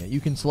game yet. You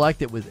can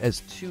select it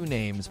as two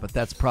names, but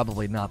that's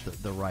probably not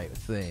the right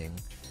thing.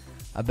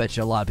 I bet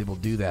you a lot of people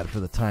do that for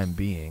the time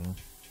being,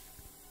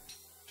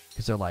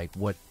 because they're like,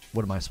 what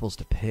am I supposed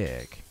to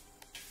pick?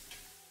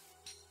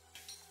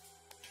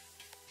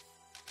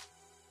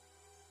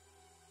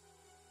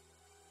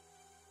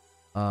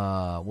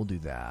 We'll do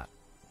that.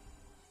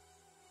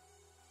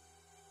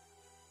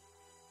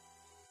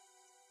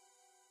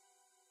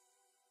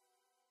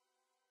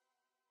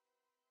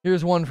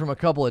 Here's one from a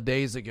couple of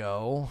days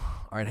ago.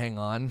 All right, hang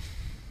on.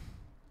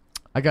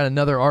 I got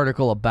another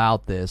article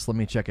about this. Let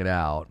me check it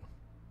out.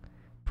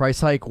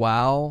 Price hike,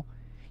 wow.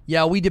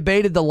 Yeah, we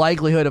debated the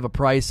likelihood of a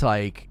price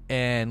hike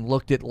and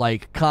looked at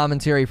like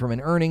commentary from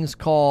an earnings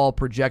call,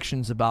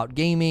 projections about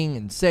gaming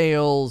and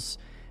sales,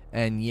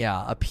 and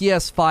yeah, a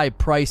PS5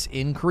 price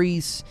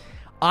increase.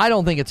 I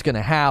don't think it's going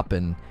to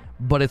happen,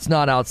 but it's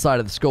not outside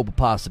of the scope of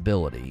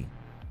possibility.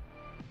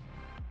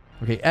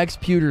 Okay,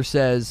 Xputer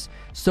says,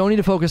 Sony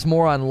to focus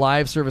more on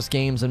live service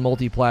games and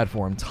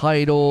multi-platform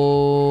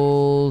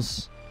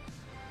titles.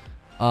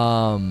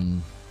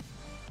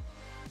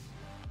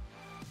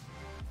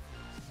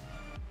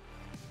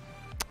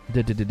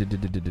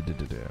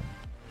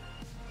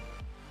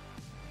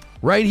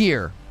 Right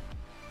here.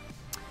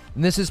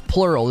 And this is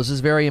plural. This is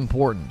very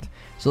important.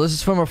 So this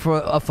is from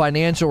a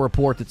financial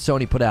report that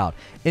Sony put out.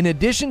 In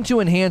addition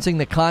to enhancing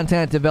the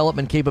content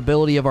development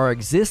capability of our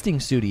existing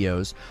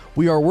studios,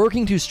 we are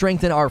working to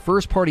strengthen our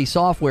first-party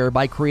software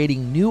by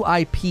creating new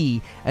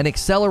IP and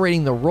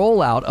accelerating the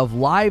rollout of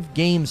live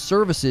game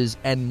services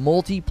and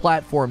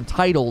multi-platform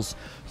titles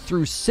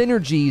through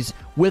synergies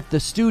with the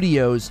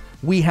studios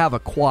we have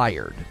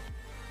acquired.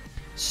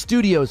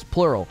 Studios,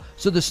 plural.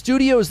 So the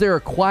studios they're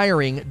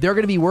acquiring, they're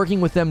going to be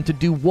working with them to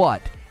do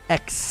what?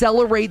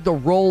 Accelerate the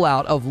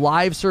rollout of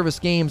live service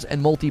games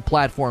and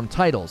multi-platform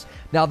titles.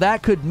 Now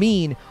that could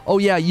mean, oh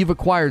yeah, you've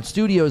acquired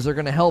studios, they're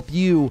going to help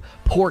you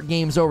port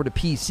games over to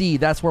PC.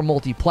 That's where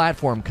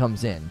multi-platform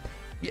comes in.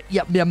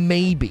 Yeah,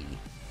 maybe.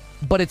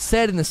 But it's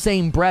said in the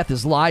same breath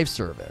as live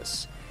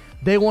service.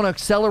 They want to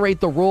accelerate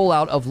the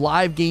rollout of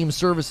live game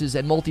services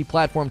and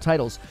multi-platform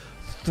titles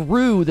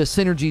through the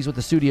synergies with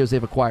the studios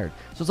they've acquired.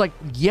 So it's like,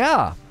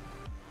 yeah,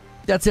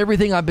 that's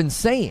everything I've been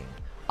saying.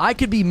 I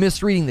could be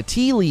misreading the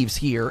tea leaves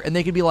here, and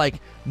they could be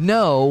like,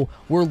 no,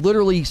 we're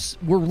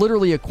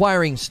literally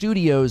acquiring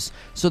studios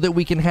so that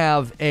we can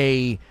have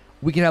a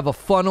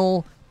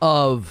funnel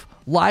of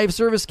live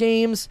service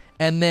games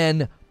and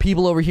then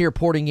people over here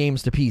porting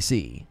games to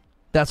PC.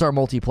 That's our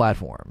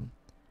multi-platform.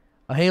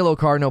 A Halo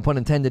car, no pun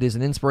intended, is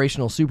an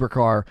inspirational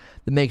supercar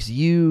that makes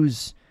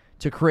use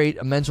to create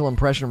a mental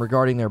impression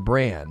regarding their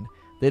brand.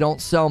 They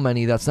don't sell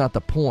many, that's not the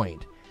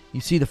point. You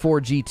see the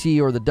Ford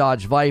GT or the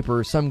Dodge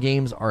Viper, some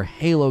games are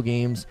Halo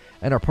games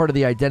and are part of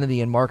the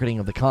identity and marketing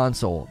of the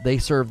console. They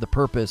serve the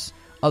purpose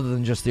other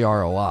than just the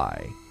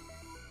ROI.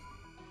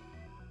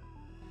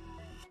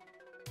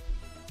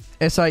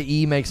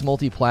 SIE makes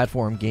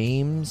multi-platform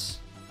games.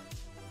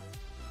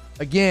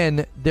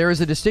 Again, there is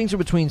a distinction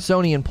between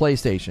Sony and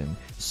PlayStation.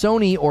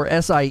 Sony, or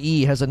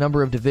SIE, has a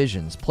number of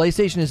divisions.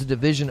 PlayStation is a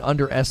division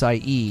under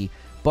SIE.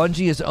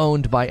 Bungie is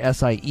owned by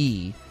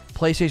SIE.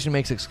 PlayStation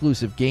makes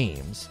exclusive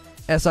games.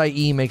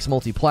 SIE makes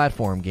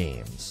multi-platform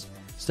games.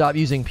 Stop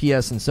using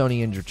PS and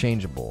Sony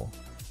interchangeable.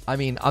 I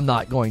mean, I'm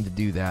not going to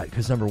do that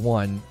because, number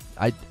one,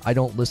 I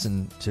don't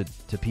listen to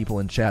people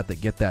in chat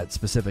that get that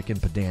specific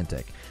and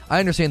pedantic. I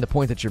understand the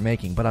point that you're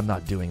making, but I'm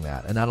not doing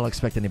that, and I don't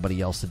expect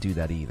anybody else to do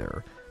that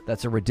either.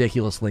 That's a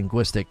ridiculous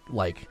linguistic,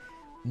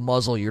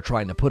 muzzle you're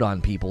trying to put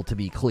on people, to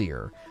be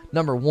clear.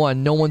 Number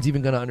one, no one's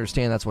even going to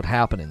understand that's what's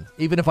happening.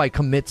 Even if I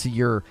commit to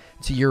your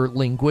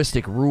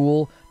linguistic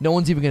rule, no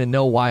one's even going to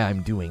know why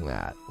I'm doing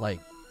that.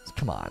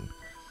 Come on.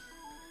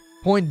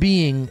 Point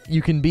being,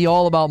 you can be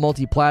all about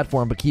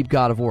multi-platform but keep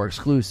God of War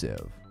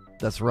exclusive.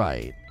 That's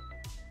right.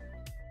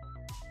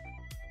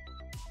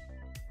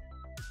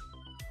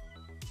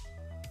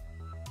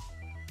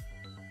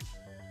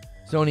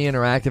 Sony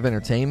Interactive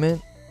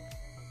Entertainment?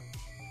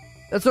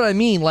 That's what I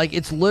mean.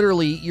 It's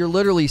literally, you're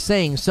literally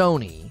saying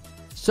Sony.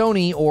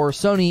 Sony or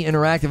Sony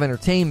Interactive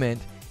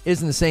Entertainment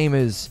isn't the same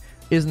as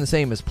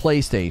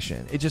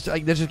PlayStation. It just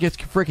that just gets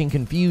freaking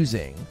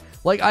confusing.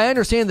 I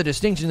understand the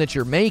distinction that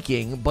you're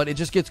making, but it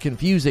just gets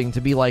confusing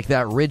to be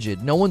that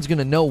rigid. No one's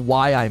gonna know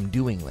why I'm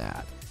doing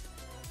that.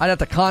 I'd have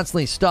to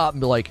constantly stop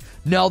and be like,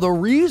 now the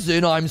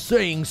reason I'm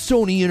saying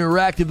Sony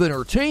Interactive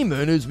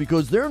Entertainment is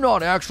because they're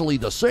not actually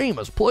the same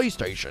as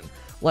PlayStation.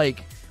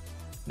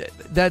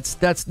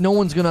 That's no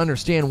one's going to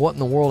understand what in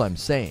the world I'm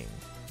saying.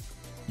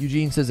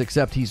 Eugene says,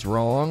 except he's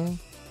wrong.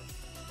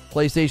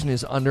 PlayStation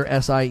is under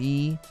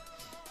SIE.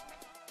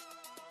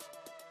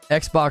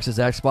 Xbox is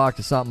Xbox.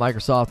 It's not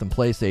Microsoft, and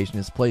PlayStation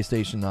is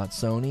PlayStation, not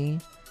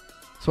Sony.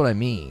 That's what I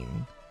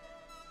mean.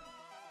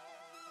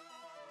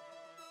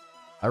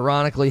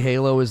 Ironically,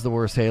 Halo is the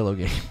worst Halo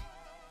game.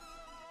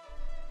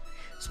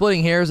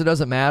 Splitting hairs, it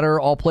doesn't matter.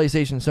 All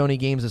PlayStation and Sony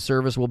games of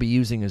service will be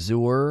using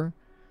Azure.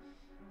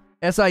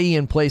 SIE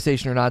and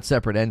PlayStation are not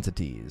separate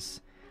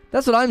entities.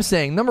 That's what I'm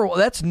saying. Number one,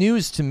 that's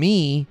news to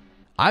me.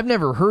 I've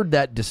never heard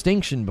that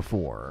distinction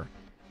before.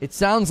 It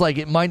sounds like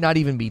it might not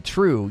even be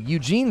true.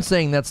 Eugene's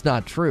saying that's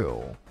not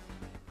true.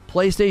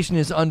 PlayStation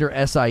is under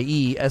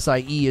SIE.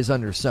 SIE is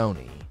under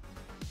Sony.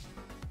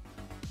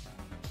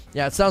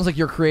 Yeah, it sounds like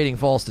you're creating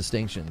false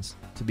distinctions,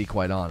 to be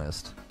quite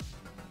honest.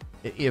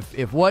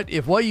 If what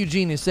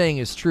Eugene is saying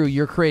is true,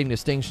 you're creating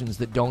distinctions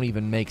that don't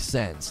even make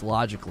sense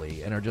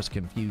logically and are just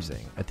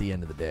confusing at the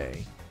end of the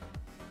day.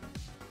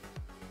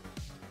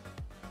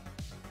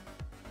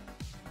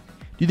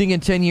 Do you think in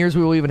 10 years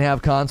we will even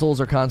have consoles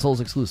or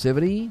consoles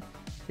exclusivity?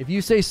 If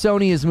you say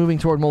Sony is moving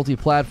toward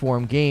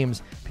multi-platform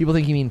games, people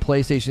think you mean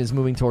PlayStation is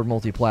moving toward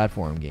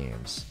multi-platform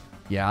games.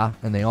 Yeah,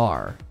 and they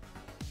are.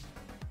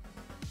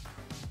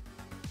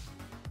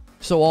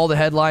 So all the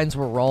headlines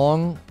were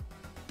wrong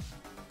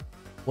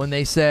when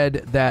they said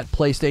that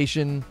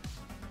PlayStation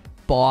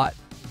bought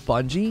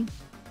Bungie?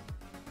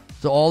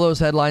 So all those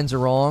headlines are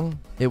wrong?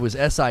 It was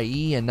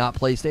SIE and not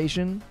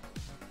PlayStation?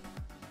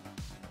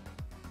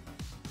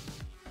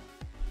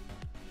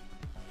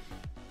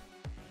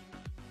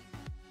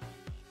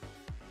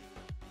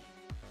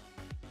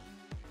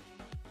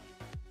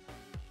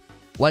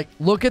 Like,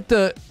 look at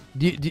the...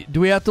 Do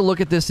we have to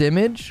look at this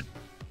image?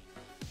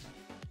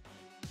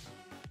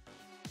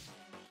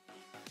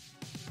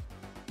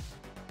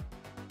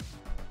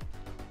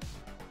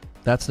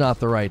 That's not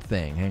the right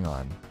thing. Hang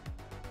on.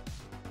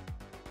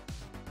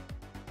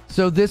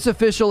 So this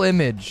official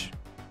image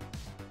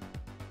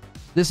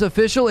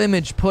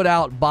put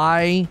out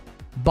by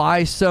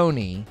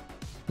Sony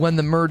when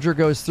the merger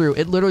goes through,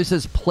 it literally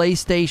says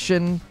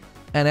PlayStation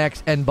and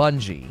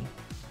Bungie.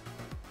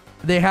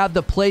 They have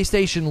the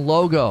PlayStation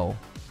logo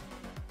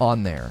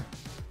on there.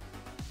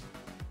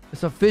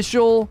 It's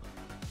official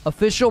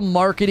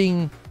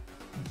marketing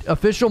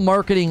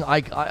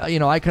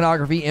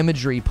iconography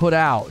imagery put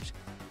out.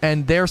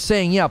 And they're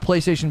saying, yeah,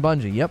 PlayStation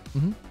Bungie. Yep.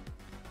 Mm-hmm.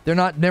 They're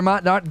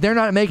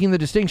not making the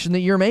distinction that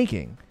you're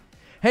making.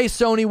 Hey,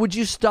 Sony, would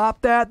you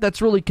stop that?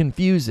 That's really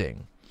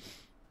confusing.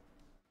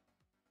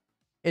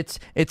 It's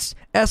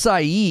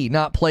SIE,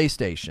 not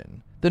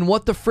PlayStation. Then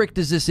what the frick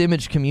does this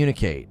image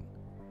communicate?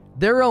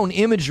 Their own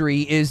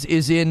imagery is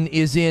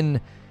in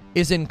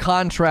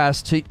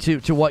contrast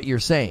to what you're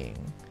saying.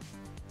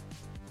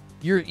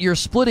 You're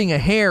splitting a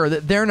hair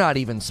that they're not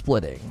even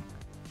splitting.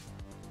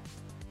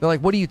 They're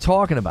like, what are you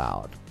talking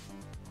about?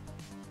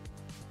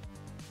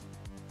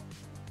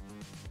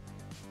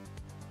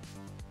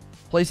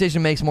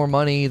 PlayStation makes more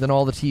money than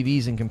all the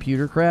TVs and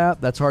computer crap.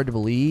 That's hard to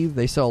believe.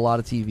 They sell a lot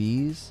of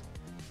TVs.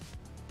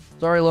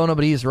 Sorry, Lona,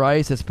 but he's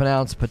right. It's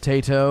pronounced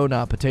potato,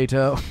 not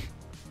potato.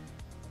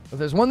 If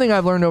there's one thing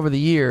I've learned over the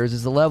years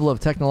is the level of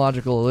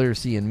technological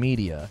illiteracy in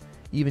media.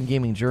 Even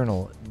gaming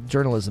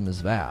journalism is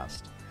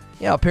vast.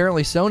 Yeah,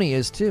 apparently Sony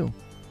is too.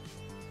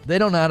 They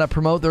don't know how to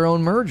promote their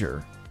own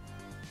merger.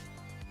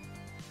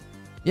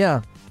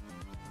 Yeah.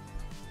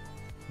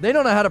 They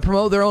don't know how to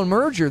promote their own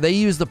merger. They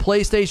use the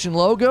PlayStation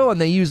logo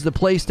and they use the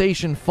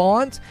PlayStation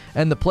font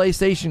and the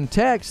PlayStation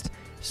text.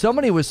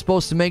 Somebody was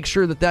supposed to make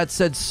sure that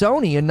said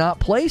Sony and not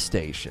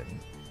PlayStation.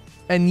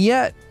 And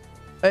yet,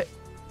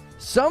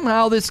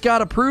 somehow this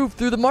got approved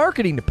through the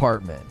marketing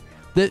department.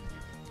 That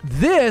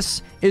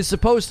this is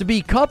supposed to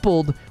be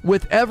coupled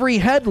with every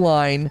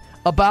headline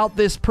about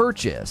this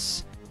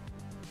purchase.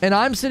 And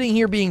I'm sitting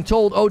here being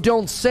told, oh,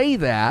 don't say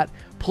that.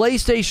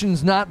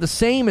 PlayStation's not the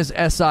same as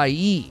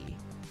SIE.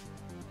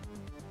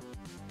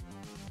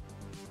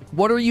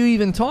 What are you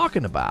even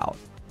talking about?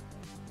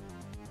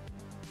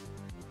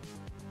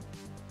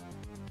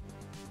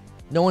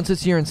 No one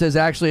sits here and says,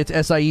 actually, it's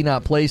SIE,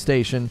 not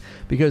PlayStation,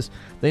 because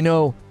they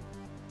know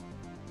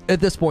at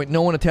this point,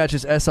 no one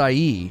attaches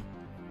SIE.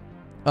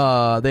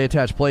 They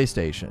attach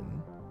PlayStation.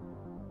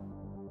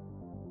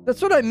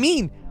 That's what I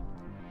mean.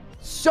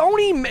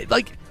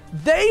 Sony,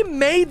 they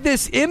made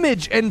this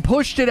image and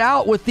pushed it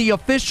out with the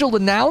official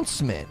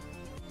announcement.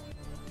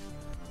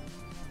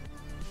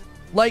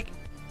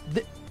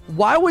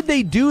 Why would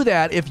they do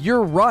that if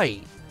you're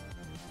right?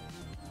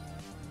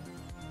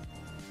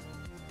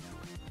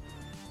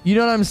 You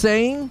know what I'm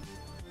saying?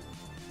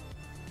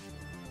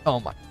 Oh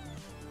my.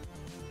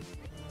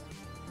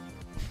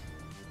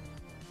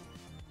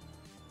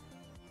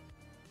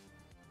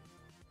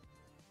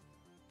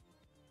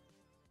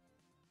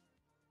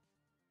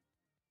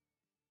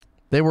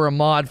 They were a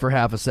mod for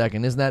half a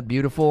second. Isn't that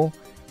beautiful?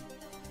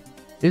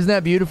 Isn't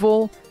that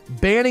beautiful?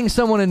 Banning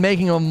someone and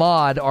making a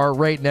mod are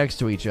right next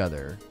to each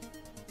other.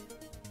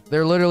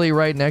 They're literally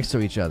right next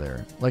to each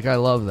other. I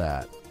love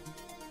that.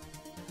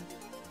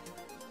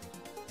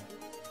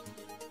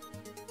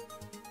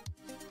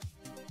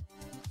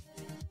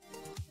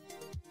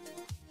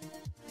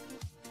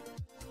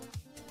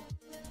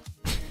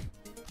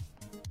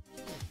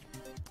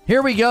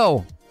 Here we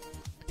go.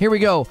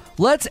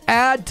 Let's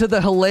add to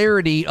the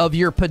hilarity of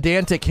your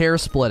pedantic hair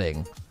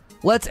splitting.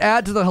 Let's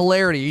add to the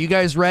hilarity. Are you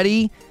guys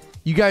ready?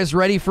 You guys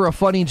ready for a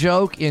funny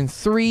joke? In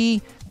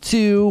 3,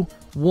 2,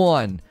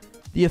 1.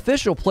 The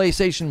official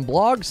PlayStation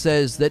blog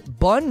says that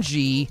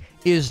Bungie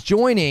is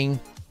joining,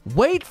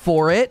 wait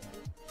for it,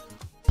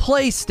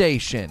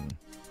 PlayStation.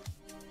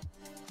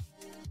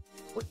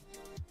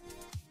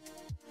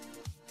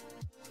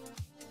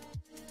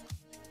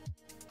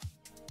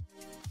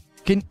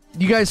 Can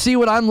you guys see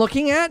what I'm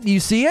looking at? Do you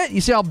see it? You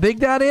see how big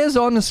that is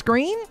on the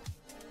screen?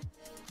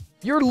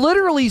 You're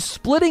literally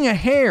splitting a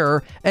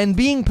hair and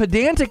being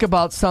pedantic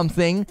about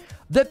something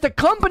that the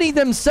company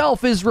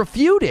themselves is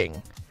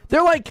refuting.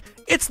 They're like,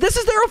 this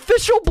is their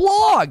official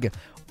blog.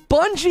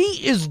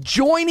 Bungie is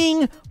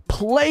joining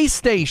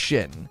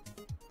PlayStation.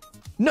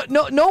 No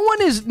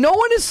one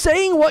is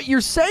saying what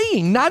you're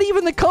saying. Not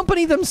even the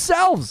company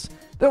themselves.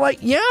 They're like,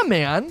 yeah,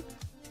 man.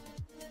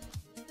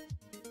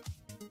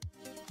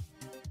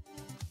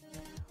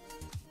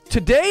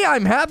 Today,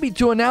 I'm happy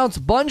to announce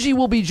Bungie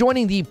will be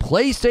joining the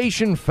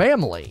PlayStation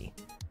family.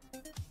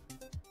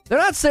 They're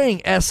not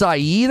saying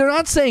SIE. They're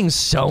not saying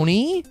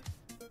Sony.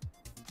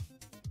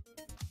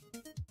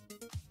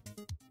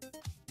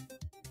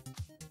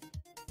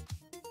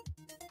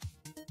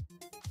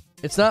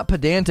 It's not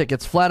pedantic.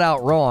 It's flat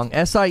out wrong.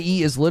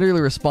 SIE is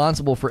literally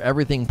responsible for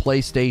everything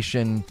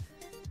PlayStation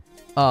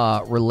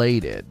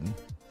related.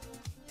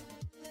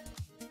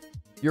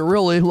 You're a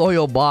really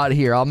loyal bot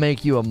here. I'll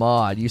make you a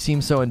mod. You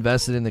seem so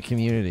invested in the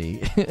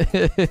community.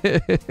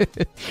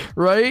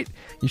 Right?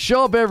 You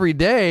show up every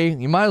day.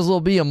 You might as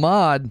well be a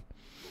mod.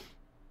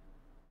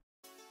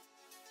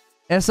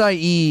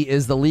 SIE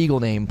is the legal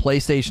name.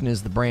 PlayStation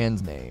is the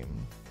brand's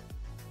name.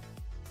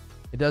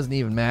 It doesn't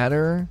even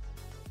matter.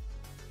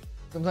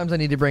 Sometimes I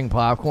need to bring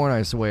popcorn,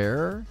 I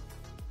swear.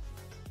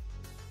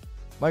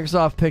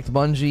 Microsoft picked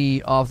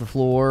Bungie off the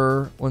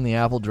floor when the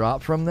apple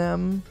dropped from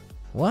them.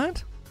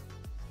 What?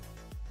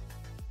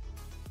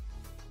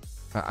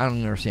 I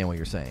don't understand what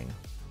you're saying.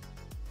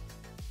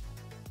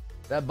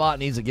 That bot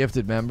needs a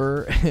gifted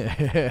member.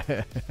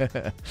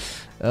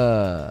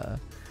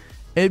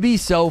 It'd be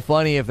so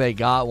funny if they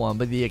got one,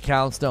 but the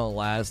accounts don't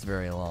last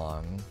very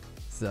long.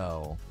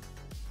 So...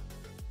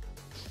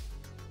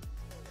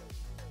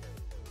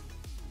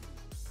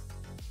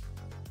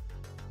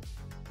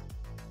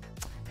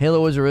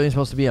 Halo was really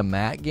supposed to be a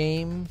Mac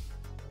game?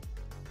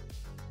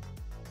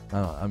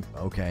 Oh, I'm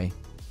okay.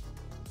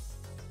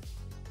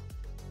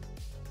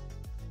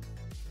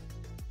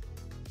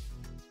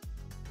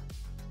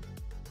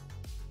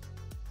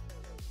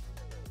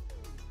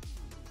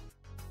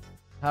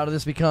 How did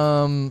this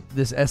become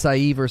this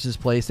SIE versus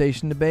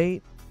PlayStation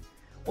debate?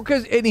 Well,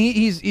 because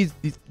he's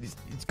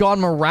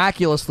gone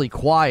miraculously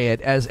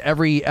quiet as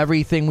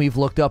everything we've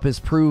looked up has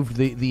proved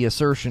the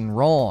assertion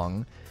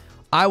wrong.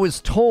 I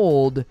was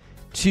told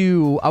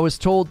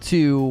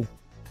to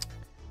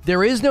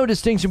there is no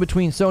distinction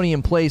between Sony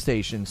and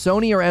PlayStation.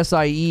 Sony or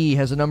SIE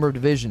has a number of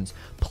divisions.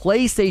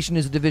 PlayStation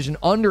is a division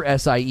under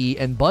SIE,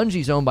 and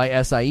Bungie's owned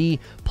by SIE.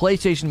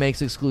 PlayStation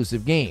makes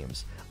exclusive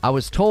games. I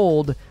was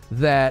told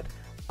that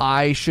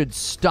I should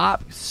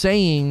stop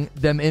saying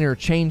them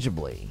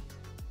interchangeably,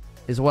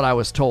 is what I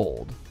was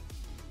told.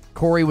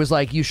 Corey was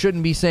like, you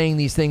shouldn't be saying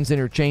these things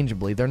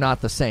interchangeably. They're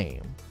not the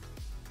same.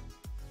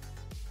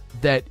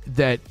 That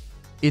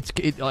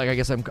like, I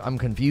guess I'm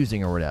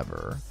confusing or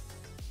whatever.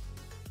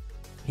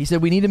 He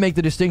said we need to make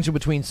the distinction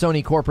between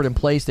Sony corporate and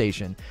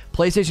PlayStation.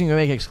 PlayStation can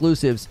make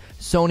exclusives.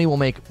 Sony will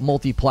make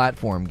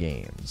multi-platform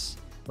games.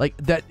 Like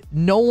that,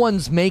 no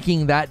one's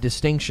making that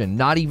distinction.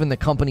 Not even the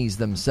companies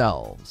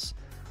themselves.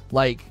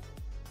 Like,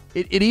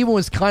 it even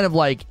was kind of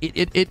like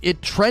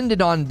it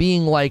trended on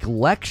being like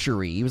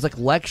lectury. He was like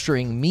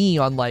lecturing me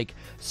on like,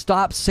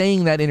 stop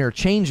saying that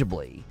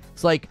interchangeably.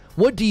 It's like,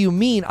 what do you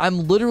mean?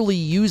 I'm literally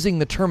using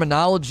the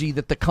terminology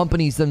that the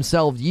companies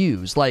themselves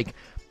use. Like,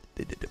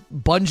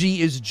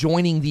 Bungie is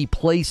joining the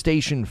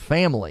PlayStation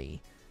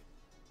family.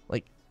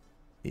 Like,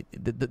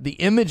 the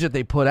image that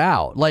they put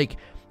out. Like,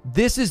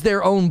 this is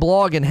their own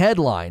blog and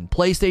headline.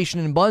 PlayStation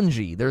and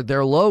Bungie.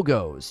 Their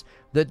logos.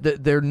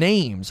 Their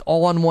names.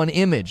 All on one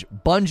image.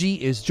 Bungie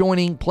is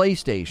joining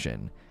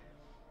PlayStation.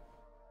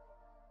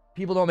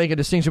 People don't make a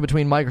distinction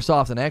between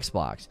Microsoft and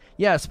Xbox.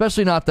 Yeah,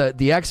 especially not the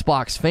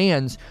Xbox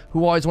fans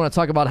who always want to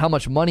talk about how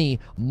much money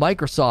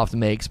Microsoft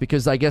makes,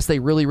 because I guess they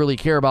really, really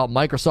care about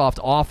Microsoft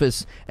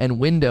Office and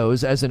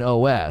Windows as an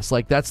OS.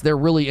 Like, they're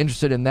really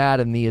interested in that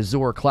and the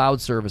Azure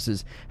cloud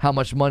services, how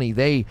much money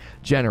they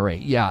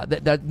generate. Yeah,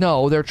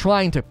 no, they're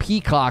trying to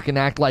peacock and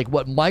act like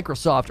what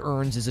Microsoft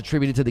earns is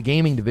attributed to the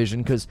gaming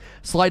division, because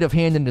sleight of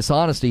hand and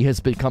dishonesty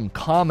has become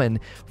common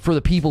for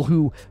the people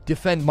who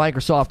defend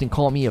Microsoft and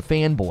call me a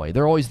fanboy.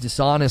 They're always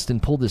dishonest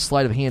and pull this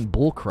sleight of hand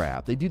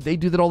bullcrap. They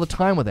do that all the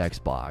time with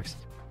Xbox.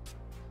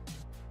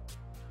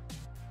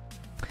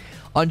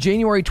 On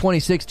January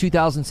 26,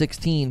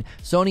 2016,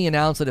 Sony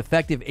announced that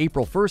effective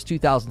April 1st,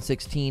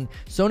 2016,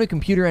 Sony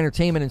Computer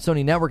Entertainment and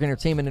Sony Network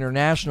Entertainment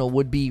International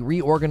would be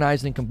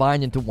reorganized and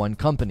combined into one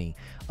company.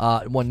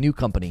 one new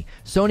company.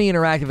 Sony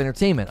Interactive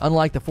Entertainment,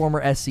 unlike the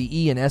former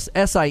SCE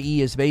and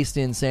SIE, is based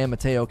in San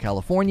Mateo,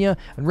 California,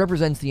 and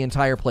represents the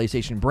entire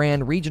PlayStation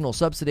brand, regional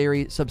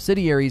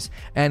subsidiaries,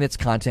 and its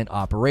content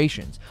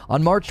operations.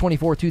 On March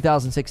 24,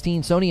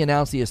 2016, Sony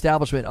announced the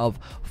establishment of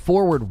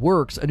Forward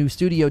Works, a new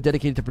studio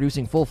dedicated to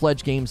producing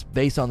full-fledged games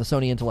based on the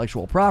Sony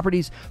intellectual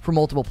properties for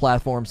multiple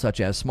platforms such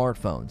as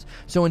smartphones.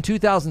 So in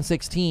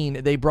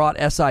 2016, they brought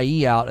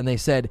SIE out and they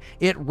said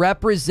it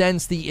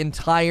represents the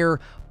entire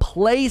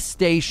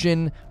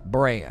PlayStation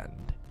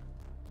brand.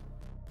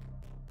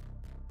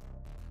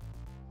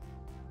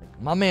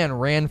 My man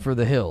ran for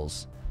the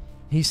hills.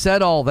 He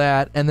said all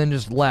that and then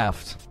just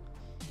left.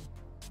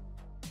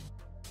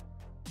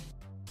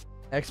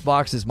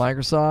 Xbox is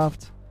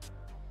Microsoft.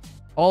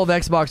 All of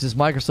Xbox is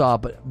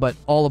Microsoft, but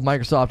all of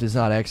Microsoft is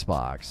not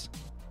Xbox.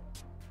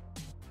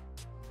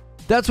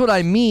 That's what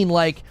I mean.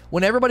 Like,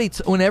 whenever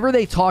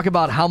they talk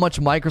about how much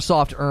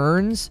Microsoft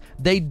earns,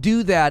 they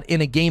do that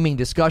in a gaming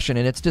discussion,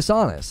 and it's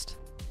dishonest.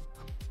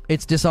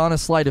 It's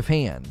dishonest sleight of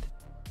hand.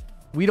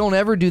 We don't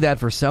ever do that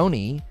for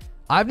Sony.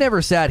 I've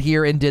never sat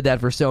here and did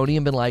that for Sony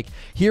and been like,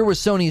 here was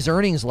Sony's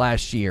earnings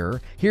last year.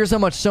 Here's how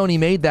much Sony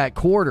made that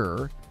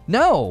quarter.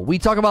 No, we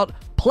talk about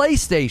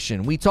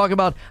PlayStation. We talk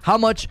about how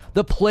much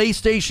the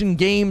PlayStation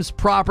games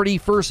property,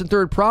 first and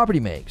third property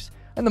makes.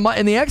 And the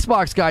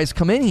Xbox guys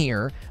come in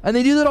here, and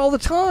they do that all the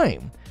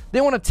time.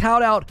 They want to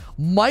tout out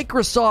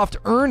Microsoft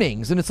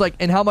earnings, and it's like,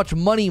 and how much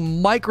money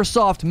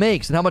Microsoft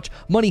makes, and how much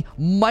money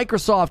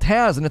Microsoft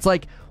has, and it's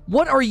like,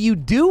 what are you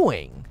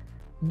doing?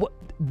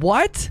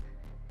 What?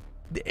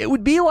 It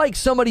would be like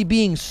somebody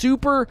being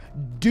super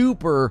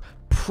duper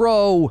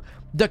pro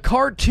the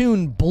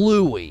cartoon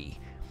Bluey,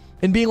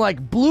 and being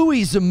like,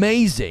 Bluey's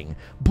amazing.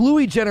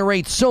 Bluey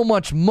generates so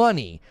much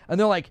money. And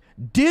they're like,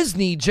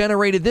 Disney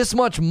generated this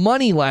much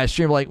money last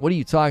year. I'm like, what are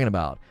you talking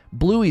about?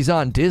 Bluey's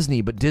on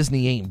Disney, but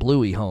Disney ain't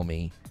Bluey,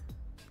 homie.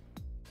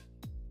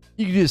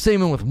 You can do the same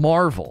thing with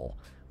Marvel.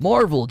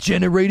 Marvel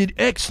generated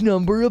X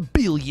number of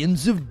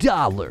billions of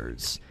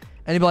dollars.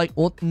 And you'd be like,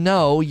 well,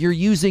 no, you're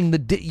using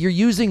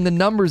the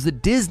numbers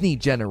that Disney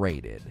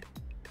generated.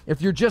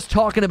 If you're just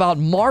talking about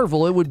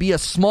Marvel, it would be a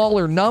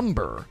smaller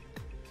number.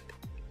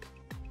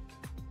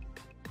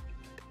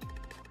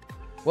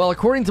 Well,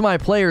 according to my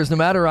players, no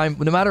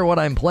matter what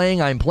I'm playing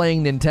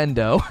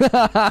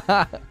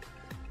Nintendo.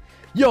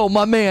 Yo,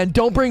 my man,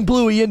 don't bring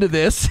Bluey into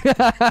this.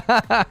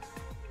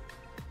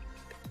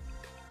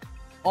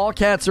 All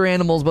cats are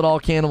animals, but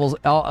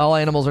all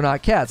animals are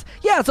not cats.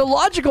 Yeah, it's a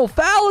logical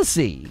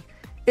fallacy.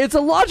 It's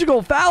a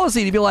logical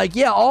fallacy to be like,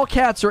 yeah, all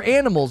cats are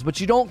animals,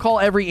 but you don't call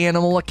every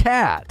animal a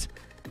cat.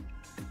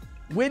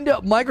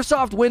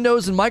 Microsoft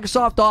Windows and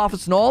Microsoft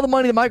Office and all the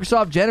money that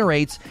Microsoft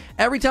generates,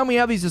 every time we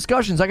have these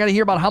discussions, I got to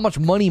hear about how much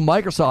money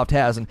Microsoft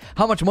has and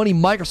how much money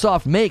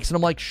Microsoft makes. And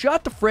I'm like,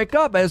 shut the frick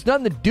up. It has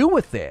nothing to do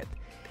with it.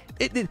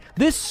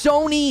 This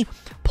Sony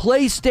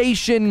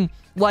PlayStation,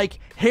 like,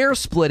 hair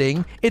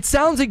splitting, it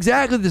sounds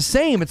exactly the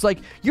same. It's like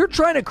you're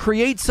trying to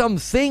create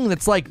something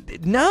that's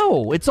like,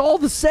 no, it's all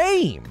the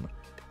same.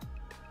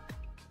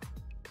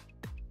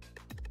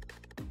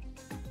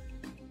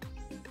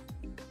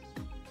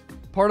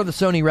 Part of the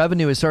Sony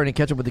revenue is starting to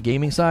catch up with the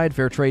gaming side.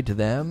 Fair trade to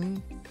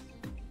them.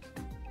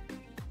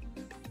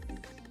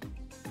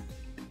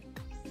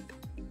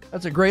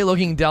 That's a great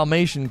looking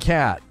Dalmatian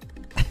cat.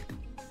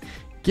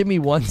 Give me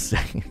 1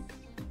 second.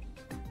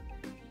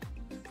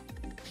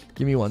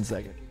 Give me 1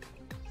 second.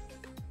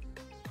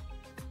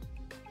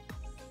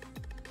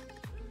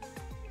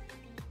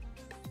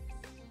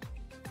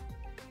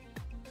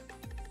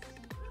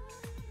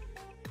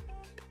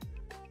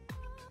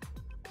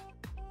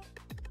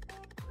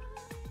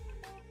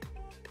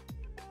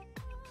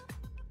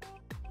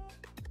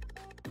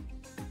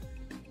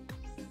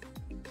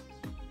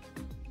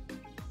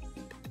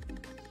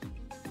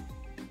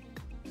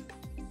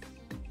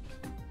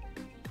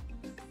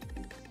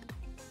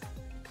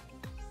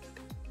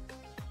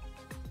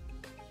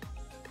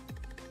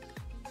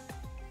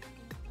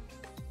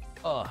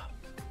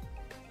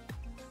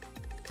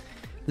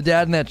 The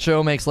dad in that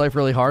show makes life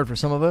really hard for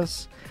some of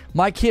us.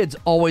 My kids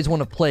always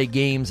want to play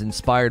games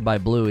inspired by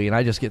Bluey, and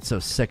I just get so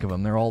sick of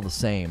them. They're all the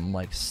same. I'm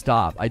like,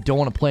 stop. I don't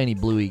want to play any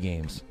Bluey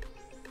games.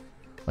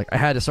 Like, I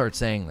had to start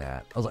saying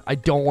that. I was like, I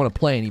don't want to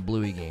play any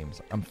Bluey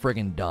games. I'm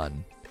friggin'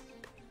 done.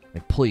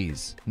 Like,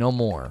 please, no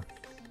more.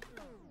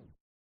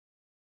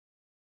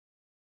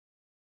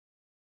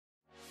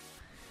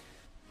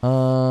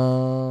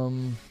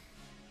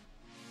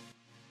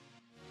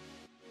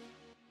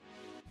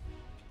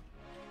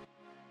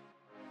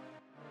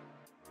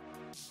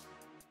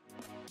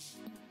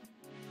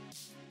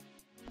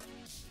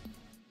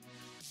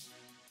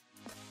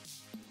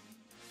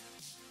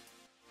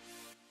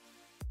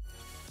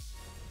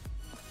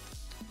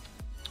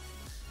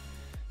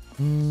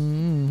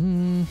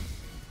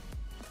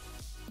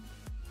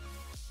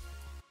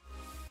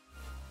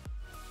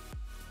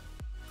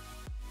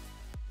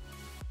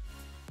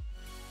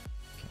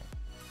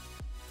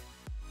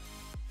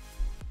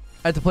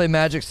 I have to play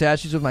Magic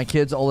Statues with my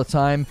kids all the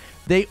time.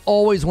 They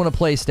always want to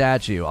play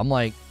Statue. I'm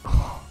like,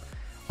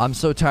 I'm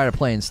so tired of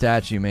playing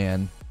statue,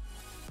 man.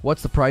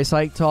 What's the price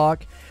hike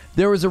talk?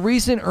 There was a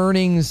recent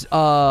earnings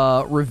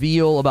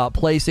reveal about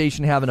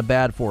PlayStation having a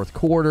bad fourth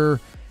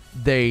quarter.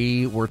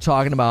 They were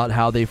talking about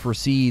how they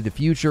foresee the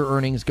future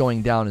earnings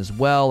going down as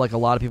well. Like, a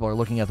lot of people are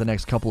looking at the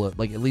next couple of,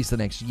 like, at least the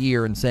next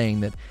year, and saying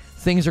that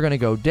things are going to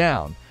go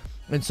down.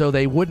 And so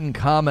they wouldn't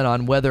comment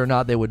on whether or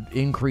not they would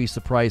increase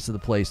the price of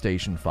the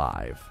PlayStation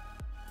 5,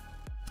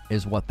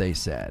 is what they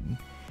said.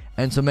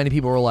 And so many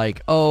people were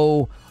like,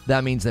 oh,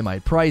 that means they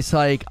might price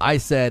hike. I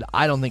said,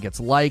 I don't think it's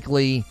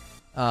likely.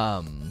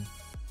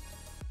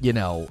 You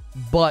know,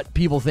 but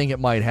people think it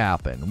might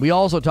happen. We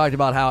also talked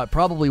about how it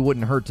probably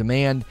wouldn't hurt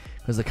demand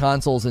because the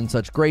console's in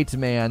such great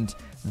demand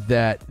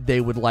that they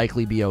would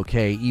likely be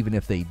okay even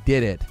if they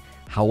did it.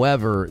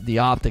 However, the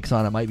optics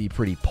on it might be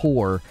pretty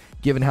poor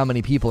given how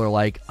many people are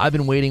like, I've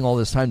been waiting all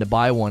this time to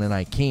buy one and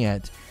I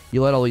can't.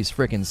 You let all these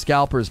freaking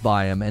scalpers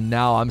buy them, and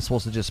now I'm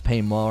supposed to just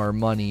pay more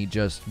money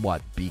just,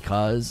 what,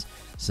 because?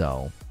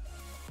 So...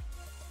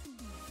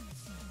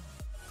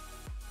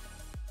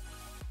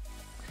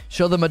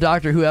 show them a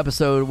Doctor Who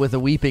episode with the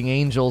weeping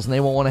angels and they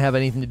won't want to have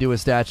anything to do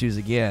with statues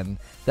again.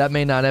 That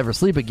may not ever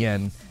sleep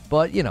again,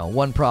 but, you know,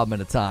 one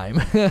problem at a time.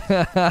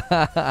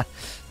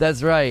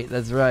 That's right.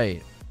 That's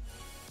right.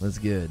 That's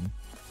good.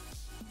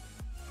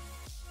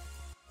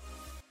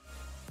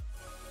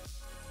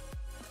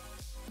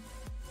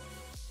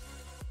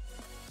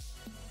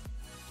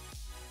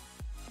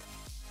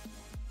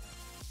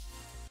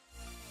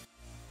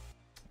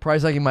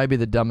 Price hiking might be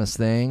the dumbest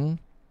thing.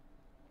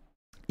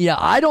 Yeah,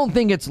 I don't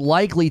think it's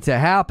likely to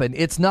happen.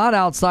 It's not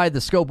outside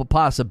the scope of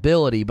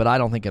possibility, but I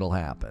don't think it'll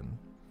happen.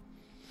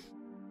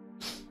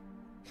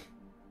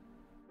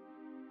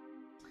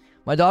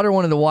 My daughter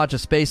wanted to watch a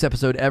space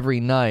episode every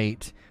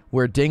night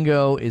where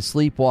Dingo is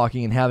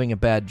sleepwalking and having a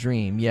bad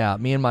dream. Yeah,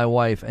 me and my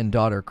wife and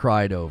daughter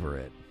cried over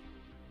it.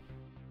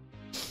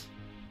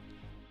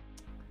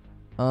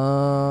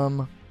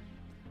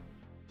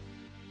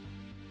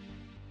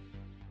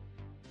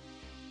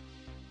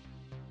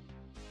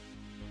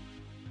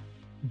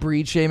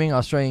 Breed shaming,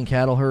 Australian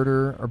cattle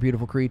herder are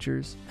beautiful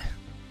creatures.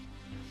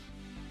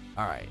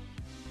 All right.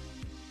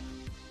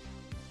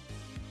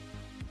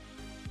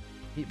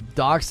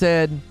 Doc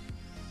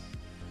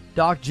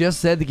just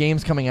said the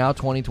game's coming out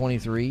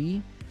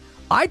 2023.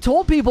 I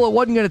told people it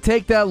wasn't going to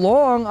take that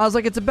long. I was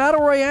like, it's a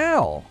battle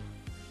royale.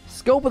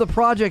 Scope of the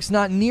project's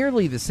not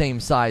nearly the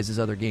same size as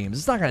other games.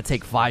 It's not going to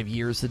take 5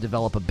 years to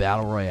develop a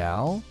battle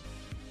royale.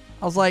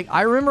 I was like,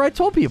 I remember I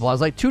told people, I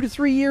was like 2 to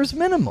 3 years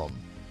minimum.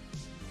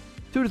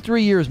 2 to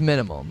 3 years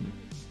minimum.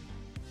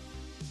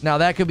 Now,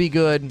 that could be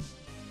good.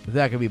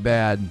 That could be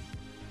bad.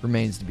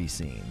 Remains to be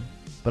seen.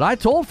 But I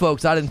told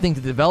folks I didn't think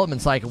the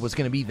development cycle was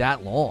going to be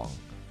that long.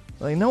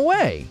 Like, no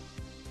way.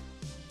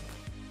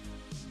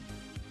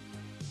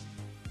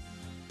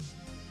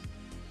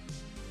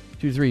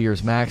 Two to 3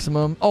 years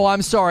maximum. Oh,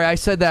 I'm sorry. I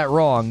said that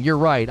wrong. You're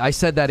right. I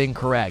said that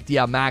incorrect.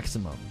 Yeah,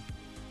 maximum.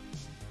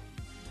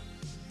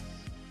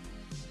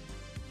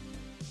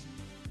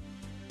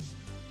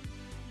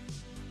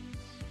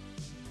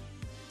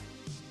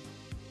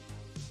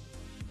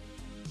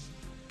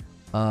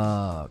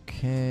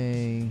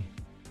 Okay.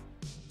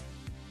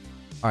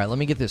 All right, let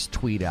me get this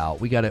tweet out.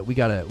 We got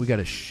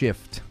to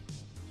shift.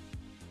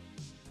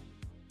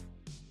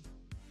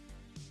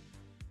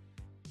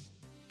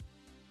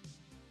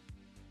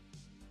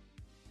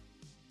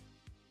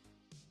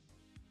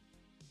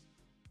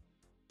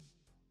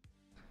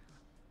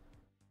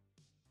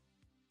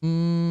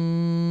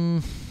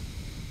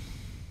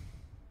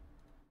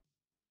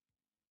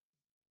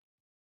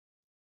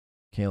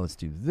 Okay, let's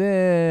do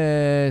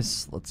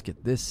this. Let's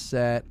get this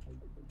set.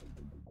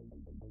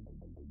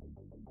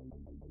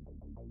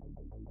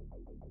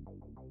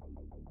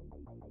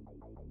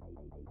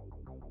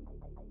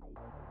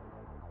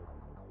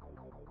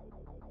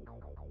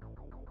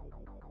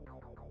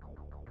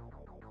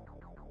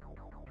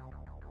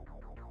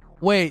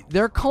 Wait,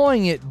 they're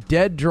calling it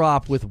Dead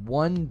Drop with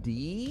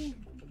 1D?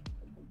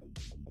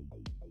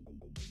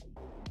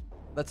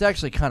 That's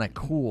actually kind of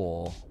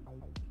cool.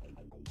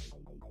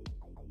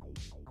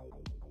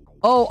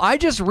 Oh, I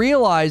just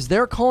realized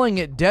they're calling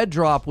it Dead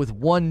Drop with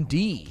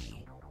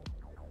 1D.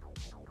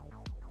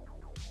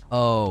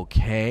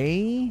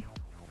 Okay.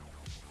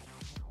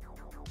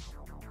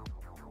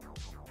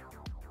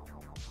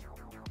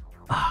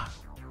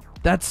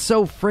 That's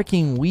so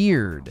freaking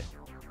weird.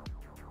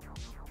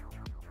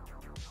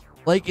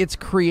 Like, it's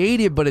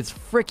creative, but it's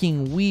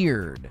freaking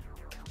weird.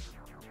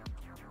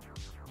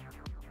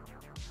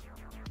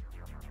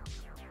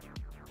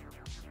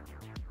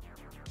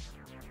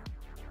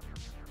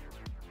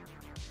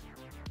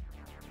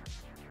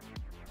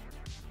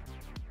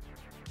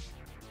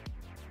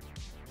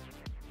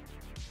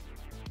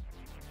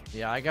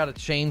 Yeah, I gotta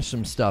change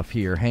some stuff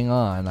here. Hang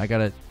on. I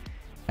gotta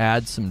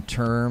add some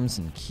terms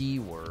and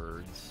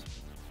keywords.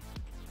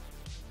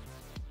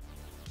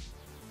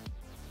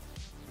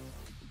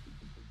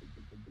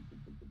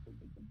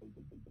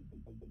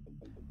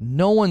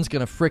 No one's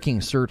gonna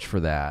freaking search for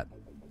that.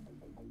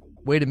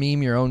 Way to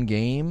meme your own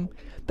game.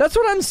 That's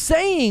what I'm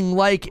saying.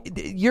 Like,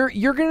 you're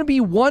going to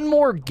be one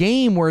more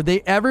game where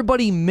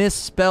everybody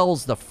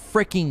misspells the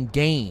freaking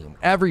game.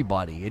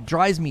 Everybody. It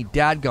drives me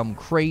dadgum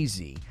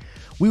crazy.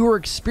 We were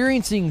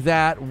experiencing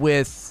that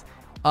with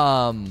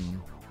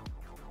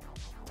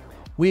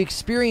we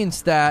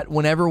experienced that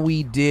whenever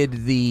we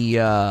did the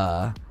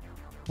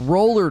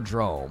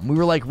Rollerdrome. We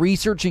were like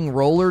researching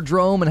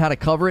Rollerdrome and how to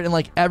cover it, and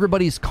like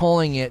everybody's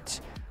calling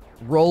it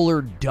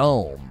Roller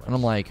Dome, and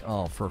I'm like,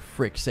 oh, for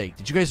frick's sake,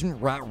 did you guys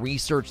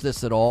research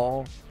this at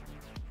all?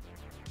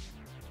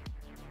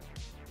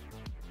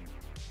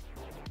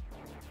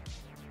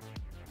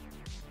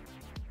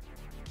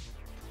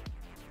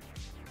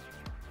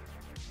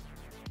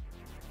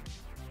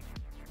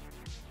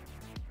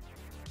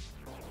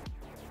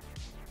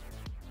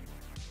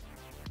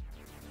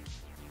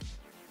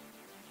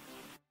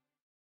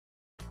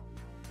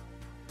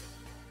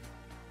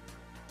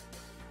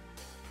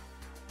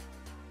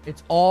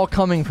 It's all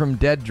coming from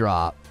Dead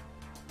Drop.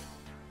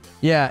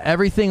 Yeah,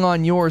 everything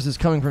on yours is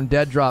coming from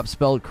Dead Drop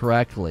spelled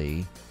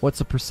correctly. What's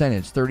the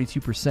percentage?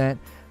 32%?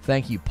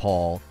 Thank you,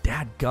 Paul.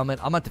 Dadgummit.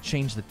 I'm about to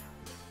change the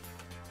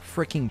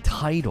freaking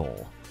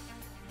title.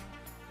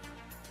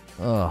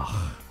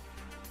 Ugh.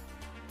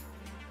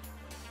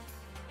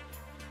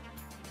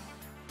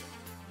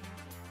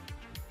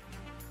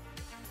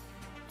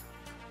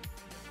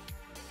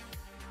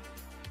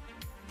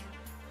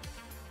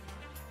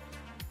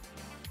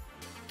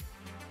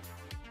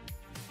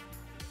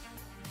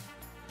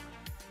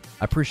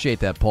 I appreciate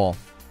that, Paul.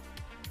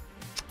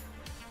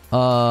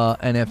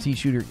 NFT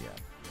shooter, yeah.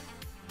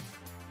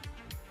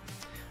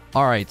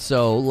 All right,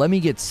 so let me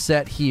get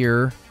set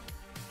here.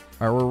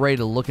 All right, we're ready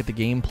to look at the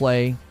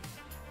gameplay.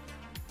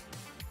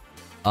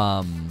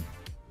 I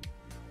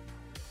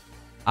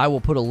will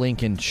put a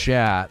link in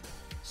chat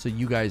so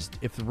you guys,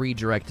 if the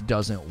redirect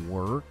doesn't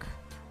work,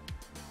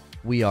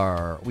 we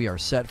are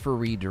set for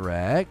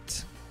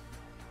redirect.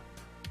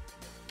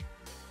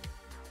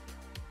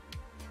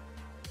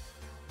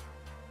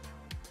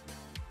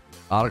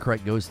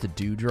 Autocorrect goes to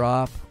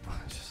Dewdrop.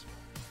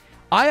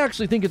 I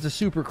actually think it's a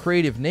super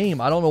creative name.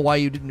 I don't know why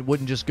you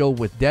wouldn't just go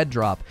with Dead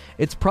Drop.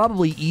 It's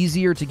probably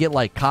easier to get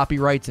like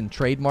copyrights and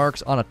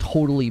trademarks on a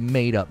totally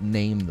made up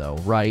name though,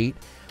 right?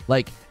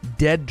 Like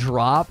Dead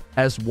Drop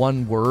as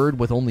one word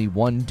with only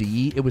one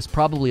D. It was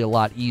probably a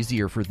lot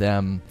easier for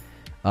them.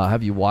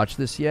 Have you watched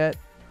this yet?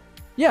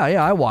 Yeah,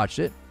 I watched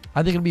it.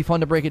 I think it'll be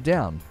fun to break it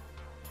down.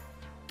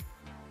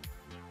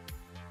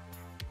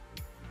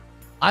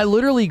 I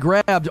literally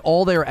grabbed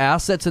all their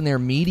assets and their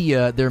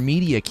media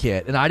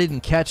kit, and I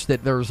didn't catch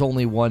that there was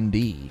only one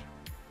D.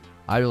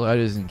 I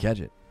didn't catch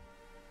it.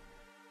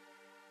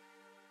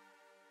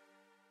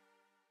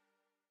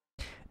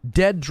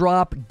 Dead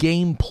Drop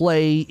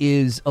gameplay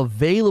is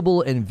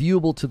available and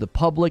viewable to the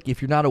public.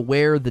 If you're not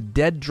aware, the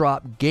Dead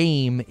Drop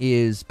game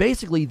is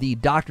basically the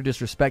Dr.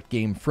 Disrespect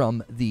game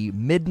from the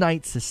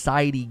Midnight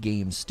Society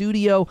game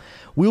studio.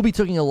 We'll be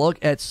taking a look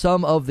at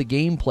some of the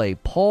gameplay.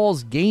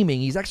 Paul's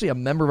Gaming, he's actually a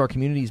member of our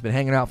community. He's been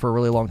hanging out for a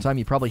really long time.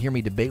 You probably hear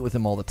me debate with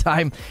him all the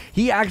time.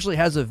 He actually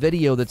has a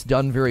video that's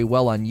done very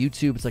well on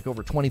YouTube. It's like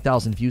over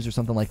 20,000 views or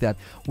something like that.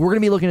 We're going to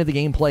be looking at the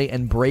gameplay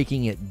and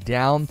breaking it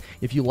down.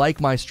 If you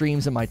like my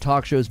streams and my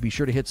talk shows, be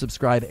sure to hit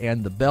subscribe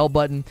and the bell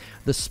button.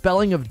 The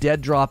spelling of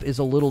Dead Drop is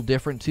a little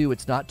different too.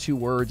 It's not two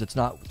words. It's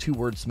not two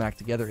words smacked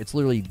together. It's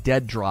literally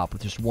Dead Drop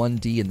with just one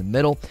D in the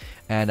middle.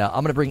 And I'm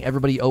going to bring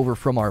everybody over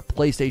from our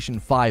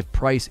PlayStation 5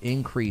 price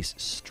increase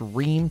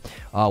stream.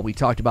 We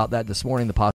talked about that this morning. The